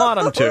unless you want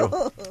him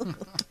to.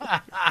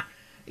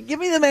 Give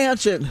me the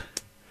mansion.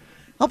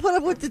 I'll put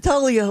up with the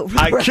Tolio.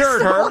 I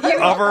cured her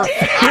of her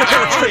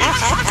feet.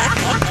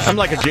 I'm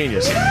like a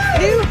genius.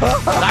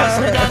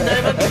 Nicely done,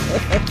 David.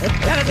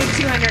 That'll be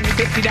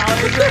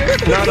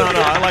 $250. No.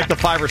 I like the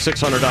 $500 or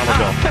 $600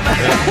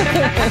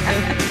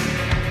 bill.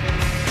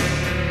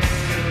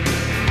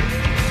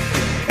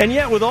 And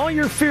yet, with all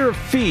your fear of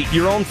feet,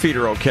 your own feet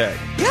are okay.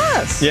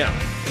 Yes. Yeah.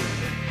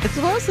 It's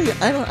mostly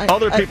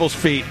Other people's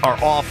feet are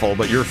awful,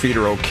 but your feet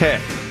are okay.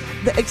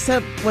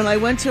 Except when I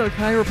went to a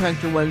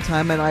chiropractor one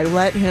time and I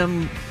let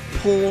him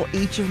pull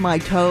each of my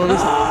toes,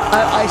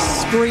 I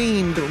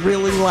screamed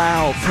really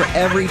loud for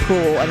every pull,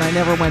 and I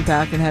never went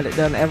back and had it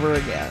done ever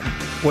again.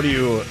 What are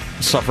you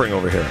suffering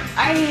over here?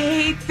 I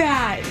hate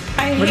that.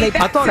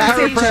 I thought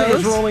chiropractor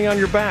was rolling on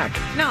your back.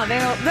 No,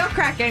 they'll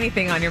crack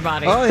anything on your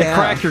body. Oh, yeah. They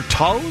crack your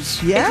toes?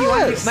 If you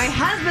want to. My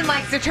husband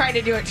likes to try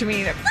to do it to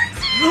me.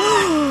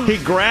 He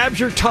grabs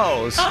your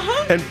toes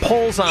and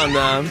pulls on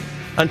them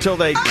until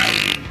they...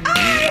 I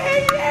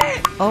hate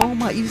it. Oh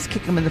my! You just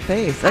kick him in the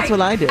face. That's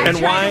what I do. And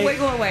try to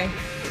wiggle away.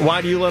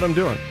 Why do you let him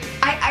do it?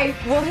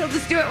 Well, he'll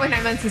just do it when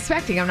I'm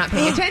unsuspecting. I'm not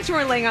paying attention.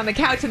 We're laying on the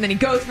couch, and then he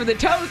goes for the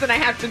toes, and I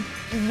have to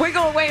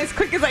wiggle away as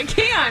quick as I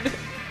can.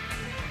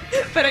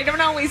 But I'm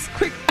not always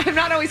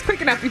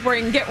quick enough before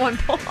he can get one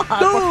pull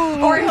off.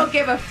 No. Or he'll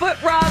give a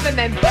foot rub, and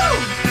then boom.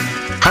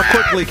 How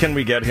quickly can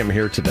we get him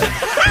here today?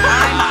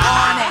 I'm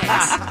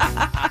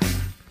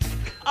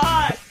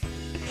on it.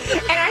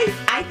 And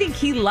I think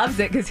he loves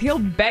it because he'll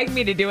beg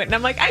me to do it. And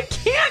I'm like, I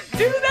can't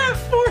do that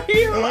for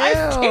you. I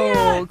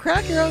can't.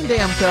 Crack your own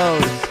damn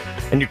toes.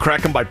 And you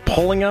crack them by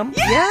pulling them?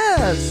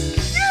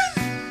 Yes.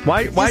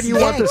 Why do you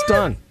want this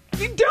done?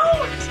 You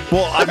don't.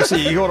 Well,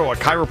 obviously, you go to a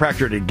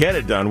chiropractor to get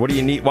it done. What do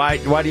you need? Why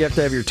do you have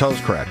to have your toes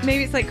cracked?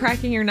 Maybe it's like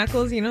cracking your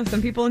knuckles. You know,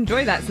 some people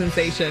enjoy that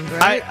sensation,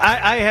 right?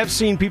 I have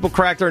seen people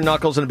crack their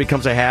knuckles and it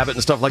becomes a habit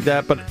and stuff like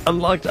that. But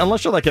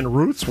unless you're like in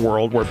Ruth's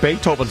world where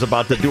Beethoven's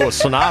about to do a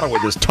sonata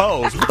with his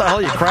toes, what the hell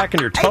are you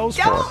cracking your toes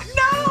for?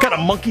 What kind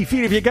of monkey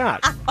feet have you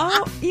got?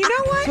 Oh, you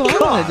know what? That's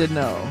what I wanted to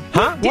know.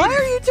 Huh? Why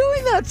are you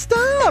doing that?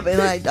 Stop!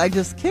 And I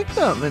just kicked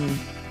him. And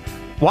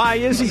why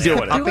is he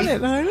doing it? I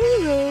don't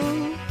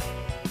know.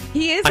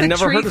 He is a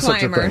tree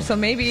climber, so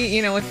maybe,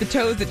 you know, with the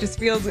toes, it just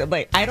feels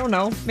like, I don't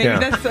know, maybe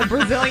that's a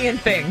Brazilian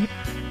thing.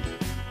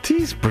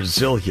 These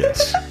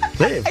Brazilians,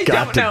 they have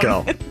got to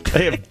go.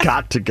 They have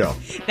got to go.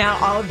 Now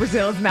all of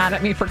Brazil is mad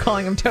at me for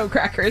calling them toe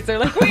crackers. They're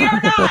like, we are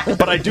not.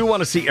 But I do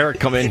want to see Eric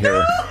come in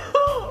here.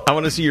 I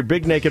want to see your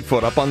big naked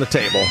foot up on the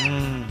table.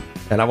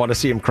 And I want to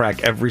see him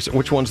crack every...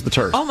 Which one's the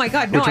turst? Oh, my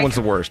God, no. Which one's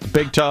the worst?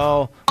 Big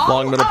toe,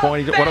 long middle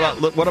pointy... What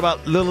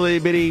about little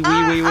bitty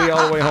wee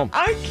all the way home?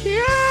 I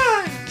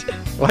can't.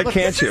 Why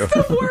can't you? This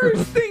is the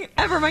worst thing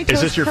ever. My toes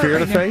Is this your fear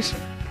right to face?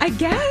 I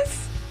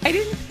guess. I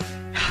didn't...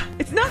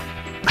 It's not.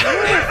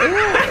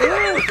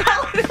 I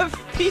call it a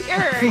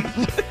fear.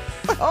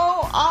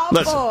 Oh, awful.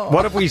 Listen,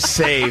 what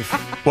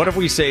if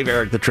we save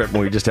Eric the trip and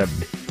we just have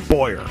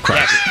Boyer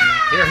crackers?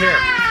 Here.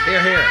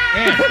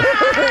 And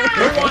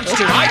who wants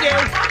to? I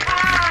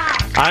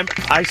do.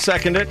 I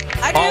second it.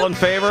 I do. All in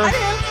favor? I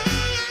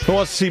do. Who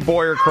wants to see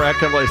Boyer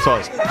crack Emily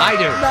sauce? I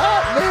do.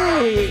 Not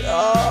me.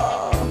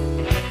 Oh.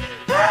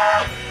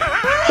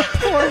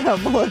 Poor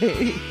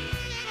Emily.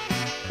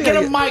 Get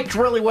him mic'd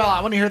really well.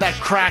 I want to hear that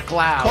crack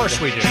loud. Of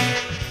course we do.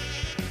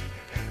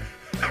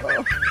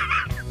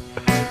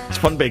 It's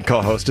fun being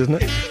co-host, isn't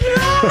it?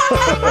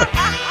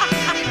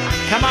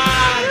 Come on.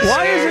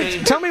 Why is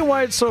it? Tell me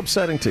why it's so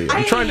upsetting to you.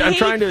 I'm trying to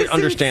understand the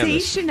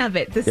this. sensation of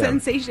it. The Yeah.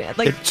 sensation.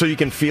 Like, So you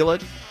can feel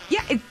it? yeah,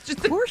 it's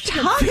just the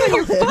tug on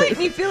your foot,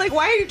 and you feel like,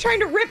 why are you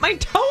trying to rip my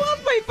toe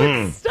off my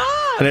foot?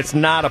 Stop. And it's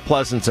not a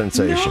pleasant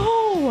sensation.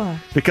 No.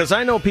 Because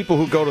I know people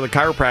who go to the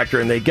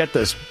chiropractor and they get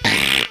this,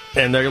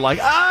 and they're like,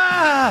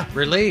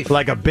 relief.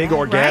 Like a big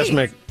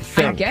orgasmic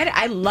thing. I get it.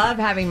 I love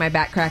having my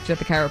back cracked at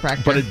the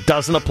chiropractor. But it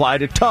doesn't apply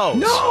to toes.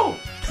 No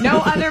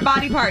other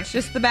body parts,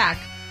 just the back.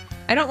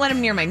 I don't let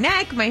him near my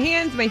neck, my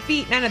hands, my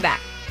feet, none of that.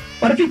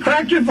 What if you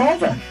cracked your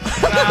vulva?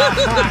 Well,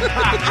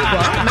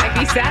 it might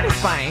be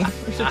satisfying.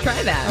 We should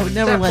try that. I would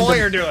never let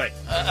Boyer do it.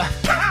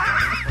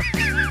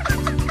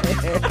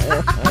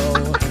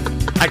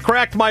 I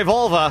cracked my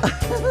vulva.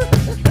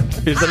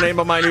 Is the name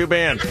of my new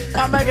band.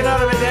 I'll make it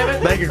out of it,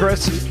 David. Thank you,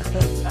 Chris.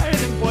 I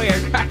didn't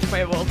Boyer cracked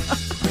my vulva.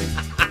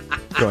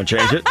 You want to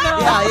change it?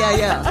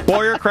 Yeah.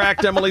 Boyer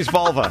cracked Emily's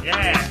vulva.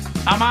 Yeah.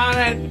 I'm on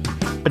it.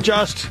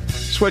 Adjust.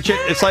 Switch it.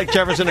 It's like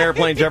Jefferson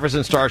Airplane,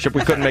 Jefferson Starship.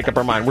 We couldn't make up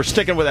our mind. We're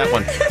sticking with that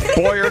one.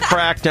 Boyer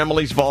cracked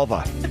Emily's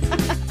vulva.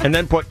 And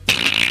then put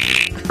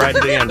right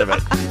at the end of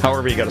it.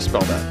 However you got to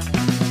spell that.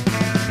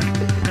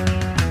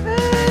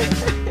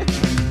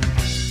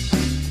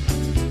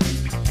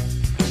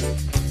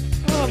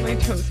 Oh, my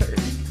toes hurt.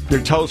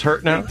 Your toes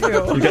hurt now? I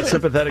do. You got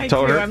sympathetic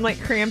toe do. hurt? I'm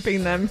like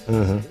cramping them.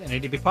 Mm-hmm. They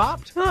need to be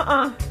popped.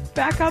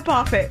 Back up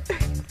off it.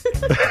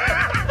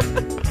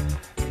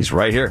 He's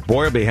right here.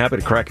 Boy, I'll be happy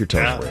to crack your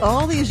toes for you.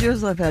 All these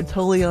years I've had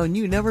Tolio, and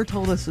you never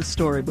told us this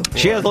story before.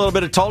 She has a little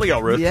bit of Tolio,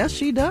 Ruth. Yes,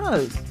 she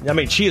does. I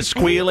mean, she is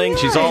squealing.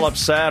 She's all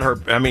upset.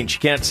 She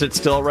can't sit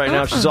still right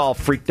now. She's all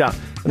freaked out.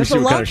 Let me see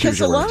what kind of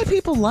shoes a you're lot wearing. of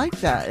people like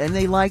that, and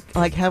they like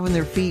having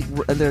their feet,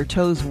 their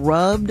toes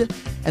rubbed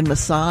and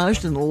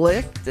massaged and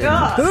licked.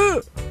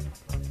 And,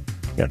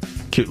 Got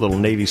cute little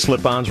navy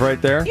slip-ons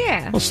right there.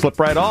 Yeah. They'll slip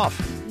right off.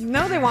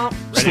 No, they won't.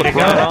 Slip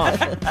right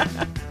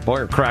off.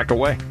 Boy, crack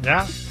away.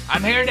 Yeah.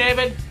 I'm here,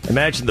 David.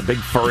 Imagine the big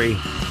furry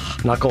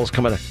knuckles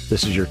coming.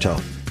 This is your toe.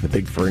 The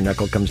big furry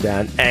knuckle comes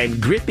down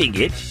and gripping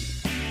it.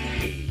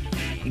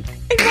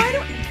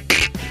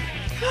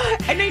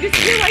 And I just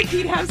feel like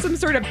he'd have some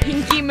sort of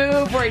pinky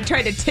move where he'd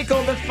try to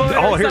tickle the foot.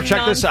 Oh, or here, some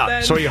check this out.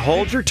 nonsense. So he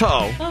holds your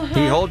toe.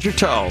 He holds your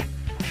toe.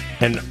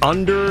 And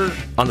under,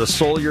 on the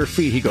sole of your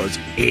feet, he goes,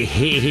 tickle,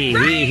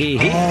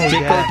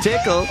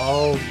 tickle.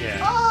 Oh,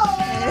 yeah.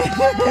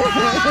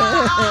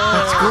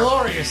 That's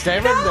glorious,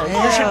 David.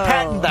 You should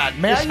patent that.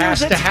 May I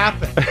use it? to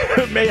happen.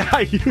 May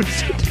I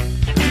use it?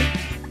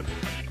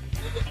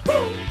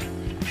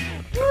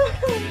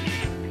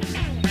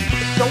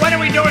 So when are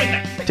we doing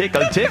that?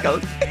 Tickle, tickle.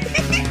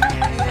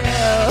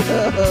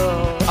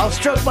 I'll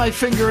stroke my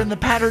finger in the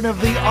pattern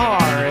of the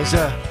R as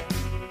a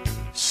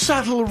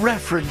subtle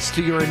reference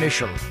to your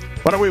initial.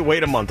 Why don't we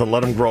wait a month and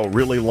let him grow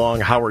really long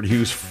Howard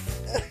Hughes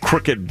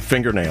crooked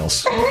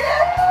fingernails?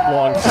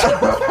 Long.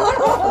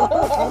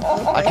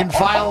 I can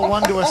file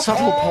one to a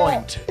subtle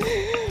point.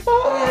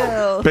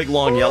 Big,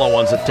 long, yellow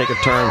ones that take a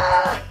turn.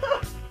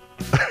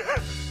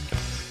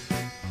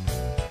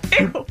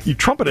 You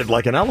trumpeted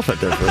like an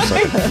elephant there for a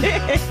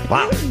second.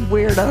 Wow.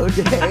 Weirdo,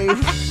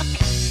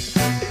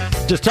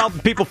 Dave. Just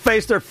helping people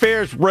face their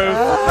fears, Ruth.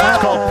 It's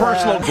called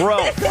personal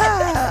growth.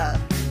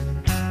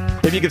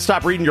 If you could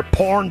stop reading your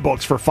porn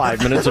books for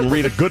 5 minutes and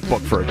read a good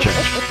book for a change.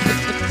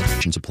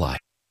 Restrictions apply.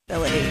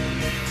 All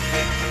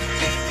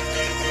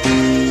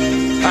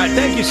right,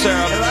 thank you,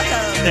 Sarah. You're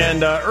welcome.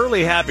 And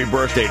early happy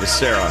birthday to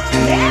Sarah.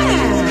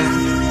 Yeah.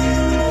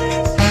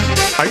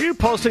 Are you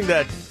posting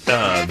that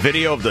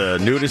video of the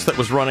nudist that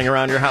was running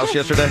around your house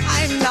yesterday?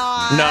 I'm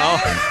not. No?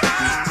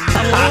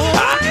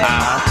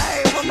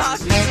 I will not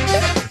be.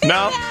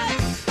 No?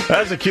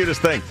 That's the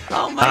cutest thing.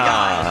 Oh, my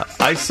God.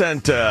 I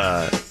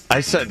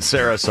sent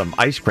Sarah some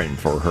ice cream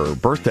for her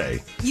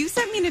birthday. You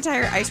sent me an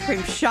entire ice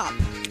cream shop.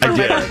 I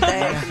did.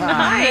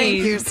 Nice.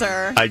 Thank you,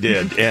 sir. I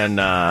did. And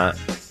I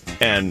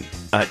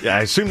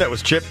assume that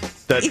was Chip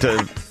that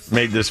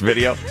made this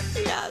video.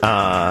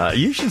 Yes.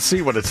 You should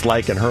see what it's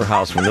like in her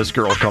house when this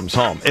girl comes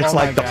home. It's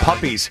like the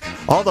puppies.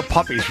 All the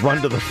puppies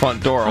run to the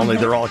front door, only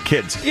they're all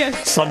kids.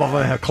 Yes. Some of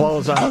them have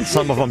clothes on,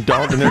 some of them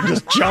don't, and they're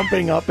just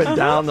jumping up and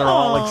down. They're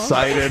all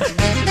excited.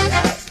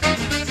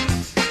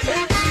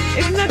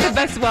 Isn't that the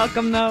best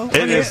welcome, though?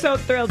 It You're is so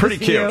thrilled pretty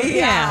to see cute. you.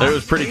 Yeah. It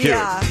was pretty cute.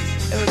 Yeah,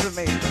 it was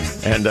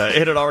amazing. And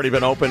it had already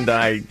been opened.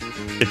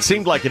 It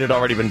seemed like it had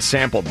already been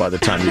sampled by the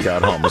time you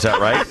got home. Is that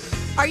right?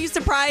 Are you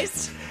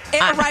surprised?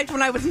 It arrived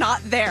when I was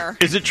not there.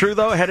 Is it true,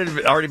 though? Had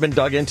it already been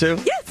dug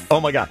into? Yes. Oh,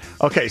 my God.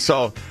 Okay,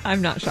 so...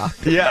 I'm not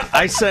shocked. Yeah,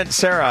 I sent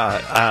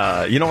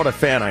Sarah, you know what a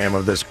fan I am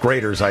of this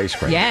Grater's ice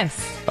cream?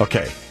 Yes.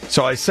 Okay,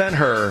 so I sent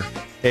her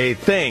a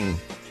thing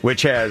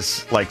which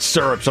has, like,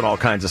 syrups and all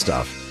kinds of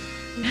stuff.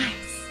 Nice.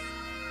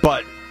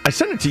 But I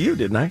sent it to you,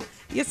 didn't I?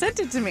 You sent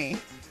it to me.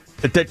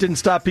 That didn't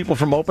stop people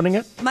from opening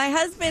it? My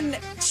husband,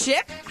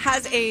 Chip,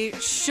 has a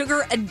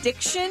sugar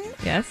addiction.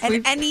 Yes.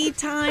 And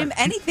anytime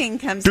anything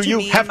comes Do to you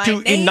me have in my to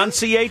name,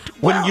 enunciate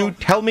when you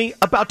tell me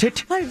about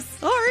it? I'm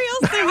sorry,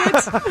 I'll sing it.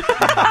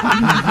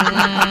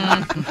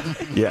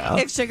 Yeah.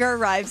 If sugar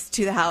arrives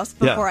to the house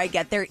before I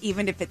get there,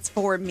 even if it's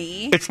for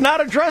me. It's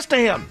not addressed to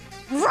him.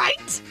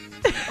 Right.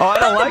 Oh, I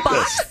don't like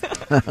this.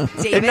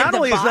 David, And not the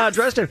only is it not box.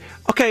 addressed to him.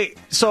 Okay,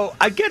 so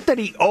I get that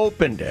he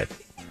opened it,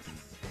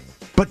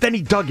 but then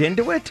he dug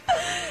into it?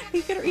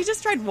 He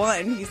just tried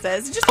one, he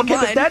says. Just Okay,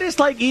 one. but that is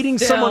like eating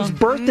Still. someone's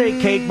birthday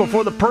cake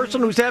before the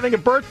person who's having a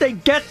birthday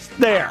gets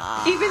there.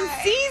 Even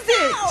sees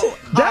it.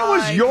 That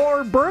was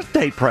your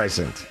birthday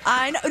present.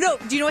 I know. No,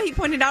 do you know what he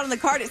pointed out on the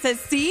card? It says,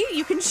 see,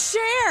 you can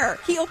share.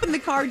 He opened the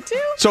card,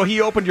 too. So he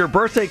opened your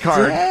birthday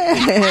card.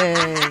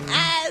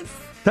 Yes.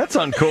 That's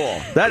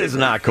uncool. That is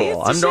not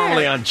cool. I'm share.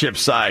 normally on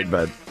Chip's side,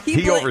 but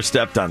he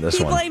overstepped on this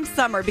He one. blamed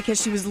Summer because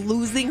she was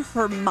losing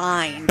her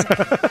mind.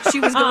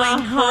 She was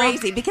going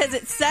crazy because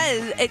it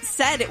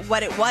said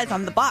what it was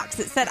on the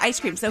box. It said ice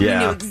cream, so Yeah.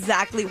 he knew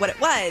exactly what it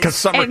was. Because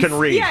Summer can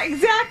read. Yeah,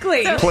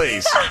 exactly.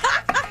 Please.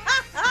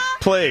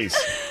 Please.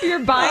 You're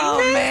buying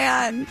this?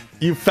 Man.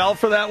 You fell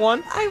for that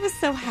one? I was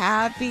so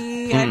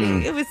happy. I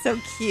mean, it was so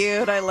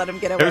cute. I let him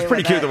get away It was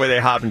pretty with cute it. the way they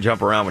hop and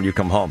jump around when you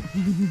come home.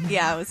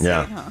 Yeah, it was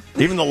Yeah. sweet, huh?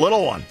 Even the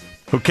little one,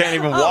 who can't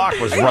even walk,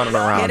 was running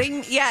around.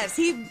 Yes,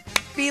 he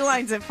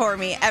beelines it for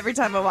me every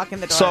time I walk in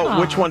the door. So,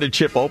 which one did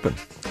Chip open?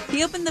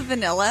 He opened the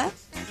vanilla.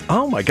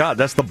 Oh, my God.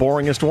 That's the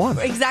boringest one.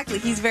 Exactly.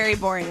 He's very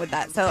boring with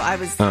that. So I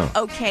was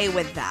okay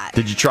with that.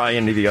 Did you try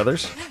any of the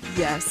others?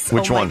 Yes.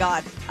 Which oh, one? my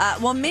God.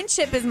 Well, mint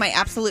chip is my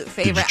absolute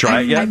favorite. Did you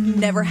try it yet? I've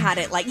never had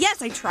it.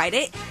 Yes, I tried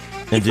it.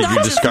 And It's did not you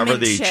just discover mint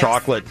the chips.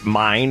 chocolate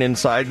mine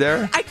inside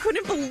there? I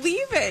couldn't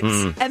believe it.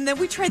 Mm. And then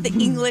we tried the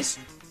English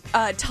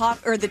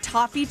the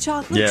toffee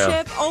chocolate Yeah.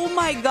 chip. Oh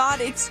my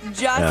God, it's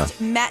just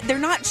they're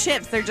not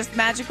chips, they're just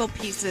magical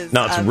pieces.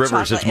 No, it's of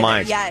Rivers. chocolate It's in it.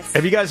 mine. Yes.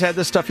 Have you guys had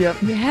this stuff yet?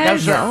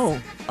 Yes. No.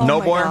 Oh No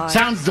my more? God.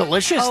 Sounds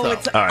delicious, Oh, though.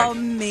 it's All right.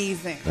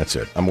 amazing. That's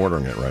it. I'm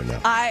ordering it right now.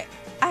 I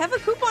have a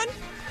coupon.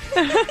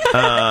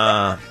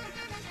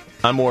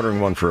 I'm ordering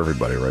one for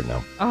everybody right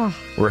now. Oh.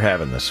 We're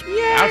having this.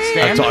 Yay.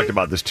 I've talked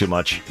about this too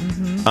much.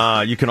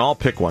 You can all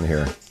pick one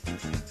here.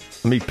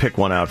 Let me pick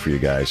one out for you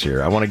guys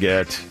here. I want to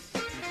get,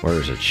 where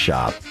is it?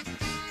 Shop.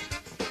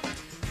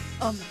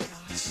 Oh my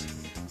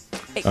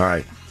gosh. All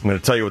right. I'm going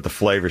to tell you what the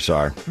flavors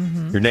are.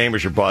 Your name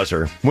is your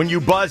buzzer. When you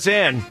buzz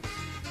in,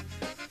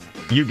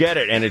 you get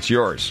it, and it's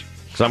yours.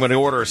 Because I'm going to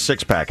order a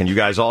 6-pack, and you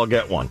guys all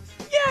get one.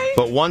 Yay.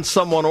 But once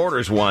someone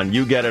orders one,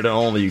 you get it, and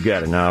only you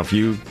get it. Now, if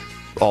you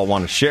all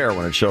want to share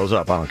when it shows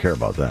up, I don't care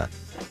about that.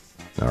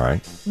 All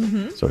right?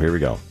 So here we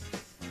go.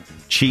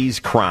 Cheese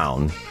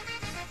Crown.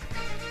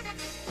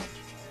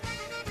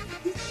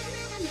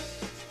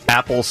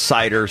 Apple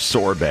Cider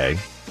Sorbet.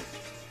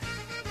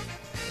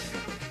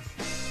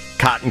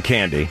 Cotton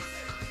Candy.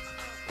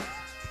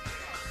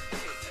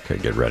 Okay,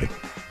 get ready.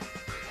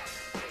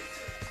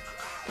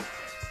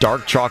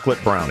 Dark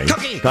Chocolate Brownie.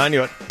 Cookie. I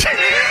knew it.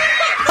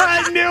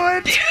 I knew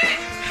it.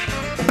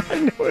 I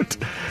knew it.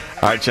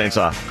 All right,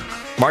 Chainsaw.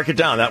 Mark it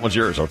down. That one's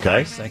yours,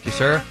 okay? Thank you,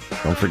 sir.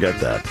 Don't forget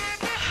that.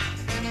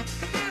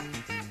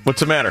 What's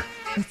the matter?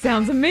 It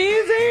sounds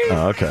amazing.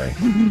 Oh, okay.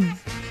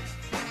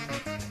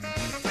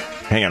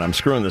 Hang on, I'm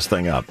screwing this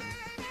thing up.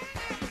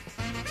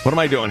 What am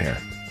I doing here?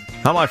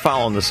 How am I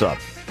following this up?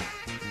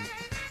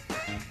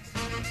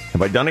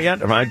 Have I done it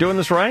yet? Am I doing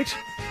this right?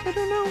 I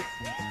don't know.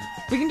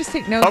 We can just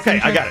take notes. Okay,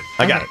 and I got try-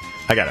 it.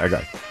 I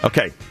got it.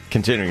 Okay,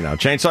 continuing now.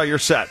 Chainsaw, you're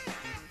set.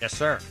 Yes,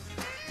 sir.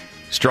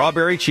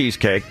 Strawberry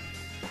cheesecake.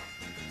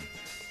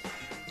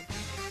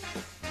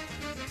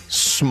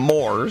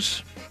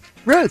 S'mores.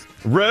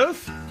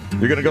 Ruth.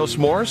 You're going to go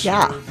s'mores?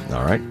 Yeah.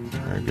 All right.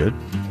 Very good.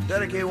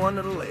 Dedicate one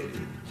to the lady.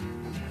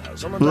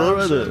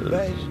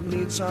 Brother.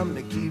 Need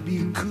something to keep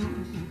you cool.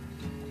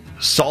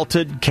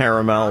 Salted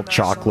caramel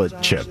chocolate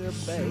chip.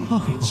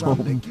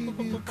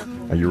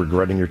 Are you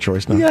regretting your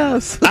choice now?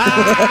 Yes.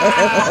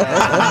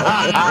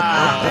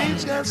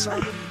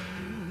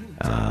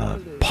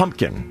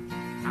 Pumpkin.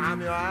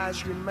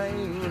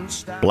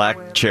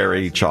 Black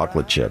cherry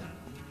chocolate chip.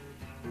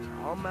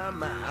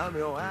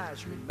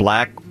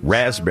 Black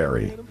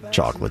raspberry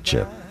chocolate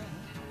chip.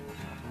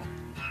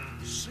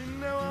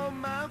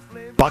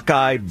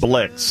 Buckeye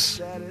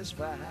Blitz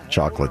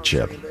chocolate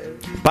chip.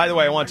 By the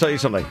way, I want to tell you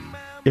something.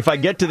 If I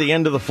get to the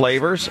end of the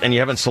flavors and you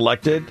haven't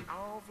selected,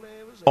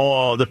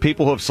 the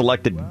people who have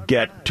selected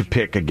get to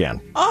pick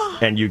again.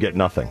 And you get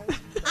nothing.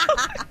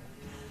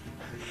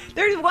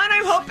 There's one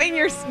I'm hoping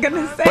you're going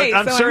to say, But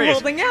I'm so serious.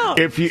 I'm holding out.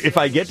 If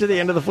I get to the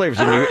end of the flavors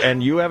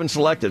and you haven't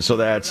selected, so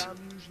that's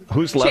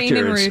Who's left Shane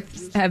here? and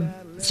It's- Ruth have so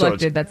it's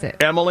selected. That's it.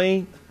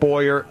 Emily,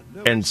 Boyer,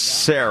 and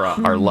Sarah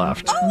are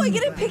left. Oh, I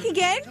get to pick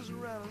again?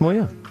 Well,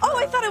 yeah. Oh,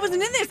 I thought I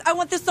wasn't in this. I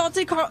want the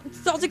salted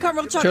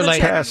caramel chocolate Too late.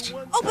 chip. Passed.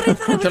 Oh, but I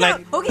thought I was Too late.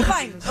 out. Okay,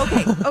 fine.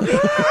 Okay.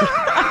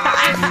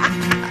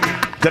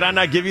 Did I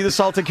not give you the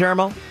salted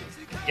caramel?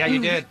 Yeah, you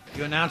did.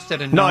 You announced it.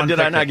 And No, one did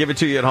I picked not it. give it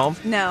to you at home?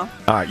 No.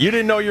 All right, you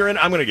didn't know you're in.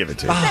 I'm going to give it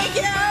to you. Thank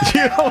you.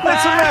 You know what's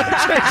the matter,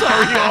 Chase?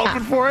 Are you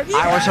hoping for it?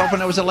 I was hoping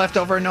it was a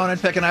leftover and no one had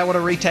picked, and I would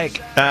have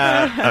retake.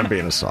 I'm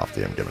being a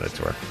softie. I'm giving it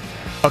to her.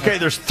 Okay,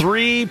 there's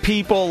 3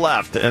 people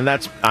left, and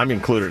I'm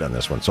included on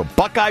this one. So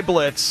Buckeye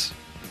Blitz,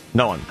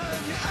 no one.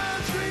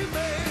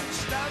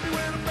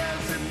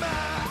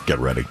 Get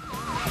ready.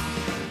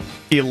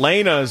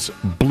 Elena's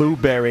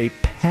blueberry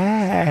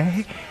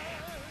pie.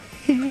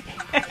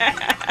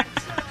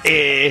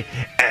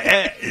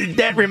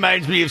 That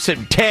reminds me of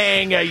some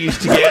tang I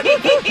used to get.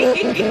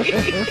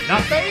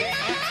 Nothing?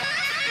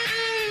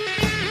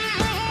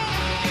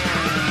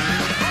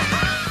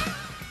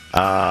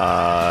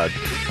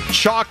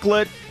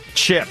 Chocolate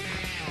chip.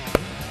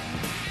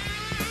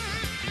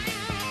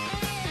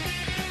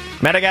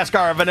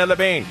 Madagascar vanilla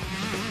bean.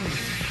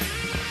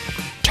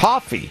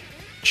 Toffee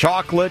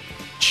chocolate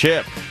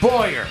chip.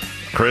 Boyer.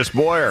 Chris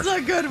Boyer. It's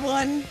a good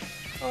one.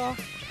 Oh.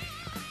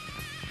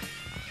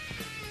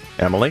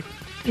 Emily,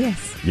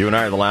 Yes. you and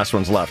I are the last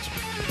ones left.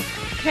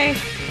 Okay.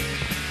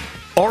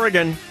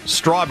 Oregon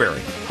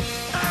strawberry.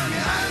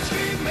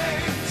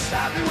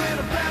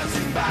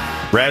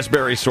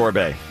 Raspberry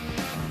sorbet.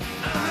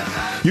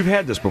 You've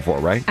had this before,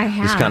 right? I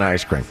have. This kind of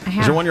ice cream. I Is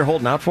have. there one you're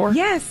holding out for?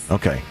 Yes.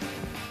 Okay.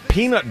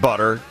 Peanut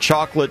butter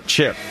chocolate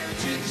chip.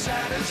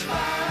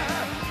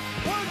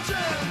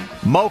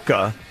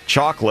 Mocha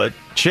chocolate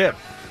chip.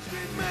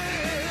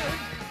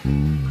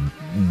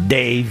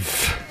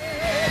 Dave.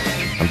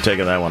 I'm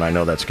taking that one. I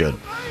know that's good.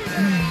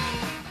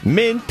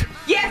 Mint.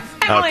 Yes,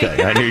 Emily.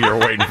 Okay, I knew you were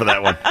waiting for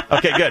that one.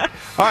 Okay, good. All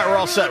right, we're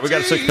all set. We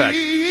got a 6-pack.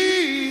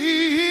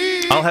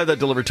 I'll have that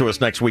delivered to us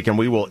next week, and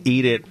we will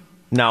eat it.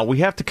 Now, we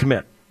have to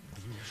commit.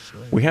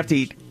 We have to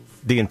eat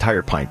the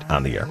entire pint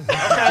on the air.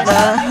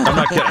 I'm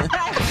not kidding.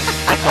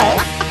 That's all.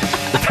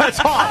 That's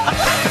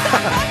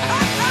all.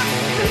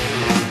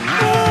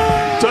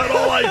 Is that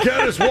all I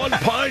get is 1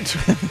 pint?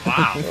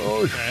 Wow.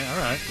 Oh, Okay, all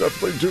right.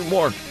 definitely 2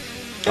 more.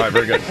 All right,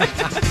 very good.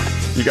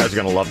 You guys are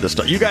going to love this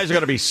stuff. You guys are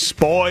going to be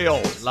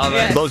spoiled. Love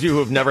it. For those of you who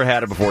have never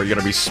had it before, you're going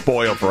to be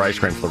spoiled for ice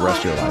cream for the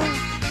rest of your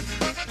life.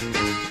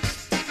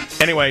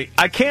 Anyway,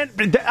 I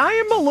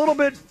am a little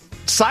bit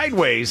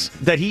sideways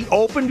that he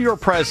opened your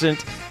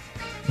present,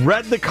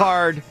 read the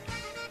card,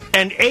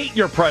 and ate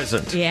your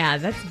present. Yeah,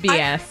 that's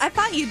BS. I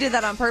thought you did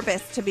that on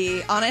purpose, to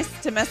be honest,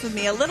 to mess with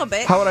me a little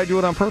bit. How would I do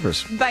it on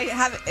purpose? By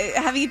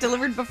having it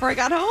delivered before I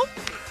got home?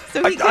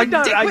 So he could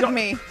dick with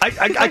me.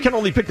 I can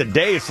only pick the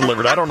day it's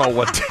delivered. I don't know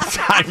what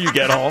time you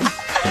get home.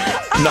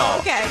 No.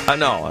 Okay.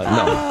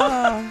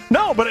 No.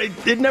 No, but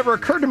it never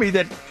occurred to me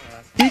that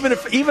even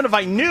if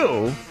I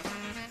knew,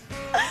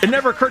 it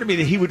never occurred to me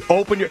that he would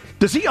open your...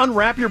 Does he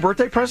unwrap your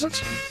birthday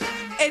presents?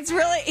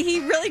 He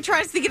really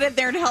tries to get in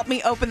there to help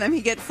me open them.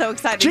 He gets so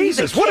excited.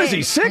 Jesus, He's a what is kid.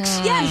 he, 6?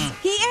 Yes,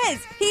 he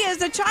is. He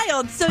is a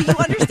child. So you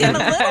understand a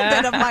little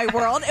bit of my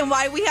world and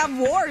why we have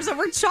wars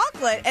over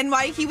chocolate and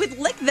why he would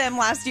lick them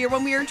last year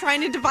when we were trying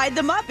to divide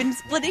them up and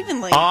split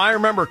evenly. Oh, I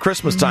remember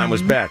Christmas time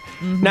was bad.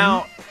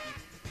 Now,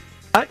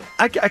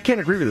 I can't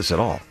agree with this at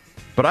all.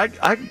 But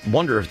I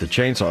wonder if the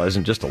chainsaw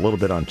isn't just a little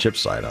bit on Chip's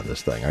side on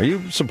this thing. Are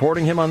you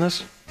supporting him on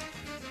this?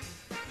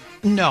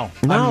 No,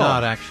 I'm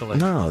not actually.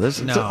 No, this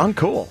is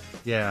uncool.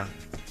 Yeah.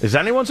 Is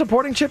anyone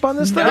supporting Chip on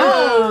this thing?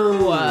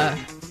 No.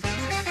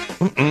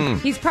 Mm-mm.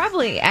 He's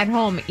probably at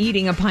home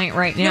eating a pint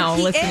right now, No,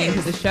 he listening is.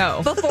 to the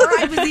show. Before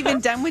I was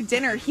even done with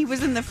dinner, he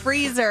was in the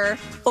freezer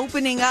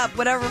opening up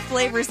whatever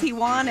flavors he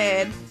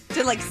wanted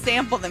to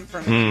sample them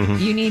for me. Mhm.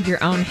 You need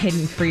your own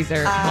hidden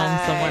freezer at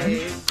home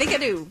somewhere. I think I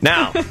do.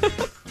 Now,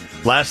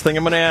 last thing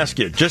I'm going to ask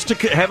you, just to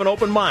have an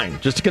open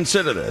mind, just to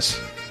consider this,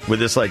 with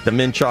this the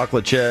mint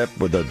chocolate chip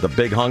with the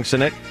big hunks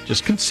in it,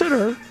 just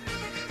consider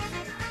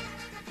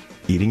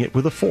eating it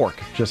with a fork.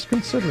 Just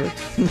consider it.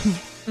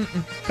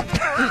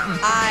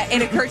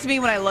 It occurred to me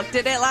when I looked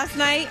at it last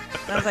night.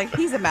 I was like,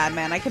 he's a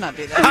madman. I cannot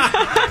do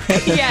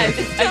that. Yes,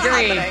 It's still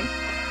agreed. happening.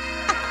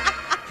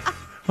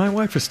 My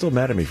wife is still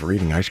mad at me for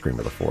eating ice cream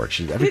with a fork.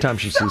 Every time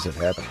she sees it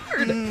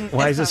happen.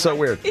 Why is it so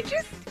weird? It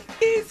just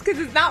is because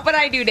it's not what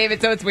I do,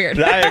 David, so it's weird.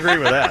 I agree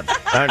with that.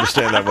 I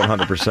understand that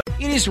 100%.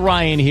 It is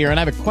Ryan here, and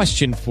I have a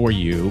question for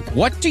you.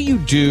 What do you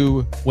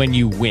do when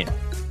you win?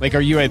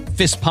 Are you a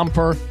fist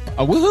pumper,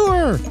 a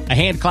woohooer, a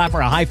hand clapper,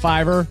 a high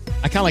fiver?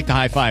 I kind of like the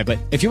high five, but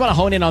if you want to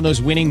hone in on those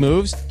winning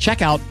moves,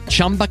 check out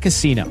Chumba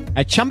Casino.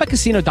 At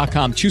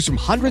ChumbaCasino.com, choose from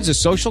hundreds of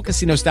social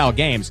casino-style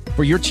games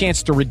for your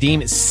chance to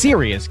redeem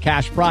serious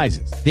cash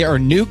prizes. There are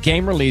new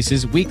game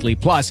releases weekly,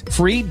 plus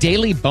free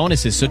daily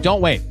bonuses. So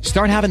don't wait.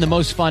 Start having the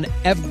most fun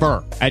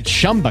ever at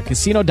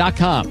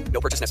ChumbaCasino.com.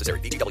 No purchase necessary.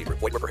 VGW Group.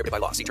 Void where prohibited by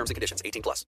law. See terms and conditions. 18+.